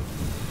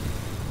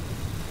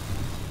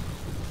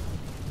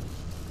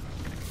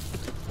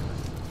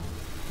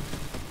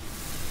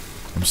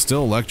 I'm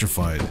still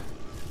electrified.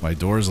 My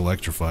door is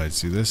electrified.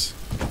 See this?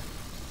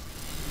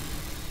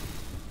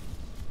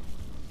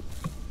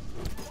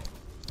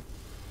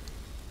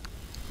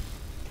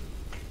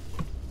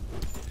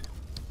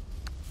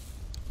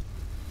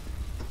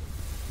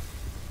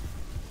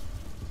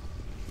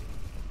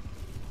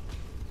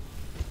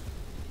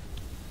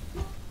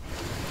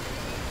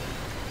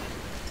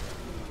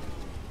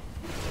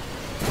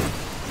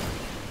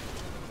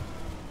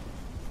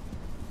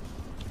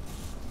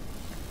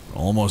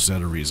 Almost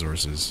out of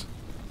resources.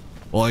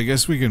 Well, I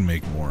guess we can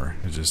make more.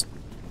 It just...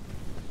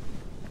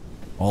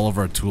 all of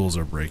our tools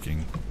are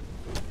breaking.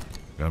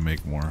 Gotta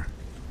make more.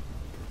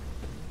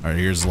 Alright,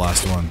 here's the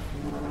last one.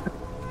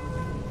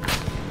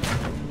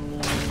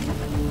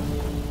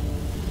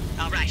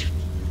 Alright,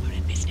 we're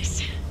in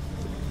business.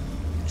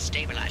 The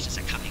stabilizers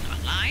are coming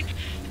online,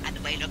 and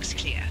the way looks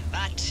clear,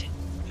 but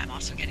I'm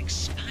also getting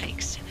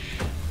spikes.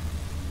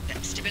 The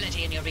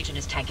stability in your region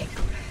is tanking.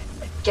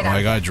 Get out.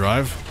 I gotta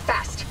drive?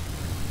 Fast.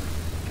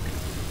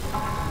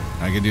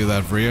 I can do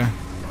that for you.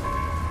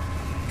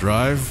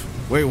 Drive?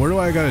 Wait, where do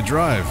I gotta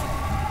drive?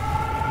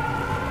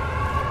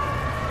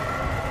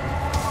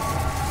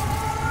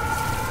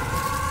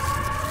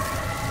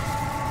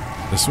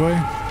 This way?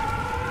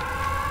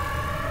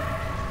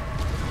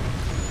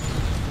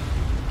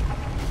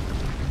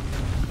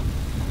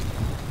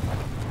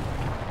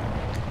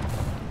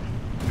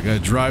 I gotta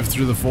drive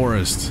through the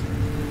forest.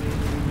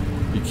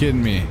 You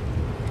kidding me?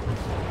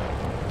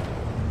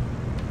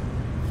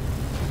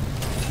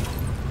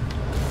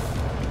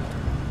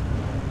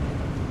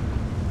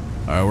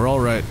 Alright, we're all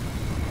right.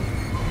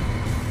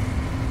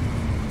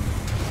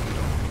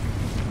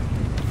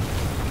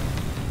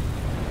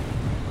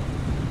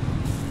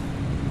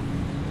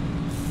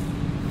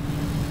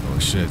 Oh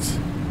shit.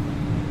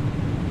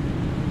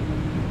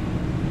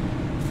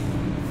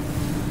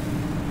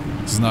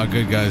 This is not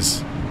good,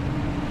 guys.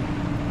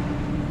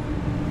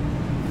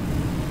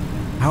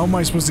 How am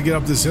I supposed to get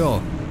up this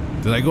hill?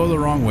 Did I go the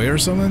wrong way or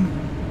something?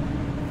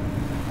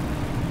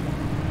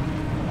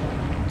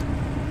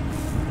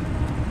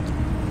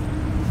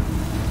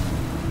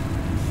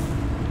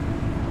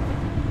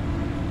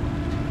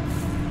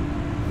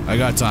 I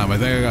got time. I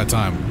think I got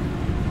time.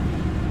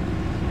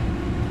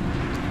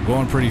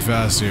 Going pretty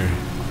fast here.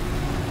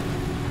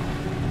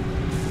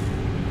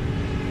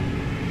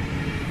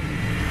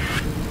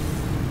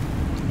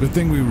 Good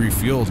thing we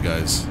refueled,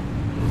 guys.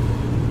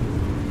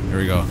 Here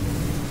we go.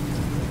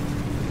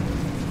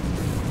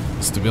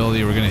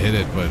 Stability, we're gonna hit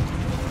it, but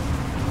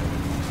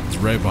it's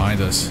right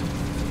behind us.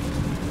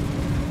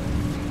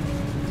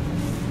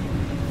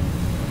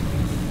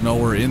 No,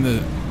 we're in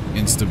the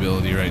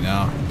instability right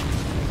now.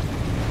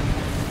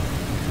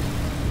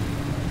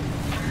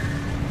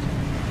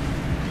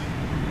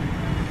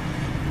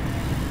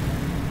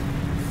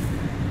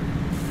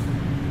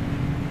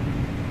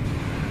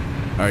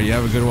 Alright, you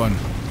have a good one.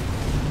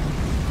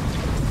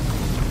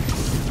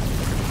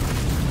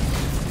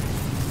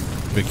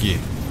 Vicky.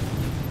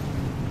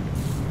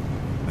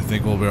 I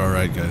think we'll be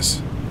alright,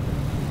 guys.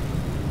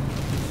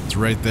 It's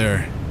right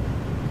there.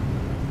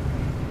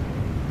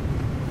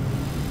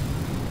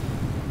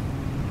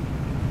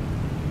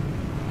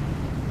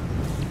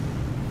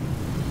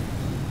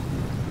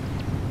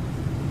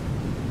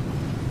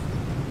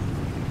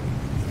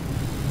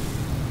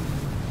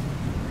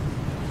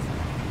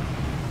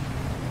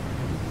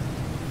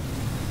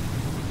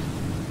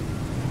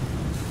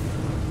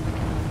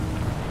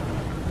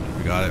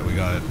 We got it, we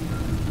got it.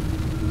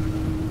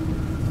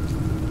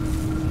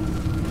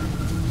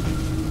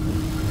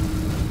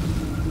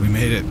 We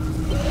made it.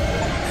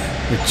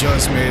 We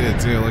just made it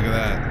too, look at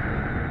that.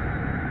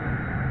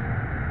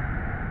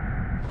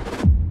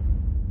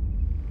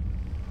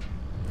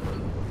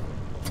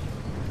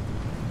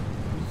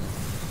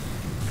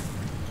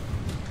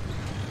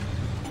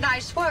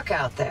 Nice work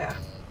out there.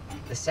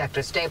 The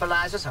sector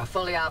stabilizers are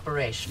fully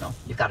operational.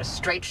 You've got a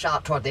straight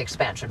shot toward the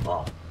expansion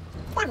wall.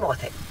 One more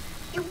thing.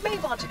 You may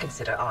want to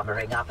consider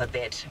armoring up a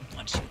bit.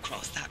 Once you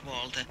cross that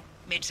wall, the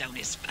mid-zone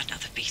is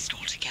another beast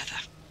altogether.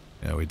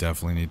 Yeah, we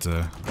definitely need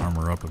to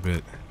armor up a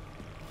bit.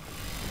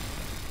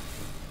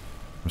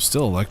 I'm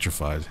still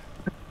electrified.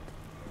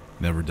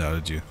 Never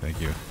doubted you.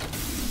 Thank you.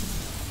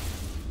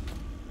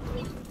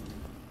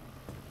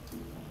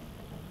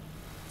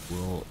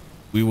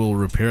 We will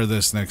repair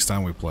this next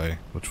time we play,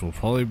 which will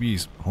probably be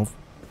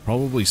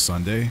probably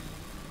Sunday,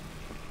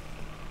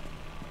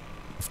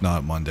 if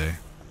not Monday.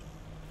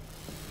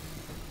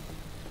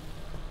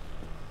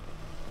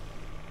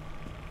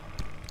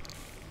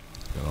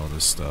 Got all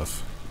this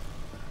stuff.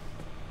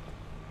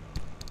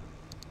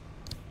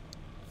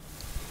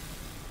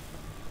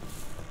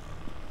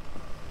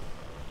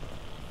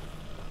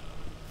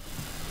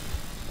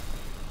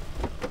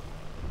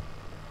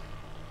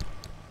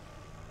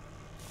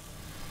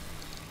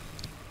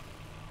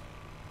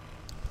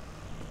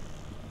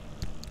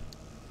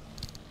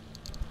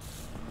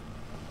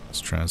 Let's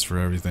transfer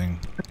everything.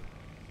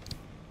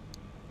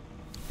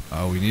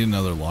 Oh, we need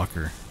another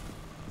locker.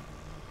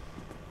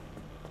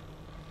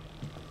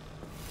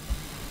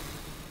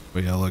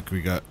 But yeah, look,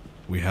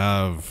 we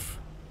have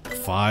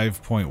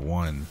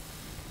 5.1.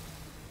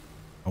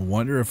 I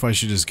wonder if I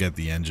should just get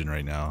the engine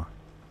right now.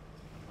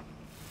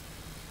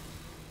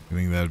 I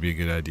think that would be a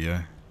good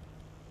idea.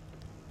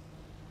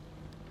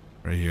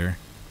 Right here.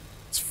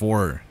 It's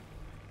 4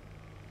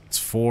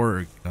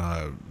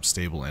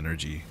 stable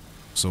energy.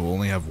 So we'll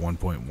only have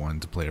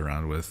 1.1 to play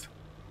around with.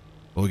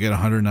 We'll get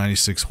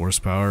 196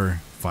 horsepower,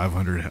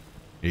 500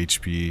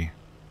 HP.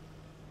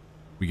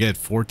 We get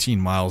 14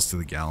 miles to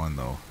the gallon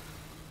though.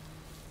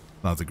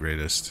 Not the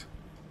greatest.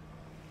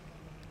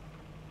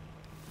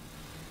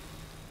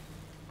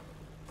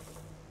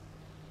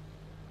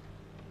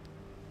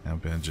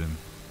 Amp engine.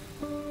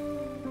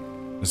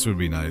 This would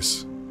be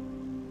nice.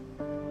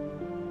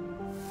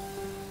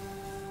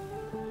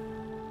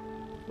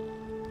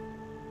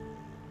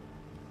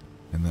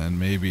 And then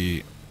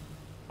maybe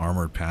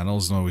armored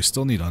panels. No, we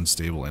still need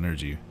unstable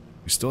energy.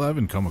 We still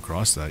haven't come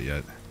across that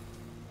yet.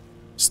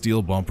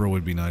 Steel bumper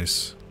would be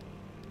nice.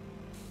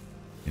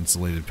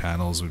 Insulated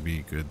panels would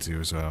be good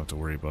too, so I don't have to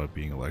worry about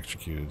being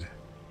electrocuted.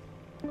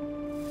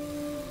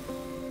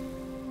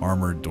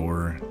 Armored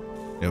door.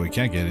 Yeah, we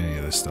can't get any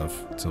of this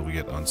stuff until we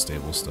get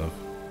unstable stuff.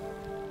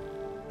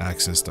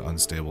 Access to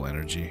unstable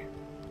energy.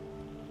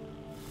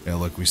 Yeah,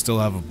 look, we still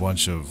have a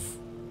bunch of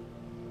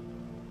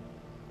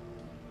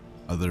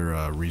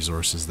other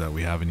resources that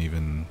we haven't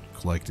even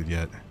collected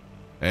yet.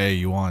 Hey,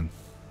 you won.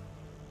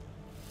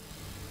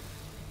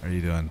 How are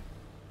you doing?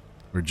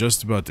 We're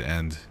just about to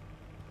end.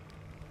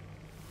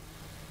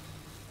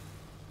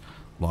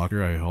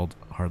 Locker, I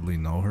hardly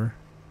know her.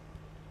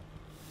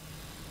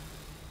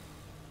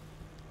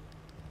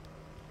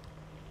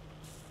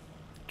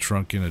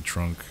 Trunk in a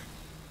trunk.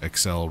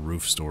 XL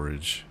roof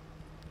storage.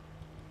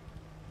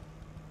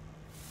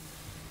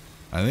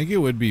 I think it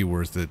would be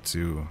worth it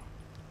to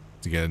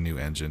get a new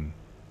engine.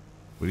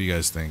 What do you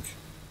guys think?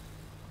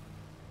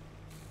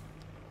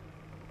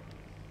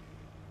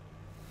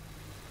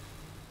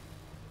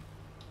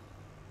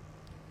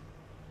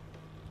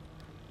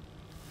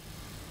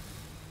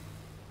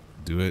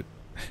 Do it.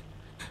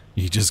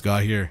 You just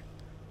got here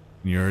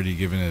and you're already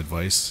giving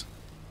advice.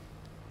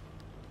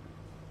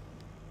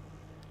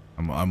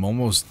 I'm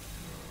almost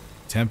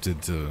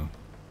tempted to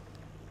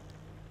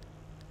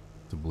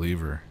believe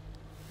her.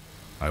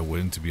 I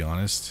wouldn't, to be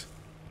honest.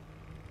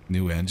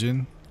 New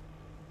engine?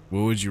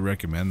 What would you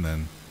recommend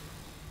then?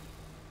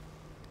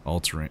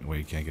 All-terrain. Wait,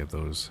 you can't get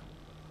those.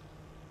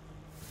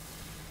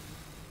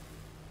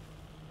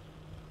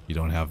 You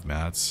don't have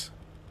mats?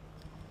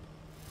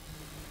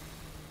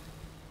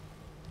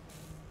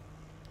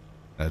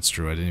 That's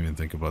true, I didn't even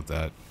think about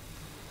that.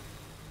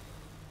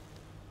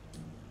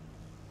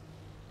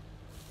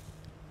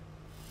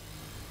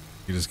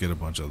 You just get a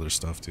bunch of other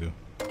stuff too.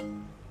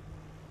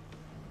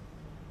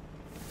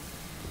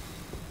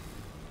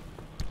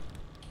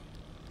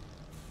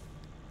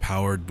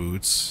 Powered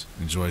boots.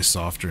 Enjoy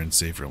softer and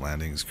safer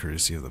landings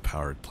courtesy of the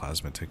powered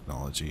plasma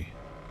technology.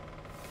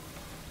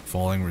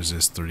 Falling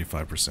resist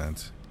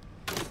 35%.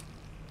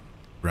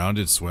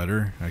 Rounded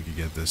sweater. I could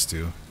get this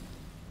too.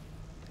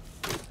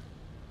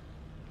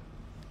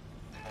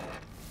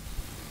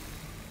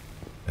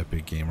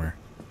 Epic gamer.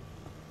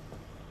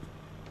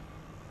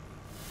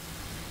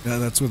 Yeah,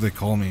 that's what they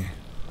call me.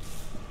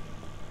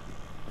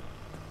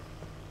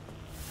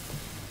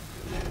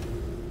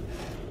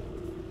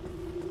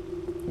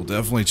 We'll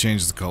definitely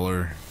change the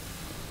color.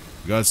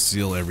 We got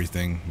steel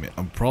everything.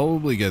 I'll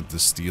probably get the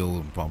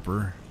steel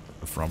bumper,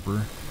 the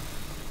frumper.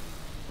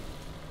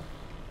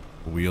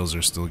 The wheels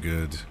are still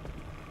good.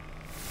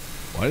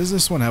 Why does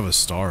this one have a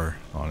star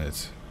on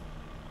it?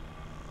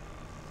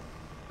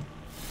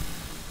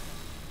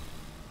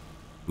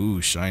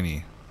 Ooh,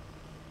 shiny.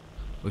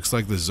 Looks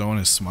like the zone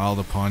has smiled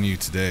upon you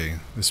today.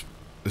 This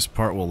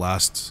part will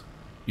last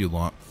you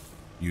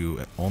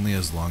only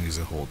as long as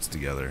it holds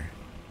together.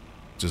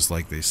 Just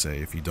like they say,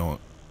 if you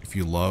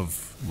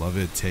love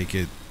it, take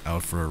it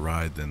out for a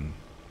ride, then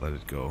let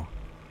it go.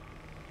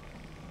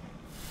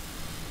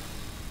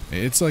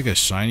 It's like a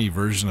shiny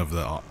version of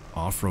the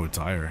off-road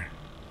tire.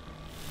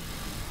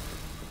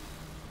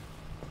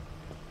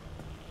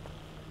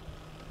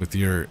 With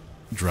your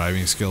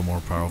driving skill,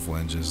 more powerful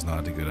engine is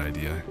not a good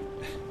idea.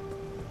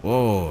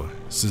 Whoa,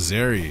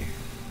 Cesare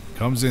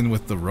comes in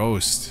with the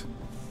roast.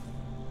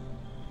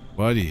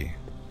 Buddy.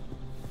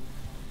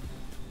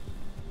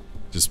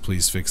 Just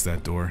please fix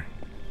that door.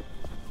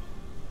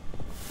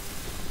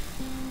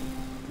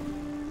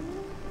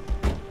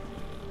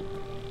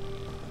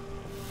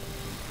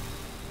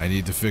 I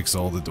need to fix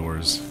all the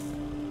doors.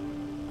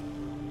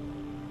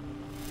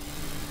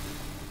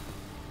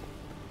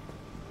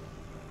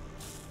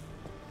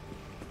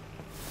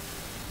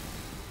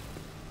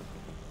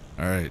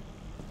 Alright.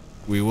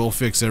 We will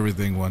fix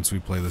everything once we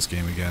play this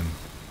game again,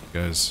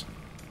 guys.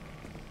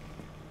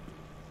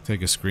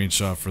 Take a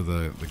screenshot for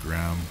the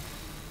gram.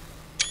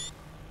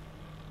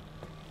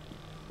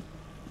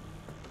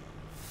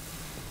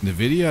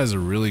 NVIDIA has a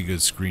really good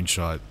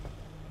screenshot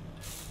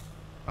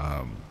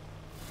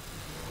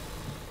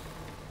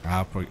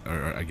app, or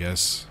I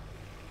guess.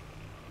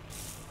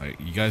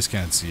 You guys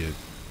can't see it.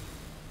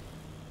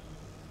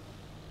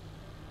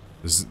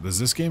 Does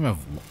this game have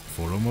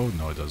photo mode?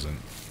 No, it doesn't.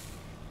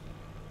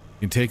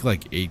 You can take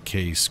like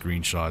 8K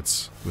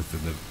screenshots with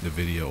the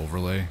NVIDIA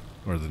overlay,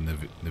 or the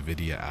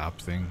NVIDIA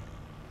app thing.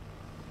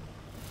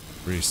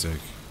 Pretty sick.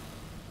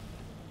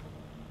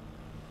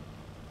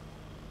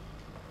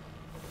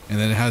 And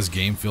then it has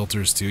game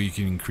filters too. You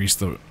can increase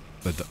the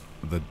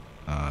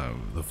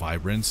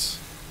vibrance.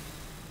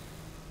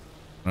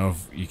 I don't know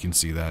if you can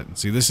see that.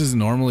 See, this is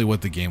normally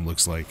what the game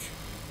looks like.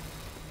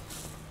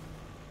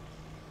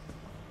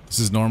 This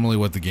is normally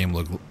what the game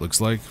looks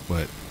like,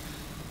 but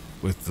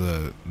with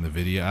the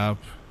NVIDIA app,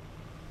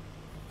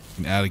 you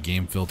can add a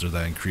game filter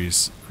that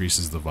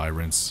increases the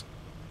vibrance.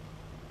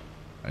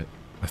 I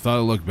thought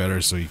it looked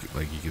better so you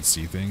could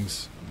see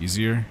things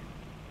easier.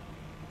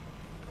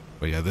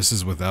 But yeah, this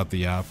is without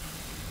the app.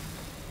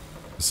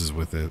 This is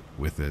with it.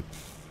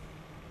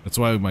 That's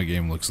why my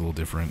game looks a little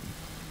different.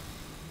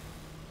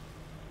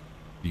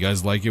 You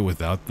guys like it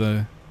without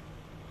the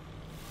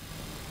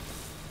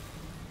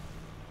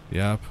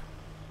app?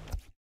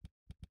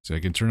 So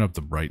I can turn up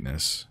the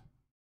brightness.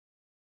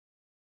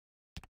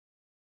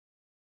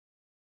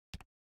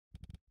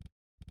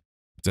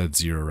 It's at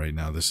 0 right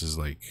now. This is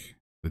like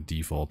the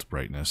default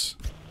brightness.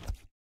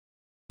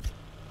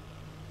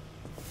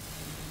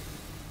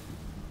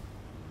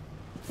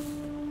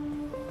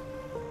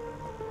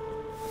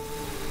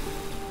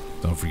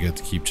 forget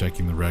to keep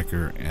checking the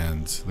wrecker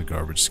and the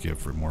garbage skip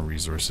for more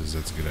resources.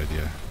 That's a good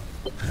idea.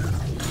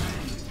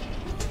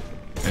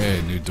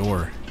 Hey, new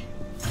door.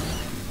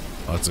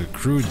 Oh, it's a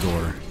crude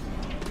door.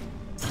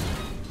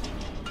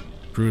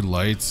 Crude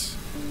lights.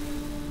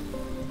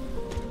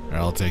 Alright,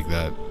 I'll take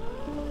that.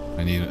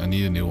 I need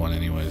a new one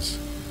anyways.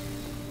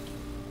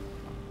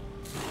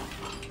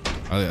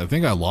 I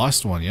think I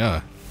lost one,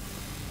 yeah.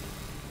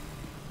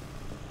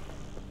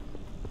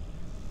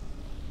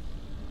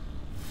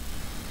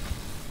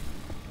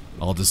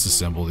 I'll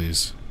disassemble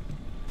these.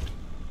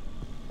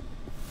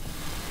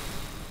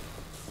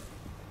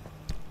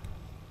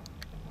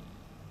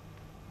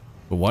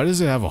 But why does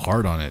it have a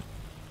heart on it?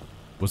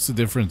 What's the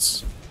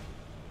difference?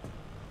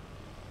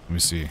 Let me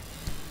see.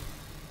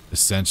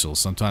 Essential.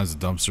 Sometimes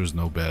the dumpsters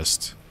know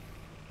best.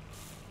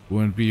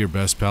 Wouldn't be your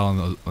best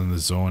pal in the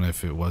zone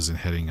if it wasn't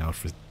heading out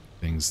for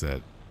things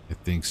that it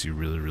thinks you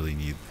really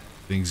need.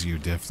 Things you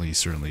definitely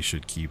certainly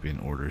should keep in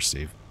order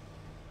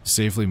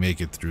safely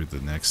make it through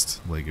the next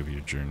leg of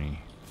your journey.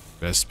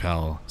 Best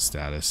pal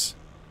status.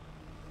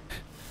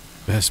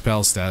 Best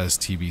pal status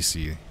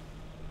TBC.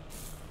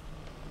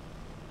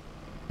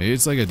 Maybe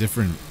it's like a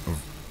different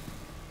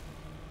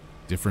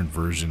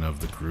version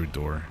of the crude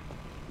door.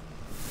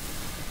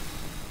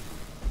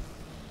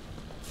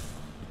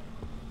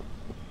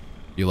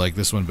 You like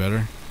this one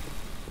better?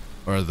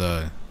 Or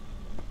the...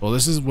 Well,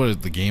 this is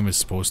what the game is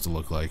supposed to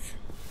look like.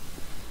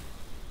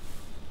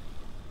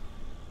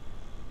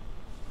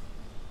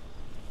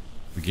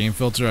 The game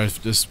filter, I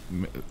just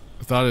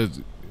thought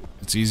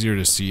it's easier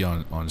to see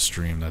on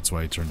stream. That's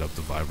why I turned up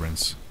the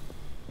vibrance.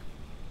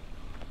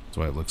 That's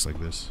why it looks like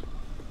this.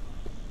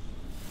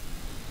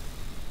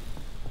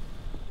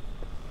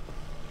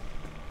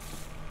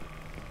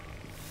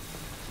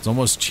 It's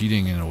almost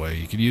cheating in a way.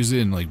 You could use it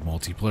in like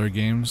multiplayer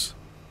games.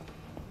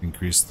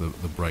 Increase the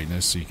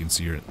brightness so you can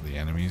see the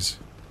enemies.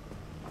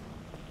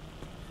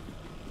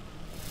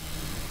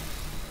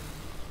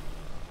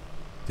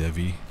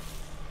 Devi.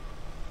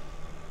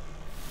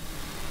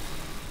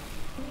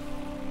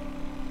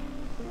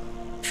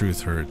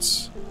 Truth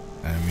hurts.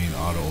 I mean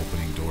auto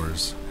opening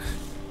doors.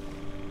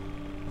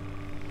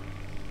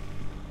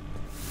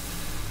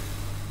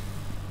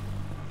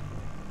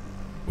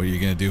 What are you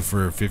gonna do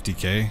for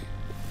 50k?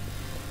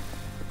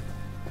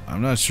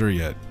 I'm not sure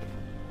yet.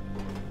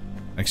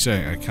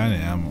 Actually, I kind of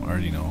am. I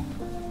already know.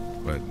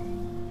 But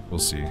we'll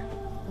see.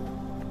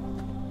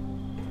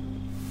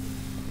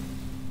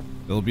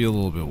 It'll be a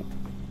little bit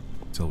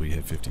till we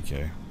hit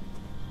 50k.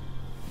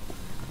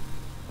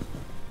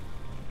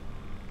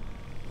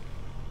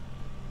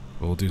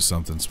 But we'll do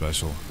something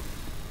special.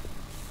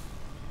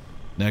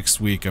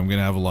 Next week, I'm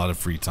gonna have a lot of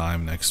free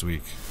time next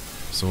week.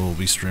 So we'll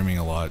be streaming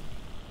a lot.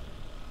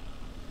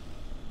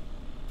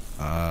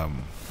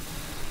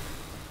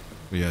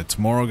 But yeah,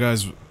 tomorrow,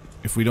 guys,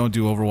 if we don't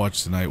do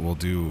Overwatch tonight, we'll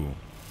do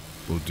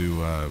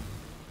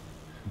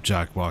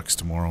Jackbox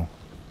tomorrow.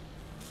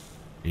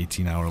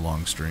 18-hour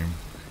long stream.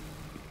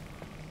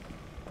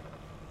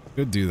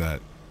 Could do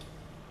that.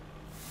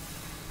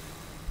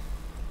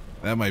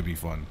 That might be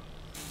fun.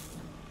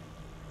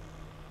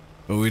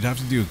 But we'd have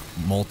to do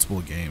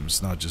multiple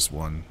games, not just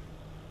one.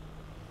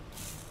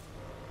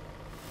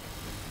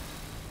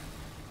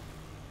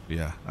 But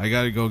yeah, I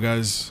gotta go,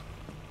 guys.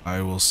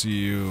 I will see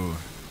you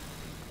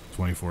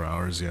 24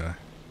 hours, yeah.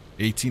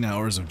 18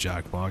 hours of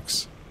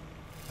Jackbox.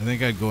 I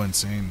think I'd go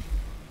insane.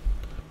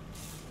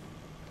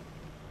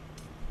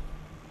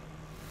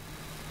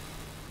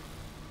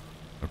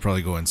 I'd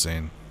probably go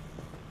insane.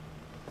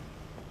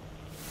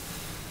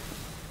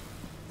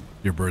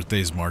 Your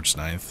birthday's March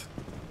 9th.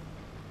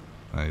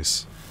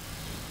 Nice.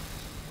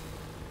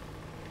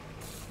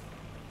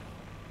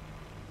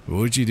 What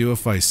would you do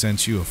if I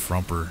sent you a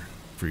frumper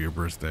for your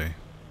birthday,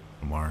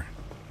 Amar?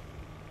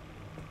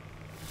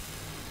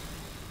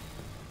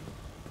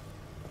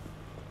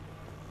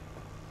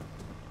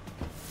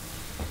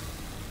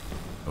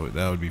 Oh,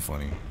 that would be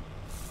funny.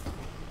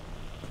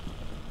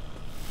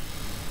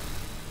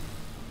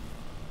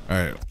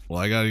 Alright, well,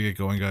 I gotta get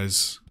going,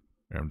 guys.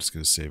 I'm just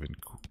gonna save it.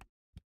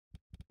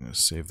 I'm gonna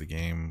save the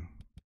game.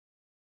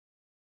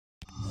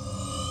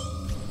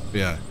 But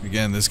yeah,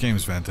 again, this game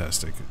is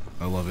fantastic.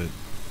 I love it.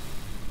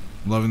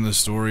 I'm loving the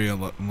story.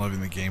 I'm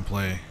loving the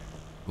gameplay,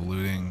 the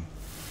looting,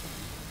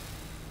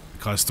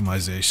 the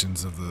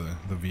customizations of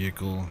the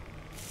vehicle.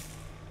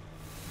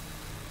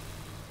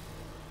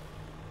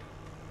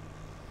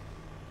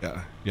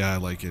 Yeah, I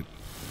like it.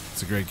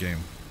 It's a great game.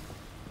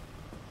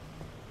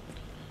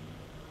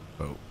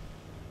 Oh,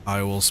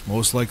 I will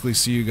most likely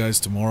see you guys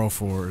tomorrow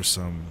for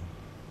some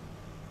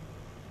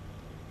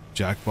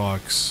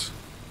Jackbox.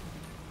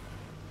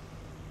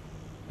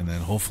 And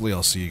then hopefully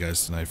I'll see you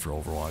guys tonight for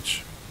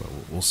Overwatch. But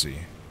we'll see.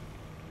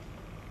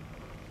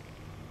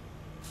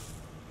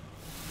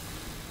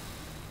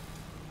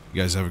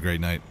 You guys have a great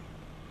night.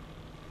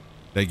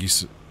 Thank you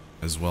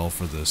as well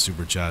for the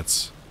super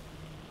chats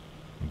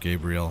from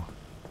Gabriel.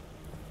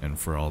 And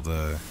for all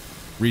the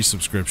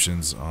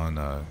resubscriptions on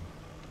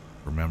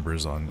for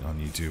members on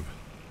YouTube.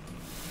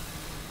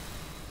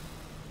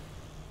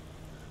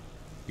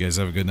 You You guys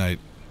have a good night.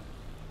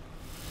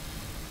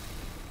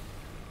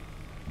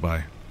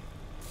 Bye.